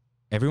 Yeah.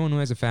 Everyone who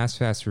has a fast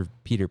pass for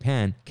Peter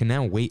Pan can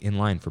now wait in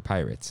line for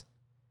Pirates.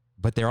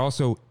 But they're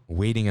also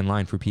waiting in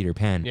line for Peter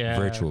Pan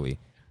virtually.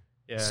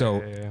 Yeah,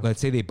 So let's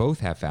say they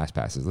both have fast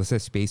passes. Let's say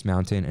Space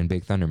Mountain and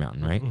Big Thunder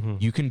Mountain, right?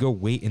 You can go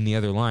wait in the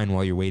other line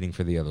while you're waiting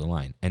for the other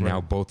line. And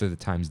now both of the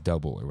times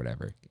double or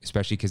whatever,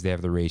 especially because they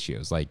have the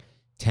ratios,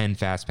 10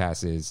 fast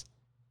passes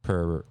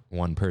per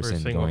one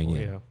person going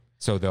in. Yeah.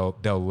 So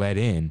they'll let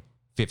in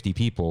 50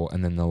 people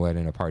and then they'll let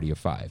in a party of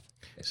 5.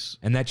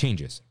 And that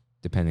changes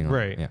depending on.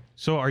 Right. Yeah.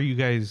 So are you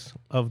guys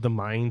of the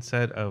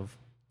mindset of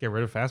get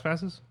rid of fast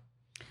passes?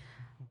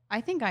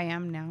 I think I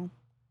am now.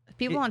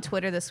 People on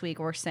Twitter this week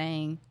were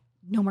saying,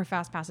 no more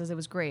fast passes. It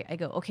was great. I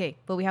go, okay,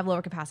 but we have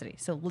lower capacity.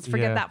 So let's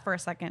forget that for a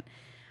second.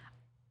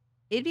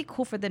 It'd be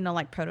cool for them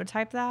to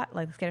prototype that.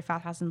 Let's get a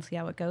fast pass and see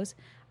how it goes.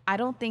 I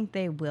don't think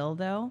they will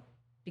though,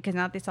 because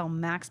now that they sell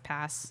Max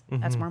Pass,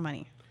 that's more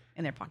money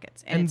in their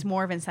pockets. And it's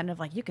more of an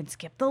incentive, you can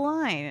skip the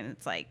line. And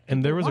it's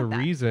and there was a that.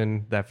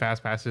 reason that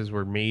fast passes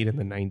were made in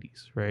the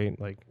 90s, right?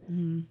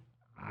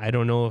 I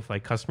don't know if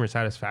customer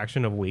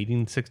satisfaction of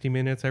waiting 60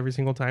 minutes every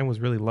single time was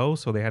really low,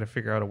 so they had to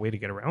figure out a way to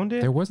get around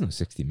it. There was no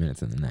 60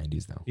 minutes in the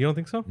 90s though. You don't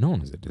think so? No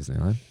one was at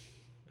Disneyland.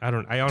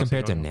 I honestly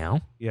compared to don't know.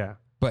 now. Yeah.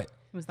 But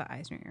It was the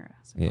Eisner era.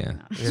 So yeah.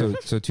 probably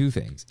not. So two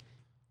things.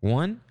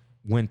 One,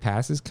 when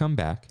passes come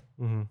back,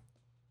 Mm-hmm.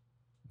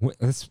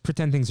 let's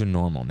pretend things are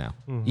normal now.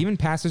 Mhm. Even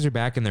passes are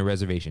back in their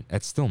reservation.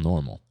 That's still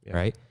normal, Yeah.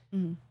 right?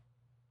 Mhm.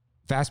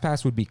 Fast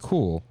pass would be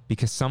cool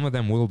because some of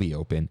them will be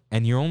open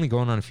and you're only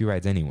going on a few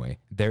rides anyway.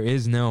 There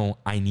is no,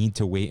 I need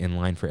to wait in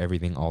line for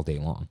everything all day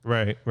long.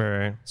 Right.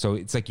 So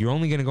it's like you're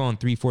only going to go on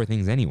 3-4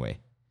 things anyway.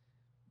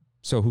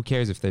 So who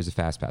cares if there's a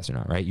fast pass or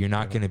not, right? You're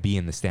not going to be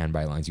in the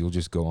standby lines. You'll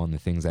just go on the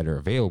things that are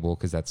available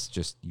because that's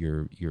just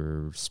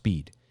your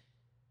speed.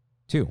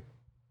 2,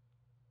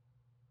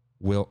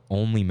 will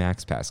only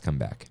Max Pass come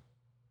back?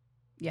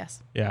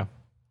 Yes. Yeah.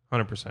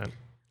 100%.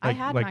 I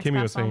had like Max Kimmy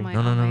Pass was saying. on my, No.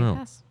 on my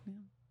pass. Yeah.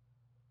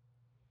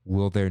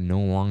 Will there no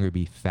longer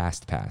be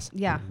Fast Pass?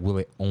 Yeah. Will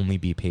it only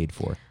be paid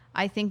for?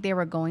 I think they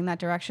were going that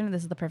direction.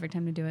 This is the perfect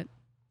time to do it.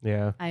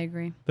 Yeah. I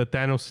agree. The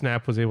Thanos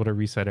snap was able to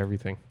reset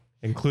everything,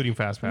 including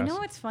Fast Pass. You know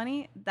what's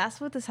funny? That's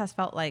what this has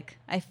felt like.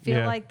 I feel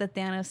Yeah. like the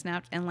Thanos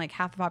snapped and like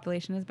half the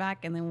population is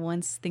back, and then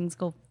once things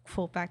go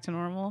full back to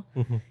normal,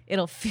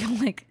 it'll feel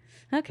like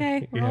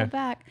okay, we're Yeah. all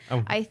back.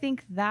 I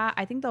think they'll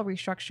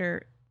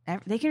restructure.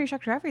 They can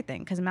restructure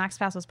everything because Max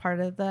Pass was part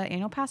of the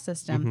annual pass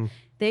system.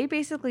 They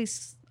basically,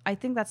 I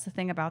think that's the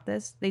thing about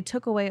this. They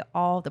took away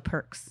all the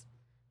perks.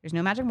 There's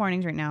no Magic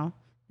Mornings right now.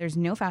 There's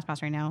no Fast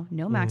Pass right now.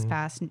 No Max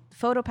Pass.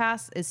 Photo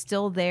Pass is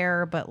still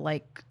there, but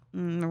like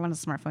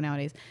everyone's a smartphone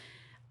nowadays.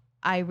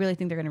 I really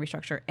think they're going to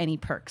restructure any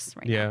perks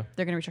right now.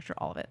 They're going to restructure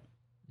all of it.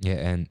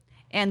 Yeah,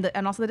 And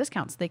also the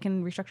discounts. They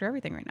can restructure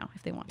everything right now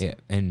if they want to. yeah,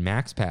 and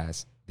Max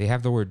Pass, they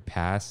have the word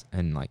pass,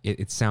 and like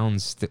it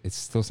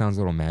still sounds a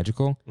little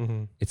magical.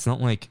 It's not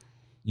like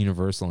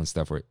Universal and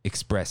stuff where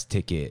express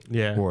ticket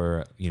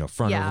or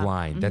front Yeah. of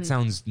line. That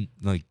sounds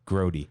like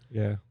grody.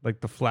 Yeah.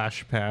 Like the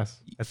Flash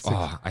Pass. That's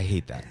I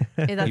hate that.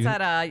 That's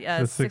at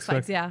the Six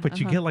Flags, yeah. But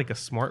you get like a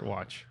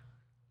smartwatch.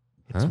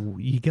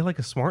 You get like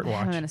a I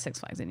haven't been smartwatch. to Six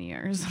Flags in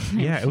years.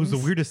 Yeah, it was the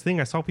weirdest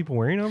thing. I saw people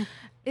wearing them,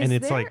 and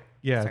it's like,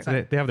 Sorry, go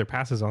ahead. they have their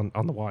passes on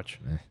the watch.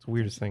 It's the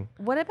weirdest thing.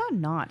 What about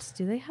Knott's?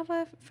 Do they have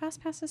a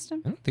fast pass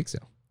system? I don't think so.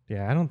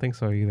 Yeah, I don't think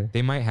so either.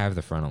 They might have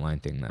the front of line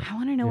thing though. I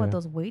want to know Yeah. what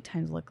those wait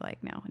times look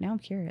like now. Now I'm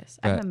curious.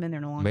 I But- haven't been there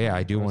in a long But yeah, time.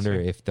 I do Let's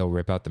wonder see. if they'll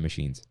rip out the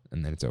machines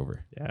and then it's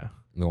over. Yeah.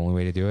 The only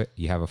way to do it,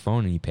 you have a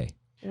phone and you pay.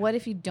 What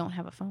if you don't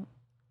have a phone?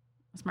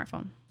 A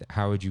smartphone?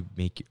 How would you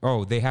make?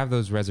 Oh, they have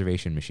those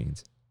reservation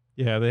machines.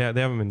 Yeah, they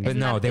haven't been. But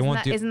no, they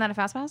won't do. Isn't that a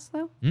fast pass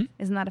though? Hmm?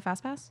 Isn't that a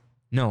fast pass?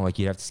 No, like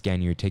you'd have to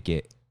scan your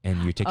ticket,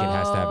 and your ticket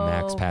has to have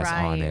Max Oh, Pass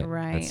on right, it.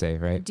 right. Let's say,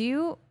 right?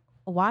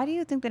 Why do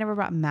you think they never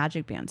brought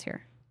magic bands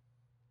here?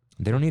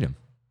 They don't need them.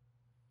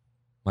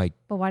 Like,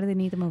 But why do they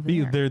need them over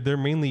there? They're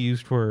mainly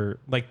used for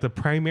like the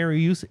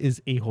primary use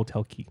is a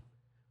hotel key.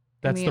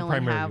 That's we the only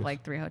primary have use.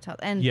 like 3 hotels,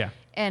 and Yeah.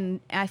 and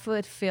I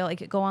would feel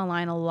like go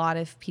online. A lot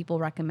of people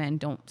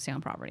recommend don't stay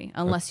on property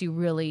unless you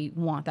really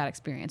want that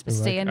experience. But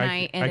Like, stay a I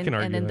night, can and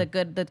argue then the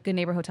that. good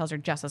neighbor hotels are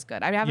just as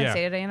good. I haven't Yeah.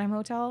 stayed at an Anaheim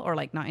hotel or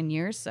like not in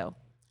years, so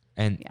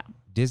and Yeah.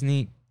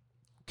 Disney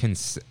can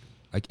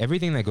like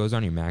everything that goes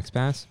on your Max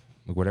Pass,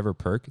 like whatever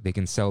perk, they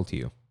can sell to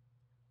you.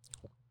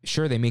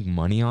 Sure, they make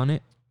money on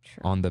it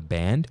sure. on the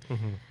band,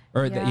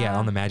 or Yeah.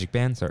 on the Magic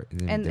Band. Sorry,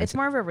 And it's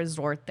more of a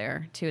resort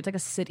there too. It's like a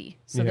city,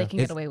 so Yeah. they can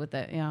get It's- away with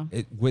it. Yeah.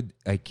 It would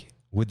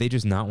they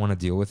just not want to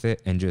deal with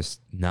it and just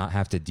not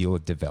have to deal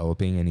with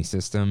developing any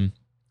system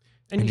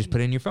and just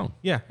put it in your phone?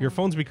 Yeah, your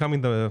phone's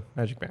becoming the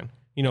Magic Band.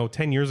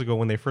 10 years ago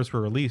when they first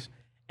were released,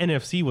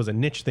 NFC was a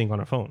niche thing on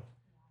a phone.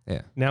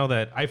 Yeah, Now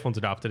that iPhone's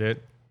adopted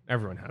it,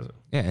 everyone has it.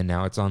 yeah, and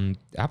now it's on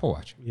Apple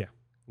Watch. Yeah.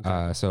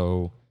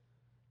 So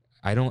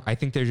I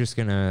think they're just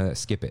gonna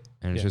skip it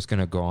and it's Yeah. just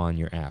gonna go on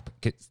your app.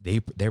 'Cause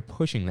they're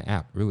pushing the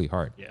app really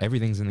hard. Yeah.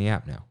 Everything's in the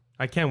app now.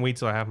 I can't wait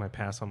till I have my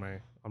pass on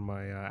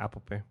my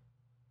Apple Pay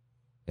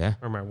Yeah,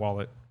 or my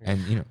wallet.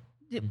 and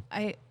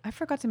I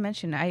forgot to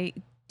mention.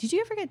 Did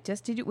you ever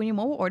get when you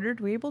mobile ordered?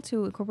 Were you able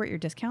to incorporate your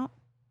discount?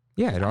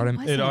 yeah,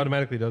 Was It it?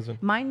 automatically does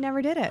it. Mine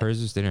never did it. hers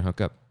just didn't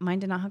hook up, Mine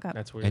did not hook up.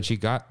 That's weird. and she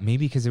got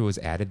maybe because it was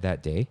added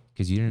that day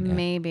because you didn't.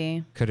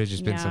 Maybe. Could have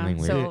just been Yeah, something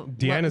weird. so-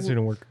 Deanna's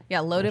didn't work. Yeah,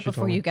 load Yeah, it she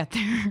before told me. you get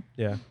there.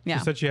 Yeah. Yeah.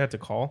 She said she had to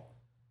call,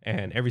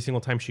 and every single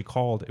time she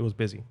called, it was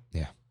busy.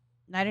 yeah,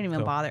 I didn't even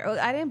So- bother. Oh,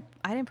 I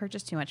didn't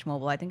purchase too much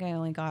mobile. I think I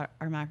only got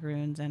our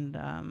macaroons and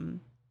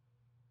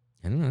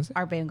I don't know. Is it?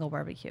 our Bengal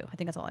barbecue. I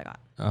think that's all I got.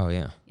 Oh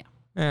yeah, Yeah.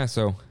 yeah.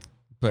 So,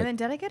 but And then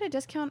did I get a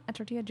discount at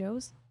Tortilla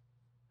Joe's?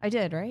 I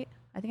did, right?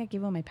 I think I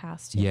gave them my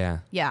pass too. yeah,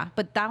 Yeah,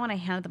 but that one I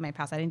handed them my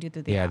pass. I didn't do it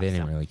through the yeah. app, They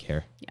didn't so- really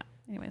care. Yeah.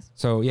 Anyways,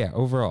 So yeah,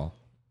 overall,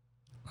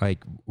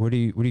 like, what are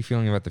you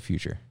feeling about the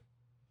future?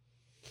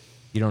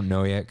 You don't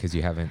know yet because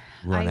you haven't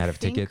run out of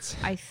tickets.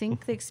 I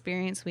think the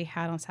experience we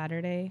had on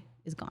Saturday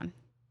is gone.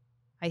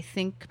 I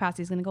think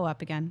capacity is going to go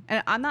up again.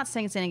 And I'm not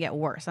saying it's going to get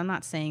worse. I'm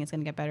not saying it's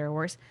going to get better or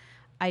worse.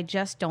 I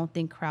just don't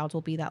think crowds will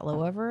be that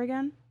low ever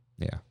again.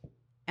 Yeah.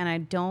 And I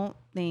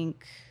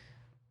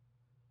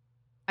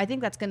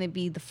think that's going to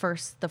be the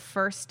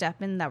first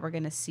step in that we're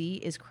going to see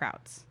is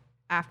crowds.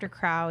 after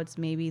crowds,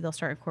 maybe they'll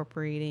start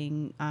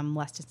incorporating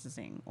less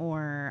distancing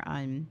or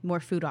more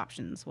food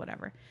options,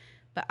 whatever.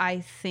 But I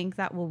think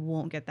that we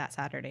won't get that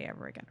Saturday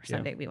ever again, or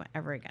Sunday we went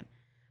ever again.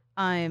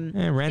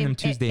 Random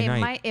Tuesday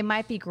night. It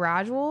might be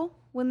gradual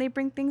when they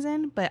bring things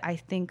in, but I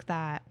think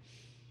that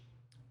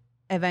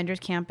Avengers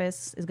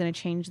Campus is going to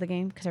change the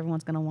game because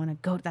everyone's going to want to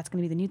go. That's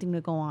going to be the new thing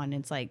to go on.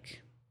 It's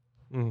like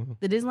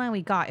the Disneyland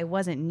we got, it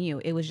wasn't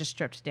new. It was just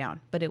stripped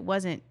down, but it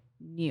wasn't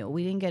new.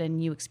 We didn't get a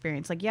new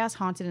experience. Like, yes,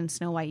 Haunted and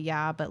Snow White,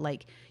 yeah, but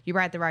like you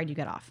ride the ride, you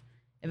get off.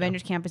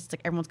 Avengers Campus, it's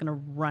like everyone's going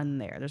to run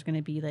there. There's going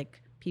to be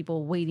like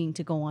people waiting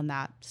to go on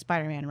that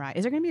Spider-Man ride.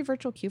 Is there going to be a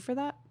virtual queue for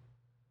that?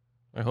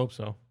 I hope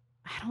so.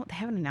 They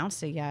haven't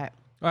announced it yet.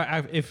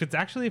 If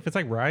it's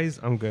like Rise,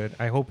 I'm good.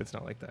 I hope it's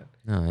not like that.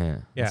 Oh yeah,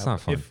 it's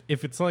not fun.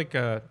 If it's like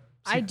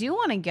I do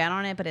want to get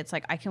on it, but it's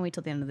like I can wait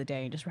till the end of the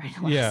day and just ride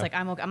it. Yeah. It's like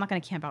I'm not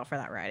going to camp out for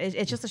that ride.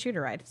 It's just a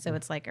shooter ride, so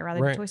it's like I'd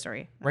rather do Toy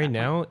Story. Right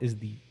now is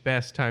the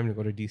best time to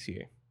go to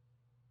DCA.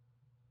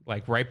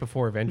 Like right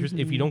before Avengers.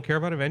 If you don't care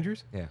about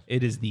Avengers,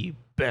 it is the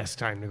best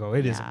time to go.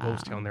 It is a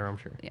ghost town there, I'm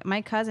sure. Yeah,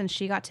 my cousin,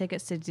 she got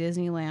tickets to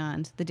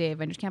Disneyland the day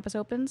Avengers Campus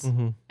opens.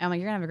 And I'm like,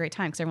 you're gonna have a great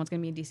time because everyone's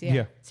gonna be in DCA.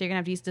 Yeah. So you're gonna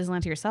have to use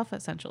Disneyland to yourself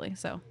essentially.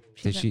 So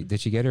did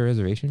she get her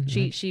reservation?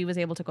 She was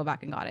able to go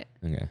back and got it.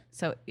 Okay.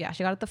 So yeah,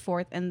 she got it the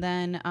 4th, and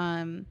then I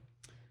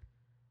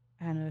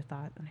had another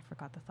thought and I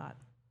forgot the thought.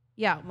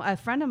 Yeah, a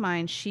friend of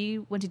mine, she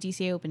went to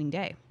DCA opening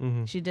day.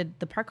 She did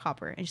the park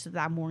hopper, and she said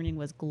that morning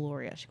was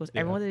glorious. She goes,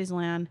 everyone went to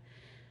Disneyland.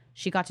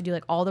 She got to do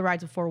like all the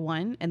rides before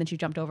 1, and then she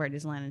jumped over at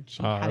Disneyland, and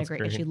she had a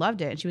great, and she loved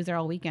it. And she was there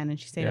all weekend, and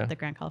she stayed at the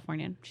Grand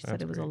Californian. She said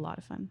it was a lot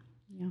of fun.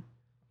 Yeah.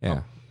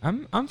 Yeah.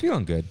 I'm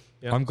feeling good.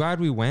 Yeah. I'm glad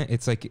we went.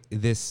 It's like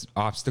this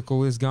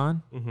obstacle is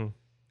gone,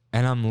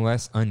 and I'm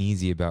less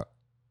uneasy about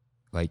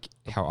like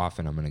how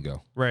often I'm gonna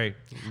go. Right.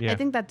 Yeah. I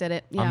think that did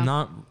it.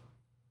 Yeah.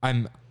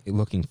 I'm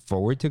looking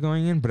forward to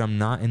going in, but I'm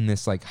not in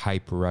this like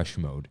hype rush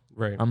mode.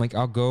 Right. I'm like,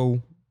 I'll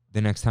go the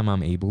next time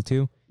I'm able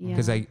to,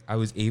 because I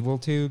was able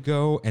to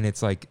go, and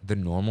it's like the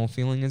normal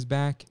feeling is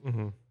back.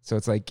 So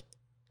it's like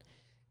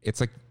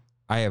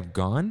I have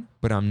gone,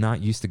 but I'm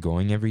not used to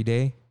going every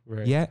day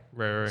yet.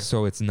 Right.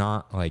 So it's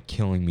not like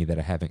killing me that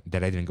I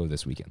didn't go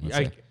this weekend. Let's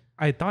say.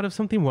 I thought of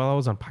something while I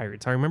was on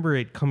Pirates. I remember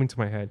it coming to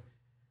my head.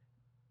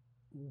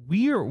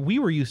 We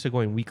were used to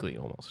going weekly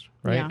almost,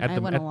 right? Yeah, I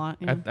went a lot.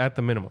 Yeah. At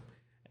the minimum.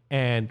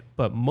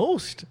 But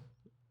most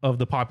of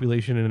the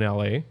population in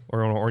LA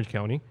or in Orange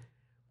County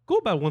go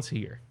about once a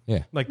year.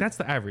 Yeah. Like that's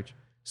the average.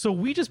 So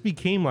we just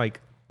became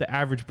like the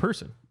average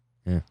person.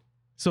 Yeah.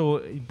 So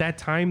that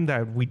time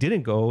that we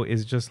didn't go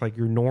is just like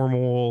your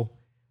normal,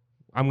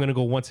 I'm going to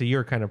go once a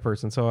year kind of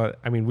person. So,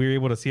 I mean, we were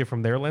able to see it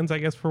from their lens, I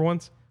guess, for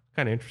once.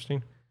 Kind of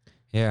interesting.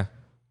 Yeah.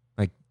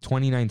 Like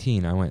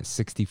 2019, I went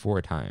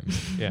 64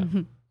 times. Yeah.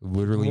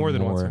 Literally more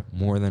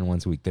than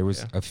once a week. There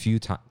was Yeah. a few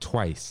times,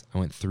 twice, I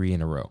went 3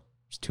 in a row.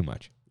 It's too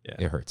much. Yeah.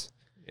 It hurts.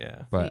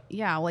 Yeah. But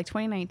yeah, like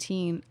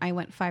 2019, I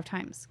went 5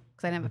 times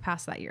because I didn't have a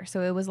pass that year.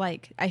 So it was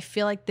like, I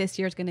feel like this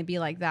year is going to be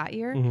like that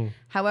year.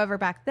 However,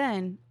 back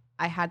then,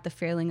 I had the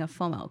feeling of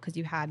FOMO because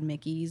you had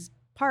Mickey's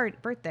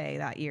birthday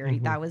that year.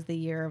 That was the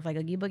year of like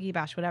Oogie Boogie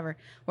Bash, whatever.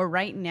 Where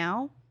right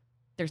now,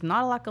 there's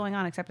not a lot going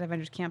on except at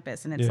Avengers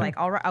Campus. And it's like,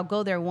 I'll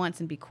go there once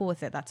and be cool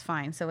with it. That's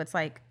fine. So it's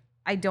like,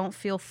 I don't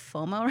feel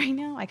FOMO right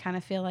now. I kind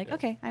of feel like,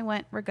 okay, I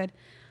went, we're good.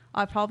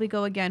 I'll probably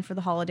go again for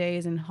the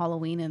holidays and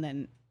Halloween, and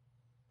then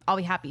I'll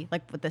be happy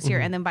like with this year.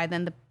 And then by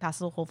then the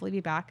passes will hopefully be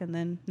back. And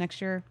then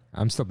next year,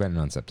 I'm still betting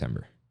on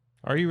September.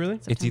 Are you really?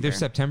 It's either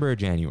September or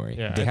January.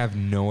 Yeah, they have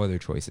no other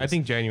choices. I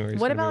think January.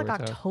 What about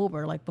like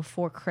October, like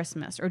before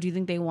Christmas? Or do you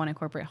think they want to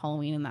incorporate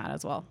Halloween in that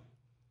as well?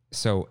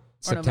 So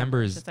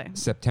November, I should say.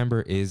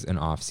 September is an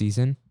off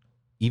season,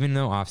 even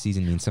though off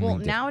season means something. Well,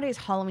 different. nowadays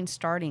Halloween's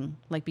starting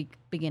like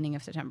beginning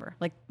of September.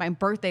 Like my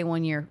birthday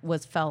one year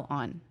fell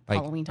on like,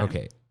 Halloween time.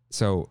 Okay,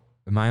 so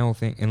my whole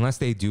thing, unless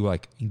they do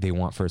like they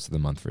want first of the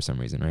month for some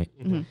reason,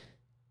 right?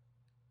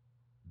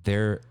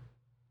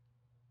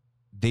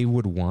 They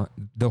would want,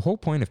 the whole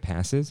point of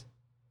passes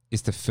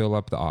is to fill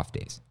up the off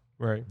days.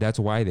 Right. That's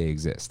why they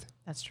exist.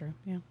 That's true.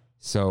 Yeah.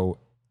 So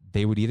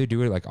they would either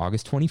do it like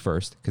August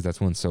 21st, because that's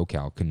when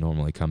SoCal can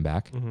normally come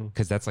back,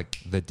 because that's like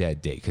the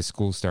dead date, because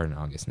schools start in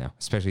August now.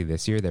 Especially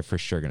this year, they're for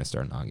sure going to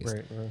start in August.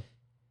 Right.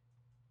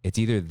 It's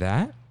either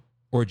that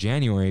or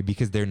January,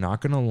 because they're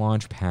not going to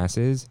launch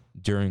passes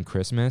during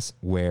Christmas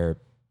where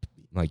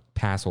like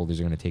pass holders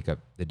are going to take up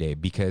the day,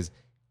 because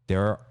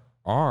there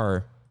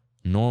are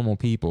normal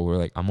people who are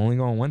like, I'm only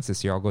going once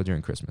this year, I'll go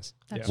during Christmas.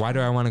 Why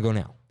do I want to go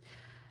now?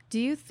 Do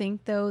you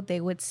think though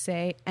they would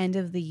say end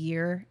of the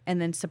year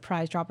and then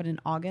surprise drop it in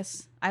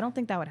August? I don't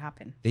think that would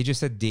happen. They just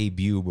said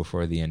debut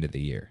before the end of the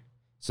year.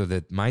 So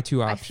that my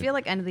two options. I feel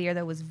like end of the year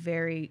that was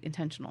very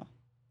intentional.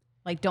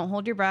 Like don't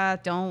hold your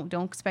breath,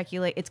 don't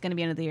speculate. It's going to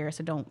be end of the year,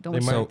 so don't. They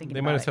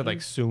might have said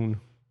like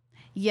soon.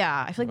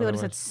 Yeah, I feel like they would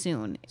have said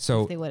soon.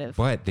 So if they would have.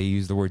 But they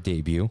use the word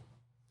debut.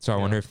 So I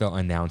wonder if they'll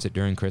announce it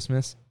during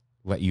Christmas,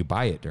 let you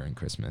buy it during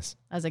Christmas.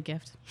 As a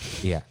gift.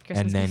 Yeah. Christmas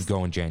and then gift.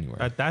 go in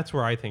January. That's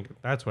what I think is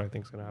going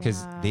to happen.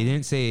 Because they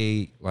didn't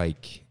say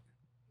like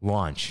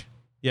launch.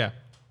 Yeah.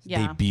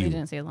 Yeah, debut. they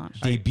didn't say launch.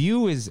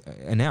 Debut is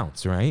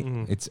announced, right?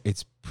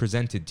 It's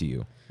presented to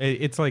you.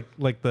 It's like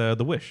the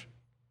Wish.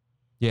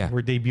 Yeah.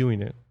 We're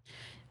debuting it.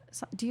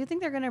 So, do you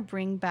think they're gonna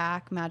bring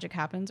back Magic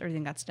Happens, or do you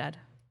think that's dead?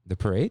 The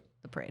parade?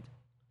 The parade.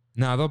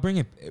 No, they'll bring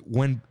it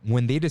when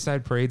they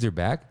decide parades are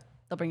back.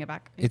 They'll bring it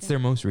back. It's their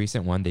most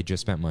recent one. They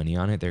just spent money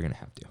on it. They're gonna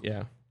have to.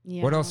 Yeah.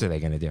 Yeah. What else are they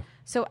gonna do?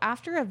 So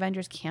after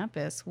Avengers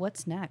Campus,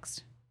 what's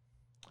next?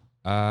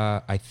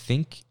 I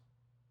think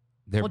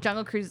Well,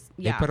 Jungle Cruise.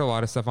 they Yeah. put a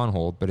lot of stuff on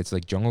hold, but it's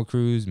like Jungle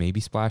Cruise, maybe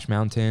Splash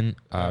Mountain,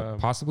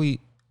 possibly.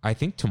 I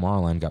think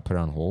Tomorrowland got put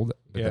on hold.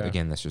 But Yeah.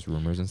 again, that's just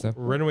rumors and stuff.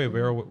 Runaway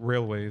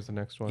Railway is the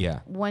next one.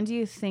 Yeah. When do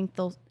you think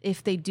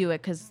if they do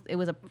it, because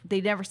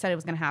they never said it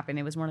was going to happen.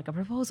 It was more like a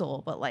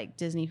proposal, but like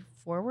Disneyland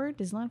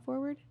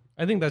forward.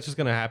 I think that's just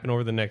going to happen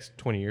over the next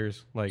 20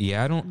 years. Like,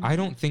 Yeah, I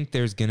don't think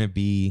there's gonna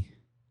be.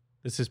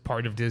 this is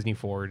part of Disney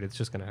forward. It's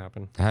just going to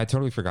happen. I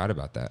totally forgot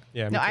about that.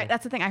 Yeah. No, me too.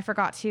 that's the thing. I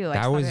forgot too. I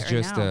That just was thought of it right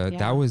just now.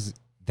 Yeah.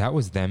 that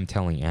was them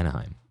telling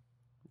Anaheim.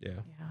 Yeah. Yeah.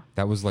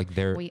 That was like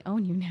their We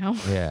own you now.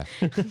 yeah.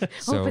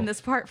 So Open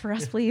this part for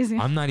us, please.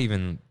 I'm not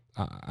even.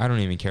 I don't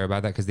even care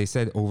about that because they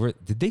said over.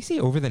 Did they say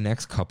over the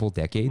next couple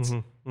decades?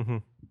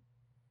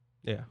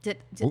 Yeah.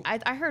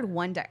 I heard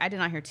one I did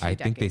not hear two I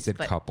decades. think they said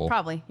but couple.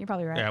 Probably. You're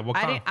probably right. Yeah, well,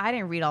 I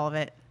didn't read all of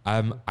it.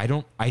 I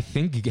don't. I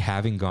think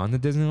having gone to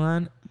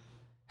Disneyland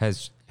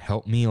has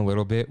helped me a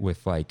little bit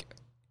with like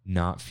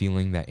not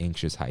feeling that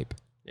anxious hype.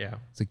 Yeah.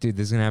 It's like, dude,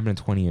 this is gonna happen in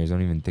 20 years.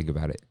 Don't even think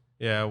about it.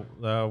 Yeah.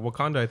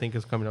 Wakanda, I think,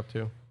 is coming up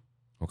too.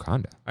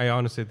 Wakanda. I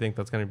honestly think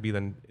that's going to be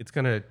it's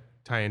going to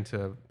tie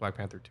into Black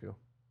Panther 2.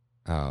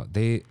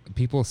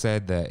 People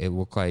said that it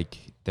looked like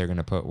they're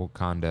gonna put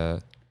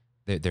Wakanda.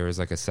 There was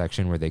like a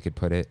section where they could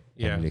put it,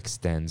 Yeah. and it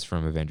extends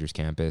from Avengers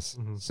Campus.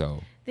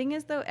 So Thing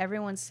is, though,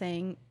 everyone's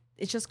saying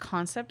it's just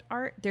concept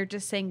art. They're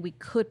just saying we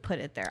could put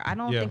it there. I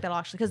don't Yeah. think that'll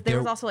actually, because there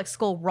was also like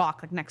Skull Rock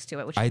like next to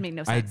it, which made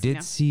no sense. I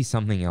did see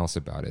something else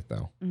about it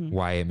though.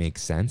 Why it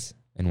makes sense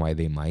and why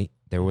they might.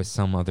 There was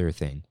some other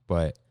thing,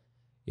 but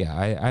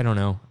yeah, I don't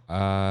know.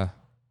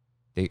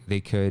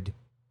 They could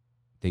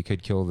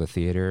kill the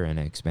theater and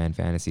expand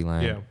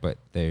Fantasyland, Yeah. but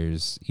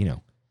there's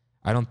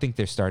I don't think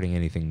they're starting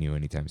anything new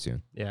anytime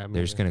soon. Yeah.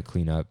 They're just gonna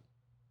clean up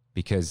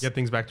because get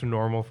things back to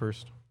normal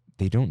first.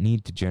 they don't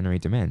need to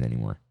generate demand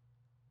anymore.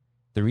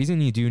 The reason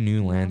you do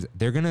new lands,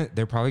 they're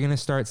probably gonna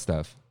start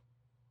stuff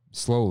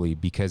slowly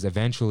because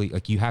eventually,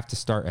 like, you have to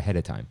start ahead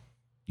of time.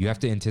 You have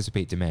to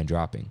anticipate demand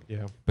dropping.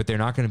 Yeah. But they're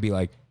not gonna be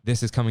like,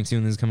 this is coming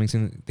soon, this is coming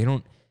soon. They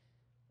don't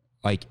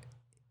like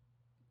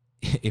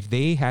if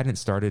they hadn't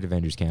started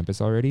Avengers Campus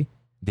already,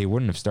 they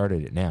wouldn't have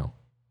started it now.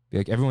 Be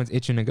like, everyone's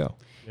itching to go.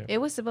 It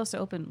was supposed to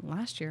open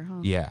last year,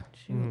 huh? Yeah.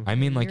 Shoot. I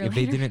mean, A like, year if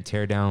they later. didn't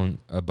tear down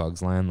a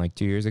Bug's Land like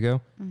 2 years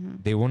ago,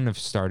 they wouldn't have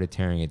started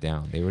tearing it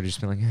down. They would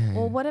just be like,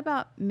 Well, what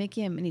about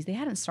Mickey and Minnie's? They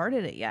hadn't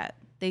started it yet.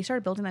 They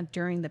started building that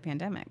during the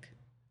pandemic.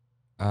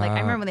 Like, I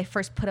remember when they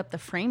first put up the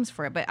frames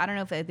for it, but I don't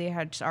know if they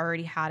had just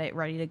already had it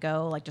ready to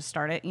go, like just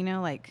start it,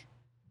 like.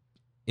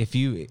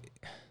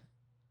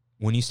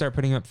 When you start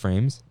putting up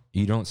frames,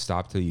 you don't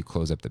stop till you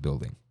close up the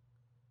building.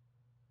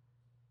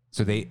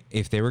 So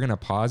if they were going to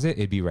pause it,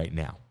 it'd be right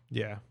now.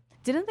 Yeah.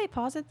 Didn't they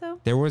pause it though?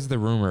 There was the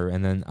rumor,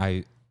 and then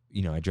I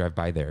drive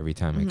by there every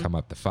time I come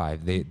up the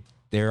 5.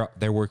 They're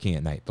working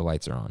at night. The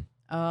lights are on.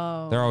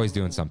 Oh. They're always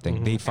doing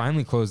something. They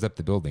finally closed up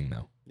the building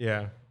though.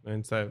 Yeah.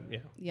 And so,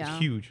 Yeah. It's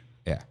huge.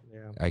 Yeah.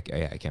 Yeah. I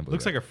can't believe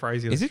Looks it. like a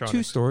Fry's Is it 2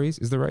 Electronics. stories?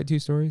 Is the ride 2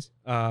 stories?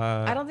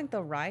 I don't think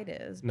the ride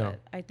is, No. but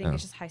I think Oh.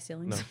 it's just high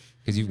ceilings. No.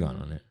 Because you've gone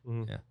on it.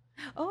 Yeah.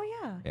 Oh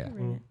yeah. Yeah. I've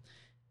read it.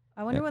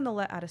 I wonder when they'll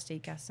let out of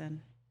state guests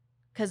in.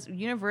 Because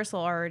Universal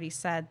already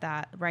said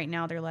that right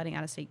now they're letting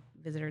out of state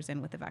visitors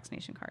in with a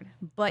vaccination card.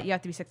 But you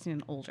have to be 16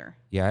 and older.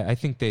 Yeah, I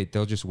think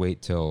they'll just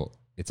wait till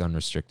it's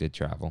unrestricted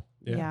travel.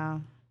 Yeah.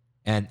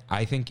 And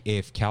I think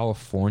if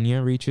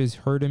California reaches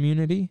herd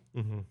immunity,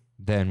 Mm-hmm.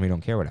 then we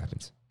don't care what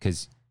happens.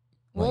 Because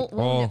We'll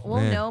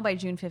know by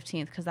June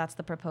 15th because that's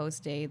the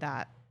proposed day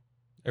that.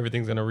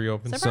 Everything's going to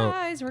reopen.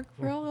 Surprise!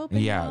 we're all open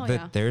now.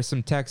 Yeah. There's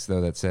some text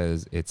though that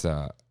says it's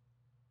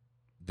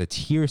the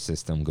tier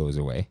system goes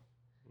away,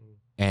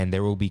 and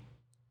there will be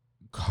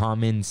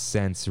common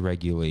sense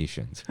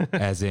regulations,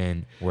 as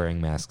in wearing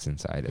masks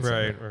inside. et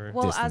cetera. Right.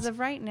 Well, Distance. as of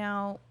right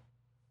now,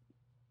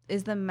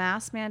 is the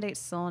mask mandate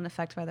still in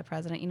effect by the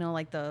president?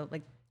 Like the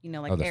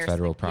air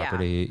federal yeah.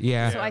 property.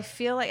 Yeah. So I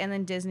feel like, and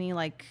then Disney,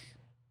 like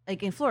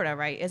in Florida,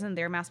 right? Isn't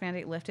their mask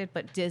mandate lifted?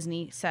 But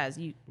Disney says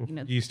you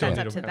still that's need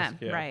up a to mask,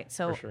 them, yeah, right?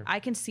 So for sure. I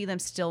can see them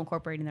still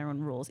incorporating their own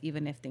rules,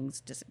 even if things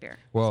disappear.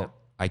 Well,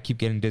 I keep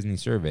getting Disney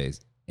surveys,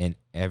 and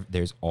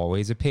there's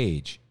always a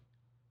page.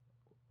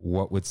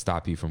 What would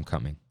stop you from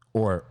coming,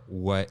 or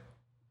what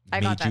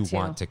I got made that you too,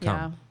 want to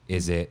come?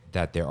 Is it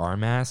that there are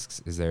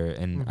masks? Is there?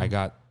 And I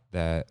got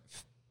that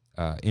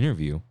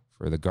interview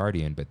for The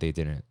Guardian, but they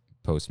didn't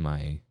post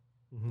my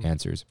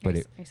answers. But Are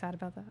you sad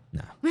about that?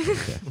 no,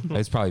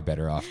 it's probably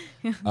better off.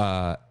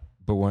 But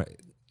when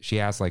she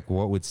asked, like,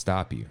 what would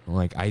stop you? I'm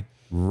like,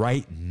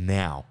 right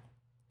now,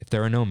 if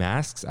there are no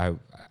masks, Yeah,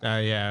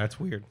 that's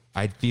weird.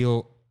 I'd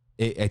feel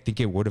I think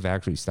it would have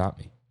actually stopped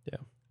me.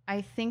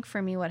 I think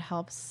for me, what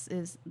helps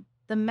is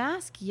the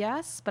mask,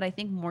 yes, but I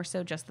think more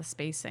so just the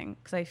spacing.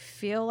 Because I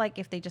feel like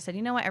if they just said,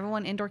 you know what,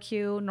 everyone indoor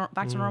queue,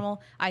 back to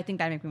normal, I think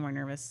that'd make me more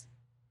nervous.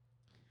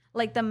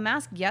 Like the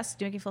mask, yes,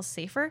 do make you feel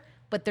safer,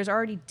 but there's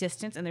already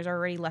distance and there's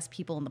already less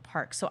people in the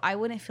park. So I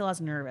wouldn't feel as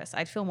nervous.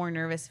 I'd feel more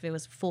nervous if it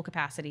was full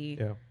capacity.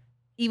 Yeah.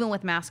 Even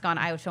with mask on,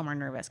 I would feel more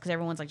nervous because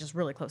everyone's like just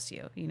really close to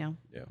you, you know?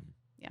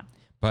 Yeah.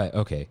 But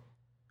okay,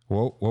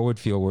 what would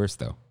feel worse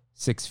though?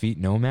 6 feet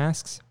no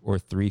masks or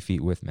 3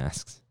 feet with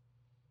masks?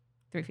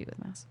 3 feet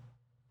with mask.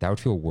 That would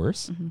feel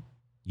worse? Mm-hmm.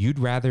 You'd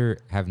rather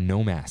have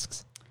no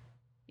masks.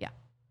 Yeah.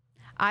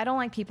 I don't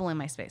like people in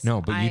my space. No,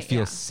 but you'd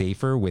feel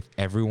safer with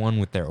everyone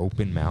with their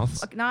open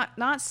mouths. Like, not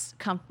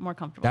more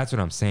comfortable. That's what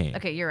I'm saying.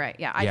 Okay, you're right.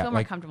 Yeah, I Yeah, feel more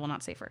like- comfortable,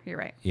 not safer. You're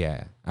right.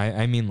 Yeah.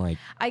 I mean like,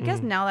 I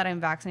guess now that I'm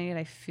vaccinated,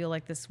 I feel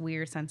like this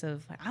weird sense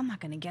of like, I'm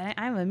not going to get it.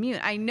 I'm immune.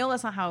 I know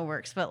that's not how it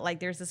works, but like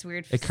there's this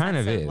weird it kind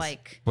sense of is.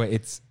 like, But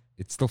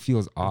it still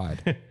feels odd.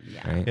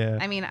 yeah. Right? Yeah.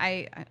 I mean,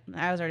 I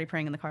was already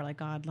praying in the car like,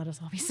 God, let us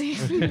all be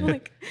safe.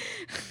 Like,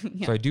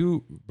 yeah. So I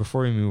do,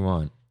 before we move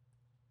on,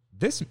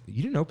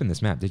 you didn't open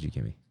this map, did you,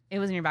 Kimmy? It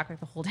was in your backpack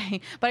the whole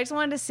day, but I just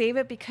wanted to save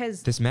it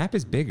because This map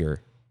is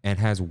bigger and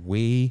has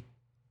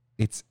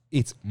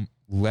it's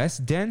less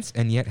dense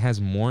and yet has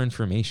more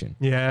information.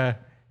 Yeah.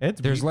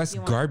 There's less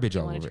You want- garbage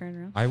you all wanna over turn it.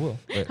 around? I will.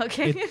 but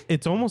okay.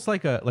 It's almost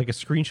like a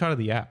screenshot of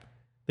the app.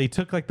 They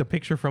took like the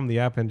picture from the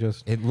app and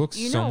just It looks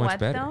You so know much what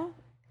better. though?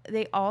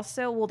 They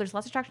also there's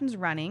less attractions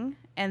running,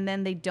 and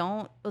then they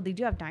do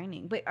have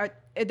dining, but are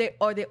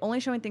they only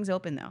showing things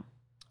open though?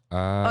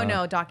 Oh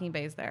no, docking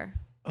bays there.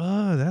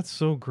 oh, that's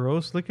so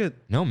gross. Look at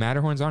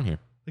Matterhorn's on here.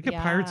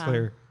 Pirates Yeah.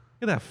 Lair. Look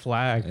at that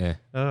flag. Yeah.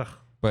 Ugh.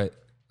 But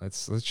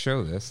let's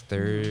show this.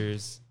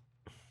 There's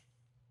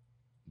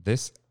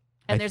this.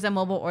 And there's a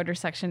mobile order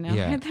section now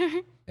Yeah. right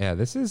there. Yeah,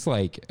 this is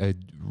like a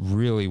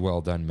really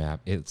well done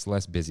map. It's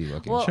less busy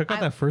looking. Well, Check out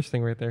that first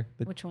thing right there.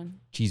 The Which one?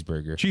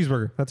 Cheeseburger.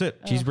 cheeseburger. That's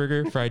it.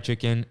 Cheeseburger, fried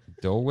chicken,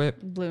 Dole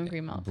Whip, Blue and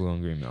green milk. blue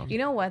and green milk. You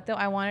know what though?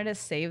 I wanted to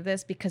save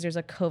this because there's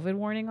a COVID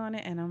warning on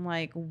it, and I'm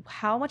like,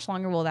 how much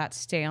longer will that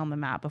stay on the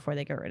map before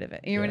they get rid of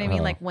it? You know what I mean?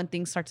 Yeah. Like when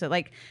things start to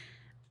like.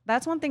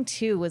 That's one thing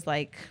too. Was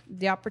like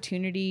the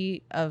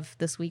opportunity of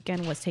this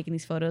weekend was taking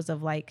these photos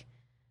of like,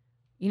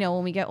 you know,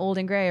 when we get old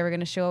and gray, we're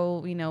gonna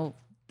show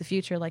the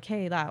future. Like,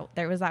 hey,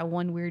 there was that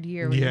one weird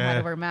year where you had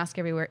to wear a mask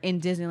everywhere in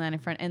Disneyland in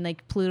front, and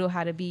like Pluto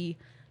had to be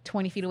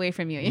 20 feet away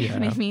from you. You know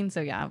what I mean? So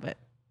yeah, but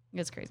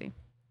it's crazy.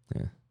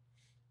 Yeah.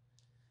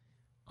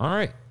 All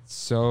right.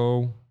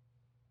 So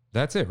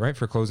that's it, right?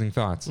 For closing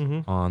thoughts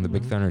on the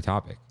Big Thunder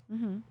topic.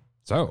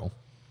 So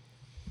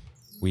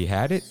we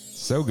had it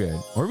so good,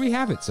 or we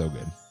have it so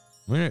good.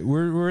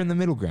 We're in the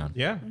middle ground.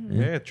 Yeah.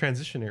 Yeah.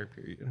 Transitionary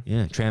period.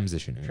 Yeah.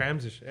 Transition.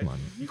 Transition. Come on.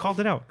 You called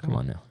it out. Come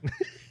on now.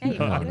 Hey,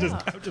 No, you I'm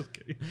got it. just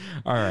kidding.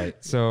 All right.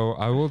 So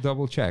I will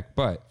double check.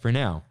 But for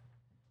now,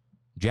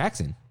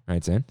 Jackson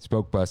writes in,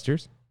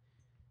 Spokebusters.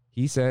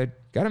 He said,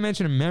 got to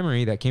mention a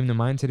memory that came to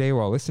mind today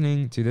while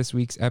listening to this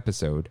week's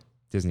episode,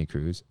 Disney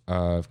Cruise,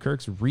 of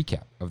Kirk's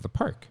recap of the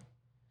park.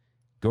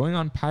 Going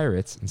on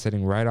Pirates and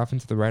setting right off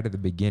into the right at the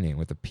beginning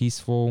with a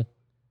peaceful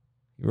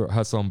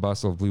hustle and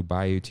bustle of Blue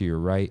Bayou to your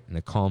right and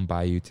the calm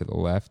bayou to the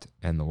left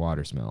and the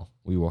water smell.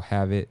 We will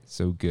have it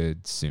so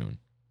good soon.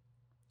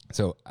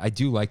 So I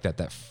do like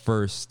that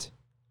first,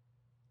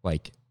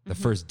 like the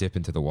first dip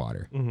into the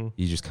water.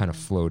 You just kind of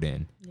float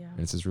in. Yeah. And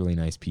it's this really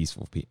nice,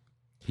 peaceful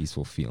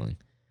feeling.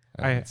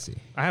 Let's see.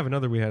 I have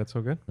another. We had it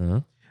so good.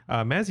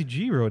 Uh-huh. Mazzy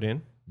G wrote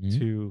in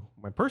to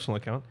my personal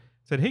account,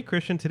 said, "Hey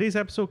Christian, today's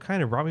episode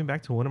kind of brought me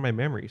back to one of my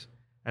memories,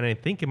 and I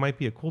think it might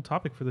be a cool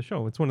topic for the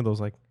show." It's one of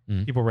those like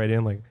people write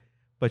in like,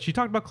 but she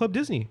talked about Club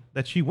Disney,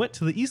 that she went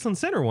to the Eastland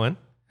Center one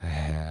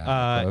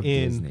Club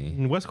Disney.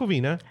 in West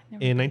Covina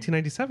in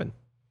 1997,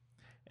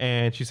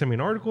 and she sent me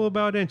an article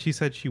about it. And she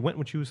said she went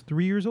when she was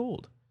 3 years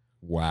old.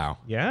 Wow.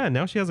 Yeah,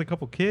 now she has a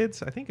couple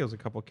kids. I think it was a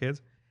couple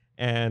kids.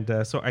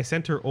 And so I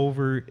sent her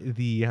over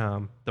the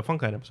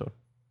Funkline episode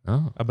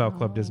Oh. about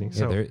Club Disney. Yeah,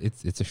 So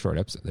it's a short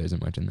episode. There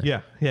isn't much in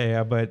there.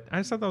 yeah. But I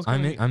just thought that was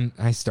kind of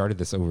I started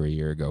this over a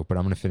year ago, but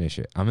I'm going to finish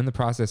it. I'm in the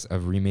process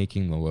of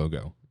remaking the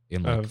logo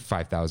in like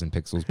 5,000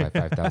 pixels by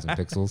 5,000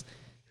 pixels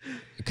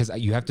because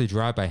you have to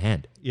draw it by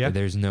hand. Yeah.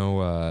 There's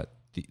no,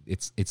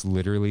 it's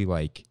literally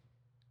like,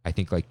 I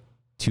think like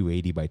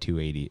 280 by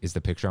 280 is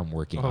the picture I'm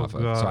working off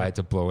of. So God. I had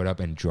to blow it up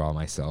and draw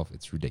myself.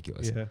 It's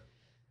ridiculous.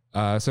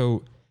 yeah.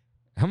 So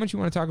how much you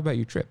want to talk about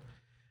your trip?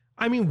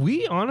 I mean,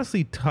 we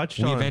honestly touched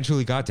We on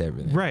eventually got to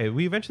everything. right.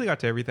 We eventually got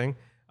to everything.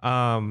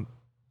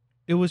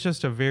 It was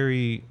just a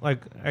very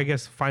I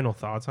guess final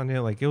thoughts on it.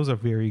 Like it was a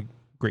very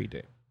great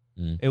day.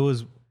 It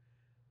was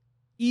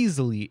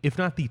easily, if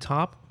not the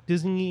top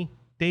Disney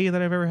day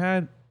that I've ever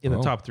had, in the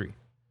Oh. top 3.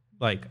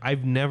 Like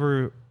I've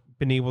never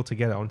been able to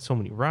get on so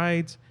many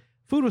rides.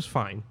 Food was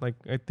fine. Like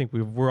I think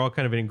we're all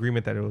kind of in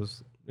agreement that it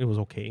was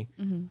okay.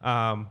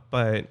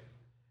 But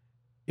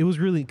it was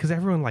really because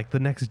everyone like the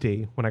next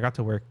day when I got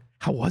to work,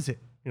 how was it?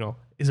 You know,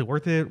 is it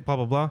worth it? Blah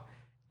blah blah.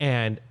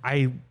 And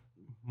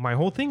my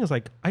whole thing is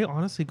like, I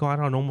honestly got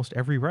on almost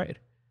every ride.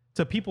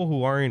 To people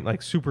who aren't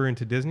like super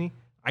into Disney,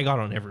 I got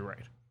on every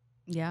ride.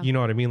 Yeah. You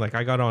know what I mean? Like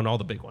I got on all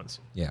the big ones.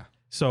 Yeah.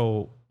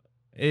 So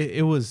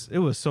it was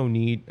so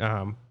neat.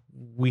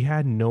 We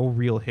had no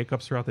real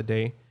hiccups throughout the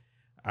day.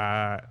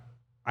 I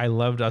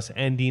loved us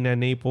ending at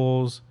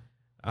Naples.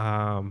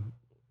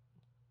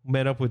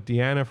 Met up with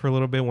Deanna for a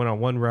little bit, went on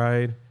one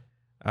ride.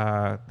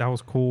 That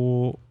was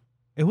cool.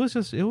 It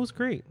was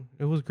great.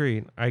 It was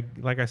great.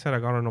 Like I said, I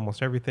got on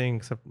almost everything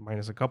except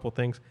minus a couple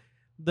things.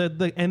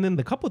 And then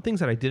the couple of things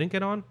that I didn't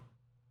get on,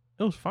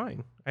 it was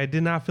fine. I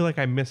did not feel like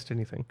I missed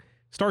anything.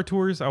 Star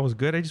Tours, I was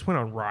good. I just went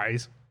on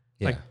Rise.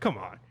 Yeah. Like, come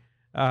on.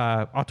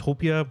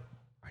 Autopia,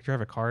 I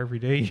drive a car every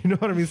day. You know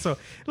what I mean? So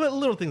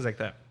little things like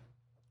that.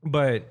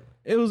 But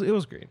it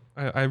was great.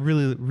 I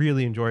really,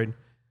 really enjoyed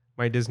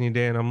my Disney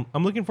day, and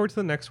I'm looking forward to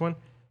the next one.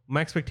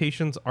 My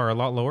expectations are a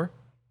lot lower.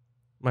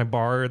 My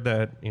bar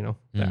that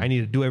I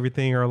need to do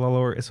everything are a lot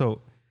lower.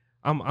 So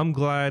I'm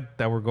glad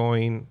that we're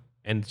going,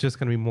 and it's just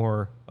going to be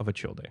more of a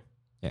chill day.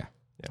 Yeah.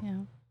 Yeah.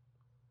 All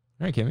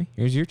right, Kimmy,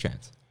 here's your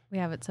chance. We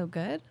have it so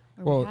good,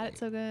 or Well, we had it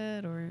so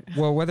good, or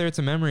Well, whether it's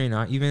a memory or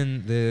not,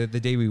 even the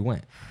day we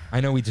went.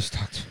 I know we just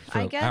talked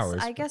for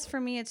hours. I guess for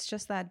me it's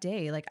just that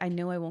day. Like I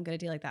know I won't get a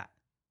day like that.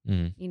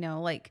 Mhm. You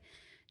know, like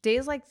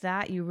days like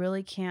that you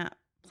really can't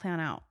plan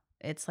out.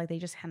 It's like they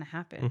just kind of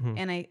happen.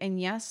 Mhm.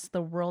 And yes,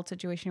 the world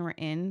situation we're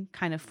in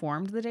kind of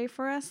formed the day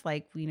for us.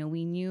 Like, we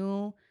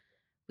knew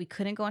we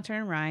couldn't go on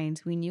certain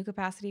rides. We knew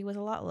capacity was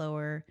a lot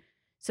lower.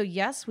 So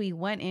yes, we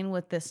went in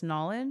with this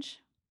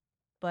knowledge,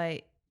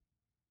 but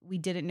we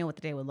didn't know what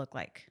the day would look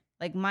like.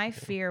 Like my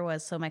fear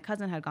was, so my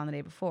cousin had gone the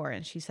day before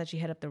and she said she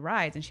hit up the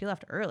rides and she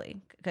left early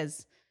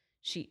because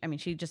she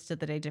just did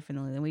the day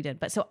differently than we did.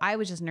 But so I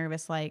was just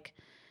nervous, like,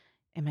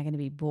 am I going to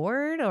be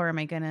bored, or am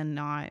I going to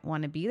not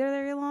want to be there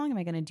very long? Am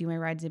I going to do my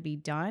rides to be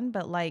done?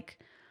 But like,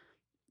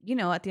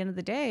 at the end of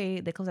the day,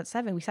 they closed at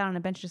 7. We sat on a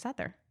bench, just sat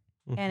there.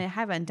 And I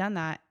haven't done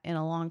that in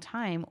a long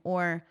time.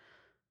 Or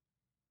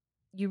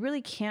you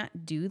really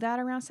can't do that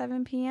around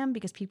 7 p.m.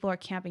 because people are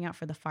camping out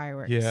for the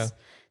fireworks. Yeah.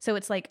 So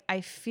it's like, I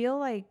feel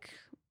like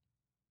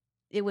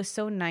it was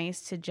so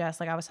nice to just,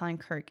 like I was telling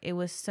Kirk, it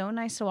was so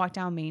nice to walk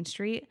down Main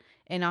Street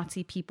and not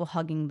see people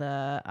hugging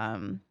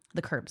the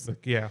curbs.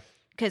 Yeah.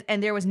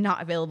 And there was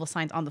not available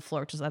signs on the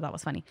floor, which I thought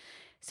was funny.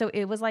 So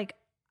it was like,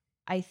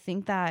 I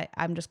think that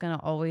I'm just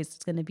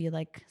it's going to be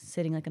like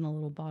sitting like in a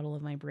little bottle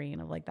of my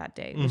brain of like that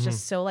day. It was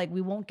just so like,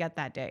 we won't get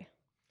that day.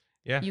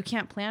 Yeah. You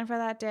can't plan for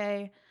that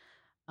day.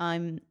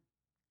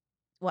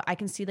 Well, I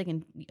can see like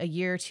in a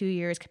year or 2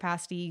 years,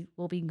 capacity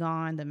will be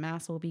gone. The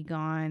mask will be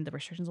gone. The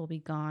restrictions will be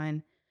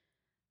gone.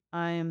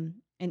 And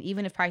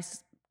even if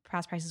past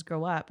prices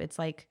grow up, it's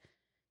like,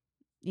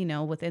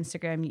 with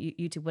Instagram,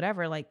 YouTube,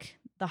 whatever, like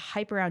the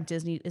hype around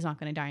Disney is not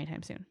going to die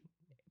anytime soon.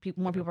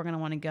 More people are going to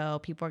want to go.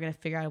 People are going to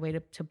figure out a way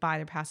to buy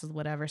their passes,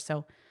 whatever.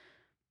 So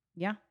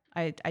yeah,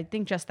 I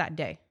think just that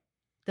day,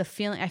 the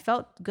feeling, I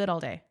felt good all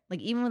day. Like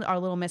even with our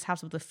little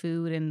mishaps with the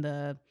food and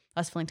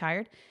us feeling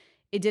tired,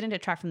 it didn't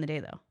detract from the day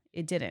though.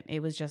 It didn't. It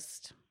was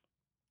just,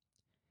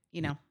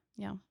 yeah.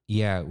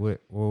 Yeah. What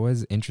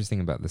was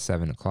interesting about the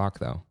 7 o'clock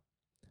though,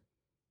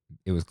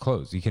 it was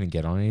closed. You couldn't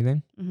get on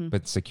anything,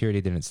 but security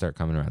didn't start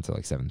coming around till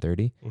like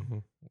 7:30.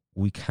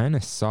 We kind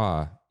of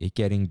saw it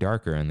getting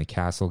darker and the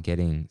castle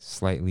getting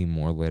slightly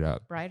more lit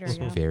up, Brighter,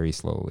 very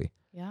slowly.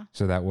 Yeah.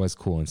 So that was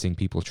cool, and seeing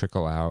people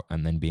trickle out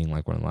and then being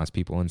like one of the last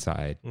people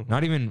inside,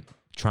 not even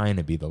trying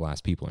to be the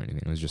last people or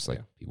anything. It was just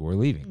like people were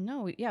leaving.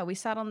 No, we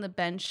sat on the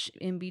bench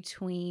in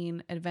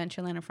between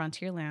Adventureland and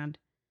Frontierland,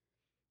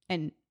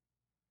 and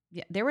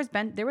yeah, there was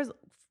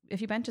a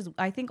few benches.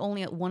 I think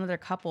only one other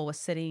couple was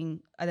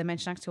sitting at the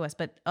bench next to us,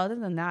 but other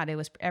than that,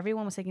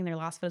 everyone was taking their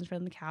last footage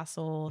from the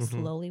castle,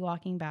 slowly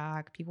walking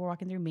back. People were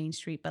walking through Main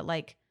Street, but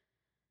like,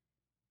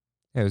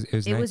 Yeah, it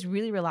was it nice. was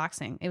really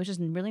relaxing. It was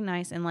just really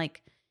nice, and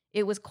like,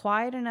 it was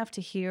quiet enough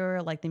to hear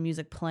like the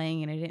music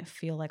playing, and I didn't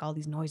feel like all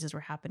these noises were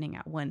happening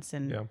at once,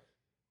 and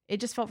it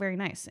just felt very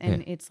nice.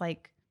 And it's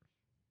like,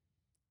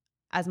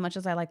 as much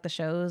as I like the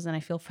shows and I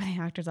feel for the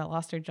actors that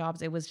lost their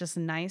jobs, it was just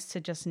nice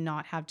to just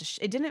not have to.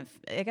 It didn't.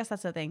 I guess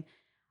that's the thing.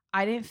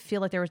 I didn't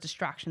feel like there was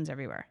distractions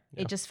everywhere.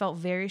 It just felt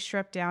very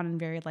stripped down and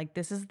very like,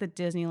 this is the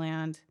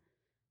Disneyland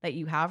that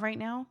you have right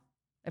now.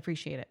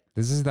 Appreciate it.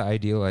 This is the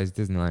idealized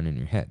Disneyland in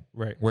your head,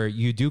 Right. where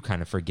you do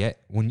kind of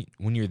forget when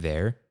you're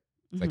there.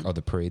 It's like, oh,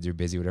 the parades are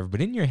busy, whatever.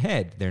 But in your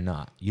head, they're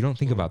not. You don't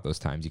think about those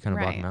times. You kind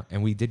of block them out.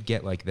 And we did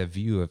get like the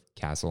view of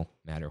Castle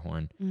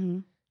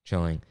Matterhorn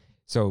chilling.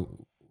 So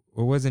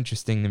what was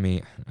interesting to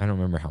me, I don't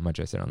remember how much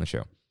I said on the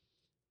show.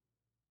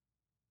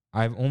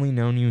 I've only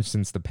known you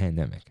since the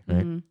pandemic,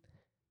 right?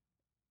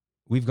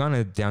 We've gone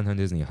to Downtown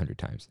Disney 100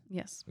 times.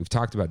 Yes. We've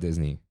talked about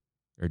Disney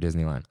or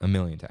Disneyland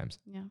 1,000,000 times.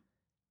 Yeah.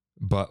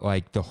 But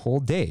like the whole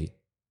day,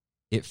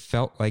 it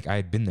felt like I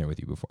had been there with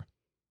you before.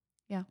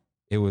 Yeah.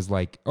 It was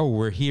like, oh,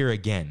 we're here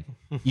again,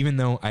 even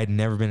though I'd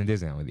never been to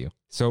Disneyland with you.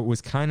 So it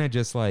was kind of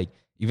just like,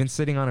 even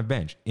sitting on a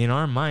bench, in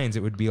our minds,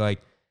 it would be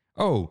like,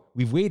 oh,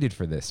 we've waited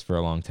for this for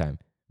a long time.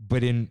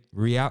 But in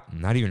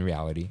not even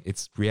reality,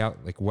 it's real.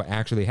 Like what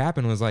actually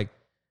happened was like,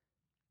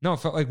 no, it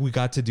felt like we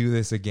got to do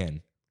this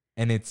again.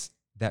 And it's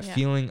that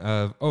feeling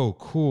of, oh,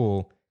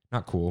 cool,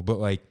 not cool, but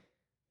like,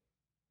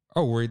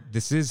 oh,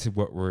 this is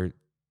what we're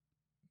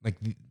like,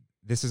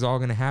 this is all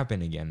going to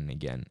happen again and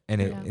again.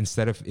 And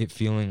instead of it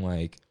feeling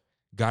like,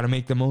 got to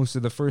make the most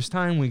of the first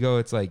time we go,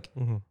 it's like,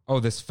 oh,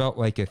 this felt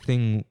like a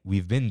thing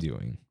we've been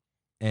doing.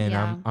 And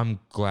I'm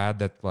glad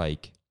that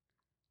like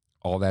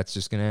all that's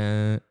just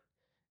gonna,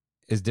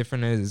 as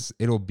different as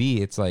it'll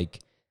be, it's like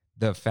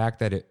the fact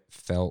that it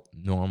felt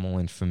normal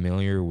and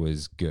familiar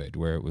was good,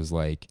 where it was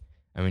like,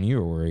 I mean, you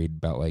were worried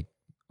about like,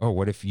 oh,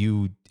 what if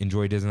you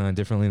enjoy Disneyland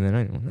differently than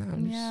I do? No,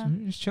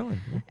 I'm just chilling.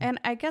 And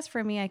I guess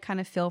for me, I kind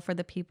of feel for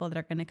the people that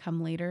are going to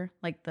come later,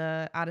 like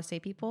the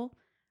out-of-state people.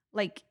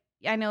 Like,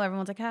 I know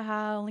everyone's like,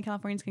 haha, only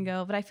Californians can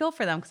go. But I feel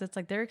for them because it's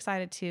like they're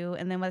excited too.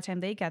 And then by the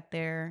time they get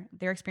there,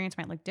 their experience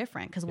might look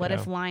different. Because what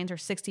if lines are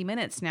 60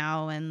 minutes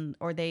now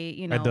or they,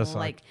 you know,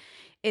 like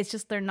it's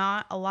just a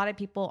lot of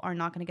people are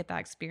not going to get that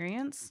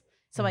experience.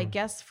 So I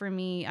guess for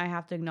me, I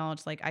have to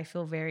acknowledge like I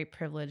feel very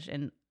privileged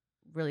and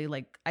really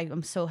like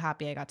I'm so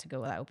happy I got to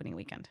go that opening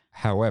weekend.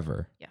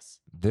 However, yes,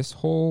 this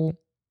whole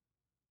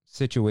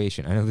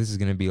situation, I know this is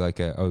going to be like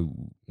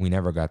we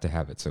never got to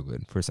have it so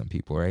good for some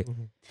people, right?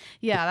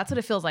 Yeah, that's what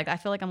it feels like. I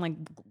feel like I'm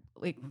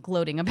like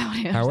gloating about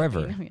it.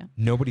 However,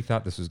 nobody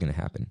thought this was going to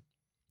happen.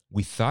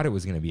 We thought it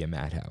was going to be a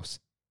madhouse.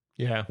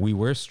 Yeah. We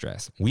were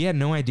stressed. We had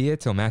no idea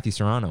till Matthew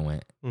Serrano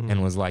went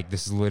and was like,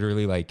 this is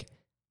literally like,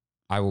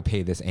 I will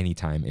pay this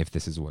anytime if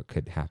this is what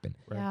could happen.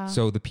 Right. Yeah.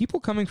 So the people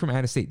coming from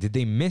out of state, did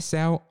they miss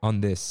out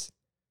on this?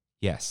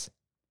 Yes.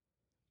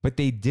 But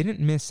they didn't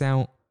miss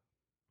out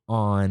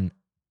on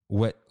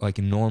what like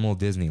normal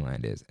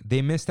Disneyland is.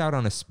 They missed out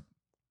on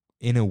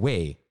in a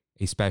way,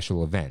 a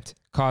special event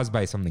caused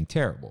by something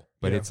terrible.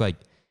 But it's like,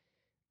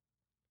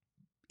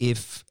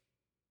 if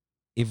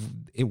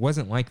it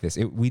wasn't like this,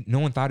 no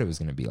one thought it was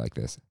going to be like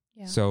this.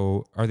 Yeah.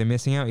 So are they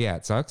missing out? Yeah,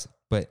 it sucks.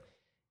 But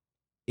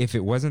if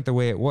it wasn't the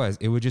way it was,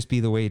 it would just be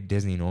the way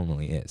Disney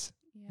normally is.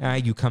 Yeah.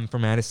 You come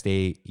from out of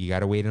state, you got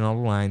to wait in all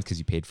the lines because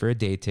you paid for a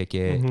day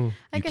ticket.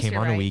 I You guess came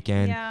you're on a right.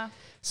 weekend. Yeah.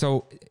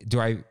 So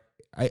the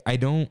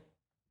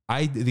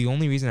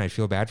only reason I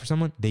feel bad for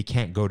someone, they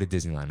can't go to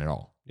Disneyland at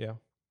all. Yeah.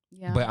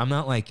 Yeah. But I'm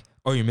not like,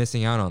 oh, you're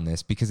missing out on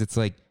this, because it's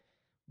like,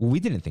 well, we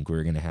didn't think we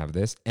were going to have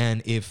this.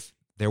 And if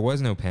there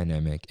was no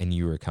pandemic and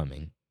you were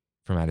coming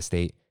from out of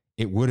state,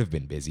 it would have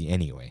been busy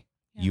anyway.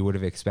 Yeah. You would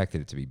have expected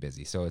it to be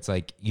busy. So it's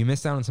like, you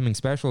missed out on something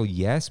special,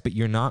 yes, but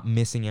you're not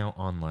missing out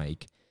on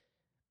like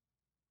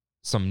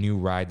some new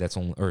ride that's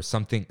only, or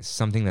something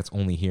that's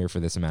only here for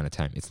this amount of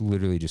time. It's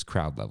literally just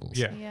crowd levels.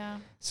 Yeah. Yeah.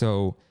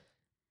 So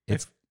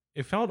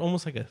it felt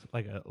almost like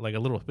a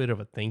little bit of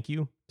a thank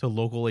you to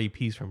local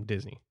APs from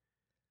Disney.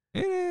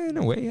 in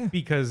a way, yeah.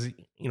 Because,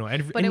 you know,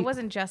 But it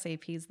wasn't just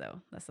APs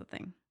though. That's the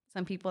thing.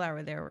 Some people that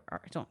were there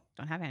don't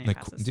have annual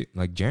passes.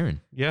 Like Jaron.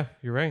 Yeah,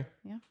 you're right.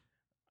 Yeah.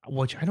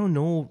 Which I don't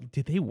know.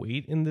 Did they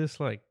wait in this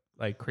like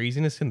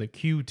craziness in the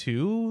queue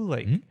too?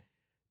 Like,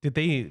 did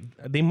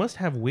they must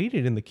have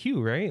waited in the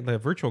queue, right? The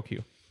virtual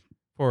queue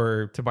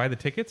to buy the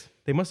tickets.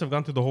 They must have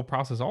gone through the whole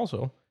process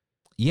also.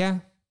 Yeah.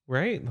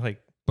 Right?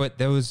 Like, But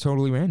that was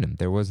totally random.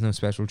 There was no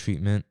special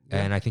treatment. Yeah.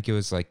 And I think it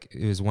was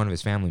one of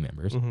his family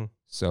members. mm-hmm.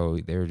 So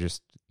they were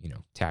just,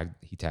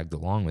 he tagged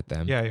along with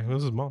them. Yeah, it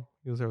was his mom.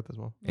 He was there with his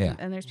mom. Yeah.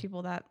 And there's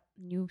people that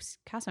knew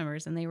cast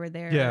members and they were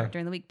there Yeah.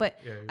 during the week. But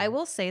Yeah, I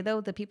will say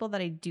though, the people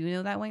that I do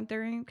know that went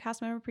during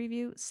cast member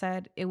preview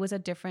said it was a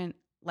different,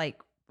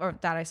 or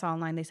that I saw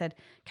online, they said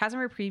cast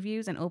member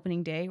previews and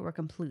opening day were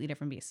completely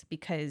different beasts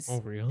because Oh,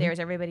 really? there's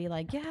everybody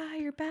like, yeah,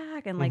 you're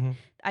back. And like,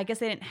 I guess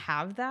they didn't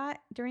have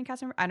that during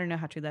cast member. I don't know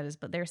how true that is,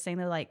 but they're saying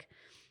that like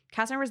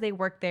cast members, they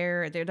work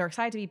there, they're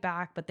excited to be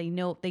back, but they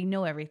know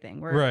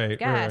everything. Where Right, I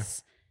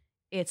guess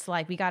it's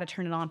like, we got to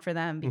turn it on for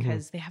them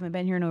because they haven't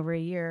been here in over a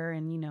year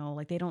and,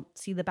 like they don't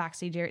see the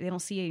backstage area. They don't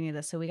see any of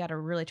this. So we got to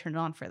really turn it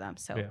on for them.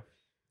 So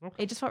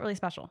it just felt really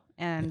special.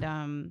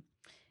 And,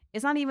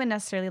 it's not even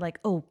necessarily like,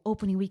 oh,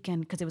 opening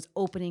weekend because it was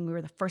opening. We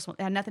were the first one.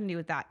 It had nothing to do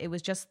with that. It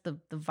was just the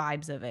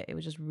vibes of it. It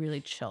was just really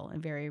chill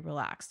and very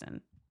relaxed, and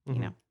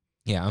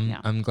Yeah,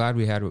 I'm glad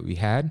we had what we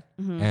had,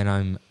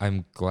 and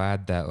I'm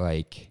glad that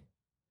like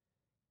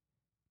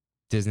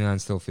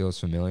Disneyland still feels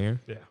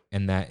familiar. Yeah.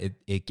 And that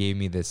it gave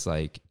me this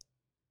like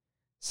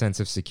sense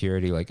of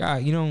security, like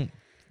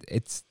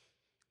it's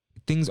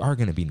things are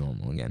gonna be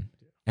normal again.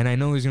 And I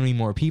know there's gonna be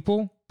more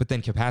people, but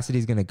then capacity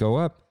is gonna go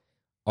up.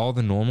 All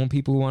the normal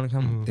people who want to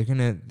come, they're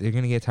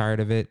gonna get tired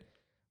of it.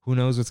 Who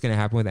knows what's gonna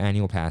happen with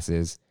annual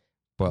passes?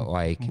 But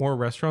like more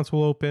restaurants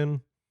will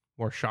open,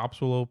 more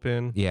shops will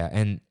open. yeah,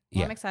 and Well,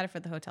 yeah, I'm excited for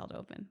the hotel to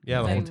open.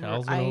 Yeah, the Because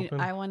hotel's gonna open.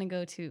 I want to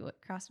go to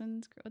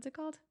Craftsman's. What's it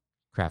called?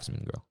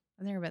 Craftsman Grill.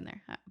 I've never been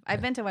there.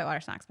 I've been to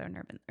Whitewater Snacks, but I've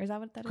never been. Or is that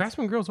what that is?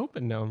 Craftsman Grill's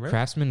open now, right?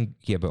 Craftsman,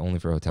 yeah, but only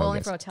for hotel Only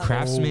guests. for hotel.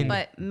 Craftsman,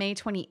 But May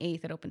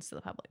 28th it opens to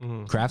the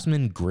public.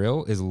 Craftsman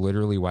Grill is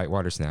literally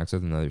Whitewater Snacks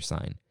with another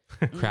sign.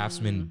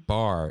 Craftsman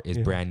Bar is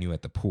brand new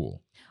at the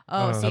pool.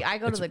 Oh, see, I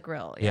go to it's- the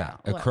grill. Yeah,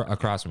 Yeah. whatever.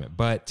 across from it.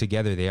 But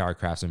together they are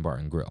Craftsman Bar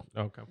and Grill.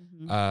 Okay.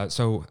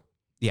 So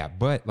yeah,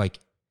 but like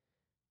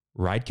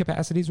ride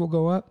capacities will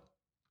go up.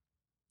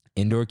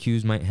 Indoor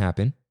queues might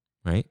happen,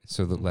 right?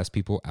 So that less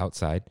people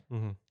outside.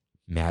 Mm-hmm.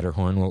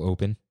 Matterhorn will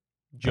open.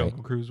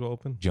 Jungle Cruise will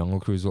open. Jungle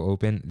Cruise will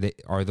open.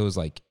 Are those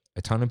like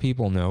a ton of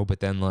people? No, but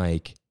then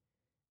like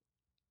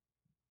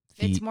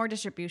It's more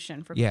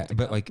distribution for Yeah, people to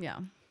but go. like- yeah.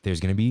 there's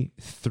going to be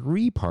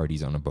 3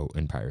 parties on a boat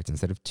in Pirates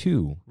instead of 2,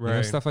 you know,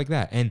 Right. stuff like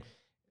that. And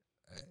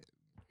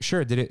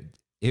sure,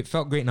 it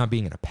felt great not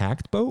being in a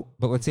packed boat,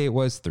 but let's say it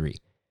was 3.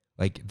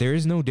 Like there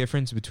is no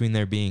difference between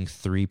there being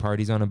 3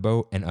 parties on a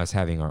boat and us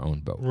having our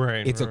own boat.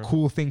 Right. It's a right.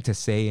 cool thing to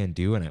say and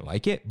do, and I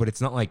like it, but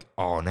it's not like,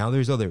 oh, now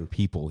there's other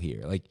people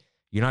here. Like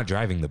you're not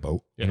driving the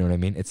boat. Yeah. You know what I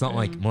mean? It's not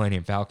like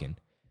Millennium Falcon.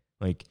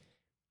 Like,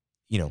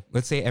 you know,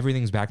 let's say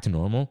everything's back to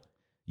normal.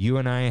 You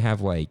and I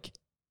have like,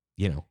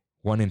 you know,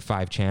 1 in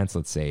 5 chance,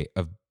 let's say,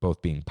 of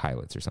both being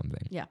pilots or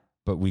something. Yeah.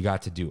 But we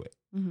got to do it.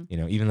 Mhm. You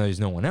know, even though there's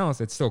no one else,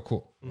 it's still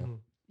cool. you know? Mhm.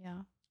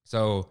 Yeah.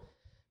 So,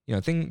 you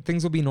know,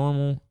 things will be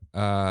normal.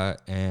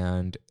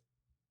 And,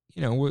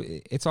 you know,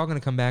 it's all going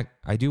to come back.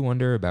 I do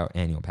wonder about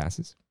annual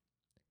passes.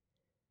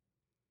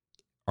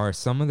 Are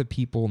some of the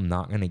people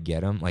not going to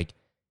get them? Like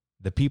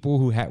the people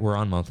who were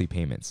on monthly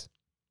payments,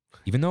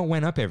 even though it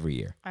went up every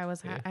year. I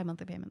Yeah. had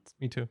monthly payments.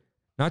 Me too.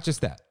 Not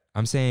just that.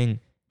 I'm saying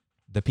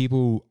the people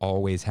who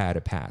always had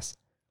a pass.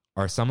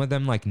 Are some of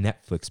them like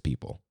Netflix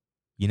people?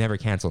 You never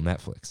cancel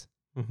Netflix.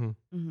 Mm-hmm.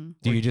 Mm-hmm.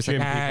 Do Or you just like,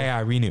 gym people. yeah,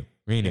 renew.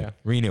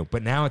 Yeah.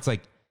 But now it's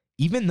like,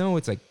 even though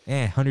it's like,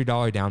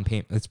 $100 down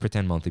payment, let's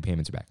pretend monthly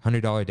payments are back.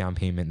 $100 down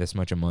payment, this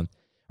much a month.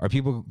 Are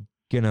people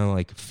gonna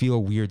like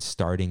feel weird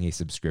starting a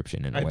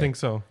subscription in a I way? think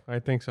so.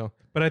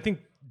 But I think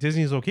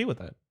Disney's okay with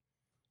that.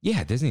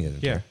 Yeah, Disney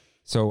doesn't Yeah. care.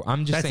 So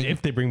I'm just That's saying,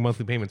 if they bring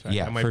monthly payments back.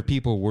 yeah, That might- for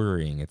people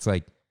worrying, it's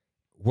like,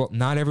 well,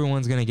 not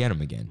everyone's gonna get them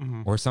again.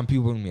 Mhm. Or some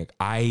people are gonna be like,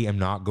 I am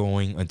not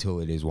going until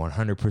it is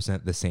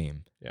 100% the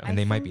same. Yeah. And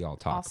they might be all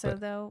talk. Also, but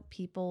though,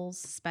 people's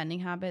spending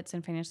habits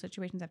and financial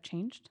situations have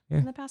changed Yeah.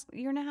 in the past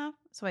year and a half.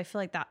 So I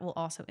feel like that will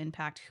also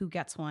impact who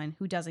gets one,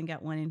 who doesn't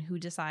get one, and who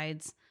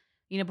decides.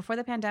 You know, before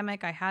the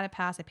pandemic, I had a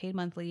pass. I paid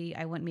monthly.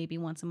 I went maybe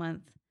once a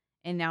month,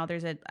 and now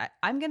there's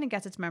I'm gonna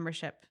guess it's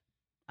membership,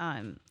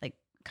 like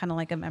kind of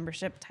like a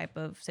membership type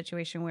of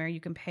situation where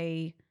you can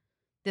pay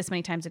this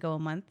many times to go a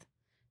month.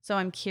 So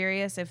I'm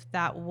curious if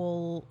that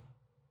will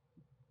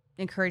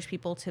encourage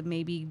people to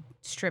maybe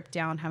strip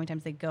down how many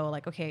times they go.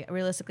 Like, okay,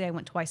 realistically, I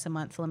went twice a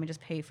month, so let me just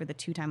pay for the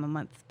 2 time a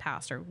month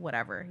pass or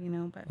whatever, you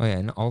know. But oh yeah,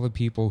 and all the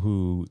people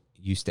who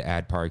used to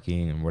add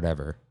parking and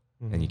whatever,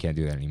 and you can't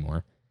do that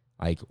anymore.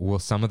 Like, will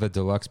some of the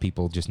deluxe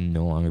people just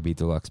no longer be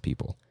deluxe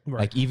people?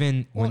 Right. Like,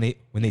 even when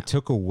they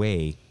took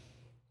away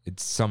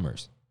it's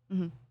Summers,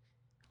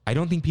 I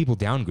don't think people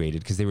downgraded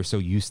because they were so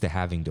used to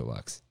having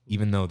deluxe.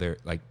 Even though they're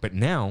like, but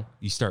now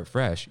you start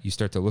fresh, you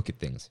start to look at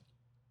things.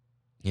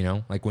 You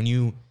know, like when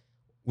you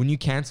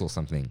cancel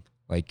something,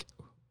 like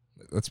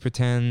let's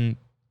pretend,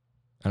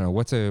 I don't know,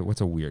 what's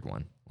a weird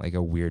one, like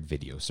a weird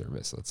video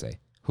service. Let's say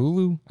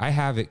Hulu. I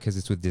have it because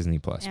it's with Disney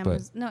Plus,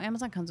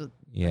 Amazon comes with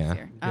Yeah.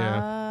 here.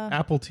 Yeah.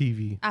 Apple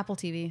TV. Apple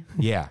TV.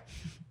 but yeah,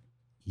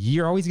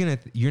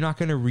 you're not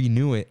gonna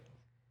renew it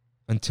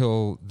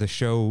until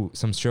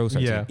some show starts.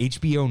 Yeah. Like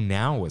HBO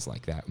Now was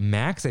like that.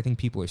 Max, I think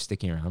people are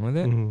sticking around with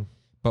it, Mhm.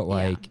 but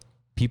like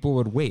people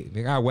would wait.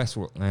 Like,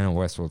 Westworld. I know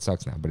Westworld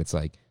sucks now, but it's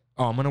like,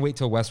 oh, I'm gonna wait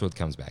till Westworld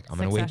comes back. I'm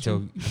gonna wait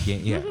till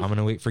I'm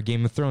gonna wait for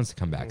Game of Thrones to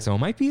come back. So it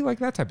might be like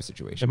that type of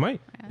situation. It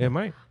might. It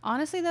might.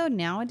 Honestly, though,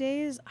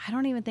 nowadays, I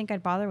don't even think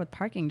I'd bother with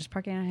parking. Just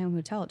parking at a home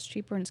hotel. It's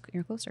cheaper and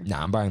you're closer.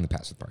 Nah, I'm buying the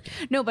pass with parking.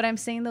 No, but I'm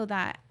saying, though,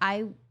 that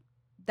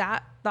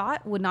that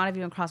thought would not have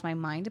even crossed my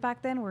mind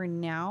back then, where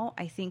now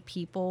I think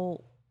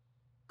people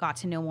got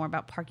to know more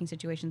about parking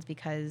situations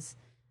because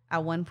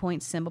at one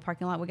point Simba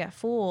parking lot would get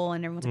full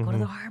and everyone's like, go to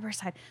the harbor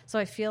side. So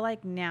I feel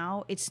like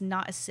now it's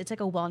like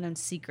a well-known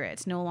secret.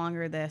 It's no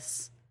longer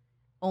this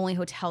only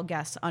hotel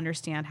guests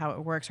understand how it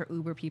works or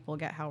Uber people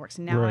get how it works.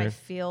 Now I Right.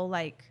 feel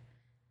like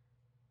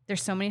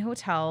there's so many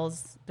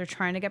hotels. They're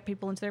trying to get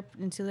people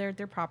into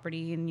their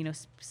property and, you know,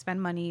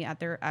 spend money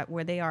at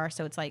where they are.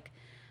 So it's like,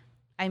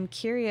 I'm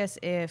curious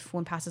if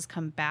when passes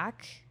come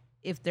back,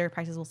 if their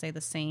prices will stay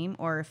the same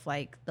or if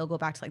like they'll go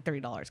back to like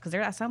 $30 because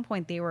at some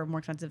point they were more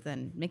expensive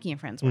than Mickey and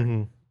Friends were.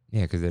 Mhm.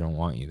 Yeah, because they don't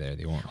want you there.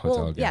 They want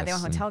hotel guests. Yeah, they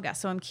want and- hotel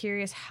guests. So I'm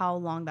curious how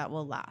long that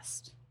will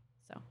last.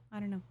 So I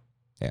don't know.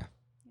 Yeah.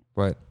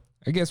 But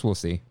I guess we'll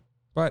see.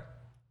 But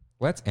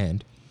let's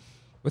end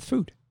with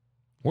food.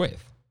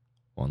 With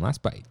one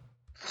last bite.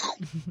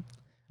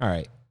 All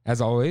right.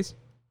 As always,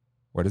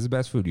 what is the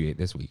best food you ate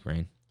this week,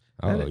 Rain?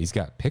 Oh, That- he's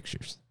got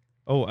pictures.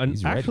 Oh, and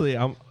He's ready. actually,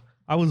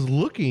 I was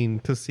looking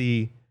to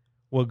see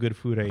what good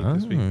food I ate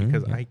this week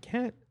because okay. I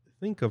can't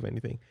think of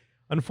anything.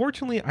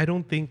 Unfortunately, I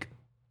don't think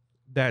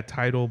that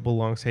title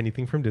belongs to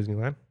anything from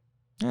Disneyland.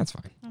 That's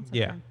fine. That's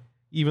Yeah. okay.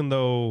 Even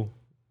though,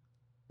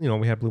 you know,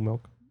 we had Blue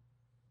Milk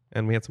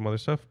and we had some other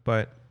stuff,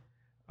 but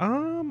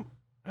can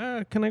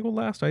I go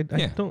last? I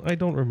Yeah.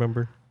 don't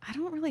remember. I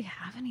don't really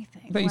have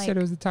anything. I thought you said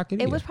it was the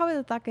taqueria. It was probably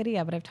the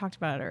taqueria, but I've talked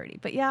about it already.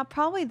 But yeah,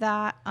 probably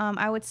that.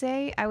 I would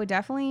say I would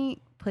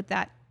definitely put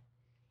that.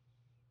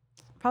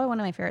 Probably one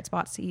of my favorite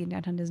spots to eat in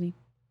downtown Disney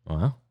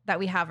Wow. that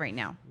we have right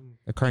now.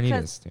 The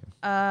carnitas, too.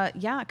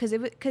 Yeah,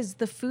 because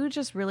the food's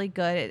just really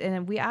good,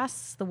 and we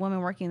asked the woman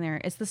working there.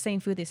 It's the same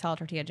food they sell at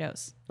Tortilla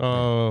Joe's.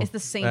 Oh, It's the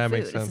same that food.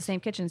 makes It's the sense. same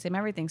kitchen, same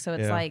everything. So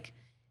it's Yeah. like,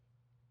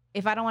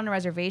 if I don't want a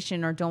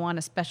reservation or don't want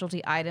a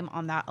specialty item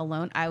on that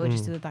alone, I would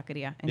just do the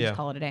taqueria and Yeah. just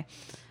call it a day.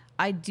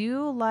 I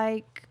do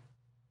like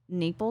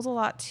Naples a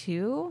lot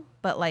too,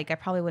 but like I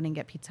probably wouldn't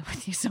get pizza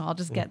with you, so I'll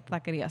just get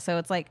taqueria. So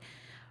it's like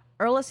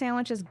Erla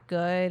sandwich is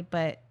good,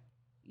 but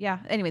yeah.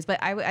 Anyways,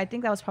 but I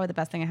think that was probably the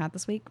best thing I had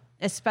this week,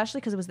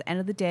 especially because it was the end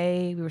of the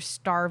day. We were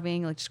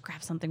starving. Like, just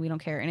grab something. We don't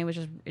care, and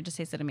it just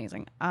tasted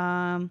amazing.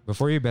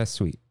 Before your best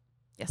sweet,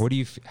 Yes.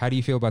 how do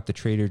you feel about the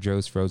Trader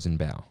Joe's frozen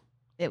bao?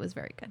 It was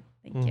very good.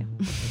 Thank you.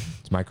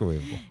 It's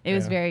microwavable. It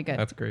was Yeah, very good.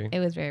 That's great. It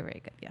was very,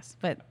 very good. Yes,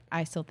 but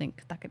I still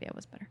think taqueria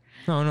was better.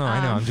 No, I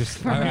know. I'm just,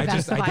 for my I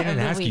best bite didn't of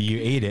the ask you. week. You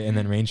ate it, and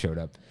then rain showed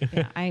up.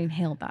 Yeah, I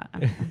inhaled that.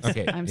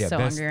 Okay, I'm yeah, so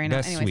best, hungry right now.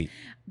 Best Anyways, sweet.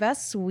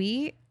 best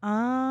sweet.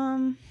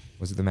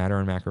 Was it the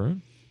macaron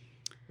macaroon?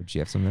 Or did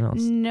you have something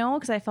else? No,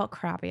 because I felt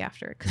crappy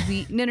after.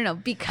 Because no, I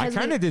because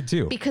kind of did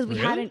too. because we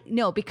Really?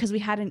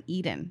 hadn't hadn't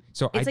eaten.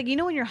 So It's I- like,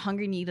 when you're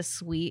hungry and you eat a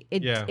sweet,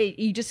 Yeah.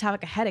 you just have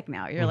like a headache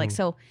now. You're like,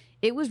 so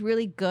it was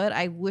really good.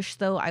 I wish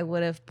though I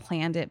would have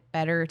planned it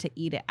better to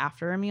eat it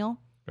after a meal.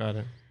 Got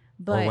it.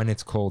 But or when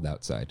it's cold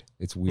outside.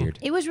 It's weird.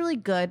 it was really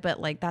good. But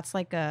like that's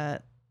like I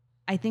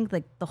think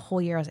like the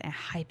whole year I was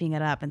hyping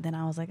it up, and then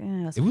I was like,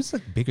 It was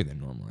like bigger than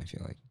normal, I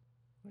feel like.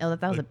 oh,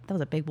 that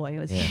was a big boy. It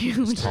was Yeah, huge.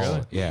 it was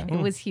tall. Yeah. It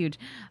was huge.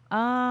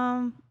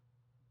 I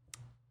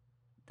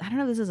don't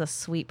know if this is a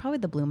sweet, probably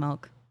the blue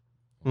milk.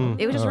 Mm.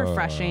 It was just Oh,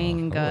 refreshing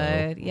and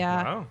hello. good.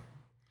 Yeah. Wow.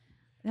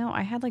 No,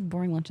 I had like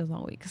boring lunches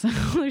all week, so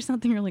there's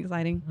something really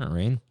exciting. All right,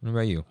 Rain, what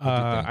about you?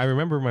 What'd you think? I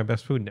remember my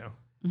best food now.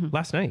 Mhm.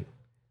 Last night,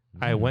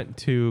 I went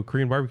to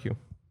Korean barbecue,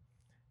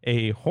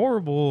 a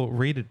horrible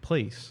rated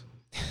place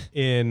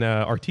in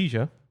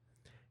Artesia,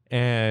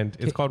 and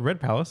it's called Red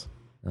Palace.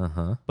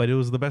 Uh-huh. But it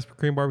was the best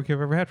Korean barbecue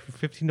I've ever had for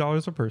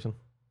 $15 a person.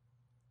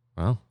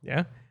 Wow.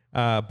 Yeah.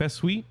 Best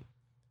sweet,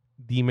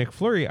 the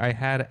McFlurry I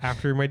had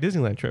after my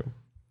Disneyland trip.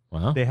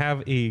 Wow. They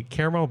have a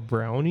caramel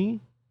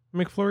brownie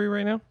McFlurry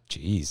right now,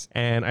 Jeez.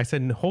 and I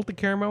said, hold the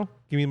caramel,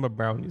 give me my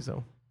brownies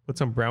though. Put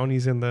some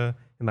brownies in the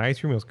ice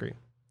cream. It was great.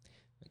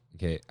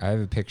 Okay, I have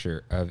a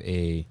picture of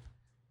a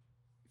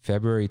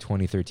February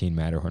 2013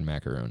 Matterhorn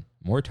macaron.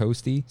 More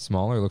toasty,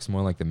 smaller, looks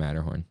more like the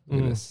Matterhorn.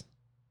 Look at this.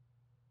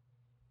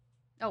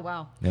 Oh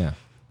wow. Yeah.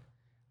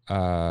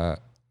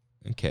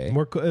 Okay.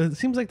 More. It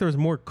seems like there was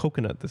more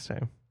coconut this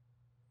time.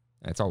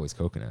 It's always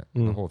coconut.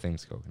 Mm. The whole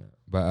thing's coconut.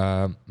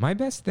 But my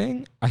best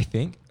thing, I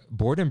think,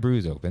 Board and Brew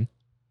is open.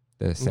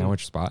 The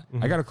sandwich spot.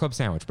 I got a club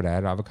sandwich, but I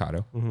had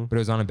avocado. But it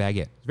was on a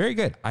baguette. It's very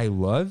good. I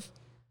love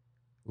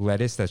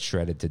lettuce that's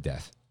shredded to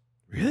death.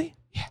 Really?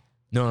 Yeah.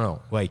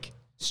 No. Like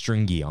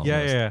stringy almost.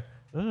 Yeah.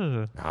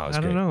 No, it was I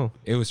great. don't know.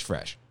 It was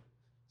fresh.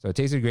 So it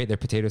tasted great. Their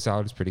potato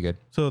salad is pretty good.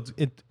 So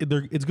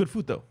it's good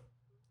food though.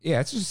 Yeah,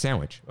 it's just a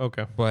sandwich,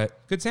 Okay.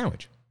 but good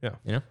sandwich. Yeah.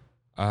 You know?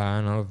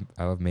 And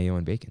I love mayo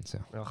and bacon. So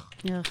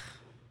Ugh.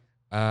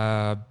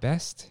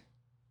 best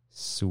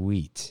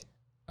sweet.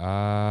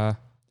 I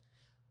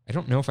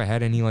don't know if I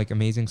had any like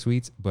amazing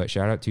sweets, but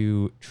shout out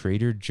to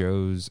Trader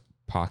Joe's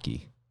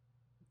Pocky.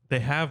 They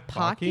have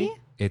Pocky.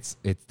 It's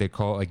they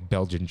call it like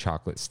Belgian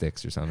chocolate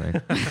sticks or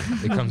something.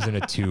 It comes in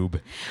a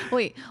tube.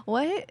 Wait,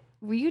 what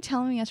were you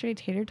telling me yesterday?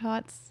 Tater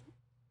Tots?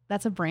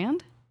 That's a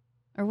brand,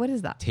 or what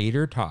is that?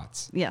 Tater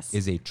Tots. Yes.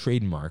 Is a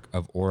trademark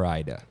of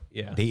Ore-Ida.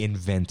 Yeah. They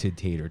invented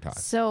tater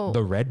tots. So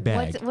the red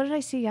bag. What did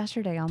I see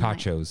yesterday on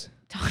Tachos.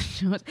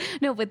 Tachos.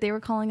 No, but they were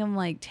calling them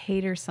like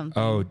tater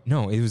something. Oh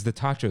no, it was the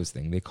tachos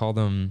thing. They call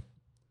them.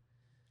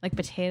 Like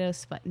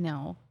potatoes, but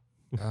no.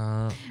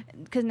 Uh,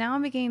 Because now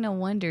I'm beginning to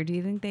wonder. Do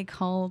you think they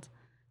called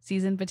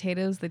seasoned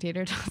potatoes the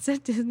tater tots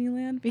at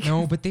Disneyland? Because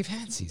no, but they've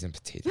had seasoned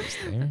potatoes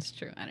there. that's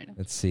true. I don't know.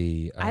 Let's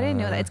see. I didn't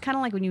know that. It's kind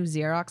of like when you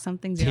Xerox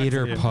something. Xerox Tater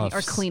something, puffs. or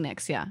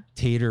Kleenex. Yeah,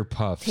 Tater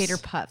puffs. tater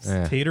puffs.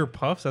 Yeah. Tater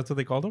puffs. That's what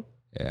they called them.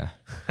 Yeah.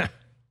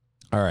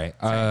 All right.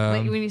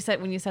 Like when you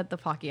said the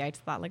Pocky, I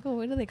just thought like, oh,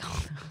 what do they call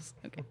those?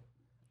 Okay,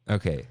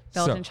 Okay.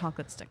 Belgian So,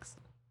 chocolate sticks.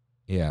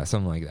 yeah,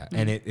 something like that.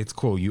 And it's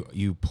cool.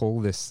 You pull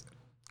this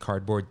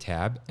cardboard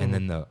tab, and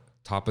then the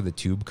top of the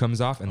tube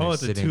comes off. And Oh, they're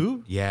it's a sitting,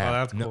 tube? Yeah. Oh,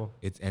 that's cool.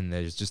 And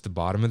there's just the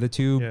bottom of the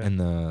tube Yeah. and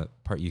the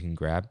part you can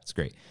grab. It's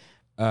great.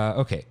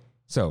 Okay.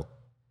 So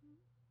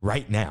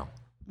right now,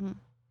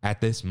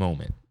 at this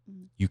moment,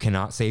 you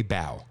cannot say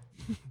bow.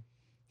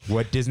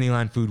 What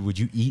Disneyland food would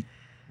you eat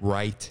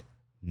right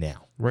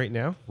now? Right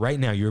now. Right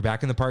now, you're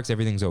back in the parks.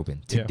 Everything's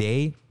open. Yeah.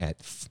 Today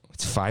it's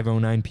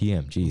 5:09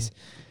 p.m. Jeez.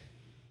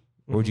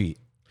 What would you eat?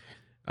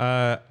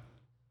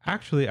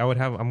 Actually,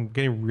 I'm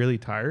getting really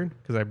tired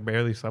because I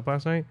barely slept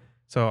last night.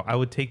 So I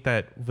would take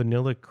that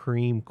vanilla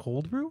cream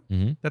cold brew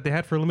that they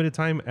had for a limited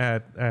time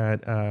at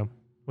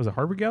was it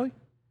Harbor Galley?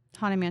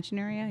 Haunted Mansion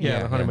area. Yeah, Yeah,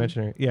 the Haunted yeah.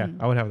 Mansion area. Yeah,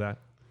 I would have that.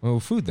 Oh,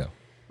 food though.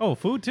 Oh,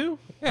 food too?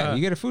 Yeah,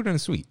 you get a food and a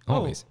sweet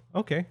always.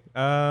 Oh, okay.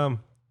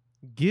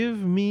 Give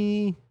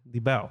me the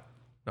bell.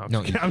 No, I'm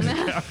No, just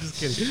kidding. I'm just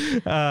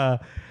kidding.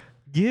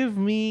 Give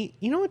me,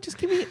 you know what? Just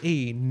give me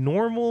a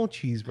normal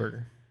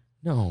cheeseburger.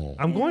 No.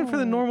 I'm going for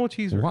the normal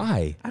cheeseburger.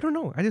 Why? I don't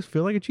know. I just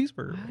feel like a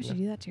cheeseburger. Why would you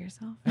do that to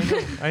yourself?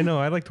 I know.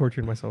 I like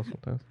torturing myself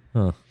sometimes.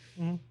 Huh.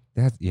 Mhm.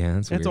 That's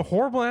It's weird. a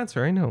horrible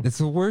answer. I know. It's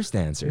the worst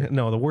answer.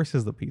 No, the worst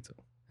is the pizza.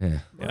 Yeah.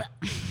 Yeah.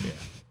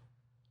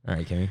 All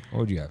right, Kimmy, what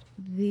would you have?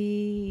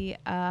 The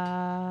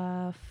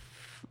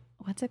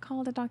what's it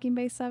called at Docking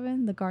Bay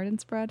 7? The garden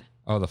spread.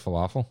 Oh, the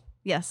falafel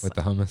Yes. with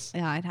the hummus.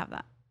 Yeah, I'd have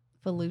that.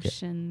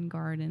 Felucian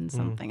garden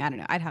something. I don't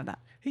know. I'd have that.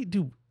 Hey,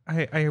 dude,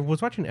 I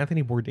was watching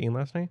Anthony Bourdain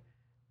last night,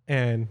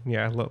 and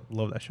yeah, I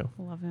love that show.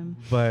 Love him.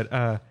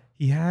 But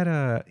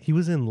he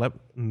was in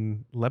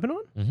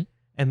Lebanon, Mhm.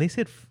 and they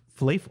said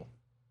falafel.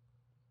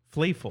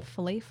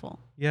 Falafel.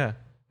 Yeah,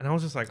 and I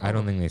was just like, I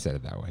don't think they said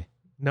it that way.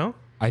 no.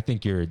 I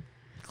think you're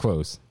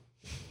close.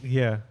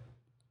 Yeah,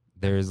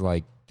 There's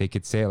like they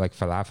could say it like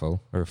falafel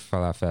or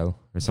falafel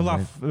or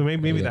something.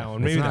 maybe Yeah. that one.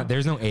 It's Maybe not- that.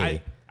 there's no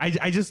A.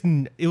 I just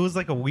it was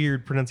like a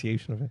weird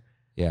pronunciation of it.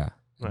 Yeah.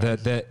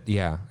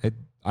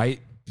 Nice.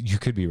 You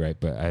could be right,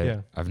 but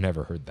I've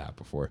never heard that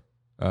before.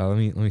 Let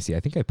me see. I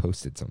think I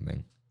posted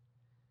something.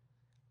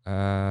 What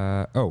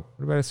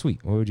about a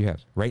sweet? What would you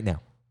have right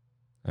now?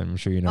 I'm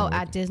sure you know. Oh,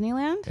 at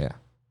Disneyland? Yeah.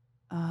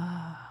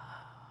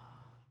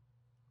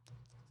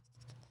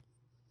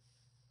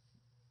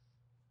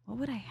 What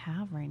would I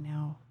have right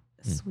now?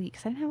 Sweet,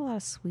 because I didn't have a lot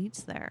of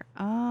sweets there.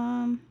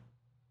 I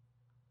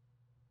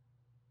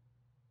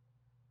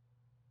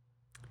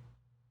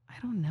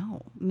don't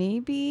know.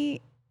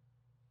 Maybe.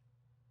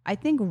 I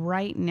think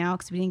right now,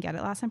 because we didn't get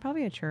it last time,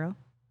 probably a churro.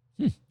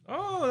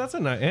 Oh, that's a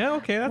nice. Yeah,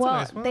 okay, that's a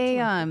nice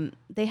one.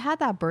 They had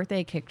that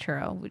birthday cake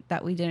churro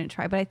that we didn't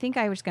try, but I think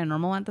I was gonna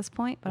normal one at this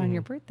point. But on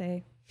your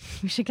birthday,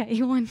 we should get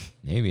you one.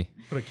 Maybe.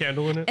 Put a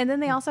candle in it. And then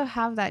they also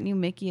have that new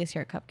Mickey is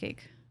here cupcake.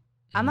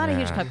 I'm not a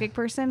huge Nah, cupcake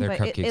person, their but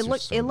cupcakes it are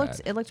looked so it looked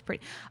bad. it looked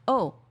pretty.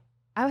 Oh,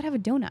 I would have a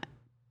donut.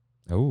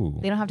 Oh.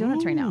 They don't have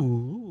donuts right now.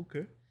 Ooh,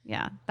 okay.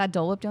 Yeah, that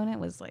Dole Whip donut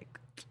was like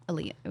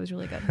elite. It was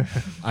really good.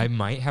 I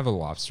might have a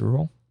lobster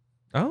roll.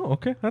 Oh,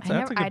 okay. That's a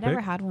good I pick.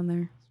 never had one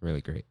there. It's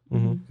really great.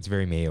 Mhm. It's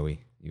very mayo-y.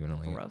 You know,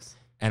 like, Gross.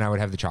 and I would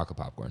have the chocolate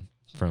popcorn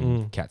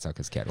from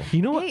Katsaka's Kettle.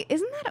 You know what? Hey,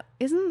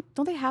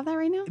 don't they have that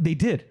right now? They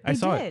did. I They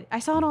saw did. it. I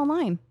saw it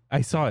online.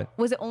 I saw it.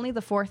 Was it only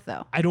the 4th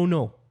though? I don't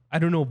know.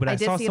 But I I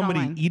did saw see it somebody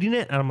online. eating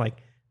it, and I'm like,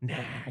 nah,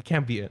 I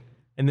can't be it.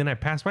 And then I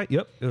passed by.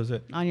 Yep, it was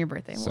it. On your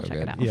birthday, we'll So check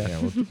good. it out. Yeah.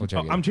 We'll check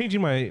Oh, it I'm out.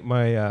 changing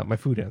my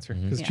food answer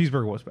because Yeah.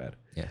 cheeseburger was bad.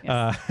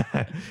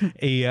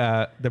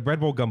 Yeah. The bread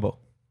bowl gumbo.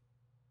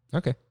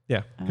 Okay.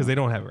 Yeah, because they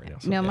don't have it right now.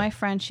 So. No, my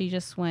friend, she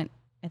just went,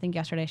 I think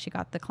yesterday she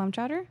got the clam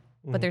chowder,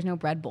 but there's no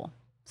bread bowl.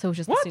 So it's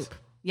just What? the soup.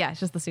 Yeah, it's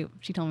just the soup.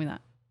 She told me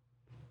that.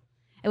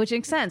 Which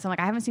makes sense. I'm like,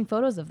 I haven't seen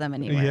photos of them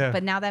anywhere. Yeah.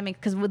 But now that makes,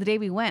 because the day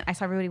we went, I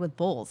saw everybody with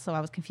bowls. So I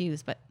was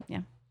confused. But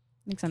yeah,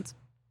 makes sense.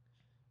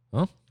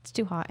 Well, It's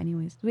too hot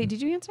anyways. Wait,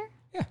 did you answer?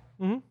 yeah.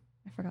 Mhm.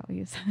 I forgot what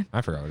you said.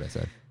 I forgot what I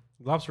said.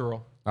 Lobster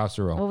roll.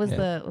 Lobster roll. What was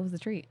Yeah. the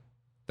treat?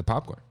 the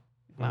popcorn?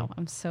 Wow,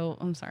 I'm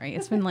sorry.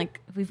 It's been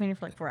like, we've been here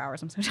for like 4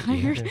 hours. I'm so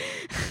tired.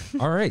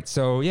 All right.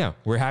 So yeah,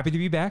 we're happy to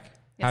be back.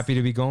 Yes. Happy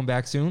to be going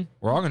back soon.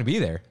 We're all going to be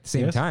there at the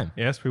same Yes. time.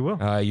 Yes, we will.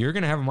 You're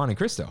going to have a Monte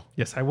Cristo.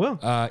 Yes, I will.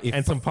 If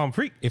And some pommes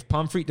frites. if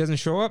Pomfret doesn't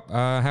show up,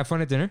 have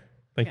fun at dinner.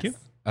 Thank you.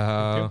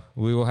 Yes.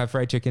 We will have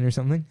fried chicken or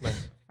something.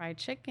 Fried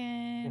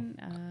chicken.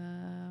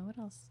 What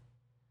else?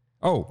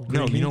 Oh,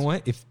 no, Green you know beans.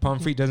 what? If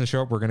Pomfret doesn't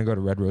show up, we're going to go to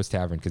Red Rose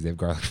Tavern because they have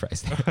garlic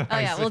fries there. Oh,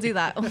 yeah, we'll do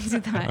that. We'll do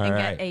that and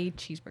right. get a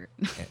cheeseburger.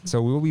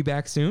 So we'll be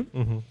back soon.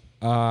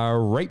 Mm-hmm.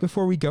 Right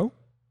before we go,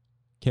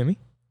 Kimmy,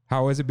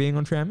 how is it being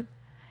on Trammon?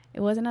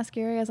 It wasn't as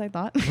scary as I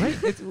thought.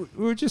 Right?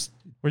 We're just...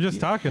 We're just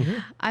talking.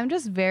 I'm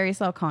just very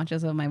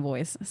self-conscious of my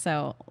voice.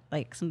 So,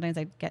 like, sometimes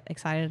I get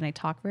excited and I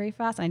talk very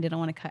fast and I didn't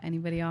want to cut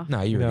anybody off.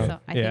 No, you were No. good. So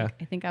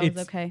I think I was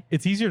okay.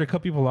 It's easier to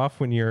cut people off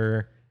when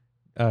you're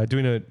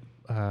doing it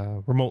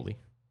remotely.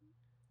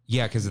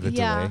 Yeah, because of the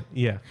Yeah. delay.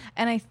 Yeah.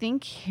 And I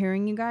think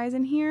hearing you guys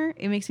in here,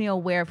 it makes me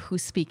aware of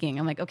who's speaking.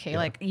 I'm like, okay,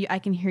 I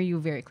can hear you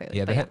very clearly.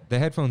 Yeah, But the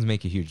headphones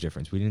make a huge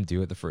difference. We didn't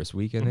do it the first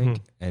week, I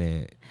think. And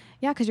it...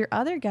 yeah, because your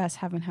other guests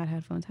haven't had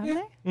headphones, have they?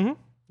 Mm-hmm.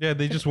 Yeah,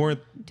 they just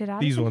weren't. Did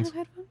These Addison ones. have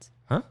headphones?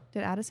 Huh?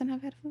 Did Addison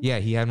have headphones? Yeah,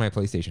 he had my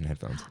PlayStation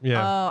headphones.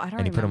 Yeah. Oh, I don't remember.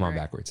 And he put them on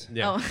backwards.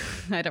 Yeah. Oh,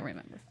 I don't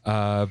remember.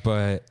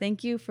 But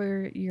Thank you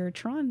for your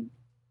Tron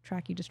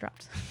track you just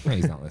dropped. no,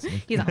 he's not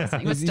listening. He's not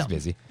listening, but he's still.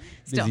 busy.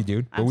 Still. Busy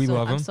dude. But I'm we so-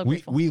 love I'm him. so we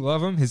grateful.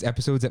 love him. His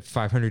episode's at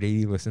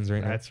 580 listens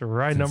right now. That's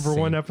right. It's Number insane.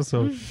 one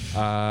episode.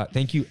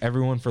 Thank you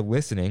everyone for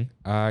listening.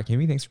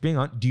 Kimmy, thanks for being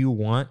on. Do you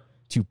want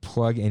to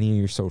plug any of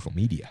your social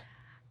media?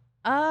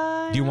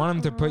 Do you want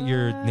him to put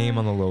your name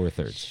on the lower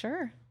thirds?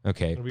 Sure.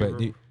 Okay, It'll be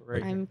but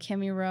right I'm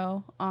Kimmy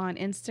Rowe on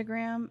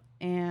Instagram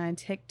and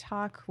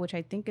TikTok, which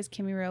I think is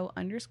Kimmy Rowe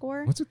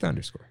 _. what's with the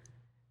underscore?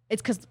 It's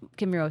because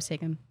Kimmy Rowe is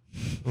taken.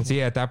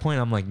 See, at that point,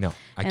 I'm like, no,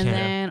 I And can't.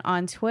 then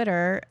on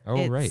Twitter, Oh,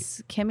 it's right.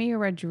 Kimmy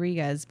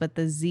Rodriguez, but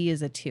the Z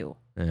is a 2.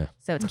 Yeah.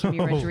 So it's Kimmy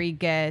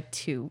Rodriguez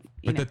 2.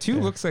 But the 2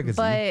 looks like a Z.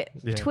 But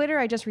Yeah. Twitter,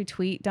 I just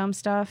retweet dumb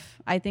stuff.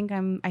 I think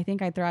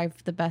I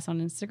thrive the best on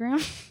Instagram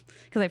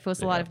because I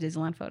post a lot of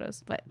Disneyland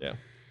photos. But Yeah.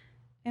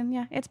 and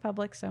yeah, it's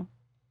public, so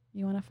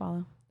you want to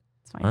follow,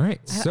 it's fine. All right,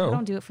 I so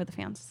don't do it for the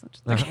fans. So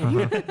just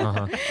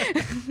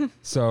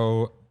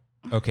So,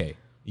 okay,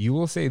 you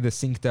will say the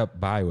synced up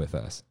bye with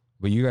us,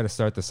 but you got to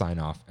start the sign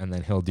off, and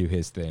then he'll do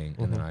his thing,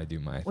 and then I do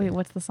my thing. Wait,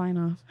 what's the sign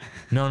off?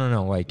 No.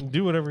 Like,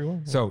 Do whatever you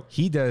want. so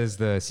he does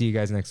the see you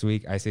guys next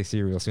week. I say see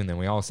you real soon. Then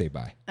we all say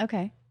bye.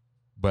 Okay.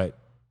 But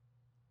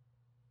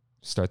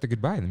start the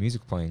goodbye. The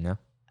music playing now.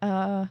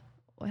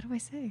 What do I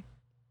say?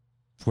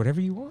 Whatever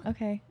you want.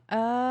 Okay.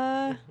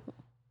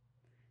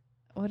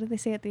 What did they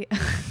say at the?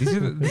 These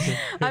are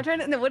I'm trying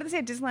to. No, what did they say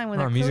at Disneyland when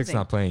no, they're music's closing?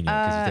 not playing yet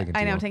because you're taking too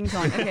I know, long. I'm taking too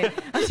long. Okay,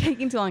 I'm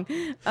taking too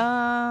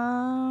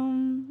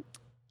long.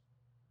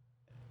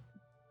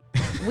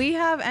 We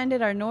have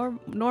ended our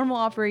normal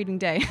operating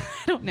day.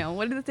 I don't know.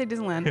 What did it say,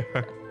 Disneyland?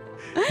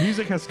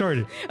 Music has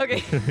started.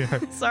 Okay,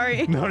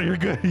 sorry. No, you're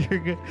good. You're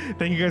good.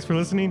 Thank you guys for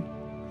listening.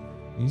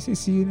 You say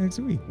see you next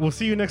week. We'll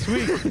see you next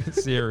week.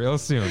 See you real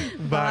soon.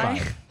 Bye.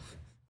 Bye.